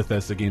most of these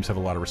Bethesda games have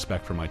a lot of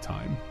respect for my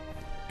time,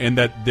 and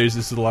that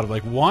there's a lot of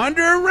like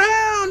wander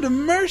around,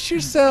 immerse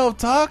yourself,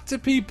 talk to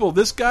people.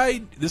 This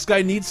guy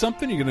needs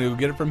something. You're gonna go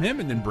get it from him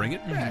and then bring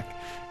it back.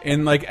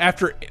 And like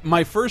after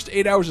my first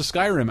 8 hours of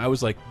Skyrim, I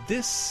was like,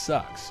 this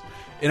sucks.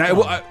 And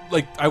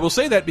I will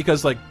say that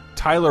because like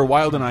Tyler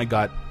Wilde and I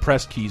got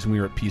press keys when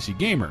we were at PC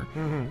Gamer,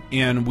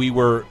 and we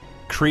were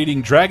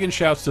creating dragon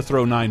shouts to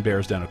throw 9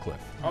 bears down a cliff.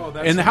 Oh,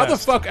 that's and the how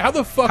best. the fuck?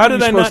 How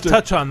did I not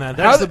touch on that?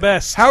 That's the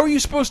best. How are you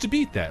supposed to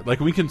beat that? Like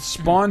we can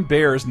spawn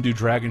bears and do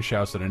dragon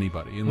shouts at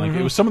anybody, and like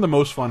it was some of the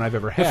most fun I've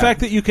ever had. The fact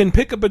that you can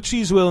pick up a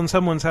cheese wheel in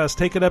someone's house,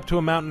 take it up to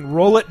a mountain,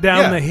 roll it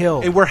down the hill,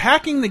 and we're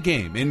hacking the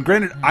game. And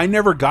granted, I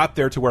never got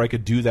there to where I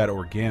could do that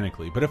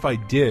organically, but if I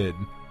did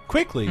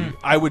quickly,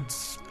 I would.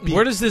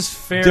 Where does this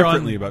fare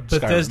differently on about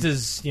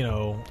Bethesda's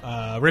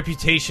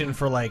reputation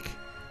for like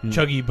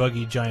chuggy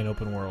buggy giant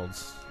open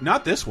worlds?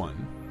 Not this one,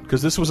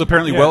 because this was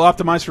apparently well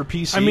optimized for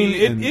PC. I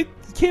mean, it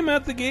came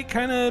out the gate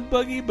kind of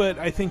buggy, but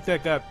I think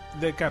that got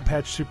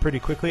patched through pretty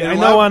quickly. I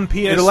know on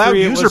PS3 it allowed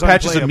user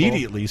patches unplayable.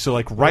 immediately. So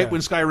like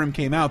when Skyrim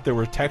came out, there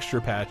were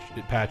texture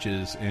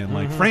patches and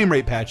like frame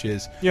rate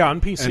patches. Yeah, on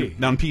PC.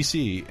 And, on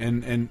PC,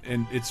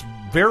 and it's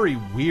very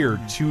weird.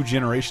 2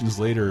 generations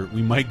later,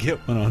 we might get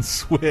one on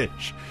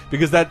Switch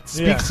because that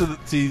speaks to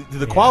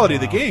the quality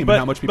of the game and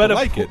how much people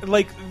like it.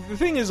 Like the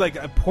thing is, like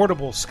a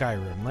portable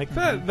Skyrim, like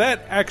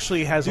that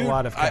actually has a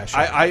lot of cash.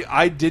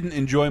 I didn't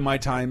enjoy my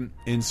time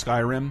in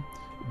Skyrim,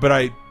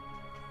 but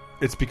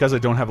it's because I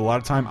don't have a lot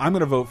of time. I'm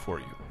going to vote for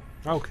you.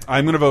 Okay.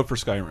 I'm going to vote for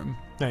Skyrim.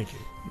 Thank you.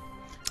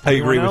 I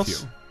agree with you.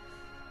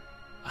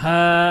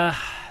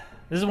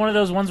 This is one of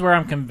those ones where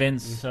I'm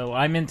convinced, so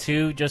I'm in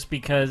 2 just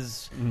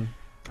because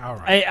All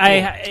right.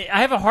 I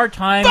have a hard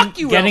time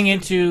getting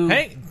into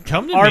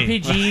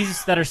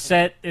RPGs that are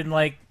set in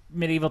like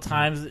medieval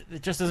times.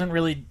 It just doesn't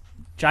really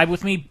jibe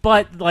with me,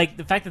 but like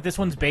the fact that this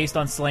one's based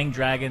on slaying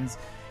dragons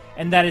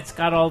and that it's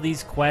got all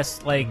these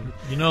quests, like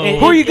who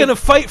are you going to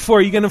fight for?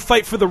 Are you going to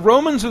fight for the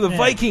Romans or the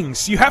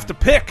Vikings? You have to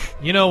pick.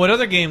 You know what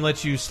other game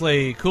lets you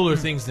slay cooler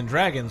things than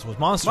dragons was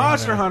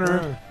Monster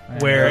Hunter.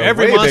 Where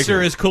every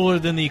monster is cooler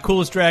than the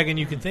coolest dragon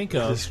you can think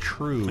of. This is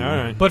true. All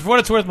right. But for what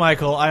it's worth,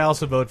 Michael, I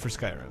also vote for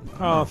Skyrim.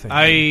 Oh, thank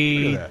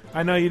you.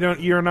 I know you don't.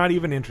 You're not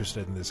even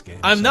interested in this game.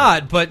 I'm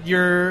not, but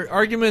your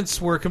arguments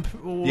were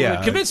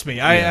convinced me.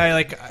 I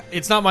like.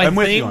 It's not my I'm thing.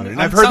 with you on it.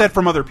 And I've heard that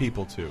from other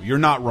people too. You're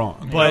not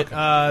wrong.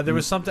 But there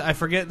was something I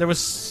forget.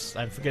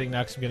 I'm forgetting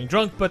now because I'm getting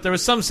drunk. But there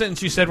was some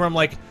sentence you said where I'm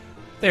like,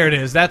 there it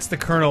is. That's the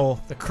kernel.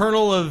 The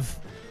kernel of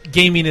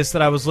gaminess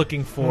that I was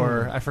looking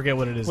for. I forget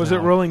what it is. Was now.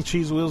 it rolling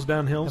cheese wheels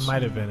down hills? It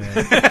might have been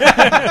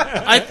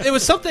it. It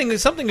was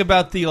something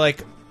about the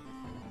like.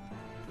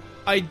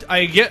 I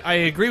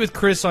agree with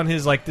Chris on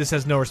his like this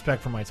has no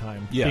respect for my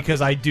time. Yeah.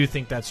 Because I do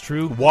think that's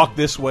true. Walk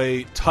this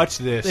way, touch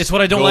this. It's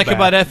what I don't like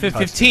about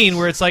FF15,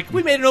 where it's like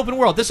we made an open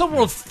world. This open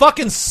world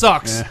fucking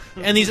sucks,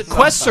 and these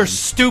quests are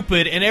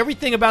stupid, and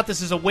everything about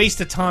this is a waste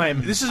of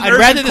time. This is I'd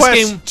rather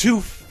this game to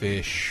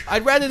fish.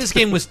 I'd rather this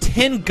game was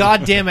 10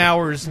 goddamn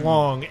hours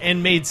long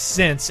and made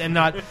sense and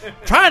not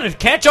trying to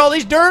catch all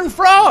these darn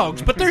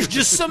frogs, but there's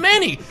just so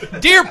many.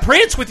 Dear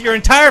Prince, with your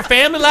entire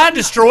family line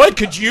destroyed,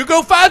 could you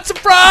go find some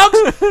frogs?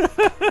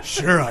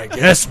 Sure, I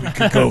guess we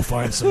could go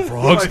find some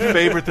frogs. My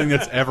favorite thing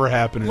that's ever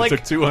happened. It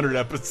took 200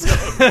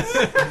 episodes.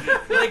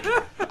 Like,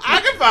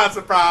 I can find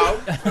some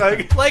frogs.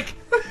 Like,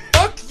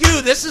 fuck you.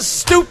 dude, this is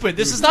stupid.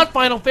 This is not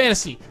Final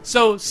Fantasy.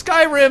 So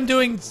Skyrim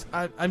doing,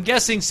 I'm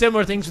guessing,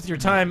 similar things with your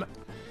time,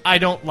 I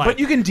don't like. But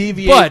you can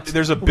deviate. But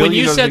there's a billion when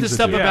you other said the things to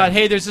stuff do. about,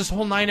 hey, there's this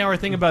whole 9-hour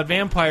thing about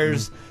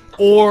vampires,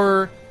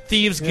 or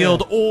Thieves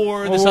Guild,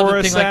 or this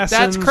other thing, like,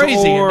 that's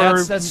crazy. And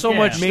that's so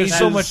much. There's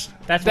so much.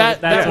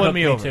 That won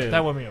me over.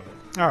 That won me over.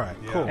 All right,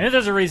 cool. And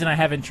there's a reason I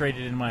haven't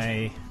traded in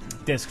my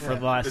disc for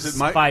the last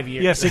 5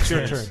 years. Yes, it's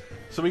your turn.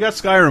 So we got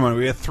Skyrim on.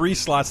 We have 3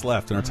 slots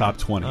left in our top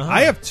 20.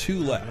 I have 2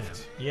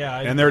 left. Yeah,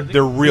 and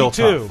they're real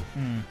tough.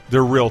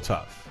 They're real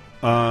tough.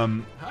 I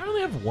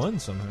only have 1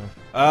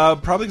 somehow.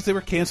 Probably because they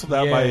were canceled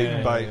out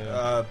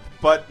by.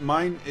 But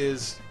mine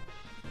is.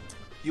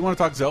 You want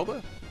to talk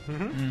Zelda?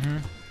 Mm-hmm.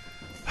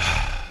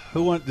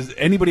 Does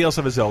anybody else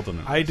have a Zelda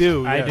now? I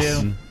do. I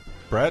yes. do.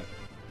 Brett?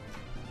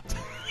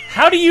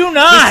 How do you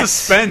not? The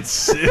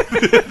suspense.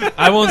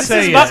 I won't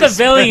say it. This is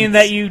Machiavellian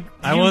that you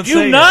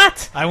do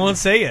not. I won't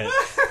say it.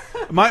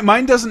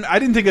 Mine doesn't. I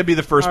didn't think I'd be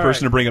the first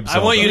person to bring up Zelda.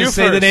 I want you to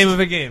say the name of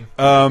a game.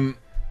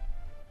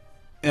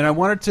 And I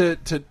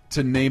wanted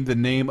to name the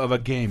name of a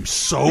game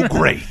so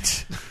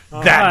great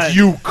that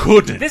you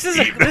couldn't. This is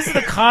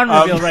the con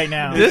reveal right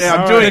now.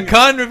 I'm doing the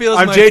con reveal.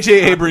 I'm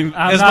JJ Abrams.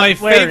 I'm is not my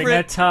wearing favorite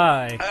a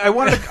tie. I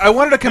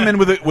wanted to come in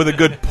with a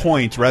good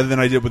point rather than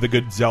I did with a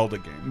good Zelda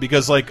game,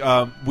 because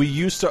we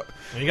used to.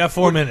 You got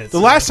 4 minutes. The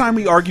last time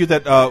we argued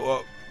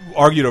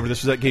over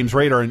this was at Games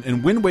Radar,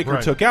 and Wind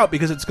Waker took out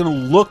because it's going to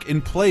look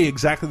and play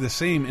exactly the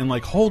same and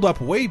hold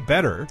up way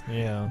better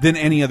than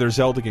any other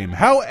Zelda game.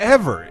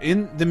 However,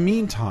 in the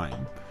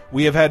meantime,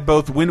 we have had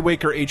both Wind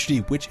Waker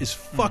HD, which is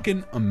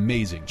fucking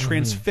amazing,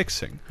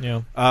 transfixing.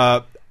 Yeah.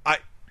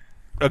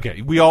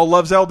 Okay, we all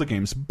love Zelda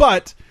games,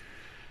 but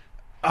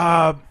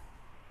the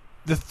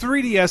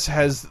 3DS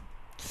has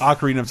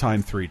Ocarina of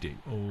Time 3D,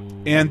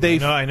 and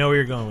I know where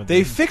you're going with.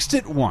 They fixed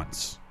it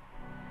once.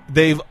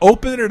 They've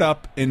opened it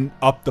up and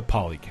upped the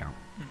poly count.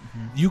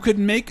 You could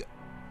make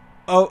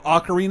a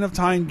Ocarina of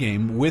Time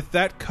game with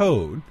that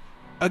code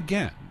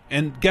again,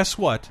 and guess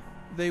what?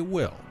 They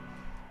will.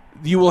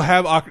 You will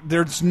have.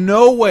 There's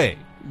no way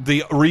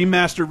the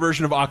remastered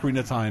version of Ocarina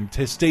of Time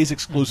stays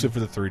exclusive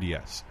for the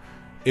 3DS.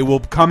 It will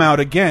come out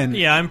again.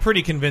 Yeah, I'm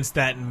pretty convinced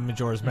that in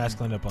Majora's Mask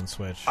will end up on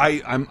Switch.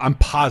 I'm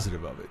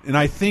positive of it, and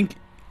I think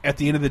at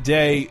the end of the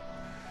day,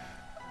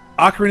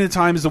 Ocarina of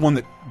Time is the one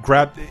that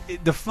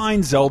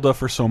defined Zelda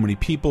for so many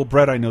people.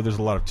 Brett, I know there's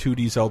a lot of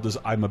 2D Zeldas.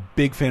 I'm a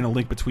big fan of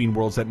Link Between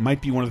Worlds. That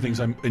might be one of the things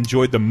I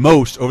enjoyed the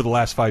most over the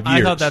last 5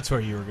 years. I thought that's where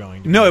you were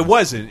going. No, it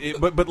wasn't.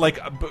 But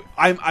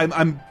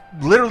I'm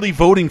literally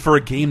voting for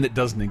a game that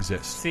doesn't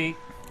exist. See,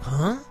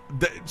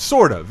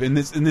 sort of in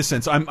this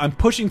sense. I'm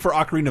pushing for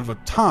Ocarina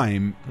of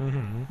Time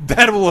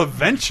that will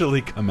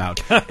eventually come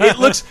out. It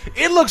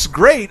looks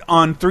great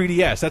on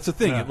 3DS. That's the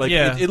thing.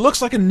 It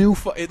looks like a new.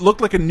 It looked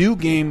like a new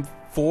game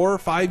 4 or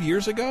 5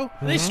 years ago.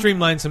 They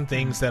streamlined some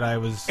things that I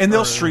was, and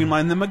they'll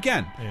streamline them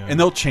again, and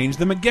they'll change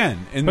them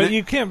again. And but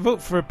you can't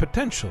vote for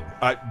potential.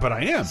 But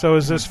I am. So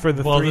is this for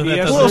the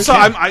 3DS? Well, so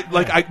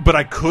but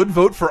I could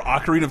vote for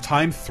Ocarina of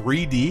Time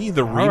 3D,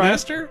 the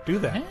remaster. Right. Do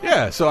that.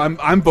 Yeah. So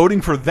I'm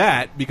voting for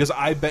that because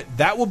I bet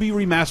that will be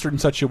remastered in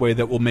such a way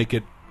that will make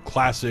it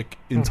classic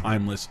and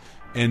timeless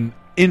and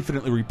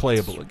infinitely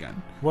replayable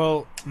again.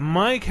 Well,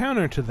 my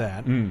counter to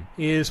that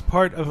is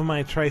part of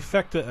my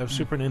trifecta of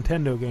Super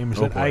Nintendo games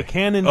that I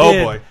can and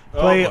did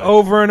play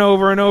over and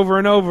over and over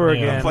and over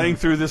again. I'm playing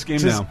through this game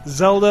now.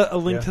 Zelda: A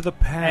Link to the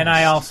Past. And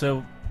I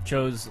also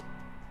chose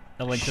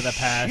A Link to the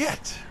Past.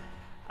 Shit.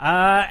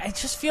 It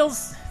just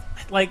feels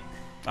like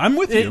I'm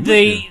with you.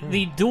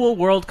 The dual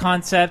world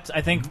concept.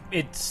 I think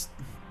it's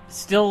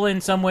still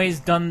in some ways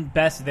done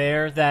best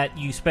there. That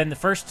you spend the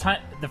first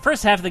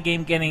half of the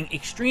game getting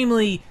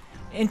extremely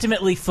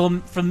intimately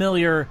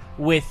familiar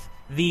with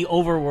the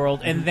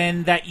overworld, and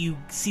then that you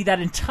see that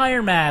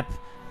entire map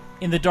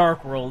in the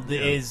dark world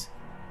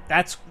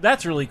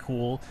that's really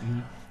cool.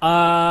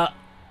 The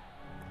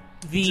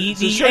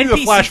showing you a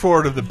flash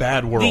forward of the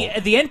bad world.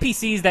 The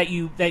NPCs that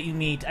you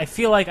meet, I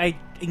feel like I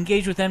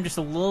engage with them just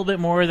a little bit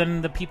more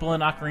than the people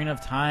in Ocarina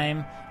of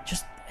Time.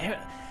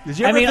 Did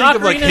you ever think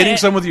of hitting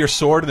someone with your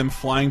sword and then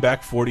flying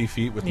back 40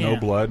 feet with no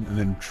blood and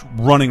then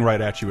running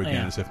right at you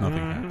again as if nothing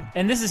happened?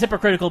 And this is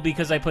hypocritical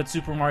because I put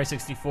Super Mario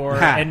 64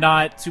 and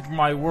not Super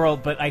Mario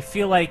World, but I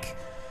feel like,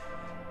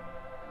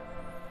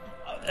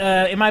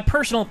 in my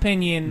personal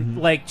opinion,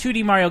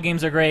 2D Mario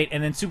games are great,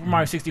 and then Super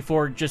Mario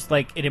 64 just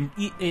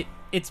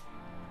it's.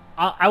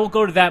 I will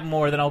go to that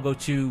more than I'll go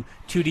to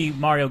 2D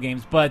Mario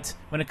games. But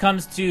when it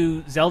comes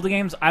to Zelda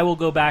games, I will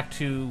go back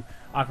to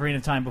Ocarina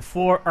of Time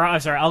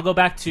I'll go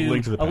back to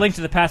A Link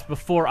to the Past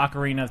before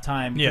Ocarina of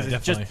Time because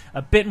it's just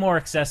a bit more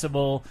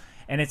accessible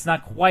and it's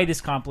not quite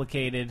as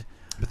complicated.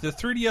 But the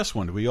 3DS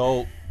one, did we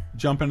all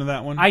jump into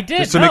that one? I did.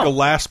 Just to make a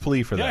last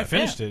plea for that. Yeah, I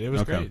finished it. It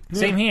was great.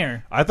 Same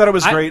here. I thought it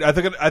was great. I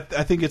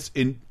think it's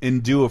in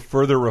due of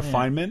further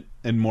refinement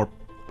and a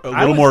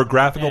little more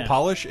graphical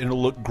polish, and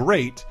it'll look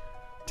great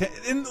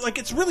And like,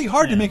 it's really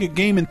hard to make a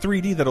game in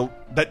 3D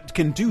that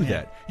can do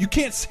that. You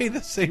can't say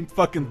the same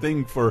fucking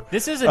thing for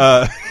this is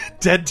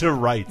Dead to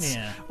Rights.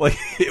 Yeah. Like,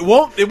 it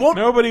won't.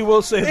 Nobody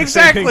will say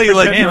exactly. The same thing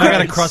Like, damn, I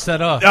gotta cross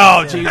that off.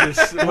 Oh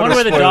Jesus! The one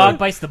where the dog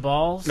bites the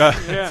balls.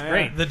 It's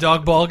great. The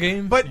dog ball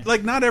game. But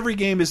like, not every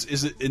game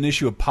is an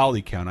issue of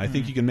poly count. I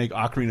think you can make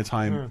Ocarina of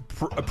Time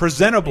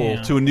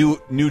presentable to a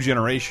new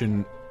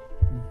generation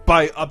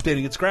by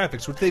updating its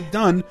graphics, which they've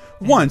done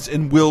once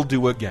and will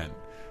do again.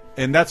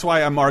 And that's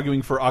why I'm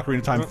arguing for Ocarina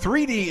of Time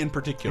 3D in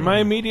particular. My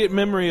immediate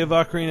memory of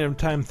Ocarina of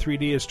Time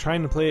 3D is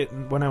trying to play it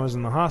when I was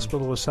in the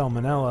hospital with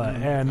salmonella,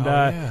 and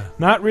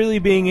not really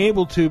being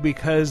able to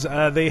because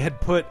they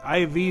had put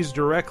IVs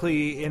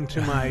directly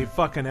into my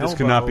fucking elbow. This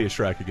could not be a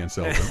Shrek against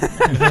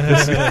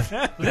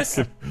Zelda. This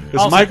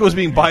Mike was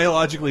being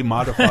biologically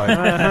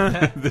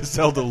modified. This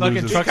Zelda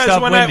loses.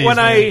 Because when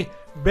I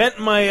bent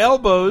my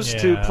elbows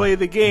to play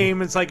the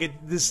game, it's like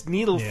this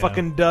needle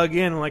fucking dug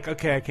in. I'm like,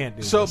 okay, I can't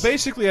do this. So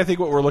basically, I think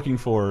what we're looking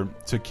for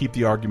to keep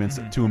the arguments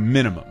to a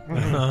minimum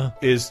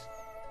is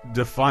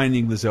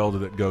defining the Zelda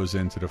that goes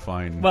in to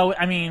define. Well,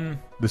 I mean,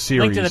 the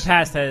series. Link to the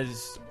Past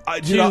has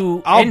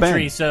I'll entries,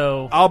 bend.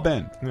 so I'll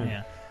bend.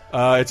 Yeah.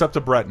 It's up to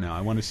Brett now.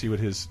 I want to see what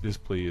his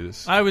plea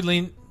is. I would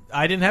lean.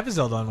 I didn't have a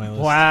Zelda on my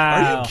list.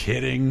 Wow. Are you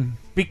kidding?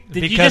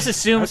 Did you just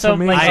assume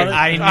something? Like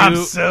I knew. I'm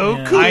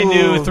so cool. I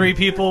knew 3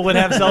 people would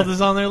have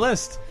Zeldas on their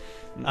list,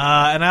 and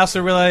I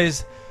also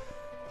realized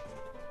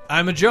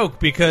I'm a joke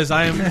because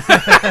I'm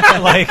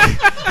like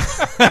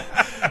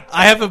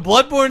I have a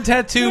Bloodborne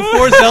tattoo,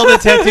 4 Zelda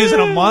tattoos,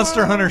 and a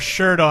Monster Hunter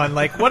shirt on.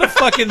 Like, what a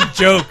fucking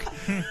joke!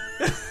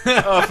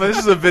 If this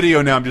is a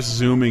video now, I'm just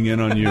zooming in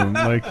on you.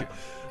 Like,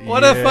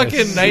 what a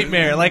fucking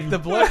nightmare! Like, the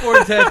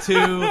Bloodborne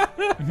tattoo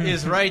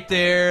is right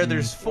there.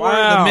 There's 4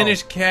 the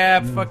Minish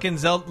Cap, fucking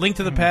Zelda, Link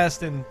to the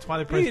Past, and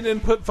Twilight Princess. You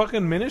didn't put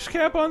fucking Minish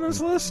Cap on this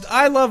list?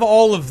 I love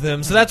all of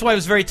them, so that's why it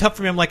was very tough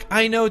for me. I'm like,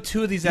 I know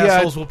 2 of these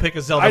assholes will pick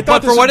a Zelda, I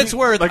but for what it's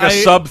worth, like a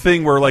sub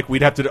thing where like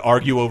we'd have to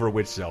argue over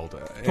which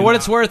Zelda. For what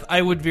it's worth,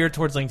 I would veer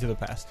towards Link to the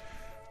Past.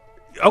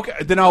 Okay,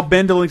 then I'll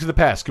bend to Link to the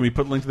Past. Can we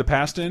put Link to the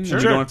Past in? Sure.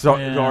 We don't have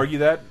to argue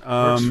that.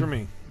 Works for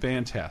me.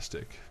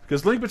 Fantastic.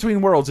 Because Link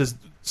Between Worlds is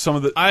some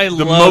of the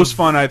love, most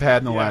fun I've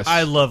had in the last.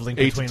 I love Link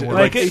Between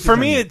Worlds. Like for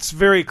me, it's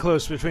very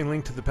close between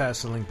Link to the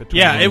Past and Link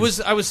Between Worlds. Yeah, it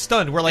was. I was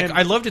stunned. Where like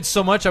I loved it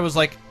so much, I was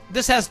like,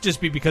 this has to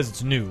just be because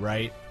it's new,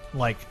 right?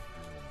 Like,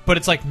 but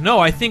it's like no.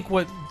 I think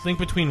what Link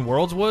Between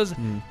Worlds was,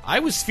 I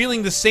was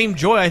feeling the same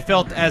joy I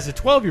felt as a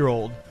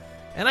 12-year-old,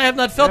 and I have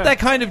not felt that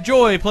kind of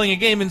joy playing a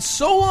game in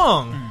so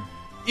long.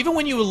 Even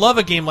when you love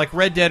a game like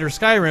Red Dead or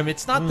Skyrim,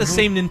 it's not the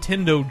same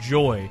Nintendo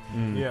joy.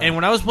 And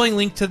when I was playing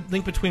Link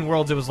Between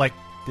Worlds, it was like,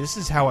 this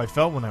is how I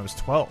felt when I was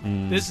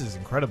 12. This is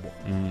incredible.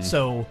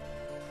 So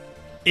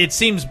it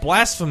seems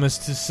blasphemous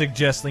to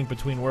suggest Link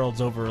Between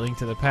Worlds over Link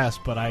to the Past,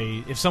 but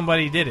if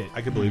somebody did it,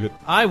 I could believe it.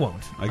 I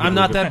won't. I'm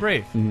not that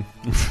brave. I'm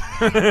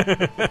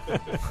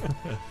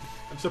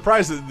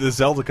surprised that the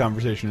Zelda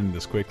conversation ended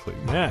this quickly.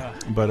 Yeah.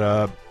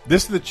 But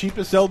this is the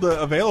cheapest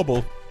Zelda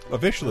available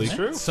officially. That's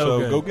true. So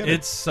good. go get it.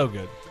 It's so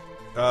good.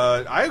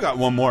 I got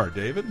one more,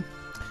 David.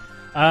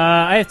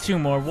 I have 2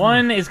 more.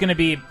 One is going to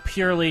be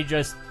purely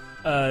just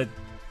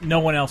no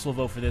one else will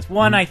vote for this.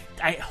 One, I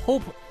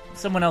hope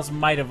someone else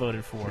might have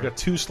voted for. We got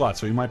 2 slots,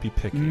 so you might be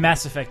picking.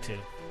 Mass Effect 2.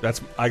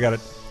 I got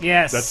it.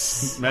 Yes.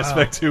 That's Mass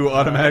Effect 2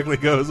 automatically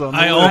goes on.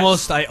 I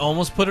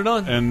almost put it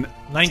on. And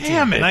 19,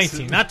 damn it.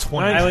 19, not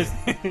 20. I was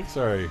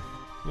sorry.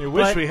 I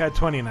wish we had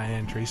 29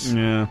 entries.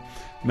 Yeah.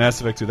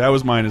 Mass Effect 2. That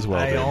was mine as well.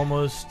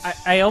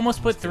 I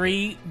almost put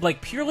 3,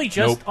 like purely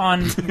just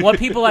on what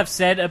people have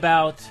said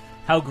about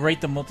how great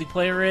the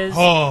multiplayer is.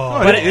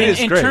 But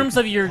in terms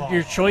of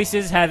your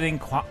choices having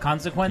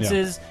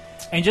consequences,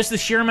 and just the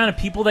sheer amount of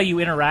people that you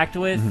interact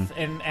with,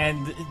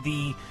 and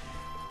the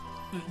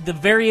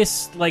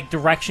various like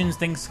directions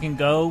things can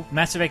go,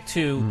 Mass Effect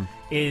 2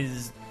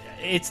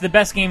 it's the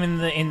best game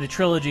in the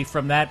trilogy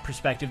from that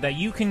perspective. That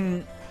you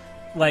can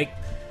like.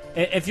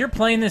 If you're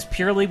playing this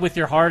purely with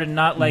your heart and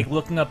not like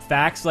looking up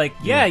facts, like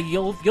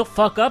you'll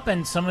fuck up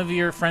and some of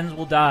your friends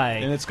will die.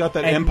 And it's got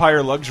that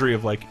Empire luxury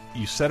of like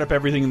you set up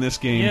everything in this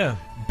game. Yeah.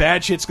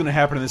 Bad shit's going to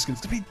happen in this game.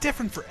 It's going to be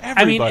different for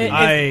everybody.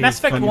 I mean, if Mass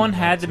Effect 1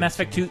 had the Mass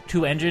Effect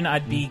 2 engine,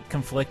 I'd be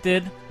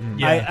conflicted.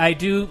 Yeah. I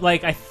do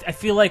like I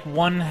feel like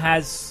 1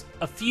 has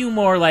a few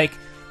more like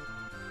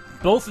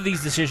both of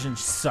these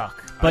decisions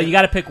suck, but you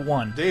got to pick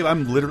one. Dave,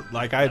 I'm literally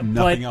like I have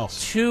nothing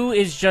else. 2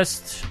 is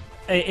just.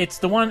 It's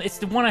the one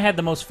I had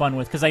the most fun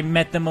with because I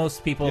met the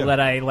most people that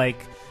I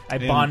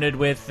bonded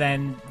with,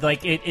 and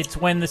like it's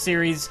when the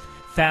series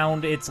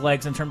found its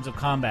legs in terms of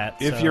combat.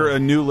 If you're a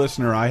new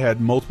listener, I had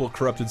multiple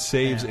corrupted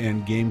saves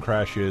and game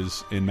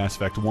crashes in Mass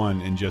Effect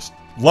 1 and just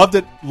loved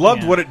it.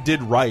 Loved what it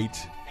did right.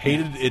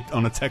 Hated it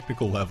on a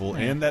technical level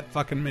and that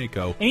fucking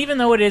Mako. And even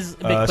though it is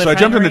a big so I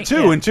jumped into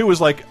 2 and 2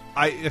 was like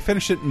I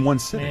finished it in one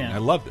sitting. I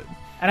loved it.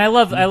 And I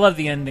love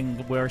the ending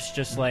where it's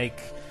just like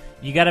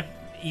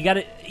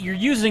you're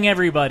using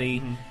everybody,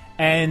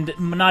 and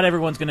not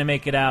everyone's going to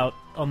make it out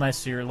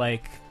unless you're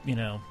like,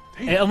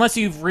 unless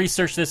you've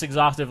researched this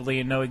exhaustively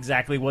and know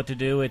exactly what to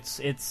do,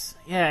 it's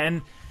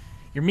and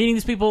you're meeting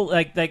these people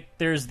like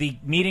there's the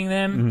meeting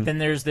them, then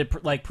there's the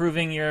like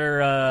proving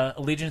your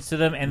allegiance to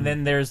them, and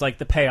then there's like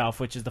the payoff,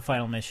 which is the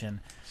final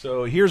mission.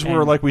 So here's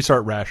where like we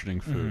start rationing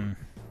food.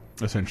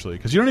 Essentially,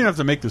 because you don't even have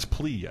to make this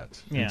plea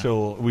yet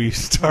until we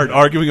start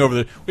arguing over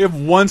the. We have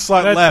one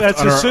slot left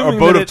on our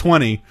boat of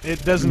 20.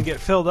 It doesn't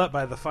get filled up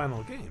by the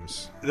final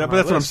games. But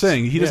that's what I'm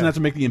saying. He doesn't have to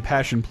make the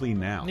impassioned plea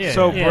now. Yeah.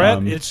 So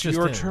Brett, it's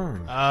your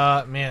turn.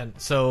 Man.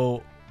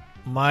 So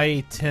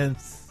my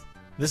 10th.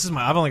 This is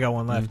my. I've only got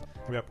one left.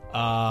 Yep.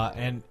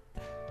 And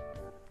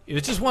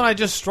it's just one I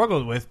just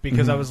struggled with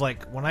because I was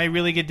like, when I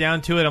really get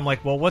down to it, I'm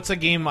like, well, what's a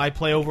game I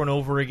play over and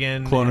over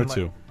again? Cloner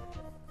 2.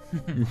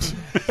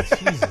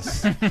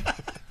 Jesus.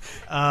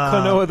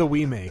 Klonoa the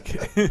remake.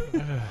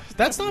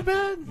 That's not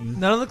bad.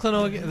 None of the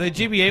Klonoa. The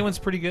GBA one's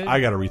pretty good. I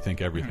got to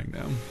rethink everything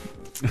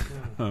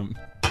now.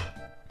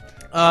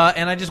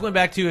 And I just went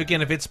back to,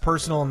 again, if it's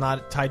personal and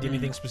not tied to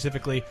anything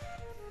specifically,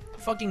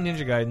 fucking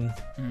Ninja Gaiden.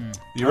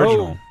 The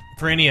original.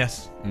 For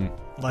NES.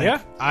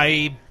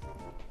 I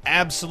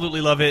absolutely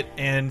love it,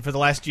 and for the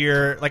last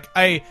year, like,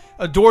 I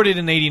adored it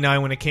in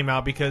 '89 when it came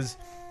out because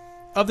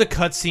of the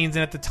cutscenes, and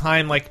at the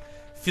time, like,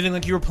 feeling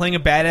like you were playing a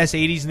badass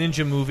 80s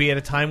ninja movie at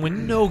a time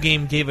when no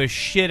game gave a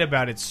shit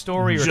about its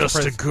story. Or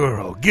just a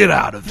girl. Get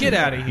out of here. Get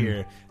out of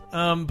here.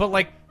 But,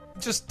 like,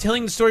 just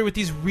telling the story with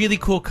these really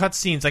cool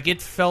cutscenes, like,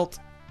 it felt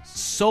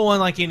so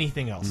unlike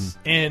anything else.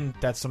 And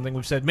that's something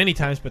we've said many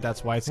times, but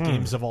that's why it's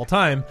games of all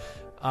time.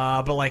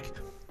 But, like,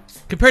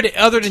 compared to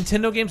other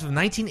Nintendo games of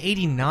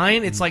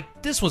 1989, it's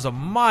like this was a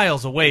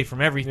miles away from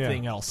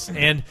everything else.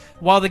 And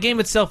while the game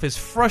itself is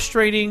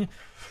frustrating,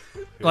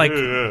 like,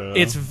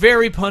 it's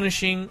very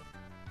punishing.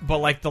 But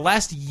like the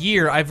last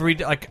year, I've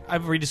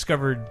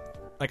rediscovered,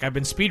 like, I've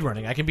been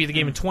speedrunning. I can beat the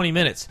game in 20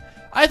 minutes.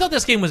 I thought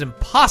this game was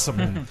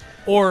impossible.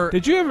 Or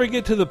did you ever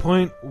get to the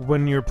point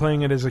when you were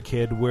playing it as a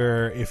kid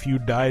where if you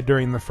died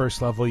during the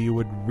first level, you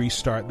would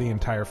restart the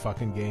entire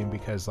fucking game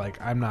because, like,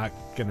 I'm not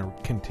gonna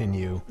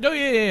continue? No,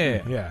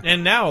 yeah.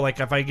 And now, like,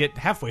 if I get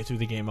halfway through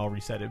the game, I'll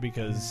reset it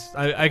because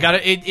I got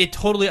it. It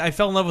totally. I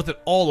fell in love with it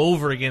all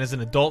over again as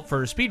an adult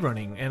for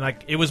speedrunning, and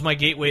like it was my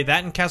gateway.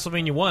 That and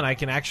Castlevania 1, I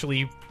can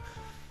actually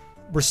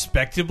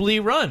respectably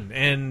run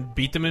and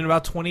beat them in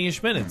about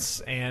 20-ish minutes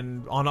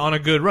and on a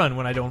good run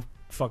when I don't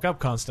fuck up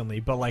constantly.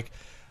 But like,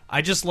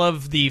 I just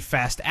love the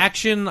fast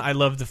action. I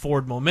love the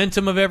forward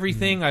momentum of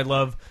everything. I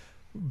love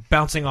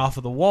bouncing off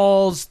of the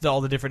walls,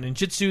 all the different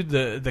ninjutsu,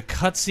 the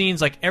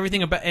cutscenes, like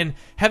everything about, and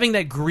having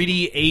that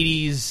gritty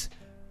 80s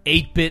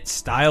 8-bit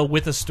style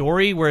with a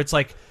story where it's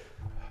like,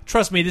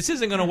 trust me, this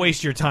isn't going to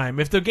waste your time.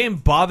 If the game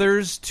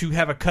bothers to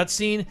have a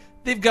cutscene,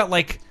 they've got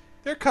like,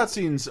 their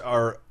cutscenes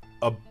are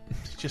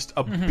just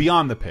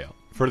beyond the pale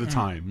for the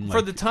time. Like,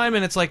 for the time,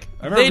 and it's like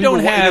they don't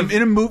have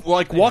in a movie,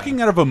 like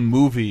walking out of a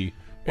movie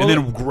and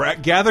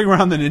then gathering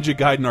around the Ninja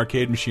Gaiden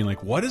arcade machine.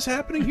 Like, what is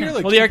happening here?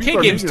 Like, well, the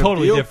arcade game's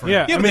totally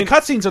different. Yeah, but the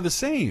cutscenes are the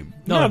same.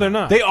 No, they're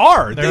not. They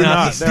are. They're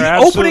not. The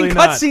opening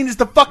cutscene is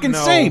the fucking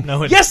same.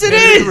 No, yes, it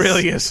is. It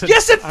really is.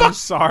 Yes, it. I'm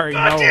sorry.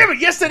 God damn it.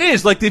 Yes, it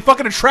is. Like the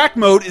fucking attract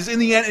mode is in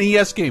the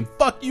NES game.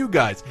 Fuck you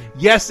guys.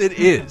 Yes, it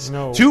is.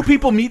 No. Two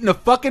people meet in a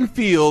fucking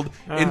field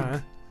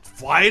and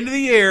fly into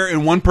the air,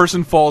 and one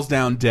person falls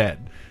down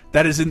dead.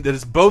 That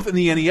is both in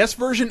the NES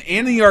version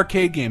and in the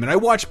arcade game. And I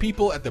watch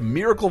people at the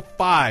Miracle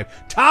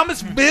 5,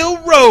 Thomasville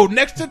Road,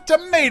 next to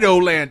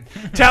Tomatoland,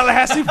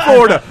 Tallahassee,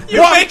 Florida.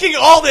 You're making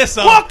all this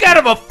up. Walk out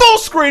of a full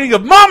screening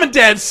of Mom and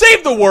Dad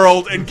Save the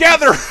World and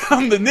gather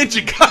around the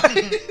Ninja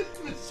Gaiden.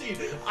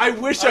 I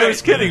wish I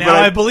was kidding, now but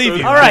I believe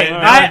you. All right,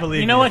 I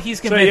believe you know what?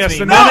 He's convinced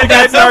me.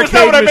 That's not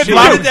what I meant to do.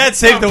 Mom and Dad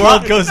Save the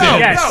World goes in.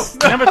 Yes,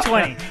 number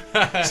 20.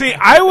 See,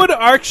 I would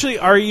actually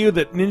argue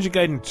that Ninja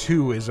Gaiden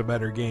 2 is a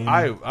better game.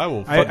 I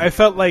will. I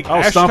felt like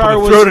I'll Ashtar stomp on the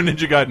was throat of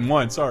Ninja Gaiden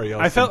 1. Sorry,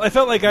 I felt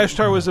like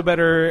Ashtar was a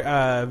better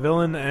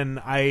villain,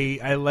 and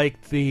I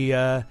liked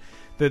the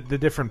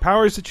different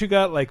powers that you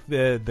got, like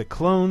the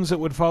clones that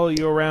would follow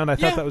you around. I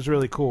thought that was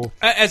really cool.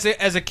 As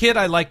a kid,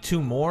 I liked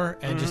 2 more,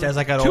 and just as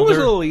I got 2 older, was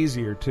a little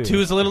easier too. 2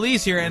 is a little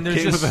easier, and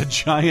there's came just with a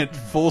giant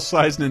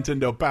full-size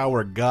Nintendo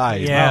Power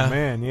guide. Yeah. Oh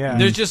man, yeah.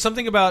 There's just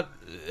something about,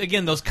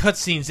 again, those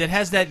cutscenes. It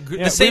has that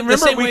Yeah, the same.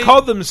 remember, the same we way,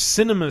 called them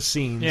cinema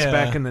scenes Yeah.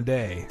 back in the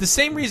day. the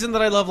same reason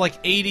that I love like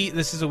 80.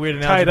 This is a weird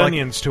analogy. Tied but, like,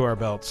 onions to our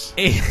belts.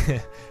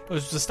 it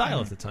was the style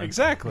at the time.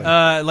 Exactly.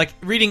 Like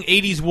reading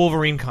 80s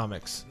Wolverine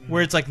comics,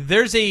 where it's like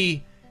there's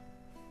a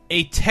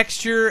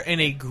texture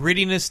and a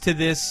grittiness to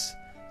this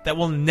that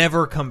will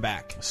never come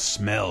back.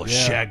 Smell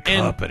shag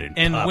carpet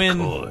and when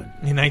popcorn.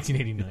 in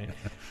 1989,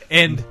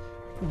 and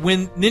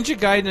when Ninja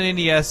Gaiden and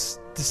NES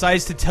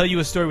decides to tell you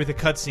a story with a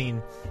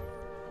cutscene,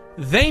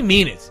 they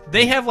mean it.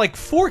 They have like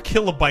 4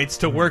 kilobytes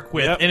to work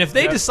with, and if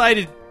they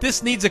decided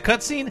this needs a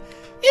cutscene,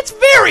 it's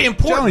very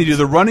important. I'm telling you,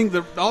 the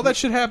running, all that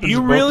shit happens. You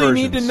in both really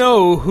need to versions.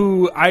 know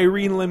who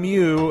Irene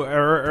Lemieux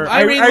or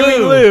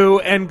Irene Liu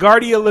and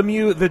Guardia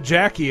Lemieux the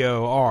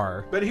Jackio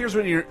are. But here's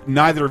what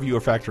neither of you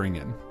are factoring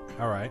in.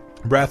 All right.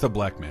 Wrath of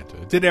Black Manta.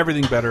 It did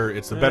everything better.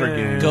 It's the better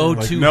game. Go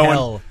Like, to no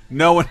hell. One,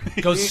 no one.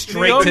 Go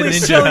straight the to only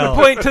Ninja selling Hell.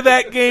 point to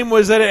that game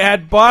was that it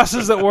had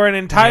bosses that were an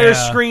entire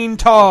Yeah. screen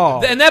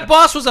tall. And that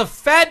boss was a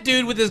fat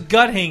dude with his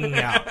gut hanging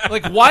out.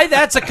 Like, why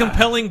that's a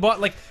compelling boss?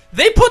 Like,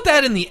 they put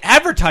that in the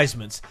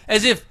advertisements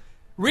as if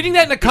reading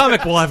that in a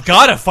comic, well, I've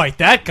got to fight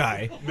that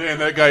guy. Man,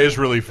 that guy is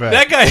really fat.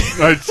 That guy,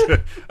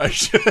 I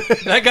should.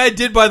 that guy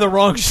did buy the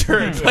wrong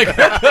shirt. Like,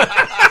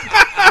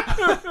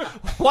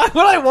 why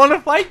would I want to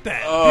fight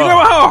that? You know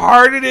how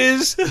hard it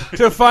is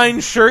to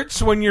find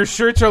shirts when your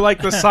shirts are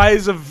like the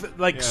size of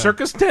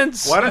circus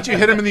tents? Why don't you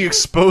hit him in the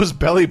exposed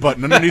belly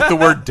button underneath the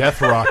word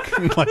Death Rock?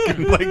 like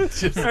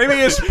just... Maybe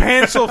his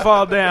pants will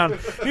fall down.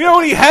 You know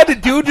what he had to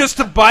do just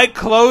to buy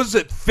clothes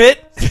that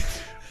fit?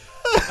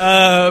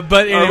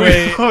 But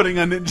anyway, voting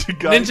on Ninja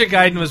Gaiden. Ninja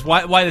Gaiden was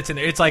why that's in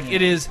there. It's like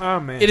it is. Oh,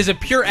 man. It is a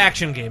pure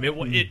action game.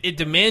 It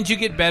demands you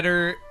get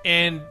better,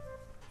 and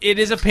it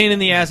is a pain in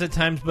the ass at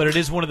times. But it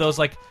is one of those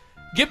like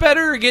get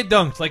better or get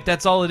dunked. Like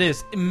that's all it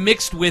is,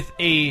 mixed with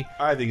a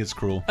I think it's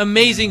cruel,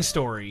 amazing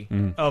story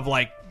of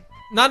like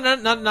not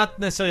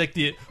necessarily like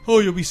the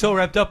you'll be so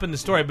wrapped up in the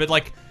story, but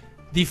like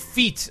the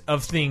feat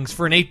of things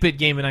for an 8-bit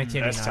game in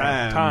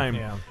 1989. Time.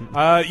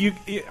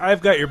 Yeah. I've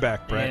got your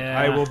back, Brett. Yeah.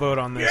 I will vote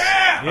on this.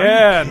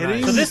 Yeah,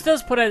 nice. So this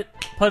does put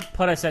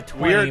us at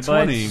 20. We are at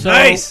 20. But so,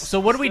 Nice. So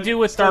what do we do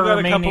with Still our got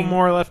remaining? a couple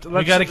more left.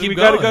 We got to keep we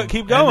going. gotta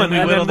keep going, and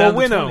then and then we'll down to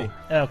winnow.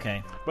 20.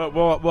 Okay. But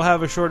we'll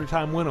have a shorter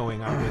time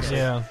winnowing, obviously.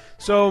 Yeah.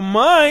 So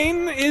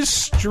mine is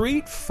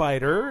Street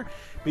Fighter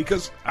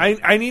because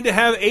I need to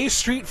have a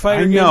Street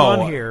Fighter game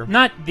on here.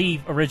 Not the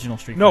original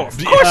Street No,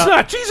 Fighter. of course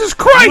not. Jesus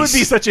Christ! You would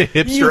be such a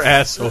hipster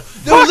asshole.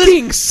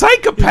 Fucking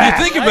psychopath! If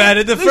you think about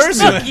it, the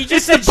first Look, one. you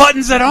just It's the said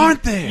buttons that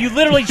aren't there. You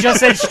literally just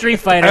said Street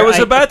Fighter. I was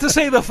about to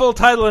say the full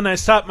title, and I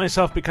stopped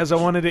myself because I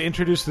wanted to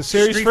introduce the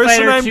series Street first,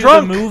 Fighter and I'm 2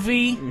 drunk. the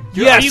movie.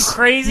 Yes. Are you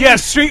crazy?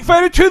 Yes, Street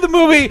Fighter 2 the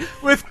movie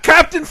with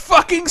Captain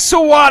fucking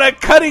Sawada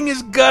cutting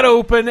his gut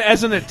open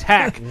as an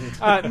attack.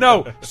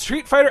 No,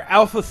 Street Fighter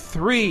Alpha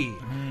 3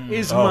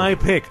 is my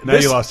pick. Now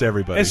you lost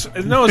everybody. As far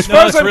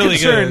as I'm really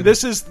concerned, good.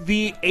 this is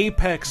the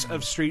apex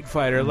of Street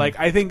Fighter. Like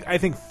I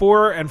think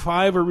 4 and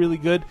 5 are really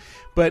good,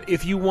 but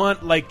if you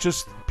want like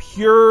just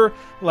pure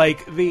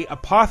like the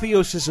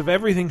apotheosis of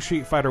everything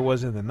Street Fighter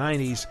was in the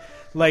 90s,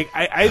 like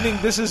I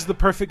think this is the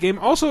perfect game.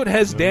 Also, it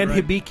has Dan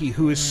Hibiki,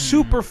 who is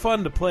super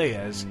fun to play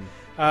as.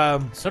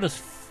 So does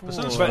 4.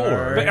 So does But,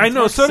 4. but I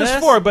know, so does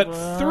 4,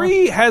 but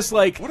 3 has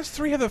like... What does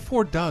 3 have that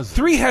 4 does?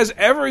 3 has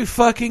every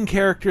fucking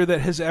character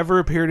that has ever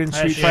appeared in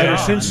Street Fighter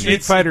since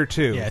Street Fighter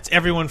 2. Yeah, it's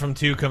everyone from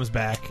 2 comes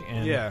back,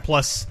 and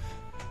plus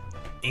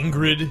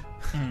Ingrid.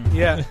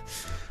 Yeah.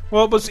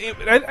 Well, was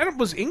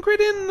Ingrid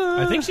in...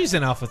 I think she's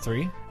in Alpha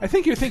 3. I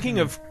think you're thinking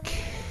of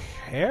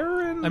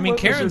Karen? I mean,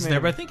 What was her Karen's there,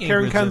 name? but I think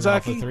Karen Ingrid's in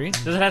Alpha Kanzaki? 3.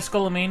 Does it have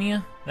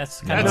Skullomania?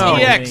 That's kind That's of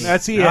EX.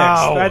 That's EX.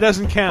 Oh. That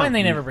doesn't count. Why did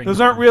they never bring Those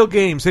them aren't real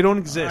games. They don't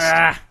exist.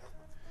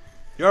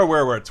 You're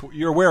aware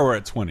we're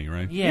at 20,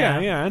 right? Yeah.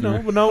 I know.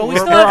 Yeah. No, But we or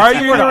still have are to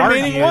you sort the of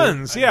remaining argue.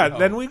 ones? Yeah,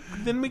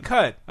 then we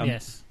cut.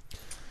 Yes.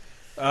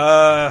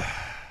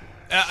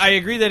 I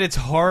agree that it's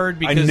hard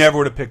because I never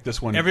would have picked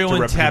this one. everyone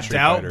to represent tapped Street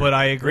out, Fighter. but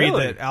I agree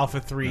Really? that Alpha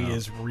 3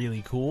 is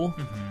really cool.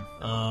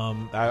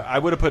 I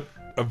would have put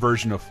a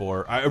version of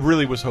 4. I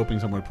really was hoping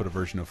someone would put a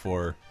version of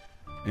 4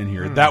 in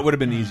here. That would have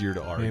been easier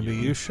to argue. Maybe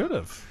you should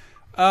have.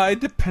 It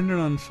depended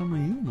on some of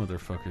you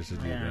motherfuckers to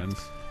do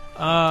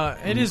that.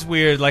 It is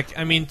weird. Like,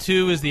 I mean,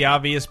 2 is the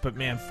obvious, but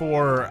man,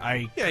 4,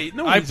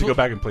 No one needs to go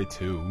back and play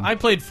 2. I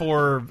played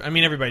 4. I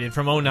mean, everybody did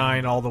from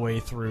 09 all the way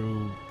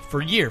through for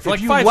a year. For if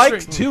like you 5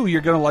 like straight- 2,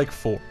 you're gonna like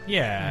 4.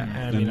 Yeah,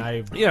 I mean,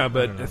 I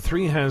but don't know.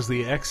 3 has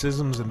the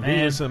X-isms and Man.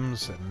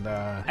 V-isms and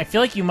I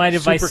feel like you might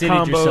have super Vice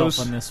City'd yourself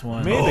combos. on this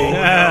one.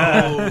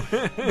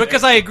 Maybe.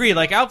 because I agree.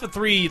 Like Alpha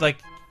 3, like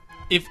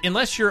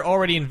unless you're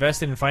already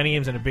invested in fighting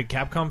games and a big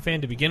Capcom fan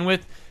to begin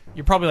with,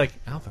 you're probably like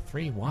Alpha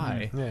 3,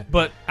 why? Yeah.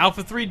 But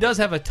Alpha 3 does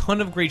have a ton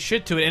of great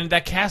shit to it, and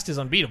that cast is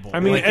unbeatable. I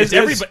mean, like, as-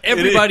 it's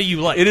everybody It-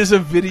 you like. It is a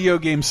video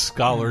game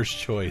scholar's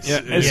choice. Yeah,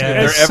 If as there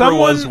ever someone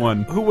was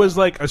one. who was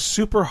like a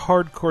super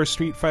hardcore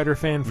Street Fighter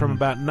fan from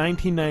about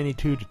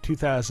 1992 to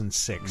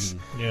 2006.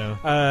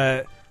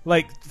 Yeah.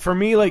 Like for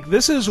me, like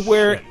this is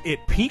where it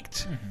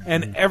peaked,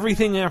 and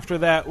everything after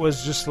that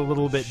was just a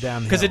little bit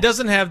downhill. Because it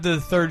doesn't have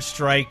the third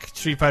strike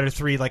Street Fighter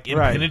 3 like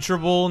Right.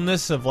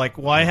 impenetrableness of like,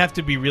 well, I have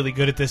to be really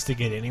good at this to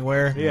get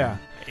anywhere. Yeah.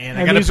 And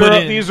I And gotta these put are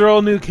in. these are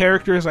all new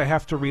characters. I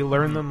have to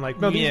relearn them. Like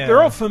no, Yeah.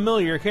 they're all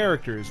familiar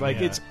characters. Like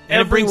Yeah. it's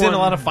and it brings in a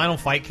everyone- lot of Final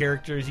Fight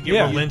characters. You get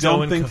Yeah. Rolento You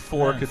don't and think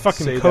 4 could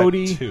fucking say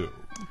Cody. that 2.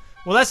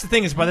 Well, that's the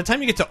thing is by the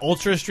time you get to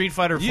Ultra Street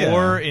Fighter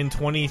 4 in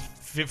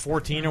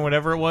 2014 or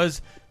whatever it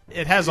was,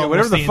 it has Yeah, almost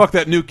whatever the fuck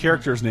that new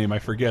character's name, I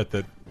forget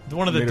that.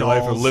 one of the made her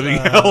life a dolls, living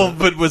hell,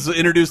 but was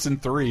introduced in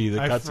 3.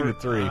 The I cutscene at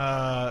 3.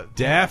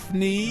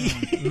 Daphne.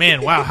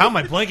 Man, wow, how am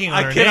I blanking on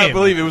I her cannot name?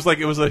 believe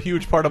it was a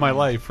huge part of my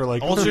life for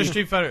like Ultra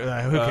Street Fighter.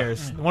 Who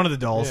cares? One of the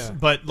dolls, yeah.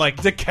 but like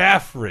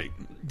DeCaffrey.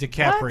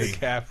 DiCaprio.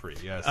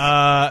 DeCaffrey, yes.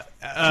 Uh,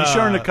 She's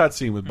showing a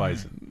cutscene with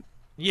Bison.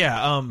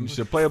 Yeah, it's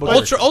a playable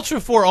Ultra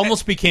 4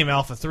 almost became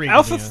Alpha 3.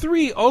 Alpha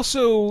 3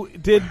 also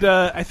did,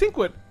 I think,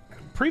 what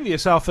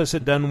previous alphas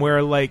had done,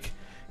 where like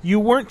you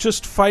weren't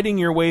just fighting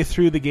your way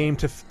through the game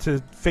to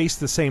face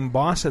the same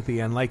boss at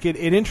the end. Like it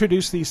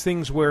introduced these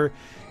things where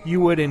you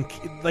would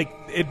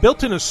it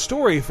built in a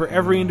story for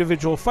every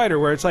individual fighter,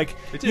 where it's like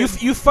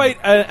you fight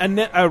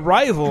a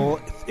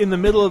rival in the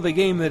middle of the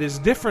game that is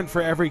different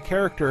for every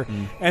character,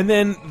 and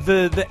then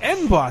the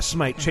end boss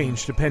might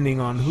change depending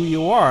on who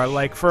you are.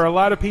 Like for a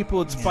lot of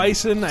people it's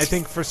Bison. I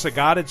think for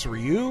Sagat it's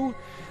Ryu.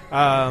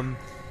 I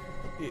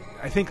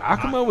think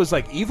Akuma was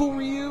like evil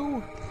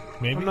Ryu.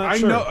 Maybe. I'm not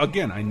sure.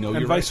 I know and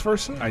you're vice right.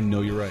 versa. I know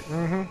you're right.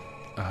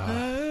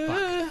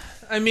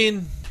 I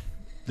mean,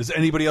 does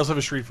anybody else have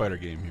a Street Fighter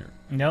game here?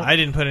 No, I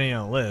didn't put any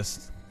on the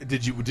list.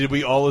 Did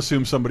we all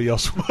assume somebody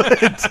else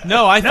would?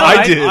 No, I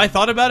did. I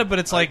thought about it, but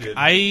it's like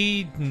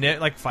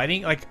like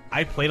fighting. Like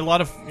I played a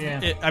lot of.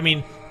 Yeah. I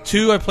mean,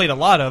 2 I played a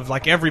lot of,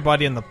 like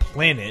everybody on the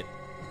planet,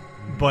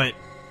 but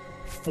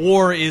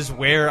 4 is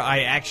where I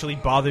actually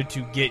bothered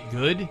to get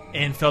good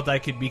and felt I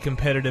could be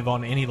competitive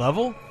on any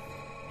level.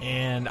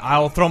 And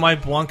I'll throw my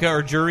Blanca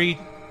or Jury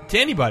to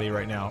anybody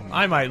right now.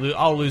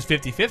 I'll lose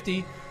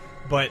 50-50,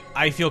 but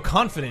I feel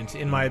confident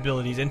in my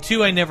abilities. And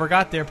 2, I never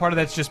got there. Part of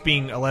that's just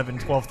being 11,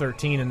 12,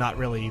 13 and not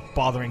really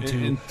bothering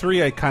to. And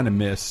 3 I kind of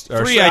missed.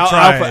 3 I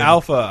tried.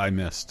 Alpha I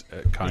missed,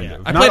 kind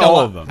of. I Not played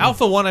all of them.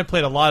 Alpha 1 I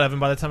played a lot of, and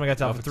by the time I got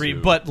to Alpha 3,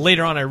 2. but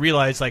later on I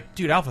realized, like,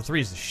 dude, Alpha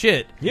 3 is the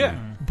shit. Yeah.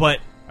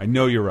 But I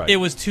know you're right. it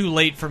was too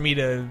late for me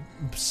to.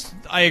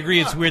 I agree,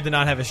 it's weird to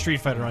not have a Street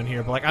Fighter on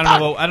here, but like I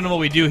don't know what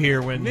we do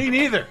here when Me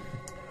neither.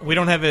 we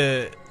don't have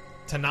to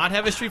not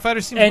have a Street Fighter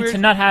seems and weird. to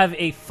not have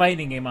a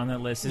fighting game on the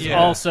list is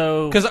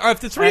also because if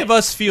the three of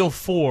us feel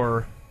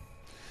 4,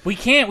 we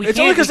can't. It's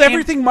only because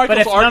everything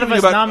Michael's arguing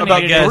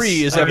about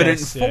 3 is evident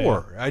in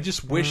 4. I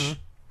just wish,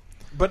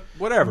 but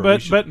whatever.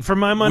 But for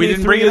my money,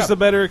 3 is the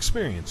better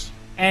experience.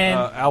 And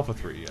Alpha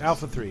 3, yes.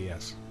 Alpha 3,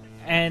 yes.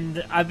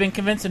 And I've been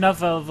convinced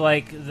enough of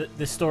like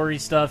the story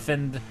stuff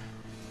and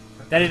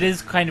that it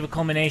is kind of a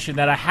culmination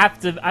that I have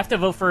to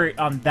vote for it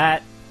on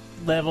that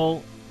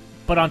level.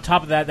 But on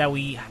top of that,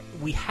 we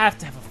have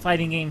to have a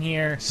fighting game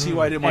here. See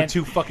why I didn't want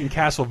 2 fucking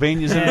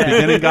Castlevanias in the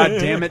beginning? God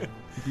damn it!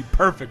 It'd be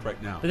perfect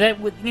right now. But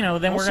that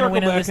then we're gonna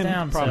winnow this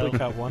down. Probably so.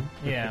 cut one.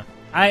 Yeah,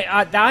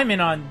 I'm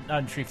in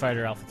on Street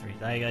Fighter Alpha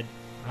 3.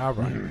 All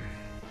right.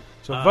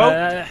 So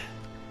vote.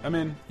 I'm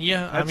in.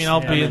 Yeah, I mean,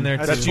 I'll be in there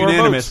too. That's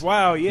unanimous. Votes.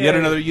 Wow, yeah. Yet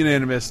another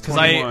unanimous. Because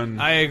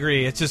I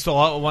agree. It's just a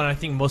lot one I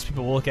think most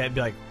people will look at and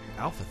be like,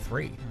 Alpha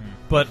 3.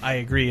 But I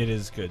agree it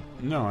is good.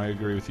 No, I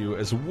agree with you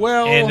as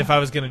well. And if I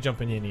was going to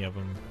jump in any of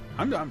them...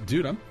 I'm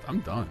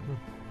done.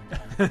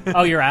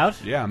 Oh, you're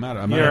out? Yeah, I'm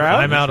out. You're out?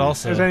 I'm out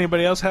also. Does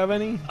anybody else have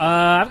any?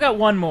 I've got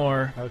one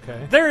more.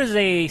 Okay. There is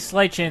a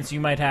slight chance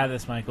you might have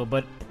this, Michael,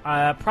 but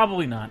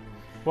probably not.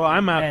 Well,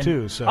 I'm out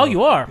too, so... Oh,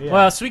 you are? Yeah.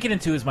 Well,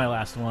 Suikoden 2 is my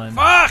last one.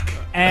 Fuck!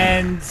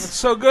 And... That's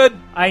so good!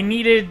 I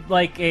needed,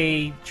 like,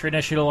 a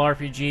traditional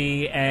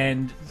RPG,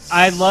 and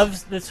I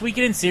love the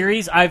Suikoden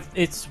series.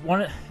 It's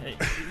one...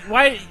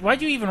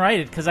 Why'd you even write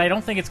it? Because I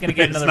don't think it's going to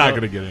get another It's not vote.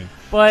 going to get in.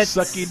 But...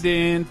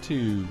 Suikoden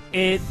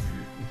 2.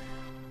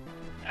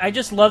 I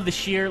just love the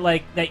sheer,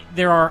 like, that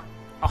there are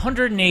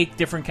 108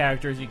 different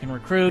characters you can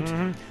recruit.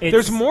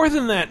 There's more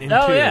than that in 2.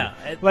 Oh, yeah.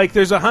 Like,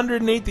 there's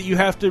 108 that you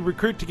have to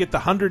recruit to get the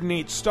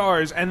 108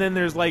 stars, and then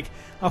there's, like,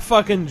 a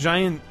fucking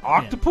giant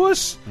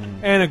octopus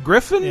and a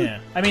griffin.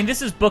 Yeah. I mean,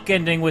 this is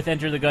bookending with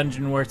Enter the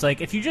Gungeon, where it's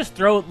like, if you just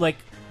throw, like,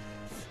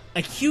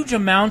 a huge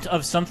amount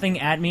of something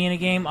at me in a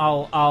game,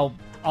 I'll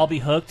be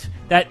hooked.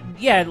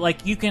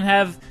 Like, you can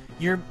have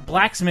your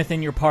blacksmith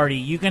in your party.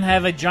 You can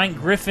have a giant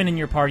griffin in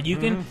your party. You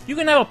can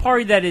have a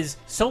party that is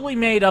solely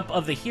made up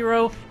of the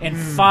hero and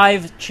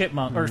 5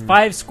 chipmunks or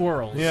 5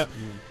 squirrels. Yeah,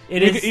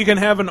 you can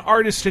have an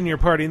artist in your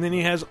party, and then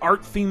he has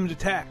art-themed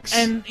attacks.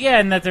 And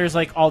that there's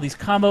like all these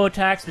combo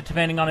attacks,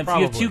 depending on if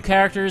you have 2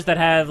 characters that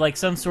have like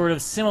some sort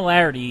of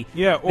similarity.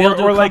 Yeah,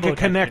 or like a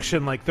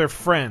connection, like they're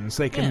friends.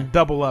 They can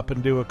double up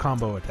and do a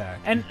combo attack.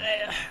 And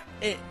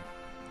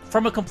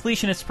from a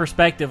completionist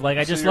perspective, like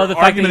I just your love the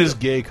fact argument that is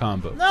gay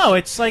combos. No,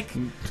 it's like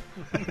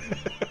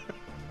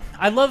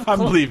I love. I'm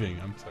leaving.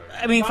 I'm sorry.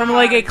 I mean, from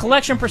like a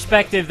collection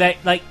perspective, that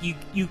like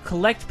you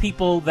collect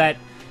people that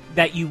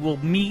you will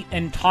meet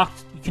and talk.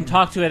 You can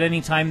talk to at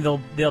any time.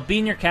 They'll be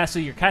in your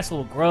castle. Your castle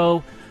will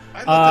grow.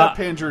 I love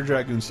that Panzer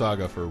Dragoon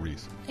Saga for a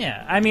reason.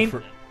 Yeah, I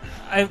mean,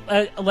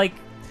 I like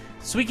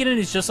Suikoden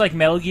is just like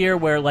Metal Gear,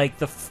 where like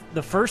the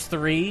first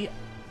 3,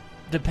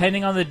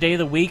 depending on the day of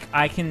the week,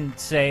 I can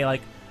say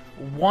like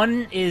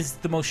 1 is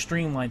the most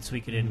streamlined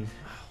Suikoden,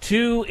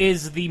 2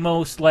 is the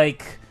most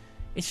like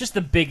it's just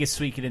the biggest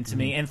Suikoden to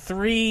me, and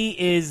 3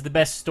 is the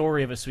best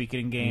story of a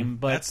Suikoden game.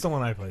 But that's the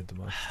one I played the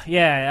most.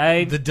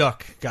 Yeah, the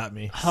duck got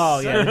me. Oh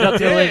yeah, the Duck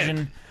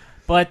Division.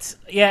 But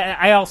yeah,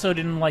 I also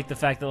didn't like the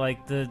fact that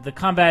like the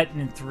combat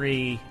in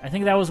 3. I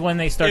think that was when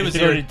they started to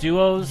go to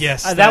duos.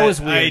 Yes, that was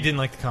weird. I didn't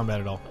like the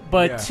combat at all.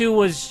 But 2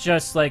 was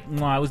just like,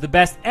 it was the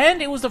best,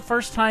 and it was the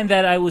first time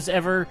that I was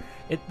ever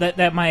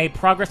that my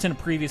progress in a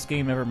previous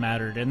game ever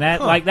mattered, and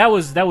that that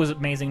was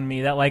amazing to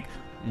me. That like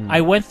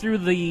I went through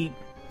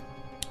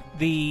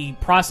the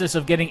process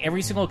of getting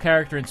every single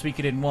character in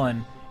Suikoden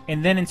 1.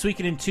 And then in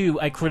Suikoden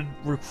 2, I could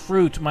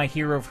recruit my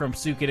hero from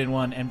Suikoden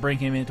 1 and bring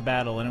him into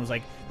battle, and it was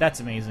like, that's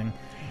amazing.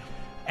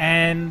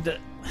 And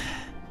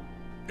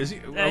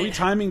are we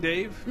timing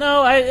Dave?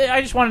 No,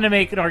 I just wanted to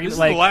make an argument. This is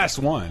like the last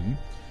one.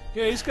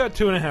 Yeah, he's got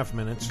 2.5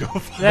 minutes. Go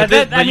for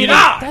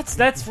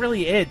that's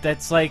really it.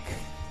 That's like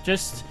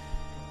just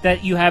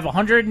that you have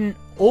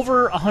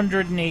over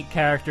 108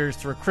 characters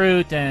to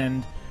recruit,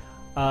 and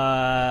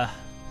I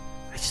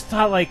just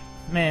thought like,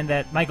 man,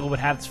 that Michael would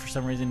have this for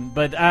some reason,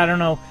 but I don't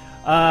know.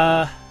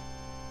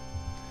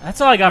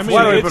 That's all I got for you.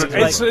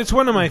 It's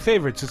one of my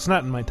favorites. It's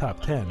not in my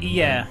top 10.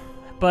 Yeah,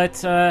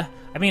 but I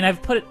mean, I've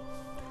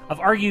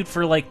argued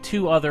for like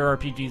 2 other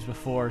RPGs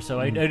before, so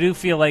I do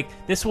feel like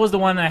this was the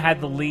one I had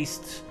the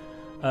least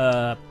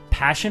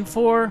passion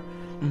for.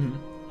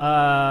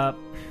 But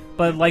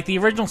like the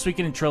original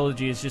Suikoden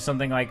trilogy is just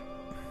something like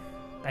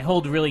I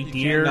hold really dear.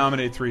 You can't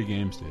nominate 3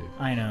 games, Dave.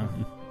 I know.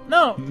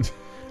 No.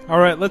 All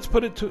right, let's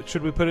put it to.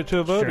 Should we put it to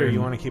a vote, Sure. or you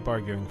want to keep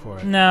arguing for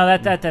it? No,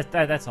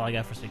 that's all I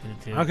got for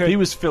Suikoden 2. Okay. He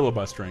was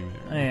filibustering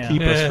there. Yeah.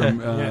 Keep us from.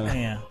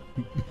 Yeah.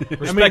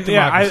 Respect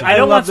democracy. I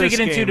don't want love this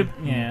Suikoden 2 to. game.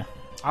 Yeah.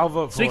 I'll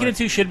vote for it. Suikoden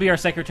 2 should be our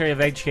Secretary of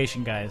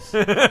Education, guys.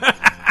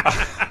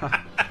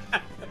 I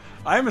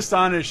am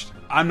astonished.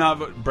 I'm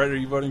not. Brett, are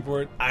you voting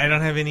for it? I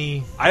don't have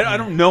any. I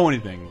don't know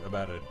anything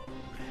about it.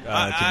 To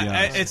be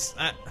honest,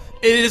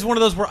 it is one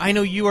of those where I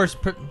know you are.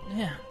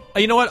 Yeah.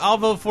 You know what? I'll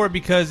vote for it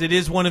because it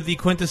is one of the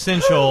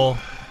quintessential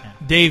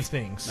Dave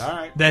things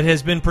that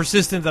has been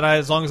persistent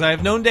as long as I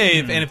have known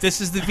Dave. And if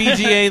this is the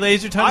VGA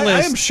Laser Time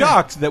list, I am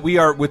shocked that we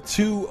are with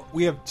 2.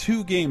 We have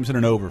 2 games in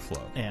an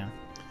overflow. Yeah.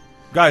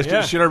 Guys,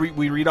 should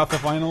we read off the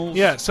finals?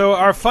 Yeah, so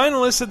our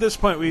finalists at this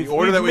point, we've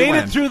made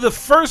it through the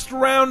first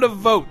round of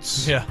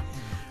votes. Yeah.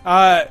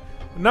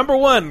 Number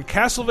 1,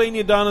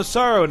 Castlevania Dawn of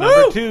Sorrow.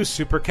 Number 2,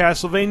 Super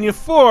Castlevania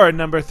 4.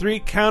 Number 3,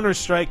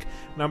 Counter-Strike.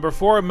 Number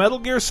 4, Metal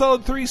Gear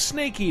Solid 3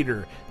 Snake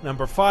Eater.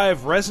 Number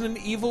 5, Resident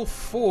Evil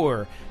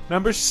 4.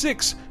 Number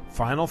 6,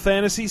 Final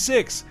Fantasy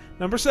 6.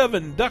 Number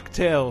 7,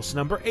 DuckTales.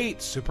 Number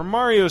 8, Super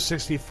Mario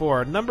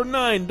 64. Number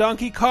 9,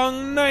 Donkey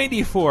Kong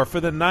 94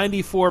 for the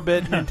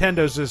 94-bit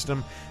Nintendo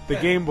system, the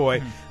Game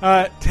Boy.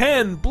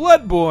 10,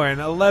 Bloodborne.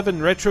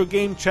 11, Retro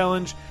Game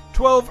Challenge.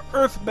 12,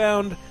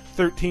 Earthbound.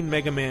 13,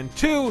 Mega Man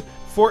 2.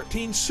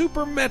 14,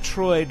 Super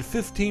Metroid.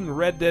 15,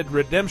 Red Dead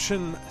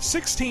Redemption.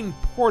 16,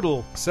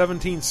 Portal.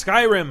 17,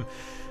 Skyrim,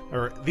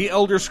 or The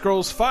Elder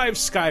Scrolls V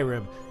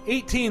Skyrim.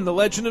 18, The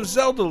Legend of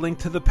Zelda: Link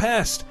to the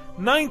Past.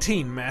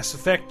 19, Mass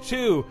Effect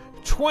 2.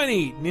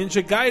 20,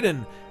 Ninja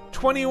Gaiden.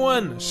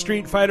 21,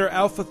 Street Fighter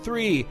Alpha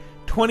 3.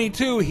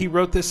 22, he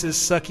wrote this as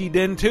Sucky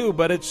Den 2,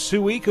 but it's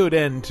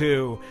Suikoden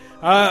 2.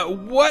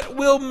 What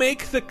will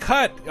make the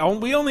cut?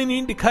 We only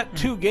need to cut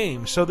 2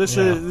 games, so this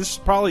will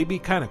probably be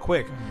kind of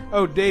quick.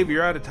 Oh, Dave,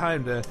 you're out of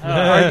time to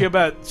argue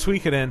about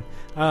Suikoden.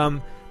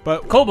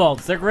 But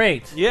Kobolds, they're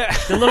great. Yeah.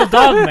 The little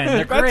dogmen,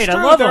 they're great. That's true.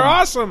 I love them. They're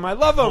awesome. I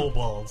love them.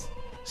 Kobolds.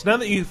 So now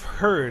that you've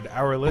heard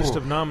our list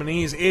of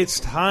nominees, it's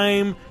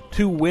time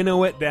to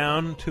winnow it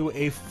down to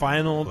a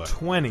final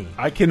 20.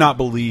 I cannot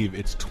believe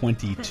it's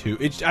 22.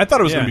 I thought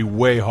it was going to be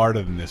way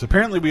harder than this.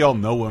 Apparently, we all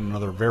know one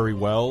another very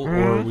well,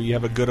 or we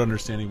have a good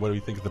understanding of what we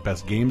think the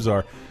best games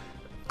are.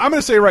 I'm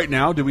going to say right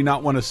now, do we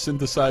not want to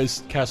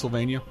synthesize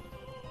Castlevania?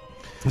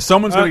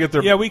 Someone's going to get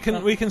their... Yeah, we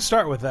can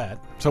start with that.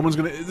 Someone's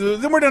going to...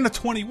 Then we're down to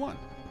 21.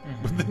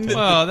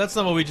 Well, that's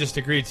not what we just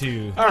agreed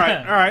to. All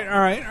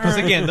right. Because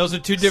again, those are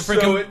 2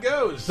 different. So it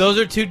goes. Those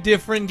are 2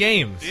 different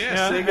games.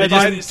 Yes,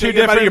 2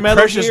 different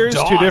Metal Gears,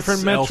 2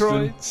 different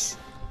Metroids.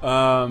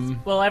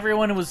 Well,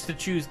 everyone was to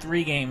choose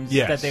 3 games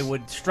that they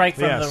would strike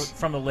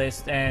from the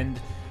list, and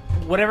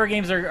whatever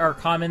games are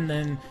common,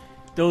 then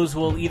those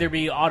will either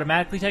be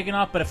automatically taken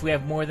off. But if we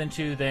have more than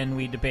 2, then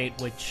we debate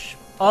which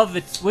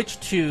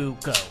 2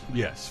 go.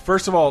 Yes.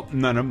 First of all,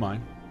 none of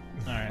mine.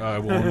 All right. I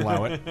won't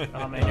allow it.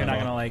 Oh man, you're not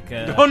gonna like.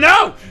 Oh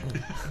no!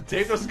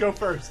 Dave doesn't go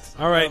first.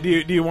 All right. Do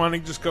you want to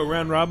just go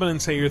round robin and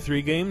say your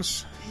 3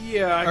 games?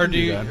 Yeah. I can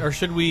do that. Or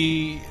should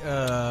we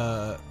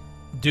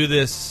do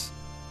this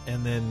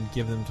and then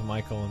give them to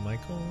Michael and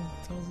Michael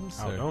tells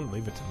us? Oh, don't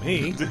leave it to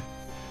me.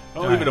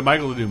 I'll leave it to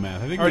Michael to do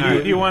math. I think. Or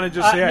do you want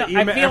to just say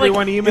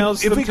everyone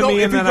emails if them we to go, me?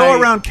 If and we then go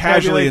I around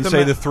casually and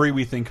say the the 3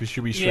 we think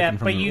should be stricken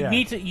from but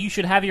you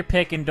should have your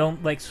pick and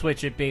don't like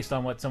switch it based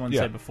on what someone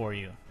said before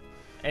you.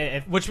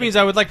 Which means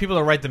I would like people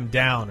to write them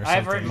down or something.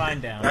 I've written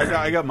mine down.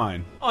 I got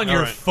mine. On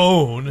your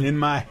phone. In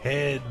my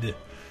head.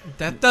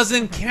 That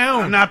doesn't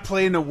count. I'm not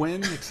playing to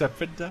win except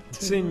for that.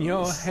 It's in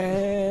your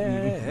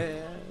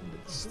head.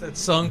 It's that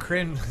song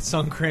Cranberry.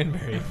 The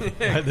Cranberry.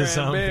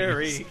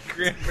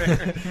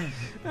 Cranberry.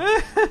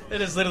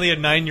 It is literally a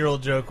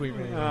 9-year-old joke we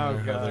made on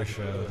another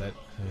show. That.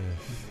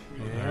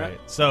 All right.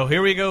 So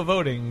here we go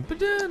voting.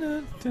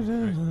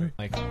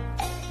 Like,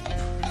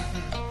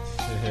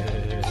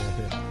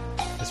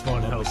 this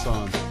one helps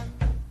on.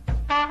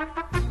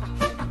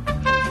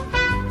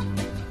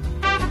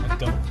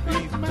 Don't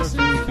beat my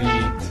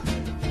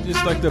feet.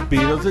 Just like the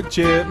Beatles, the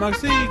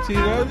Chipmunks, the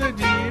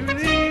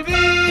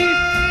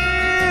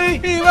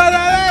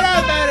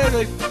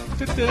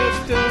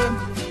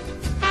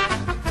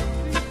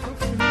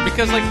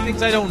because like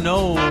things I don't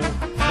know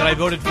that I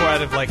voted for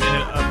out of like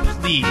a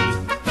plea,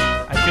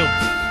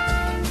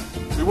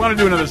 I feel. We want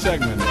to do another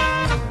segment.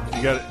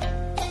 You got it.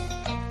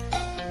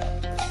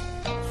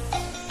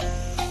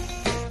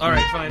 All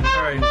right, fine.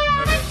 All right,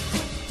 okay.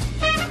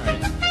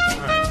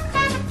 All right.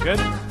 Good.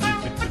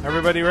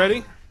 Everybody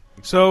ready?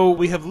 So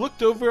we have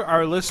looked over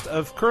our list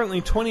of currently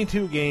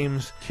 22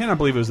 games. Cannot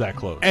believe it was that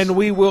close. And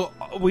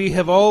we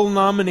have all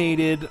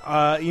nominated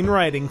in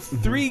writing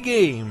 3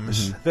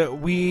 games that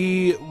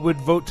we would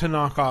vote to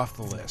knock off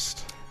the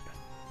list.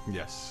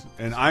 Yes.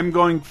 And I'm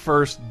going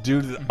first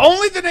due to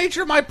only the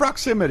nature of my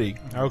proximity.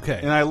 Okay.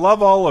 And I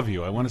love all of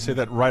you. I want to say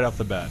that right off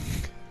the bat.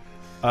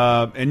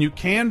 And you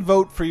can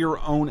vote for your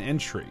own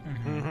entry,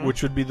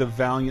 which would be the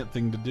valiant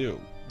thing to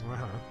do.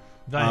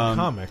 Valiant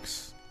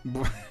Comics.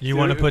 You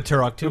want to put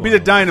Turok 2 It would be the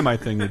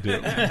dynamite thing to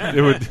do.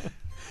 It would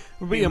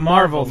be a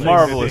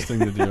marvelous thing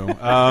to do.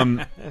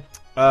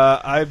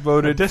 I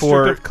voted District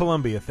for of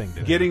Columbia thing to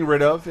do. Getting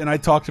rid of, and I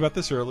talked about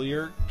this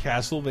earlier,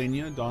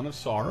 Castlevania Dawn of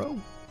Sorrow,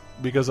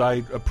 because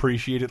I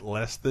appreciate it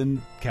less than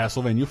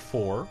Castlevania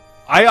 4.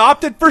 I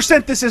opted for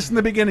synthesis in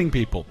the beginning,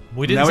 people.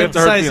 We didn't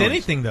synthesize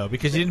anything, though,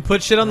 because you didn't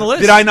put shit on the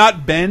list. Did I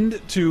not bend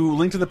to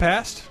Link to the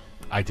Past?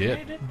 I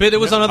did. But it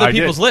was on other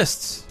people's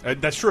lists.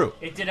 That's true.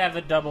 It did have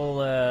a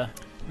double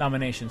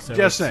nomination, so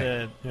just it's,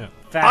 saying.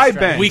 fast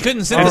track. We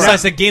couldn't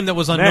synthesize a game that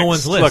was on no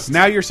one's list. Look,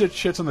 now your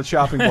shit's on the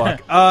chopping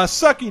block.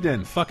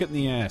 Suckydin, fuck it in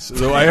the ass.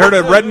 So I heard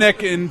a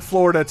redneck in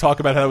Florida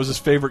talk about how it was his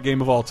favorite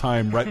game of all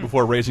time right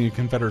before raising a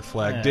Confederate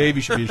flag. Dave,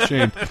 you should be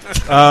ashamed.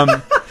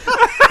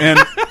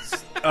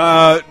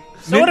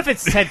 So what if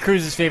it's Ted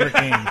Cruz's favorite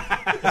game?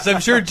 So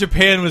I'm sure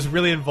Japan was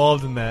really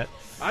involved in that.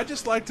 I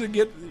just like to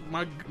get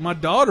my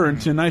daughter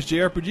into a nice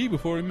JRPG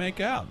before we make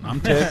out.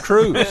 I'm Ted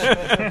Cruz.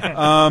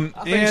 I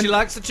think she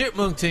likes the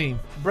Chipmunk team.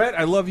 Brett,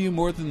 I love you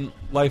more than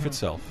life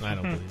itself. I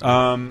don't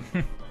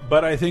believe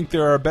but I think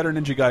there are better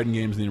Ninja Gaiden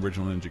games than the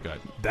original Ninja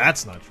Gaiden.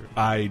 That's not true.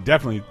 I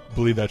definitely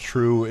believe that's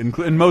true,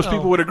 and most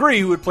people would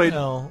agree who would play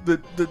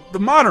the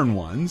modern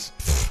ones.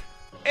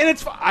 And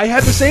I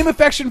had the same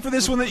affection for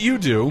this one that you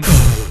do,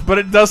 but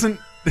it doesn't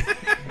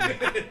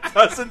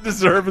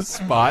deserve a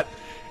spot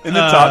in the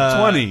top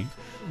 20.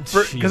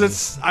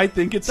 Because I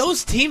think it's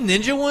those Team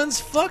Ninja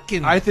ones.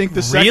 Fucking, I think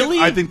the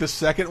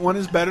second one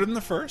is better than the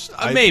first.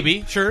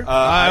 Maybe, sure.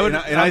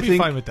 I'd be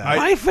fine with that.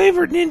 My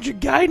favorite Ninja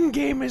Gaiden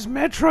game is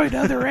Metroid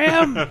Other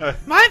M.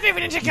 My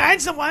favorite Ninja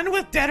Gaiden's the one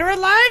with Dead or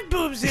Alive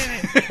boobs in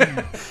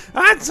it.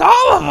 That's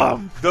all of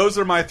them. Those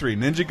are my 3: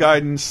 Ninja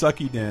Gaiden,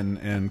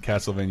 Suckydin, and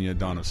Castlevania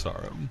Dawn of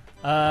Sorrow.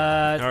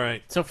 All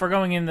right. So if we're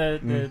going in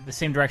the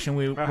same direction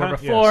we were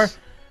before,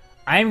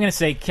 I'm going to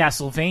say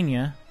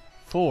Castlevania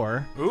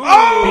 4.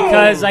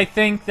 Because I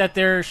think that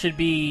there should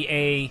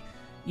be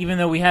even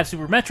though we have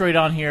Super Metroid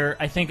on here,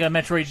 I think a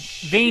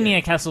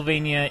Metroidvania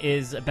Castlevania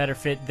is a better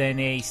fit than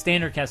a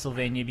standard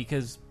Castlevania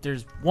because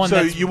there's one.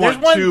 So you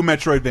want 2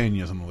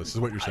 Metroidvanias on the list,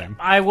 is what you're saying?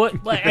 I would.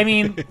 I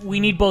mean,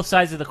 we need both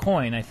sides of the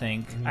coin. I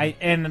think. I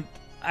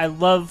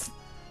love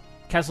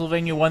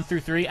Castlevania 1 through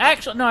 3.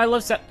 Actually, no, I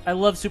love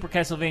Super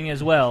Castlevania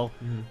as well.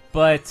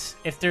 But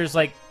if there's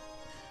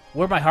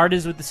where my heart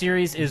is with the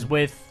series is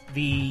with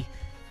the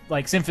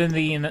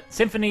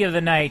Symphony of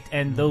the Night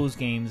and those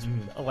games.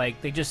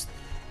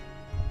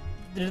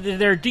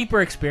 They're deeper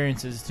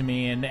experiences to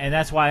me, and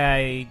that's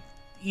why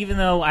even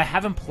though I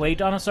haven't played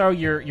Dawn of Sorrow,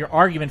 your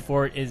argument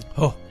for it is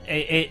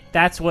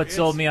that's what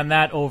sold me on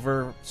that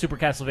over Super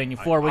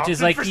Castlevania 4, which is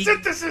for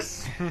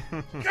synthesis.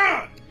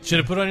 God, should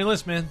have put it on your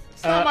list, man.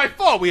 It's not my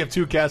fault. We have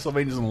 2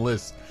 Castlevanias on the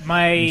list.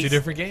 2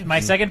 different games.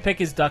 My second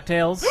pick is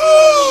DuckTales.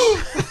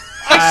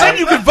 I said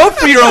you could vote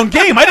for your own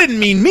game. I didn't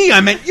mean me. I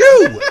meant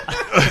you.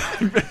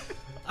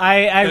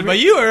 But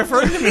you are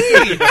referring to me.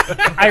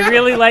 I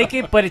really like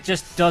it, but it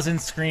just doesn't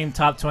scream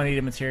top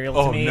 20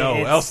 material to me. Oh,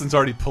 no. Elston's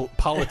already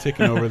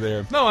politicking over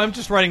there. No, I'm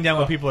just writing down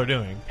what people are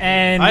doing.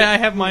 And I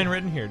have mine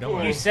written here. Don't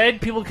worry. You said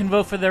people can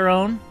vote for their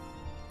own.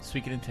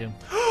 Suikoden 2.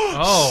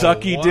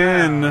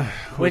 Suckydin.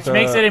 Which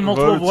makes it a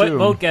multiple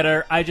vote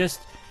getter.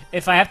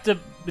 If I have to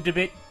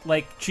debate,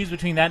 choose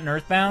between that and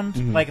Earthbound,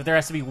 if there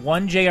has to be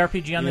one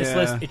JRPG on this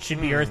list, it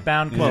should be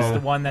Earthbound because it's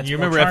the one that's you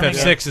more remember charming.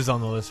 FF6 is on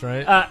the list,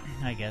 right?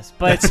 I guess.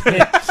 But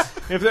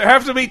if there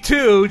have to be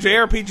 2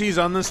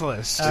 JRPGs on this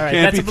list, all right,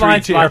 that's a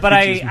blind spot. But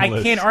I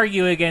can't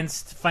argue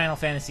against Final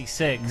Fantasy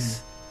VI.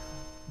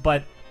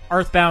 But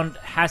Earthbound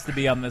has to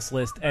be on this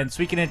list, and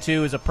Suikoden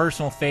 2 is a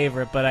personal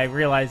favorite. But I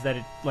realize that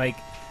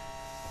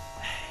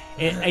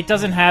it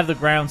doesn't have the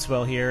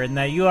groundswell here, and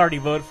that you already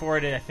voted for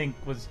it. I think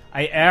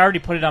I already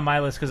put it on my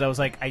list because I was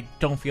like, I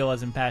don't feel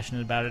as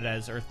impassioned about it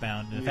as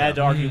Earthbound. And if I had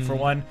to argue for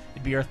one,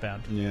 it'd be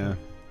Earthbound. Yeah.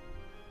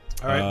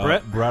 All right,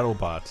 Brett.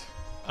 Brattlebot.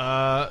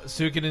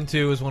 Suikoden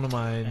 2 is one of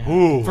mine.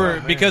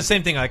 Ooh, because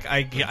same thing. Like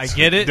I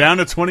get it. Down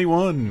to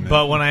 21.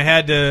 But when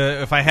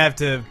if I have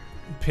to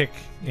pick,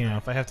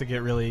 if I have to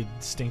get really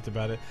distinct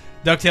about it,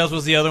 DuckTales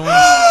was the other one.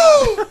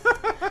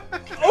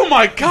 Oh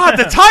my God!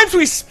 The times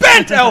we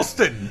spent,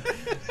 Elston.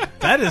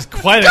 That is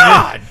quite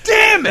God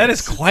damn it! That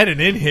is quite an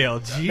inhale.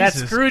 Jesus. That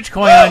Scrooge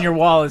coin on your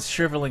wall is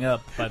shriveling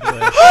up. By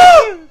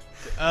the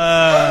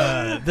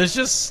way, there's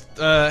just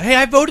hey,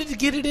 I voted to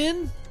get it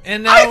in,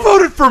 and now I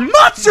voted for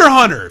Monster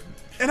Hunter,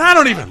 and I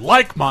don't even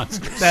like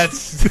monsters.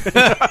 That's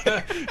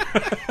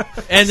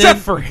except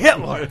for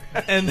Hitler,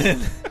 and then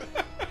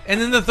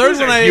the third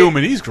one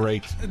human. He's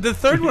great. The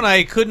third one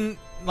I couldn't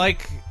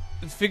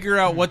figure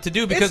out what to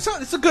do because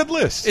it's a good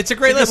list. It's a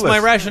great list. My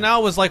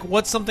rationale was like,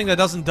 what's something that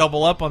doesn't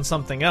double up on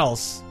something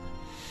else?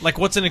 Like,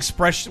 what's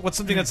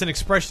something that's an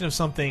expression of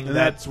something? And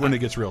that's when it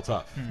gets real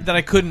tough. That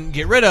I couldn't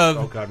get rid of.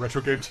 Oh God,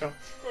 retro game challenge.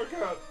 Oh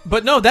God.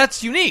 But no,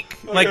 that's unique.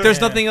 Like,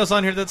 there's nothing else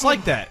on here that's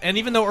like that. And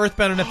even though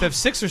Earthbound and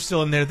FF6 are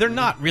still in there, they're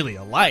not really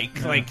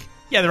alike. Like,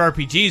 yeah, they're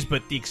RPGs,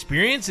 but the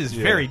experience is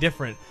very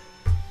different.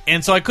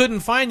 And so I couldn't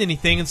find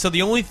anything. And so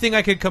the only thing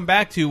I could come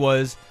back to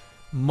was,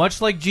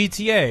 much like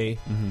GTA,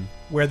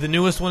 where the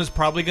newest one is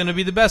probably going to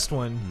be the best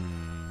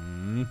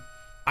one.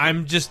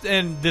 I'm just,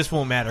 and this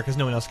won't matter because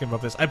no one else can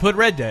vote this. I put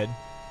Red Dead.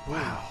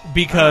 Wow.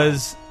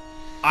 Because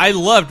I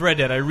loved Red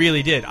Dead. I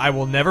really did. I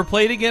will never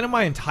play it again in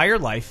my entire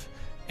life.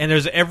 And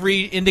there's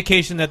every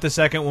indication that the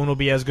second one will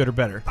be as good or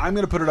better. I'm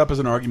going to put it up as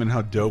an argument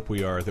how dope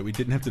we are that we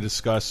didn't have to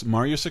discuss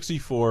Mario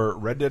 64,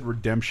 Red Dead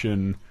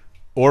Redemption,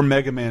 or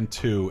Mega Man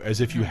 2 as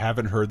if you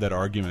haven't heard that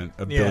argument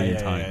a billion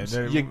times.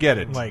 You get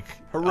it. Like,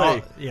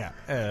 hooray.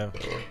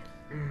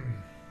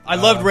 I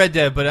loved Red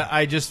Dead, but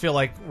I just feel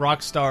like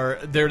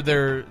Rockstar,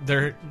 their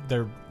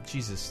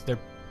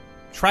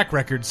track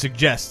record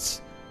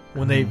suggests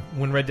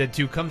when Red Dead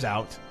 2 comes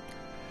out,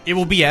 it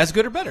will be as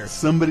good or better.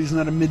 Somebody's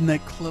not a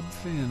Midnight Club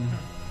fan.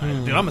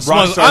 Dude, I'm a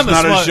Rockstar's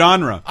not a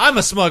genre. I'm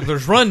a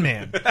Smuggler's Run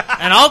man,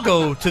 and I'll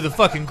go to the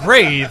fucking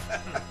grave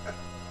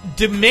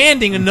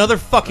demanding another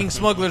fucking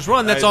Smuggler's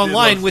Run that's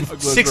online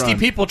with 60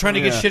 people trying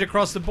to get shit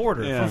across the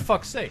border. For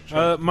fuck's sake.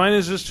 Mine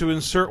is just to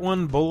insert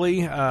one,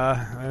 Bully.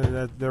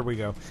 There we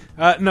go.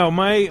 No,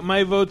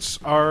 my votes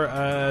are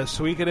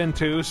Suikoden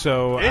 2,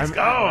 so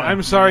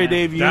I'm sorry,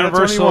 Dave.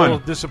 Universal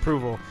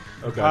disapproval.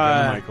 Oh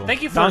God, Michael.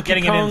 Thank you for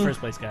getting it in the first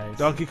place, guys.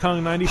 Donkey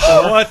Kong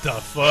 94. What the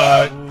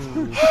fuck?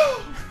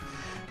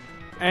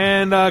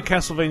 And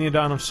Castlevania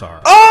Dawn of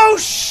Sorrow. Oh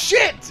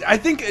shit! I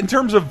think in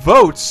terms of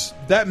votes,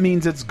 that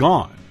means it's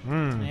gone.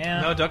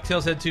 Yeah. No,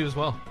 DuckTales had 2 as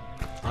well.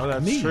 Oh,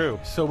 that's true.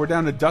 So we're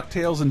down to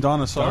DuckTales and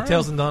Dawn of Sorrow?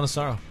 DuckTales and Dawn of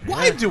Sorrow.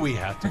 Why do we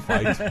have to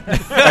fight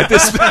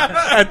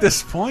at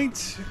this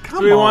point? Come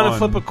on. Do we want to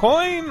flip a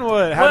coin?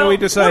 What? How do we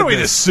decide? What are we,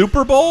 the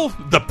Super Bowl?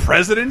 The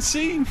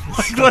presidency?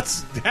 Like,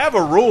 let's have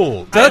a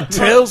rule.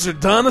 DuckTales or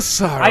Dawn of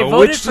Sorrow? I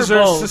voted Which for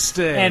deserves both, to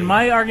stay? and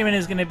my argument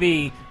is going to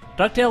be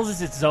DuckTales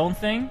is its own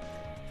thing.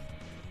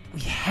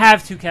 We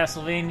have 2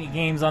 Castlevania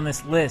games on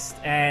this list,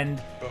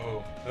 and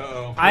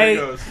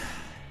I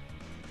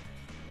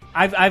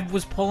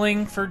was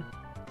pulling for.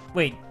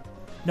 Wait,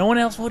 no one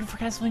else voted for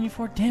Castlevania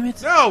 4? Damn it!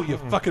 No, you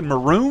fucking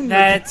maroon.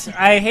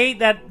 I hate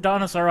that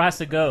Dawn of Sorrow has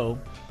to go.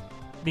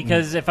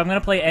 Because if I'm going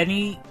to play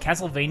any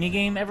Castlevania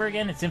game ever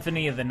again, it's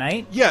Symphony of the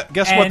Night. Yeah,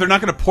 guess what? They're not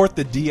going to port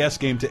the DS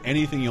game to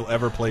anything you'll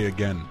ever play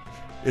again.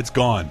 It's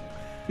gone.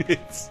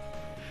 It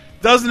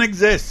doesn't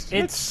exist.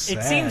 It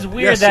seems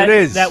weird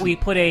that we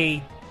put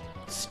a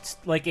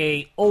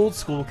old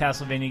school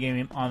Castlevania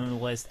game on the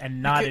list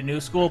and not a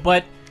new school,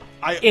 but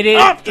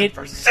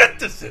for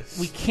synthesis.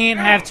 We can't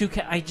have 2.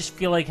 I just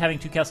feel like having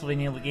 2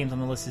 Castlevania games on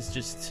the list is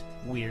just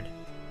weird.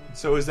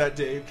 So is that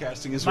Dave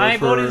casting his my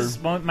vote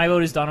my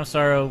vote is Dawn of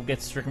Sorrow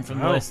gets stricken from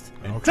the list.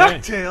 Okay.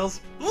 DuckTales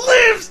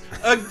lives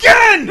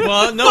again.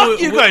 Well, no, fuck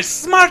you guys,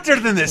 smarter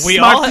than this. We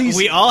all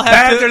have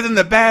badder than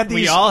the baddies.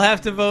 We all have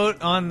to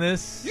vote on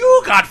this.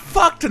 You got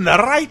fucked in the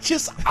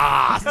righteous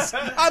ass.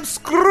 I'm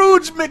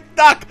Scrooge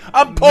McDuck.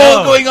 I'm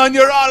going on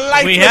your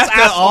lifeless We have to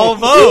asshole. all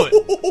vote.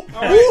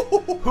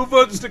 Who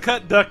votes to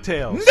cut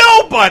DuckTales?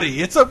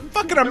 Nobody. It's a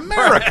fucking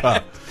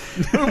America.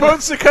 Who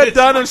votes to cut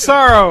Dawn of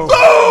Sorrow?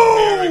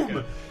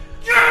 Boom!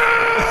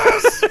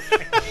 Yes!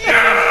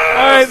 Yes!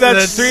 All right,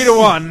 that's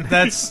 3-1.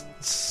 That's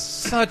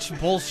such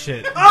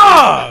bullshit.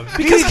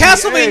 Because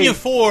Castlevania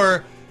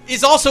 4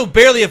 is also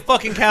barely a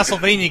fucking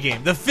Castlevania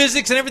game. The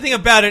physics and everything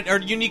about it are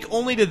unique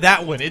only to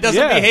that one. It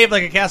doesn't behave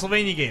like a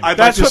Castlevania game.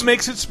 That's what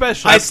makes it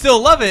special. I still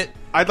love it.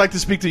 I'd like to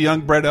speak to young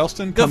Brett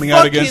Elston coming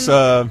out against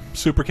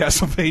Super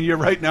Castlevania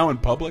right now in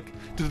public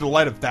to the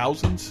delight of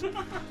thousands.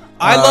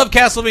 I love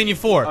Castlevania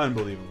 4.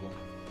 Unbelievable.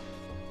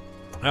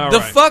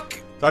 Fuck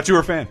Thought you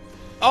were a fan.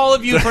 all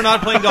of you for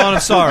not playing Dawn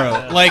of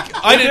Sorrow. Like,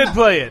 I did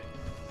play it.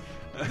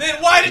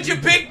 Then why did you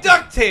pick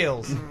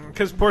DuckTales?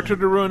 Because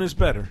Portrait of Ruin is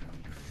better.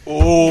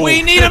 Oh.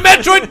 We need a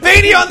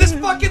Metroidvania on this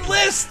fucking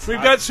list.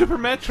 We've got Super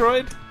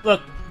Metroid.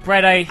 Look,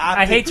 Brett,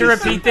 I hate to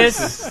repeat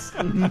this,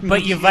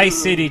 but you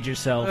Vice City'd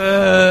yourself.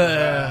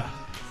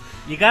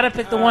 You got to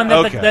pick the one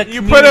that the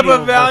you put up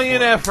a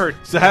valiant effort.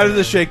 So how does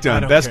this shake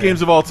down? Best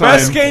games of all time.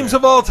 Best games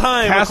of all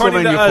time,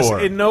 according to us,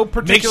 4. in no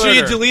particular. Make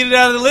sure you delete it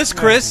out of the list,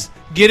 Chris.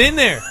 Get in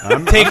there.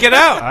 Take it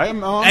out.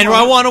 And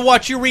I want to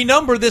watch you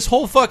renumber this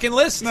whole fucking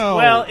list. No,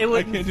 well,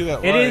 I can't do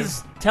that. It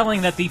is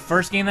telling that the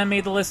first game that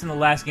made the list and the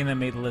last game that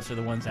made the list are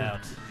the ones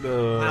out.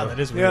 Wow, that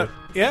is weird.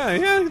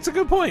 Yeah, it's a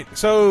good point.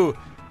 So,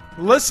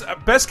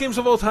 best games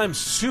of all time: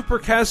 Super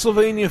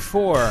Castlevania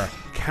 4,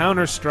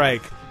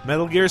 Counter-Strike,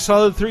 Metal Gear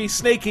Solid 3,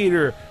 Snake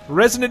Eater,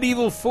 Resident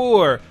Evil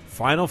 4,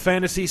 Final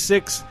Fantasy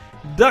 6,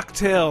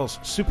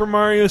 DuckTales, Super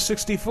Mario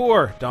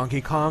 64, Donkey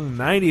Kong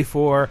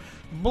 94,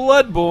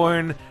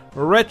 Bloodborne,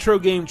 Retro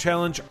Game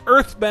Challenge,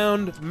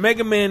 Earthbound,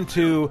 Mega Man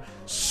 2,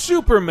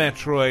 Super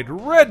Metroid,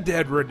 Red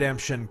Dead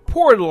Redemption,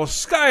 Portal,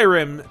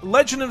 Skyrim,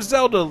 Legend of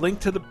Zelda, Link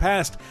to the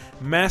Past,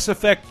 Mass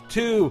Effect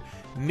 2,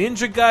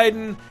 Ninja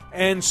Gaiden,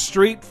 and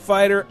Street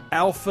Fighter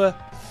Alpha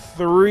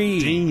 3.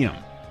 Damn.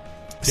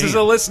 This is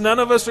a list none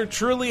of us are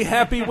truly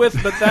happy with,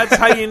 but that's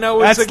how you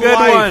know it's a good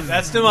life. one.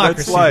 That's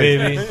democracy,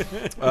 baby.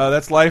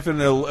 That's life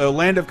in a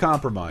land of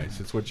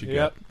compromise. It's what you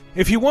get.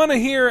 If you want to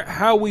hear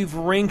how we've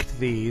ranked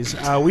these,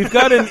 we've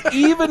got an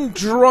even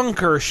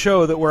drunker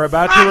show that we're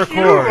about to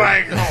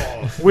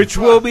record, which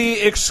will be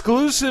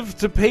exclusive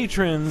to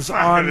patrons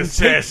on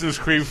Assassin's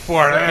Creed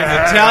 4.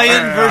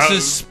 Italian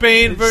versus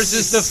Spain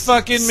versus the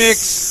fucking mix.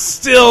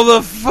 Still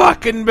the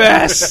fucking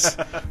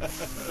best.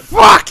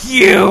 Fuck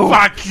you!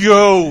 Fuck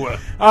you!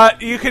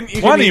 You can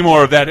 20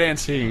 more of that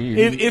dancing.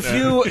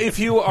 If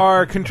you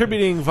are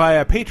contributing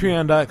via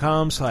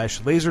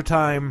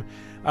patreon.com/lasertime,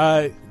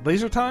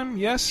 lasertime,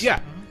 yes, yeah,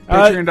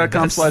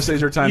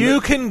 patreon.com/lasertime.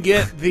 You can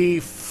get the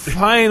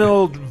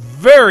final,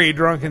 very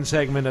drunken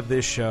segment of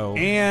this show,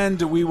 and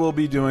we will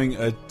be doing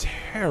a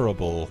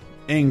terrible,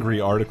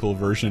 angry article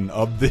version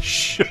of this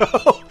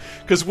show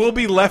because we'll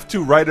be left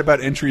to write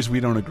about entries we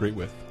don't agree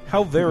with.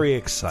 How very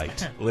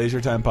exciting.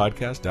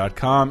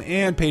 LaserTimePodcast.com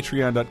and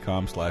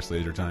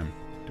Patreon.com/LaserTime.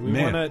 Do we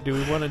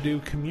want to do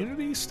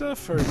community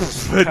stuff, or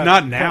but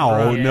not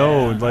now?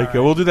 No, like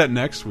we'll do that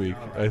next week.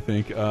 I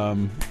think.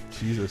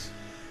 Jesus.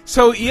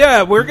 So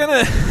yeah, we're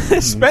gonna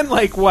spend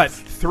like what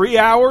 3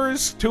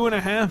 hours,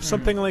 2.5,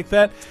 something like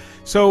that.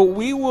 So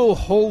we will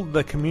hold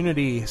the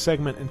community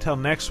segment until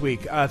next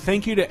week.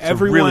 Thank you to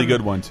everyone really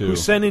good one too. who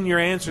sent in your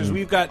answers.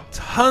 We've got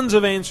tons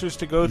of answers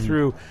to go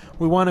through.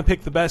 We want to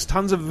pick the best.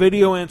 Tons of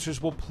video answers.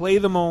 We'll play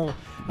them all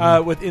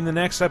within the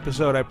next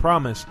episode, I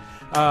promise.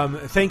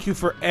 Thank you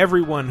for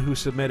everyone who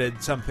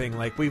submitted something.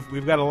 Like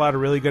we've got a lot of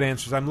really good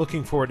answers. I'm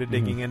looking forward to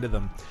digging into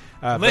them.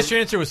 Unless your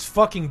answer was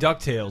fucking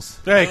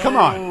DuckTales. Hey, come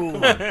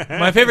on.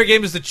 My favorite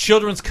game is the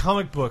children's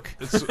comic book.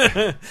 It's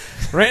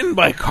written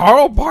by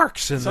Carl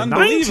Barks in the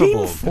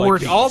unbelievable.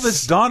 1940s. Like, all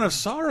this Dawn of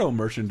Sorrow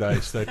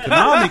merchandise that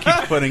Konami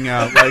keeps putting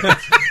out. Like,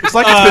 it's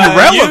like it's been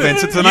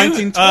relevant since the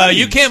 1920s.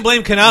 You can't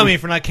blame Konami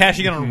for not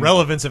cashing in on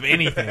relevance of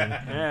anything.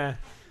 Yeah.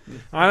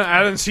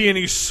 I didn't see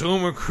any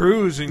Soma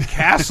Cruz in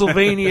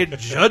Castlevania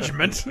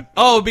Judgment.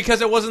 Oh,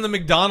 because it wasn't the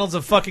McDonald's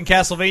of fucking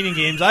Castlevania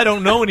games. I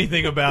don't know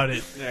anything about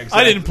it. Yeah,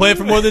 exactly. I didn't play it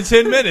for more than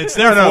 10 minutes.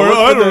 Therefore,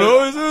 I don't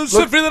know.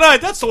 Symphony of the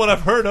Night. That's the one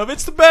I've heard of.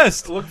 It's the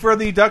best. Look for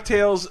the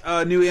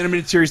DuckTales new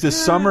animated series this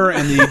summer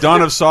and the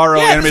Dawn of Sorrow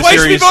animated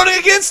series. Series. Why should we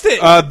voting against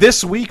it?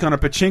 This week on a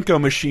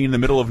pachinko machine in the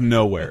middle of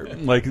nowhere.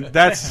 Like,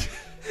 that's...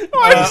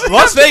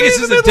 Las Vegas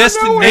is a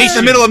destination. It's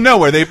in the middle of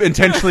nowhere. They've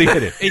intentionally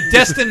hit it. A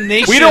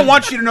destination. We don't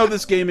want you to know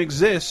this game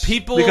exists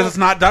because it's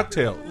not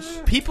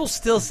DuckTales. People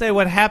still say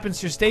what happens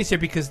here stays here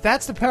because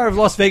that's the power of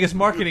Las Vegas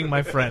marketing,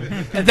 my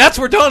friend. And that's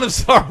where Dawn of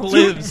Sorrow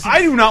lives.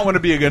 I do not want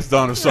to be against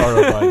Dawn of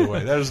Sorrow, by the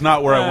way. That is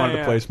not where I wanted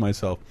to place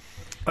myself.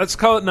 Let's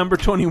call it number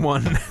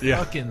 21. Yeah.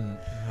 Fucking...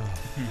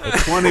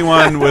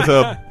 21 with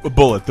a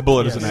bullet. The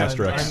bullet is an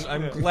asterisk.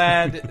 I'm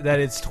glad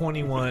that it's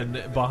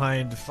 21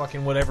 behind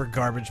fucking whatever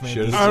garbage made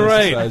this. All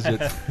right.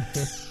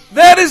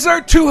 That is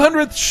our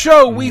 200th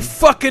show. We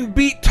fucking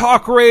beat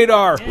Talk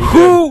Radar.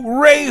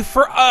 Hooray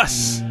for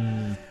us.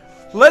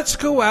 Let's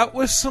go out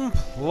with some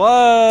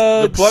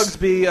plugs. The plugs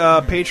be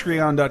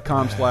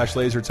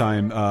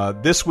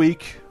patreon.com/lasertime. This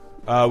week,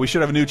 we should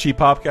have a new Cheap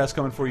Popcast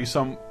coming for you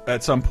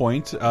at some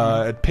point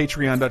at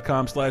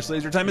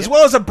patreon.com/lasertime, as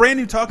well as a brand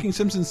new Talking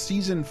Simpsons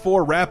Season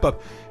 4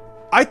 wrap-up.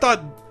 I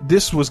thought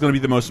this was going to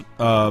be the most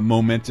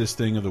momentous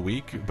thing of the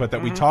week, but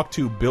that we talked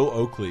to Bill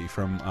Oakley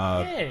from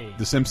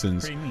The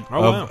Simpsons,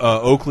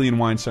 Oakley and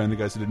Weinstein, the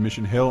guys that did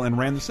Mission Hill and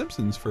ran The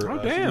Simpsons for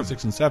season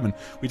 6 and 7.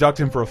 We talked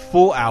to him for a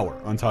full hour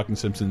on Talking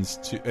Simpsons,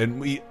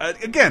 and we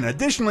again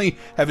additionally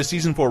have a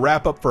Season 4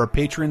 wrap-up for our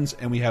patrons,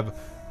 and we have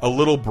a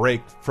little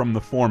break from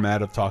the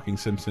format of Talking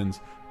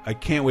Simpsons. I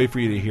can't wait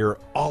for you to hear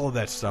all of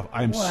that stuff.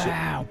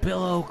 Wow,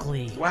 Bill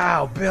Oakley.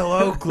 Wow, Bill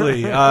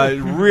Oakley.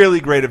 Really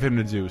great of him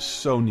to do.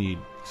 So neat.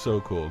 So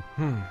cool.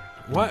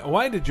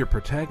 Why did your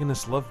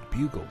protagonist love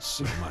bugles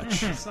so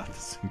much? It's not the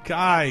same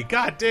guy.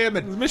 God damn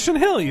it. Mission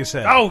Hill, you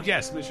said. Oh,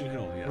 yes, Mission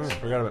Hill. Yes,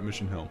 forgot about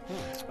Mission Hill.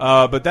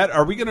 But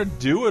are we going to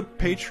do a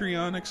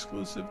Patreon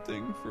exclusive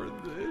thing for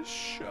this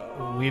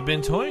show? We've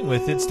been toying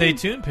with it. Stay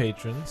tuned,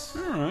 patrons.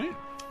 All right.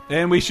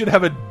 And we should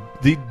have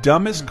the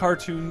dumbest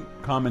cartoon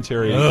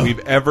commentary we've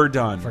ever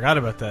done. Forgot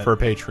about that. For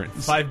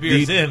patrons. 5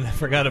 beers in.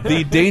 Forgot about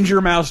the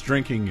Danger Mouse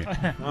drinking it.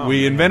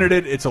 We invented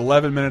it. It's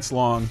 11 minutes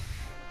long.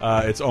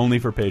 It's only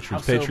for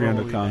patrons.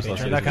 Patreon.com.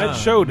 That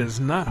show does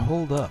not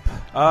hold up.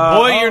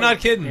 Boy, you're not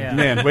kidding. Yeah.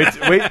 Man,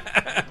 wait.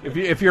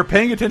 If you're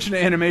paying attention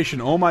to animation,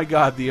 oh my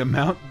God, the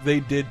amount they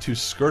did to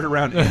skirt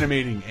around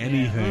animating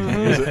anything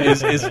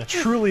is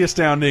truly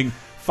astounding.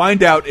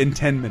 Find out in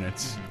 10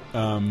 minutes.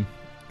 And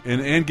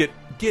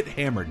get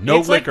hammered. No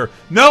liquor.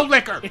 No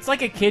liquor. It's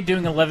like a kid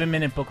doing an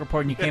 11-minute book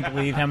report, and you can't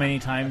believe how many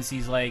times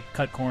he's like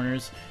cut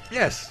corners.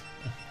 Yes.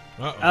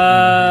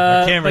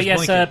 Our camera's but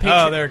yes,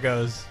 blinking. There it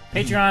goes.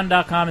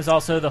 Patreon.com is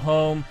also the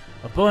home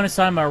of Bonus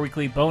Time, our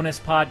weekly bonus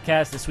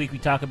podcast. This week we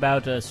talk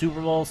about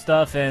Super Bowl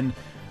stuff and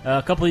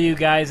a couple of you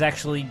guys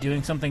actually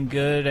doing something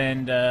good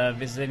and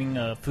visiting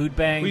a food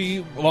bank. We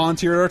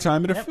volunteered our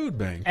time at a food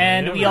bank.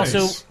 And we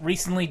also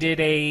recently did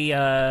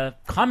a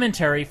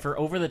commentary for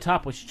Over the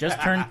Top, which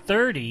just turned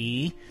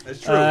 30.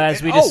 That's true.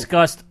 As we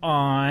discussed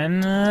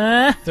on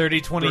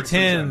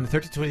 30-2010,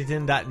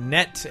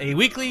 30-2010.net, a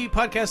weekly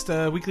podcast,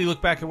 a weekly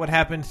look back at what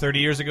happened 30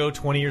 years ago,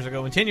 20 years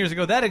ago, and 10 years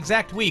ago. That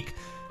exact week,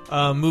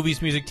 movies,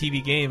 music,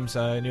 TV, games,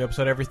 a new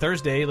episode every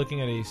Thursday,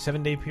 looking at a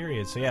 7-day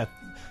period. So yeah,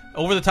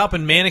 Over the Top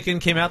and Mannequin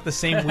came out the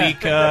same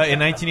week in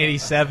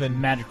 1987.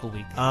 Magical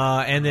week.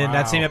 And then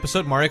that same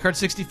episode, Mario Kart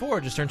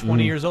 64, just turned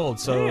 20 years old.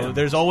 So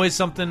there's always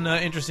something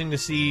interesting to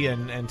see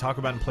and talk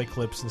about and play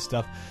clips and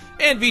stuff.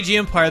 And VG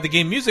Empire, the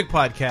game music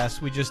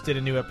podcast. We just did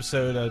a new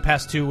episode, the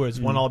past two, where it's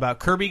one all about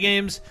Kirby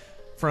games,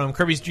 from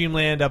Kirby's Dream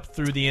Land up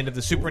through the end of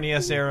the Super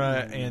NES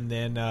era. And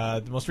then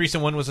the most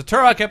recent one was a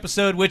Turok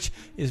episode, which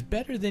is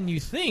better than you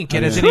think.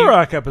 And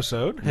Turok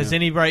episode has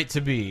any right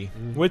to be.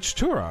 Which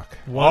Turok?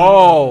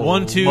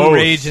 1, 2,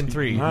 Rage, and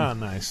 3. Ah,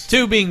 nice.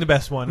 2 being the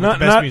best one. Not,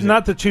 the best music.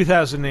 Not the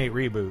 2008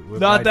 reboot.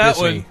 Not that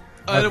Disney. one.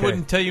 I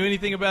wouldn't tell you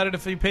anything about it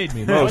if you paid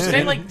me. And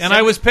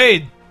I was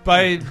paid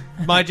by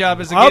my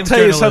job as a I'll games tell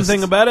you journalist.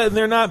 something about it, and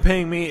they're not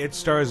paying me. It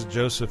stars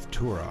Joseph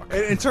Turok.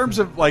 In terms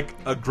of like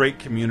a great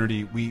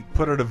community, we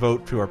put out a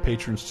vote to our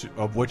patrons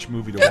of which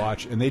movie to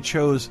watch, and they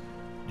chose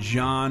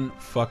John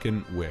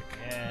fucking Wick.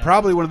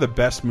 Probably one of the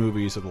best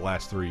movies of the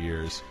last 3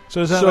 years.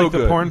 So is that like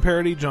the porn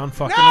parody, John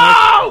fucking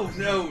Wick?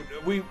 No!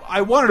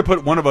 I wanted to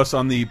put one of us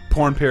on the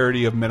porn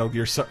parody of Metal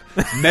Gear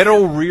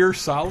Metal Rear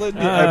Solid,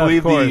 I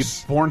believe, the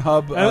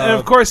Pornhub. And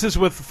of course it's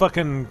with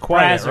fucking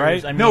Quiet, Brazzers.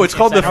 right? I mean, no, it's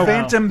called the like,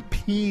 Phantom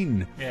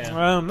Peen. Yeah.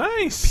 Oh,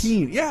 nice.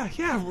 Peen. Yeah.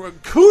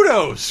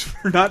 Kudos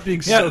for not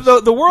being so...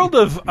 The world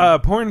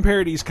of porn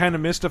parodies kind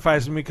of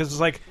mystifies me because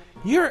it's like,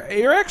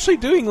 you're actually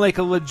doing like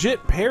a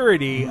legit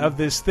parody of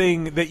this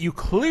thing that you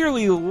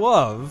clearly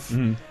love,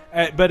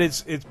 but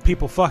it's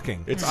people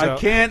fucking. I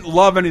can't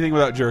love anything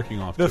without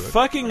jerking off. The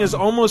fucking is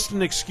almost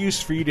an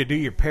excuse for you to do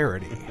your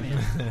parody.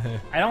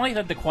 I don't like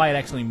that the Quiet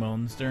actually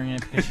moans during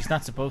it because she's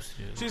not supposed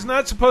to. She's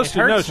not supposed It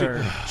to. No, hurts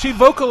her. she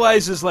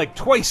vocalizes like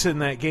twice in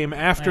that game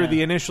after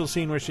the initial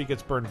scene where she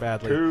gets burned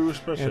badly Too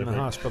specific. in the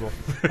hospital.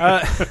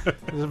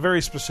 It's a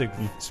very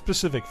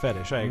specific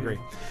fetish. I agree.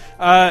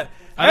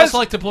 I also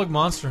like to plug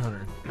Monster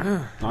Hunter.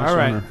 All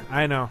right,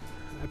 I know.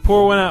 I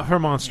pour one out for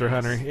Monster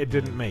Hunter. It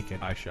didn't make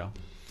it. I shall.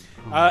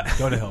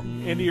 Go to hell.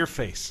 Into your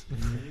face.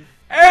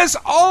 As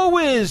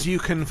always, you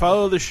can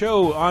follow the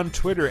show on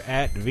Twitter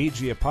at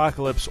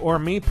VGApocalypse or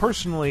me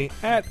personally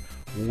at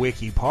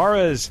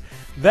Wikiparas.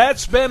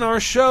 That's been our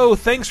show.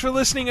 Thanks for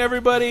listening,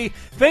 everybody.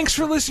 Thanks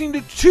for listening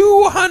to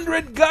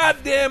 200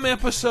 goddamn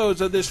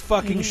episodes of this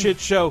fucking shit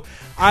show.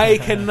 I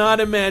cannot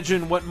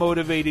imagine what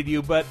motivated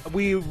you, but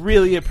we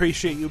really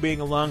appreciate you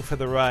being along for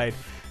the ride.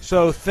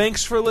 So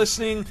thanks for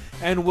listening,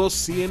 and we'll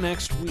see you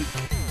next week.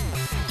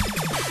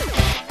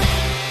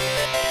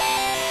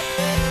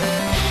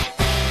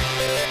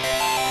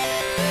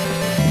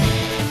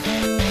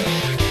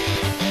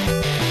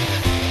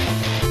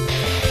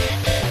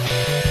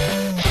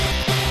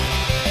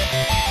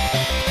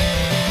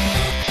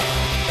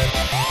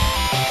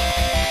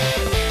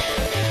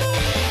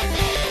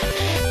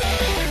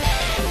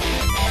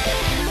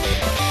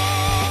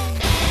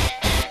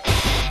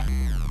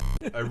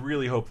 I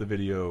really hope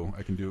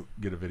I can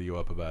get a video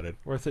up about it.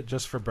 Worth it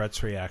just for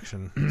Brett's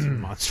reaction to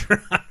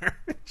Monster Hunter.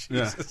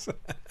 Jesus.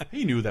 Yeah.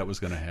 He knew that was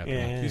going to happen.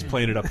 Yeah. He's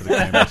playing it up for the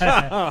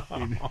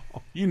cameras.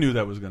 You knew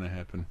that was going to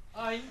happen.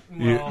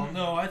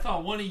 No, I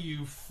thought one of you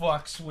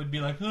fucks would be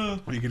like, oh,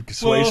 you could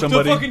sway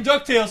somebody. The fucking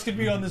DuckTales could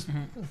be on this.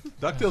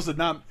 DuckTales did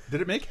not.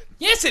 Did it make it?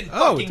 Yes, it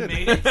Oh, fucking it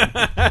did. made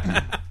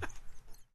it.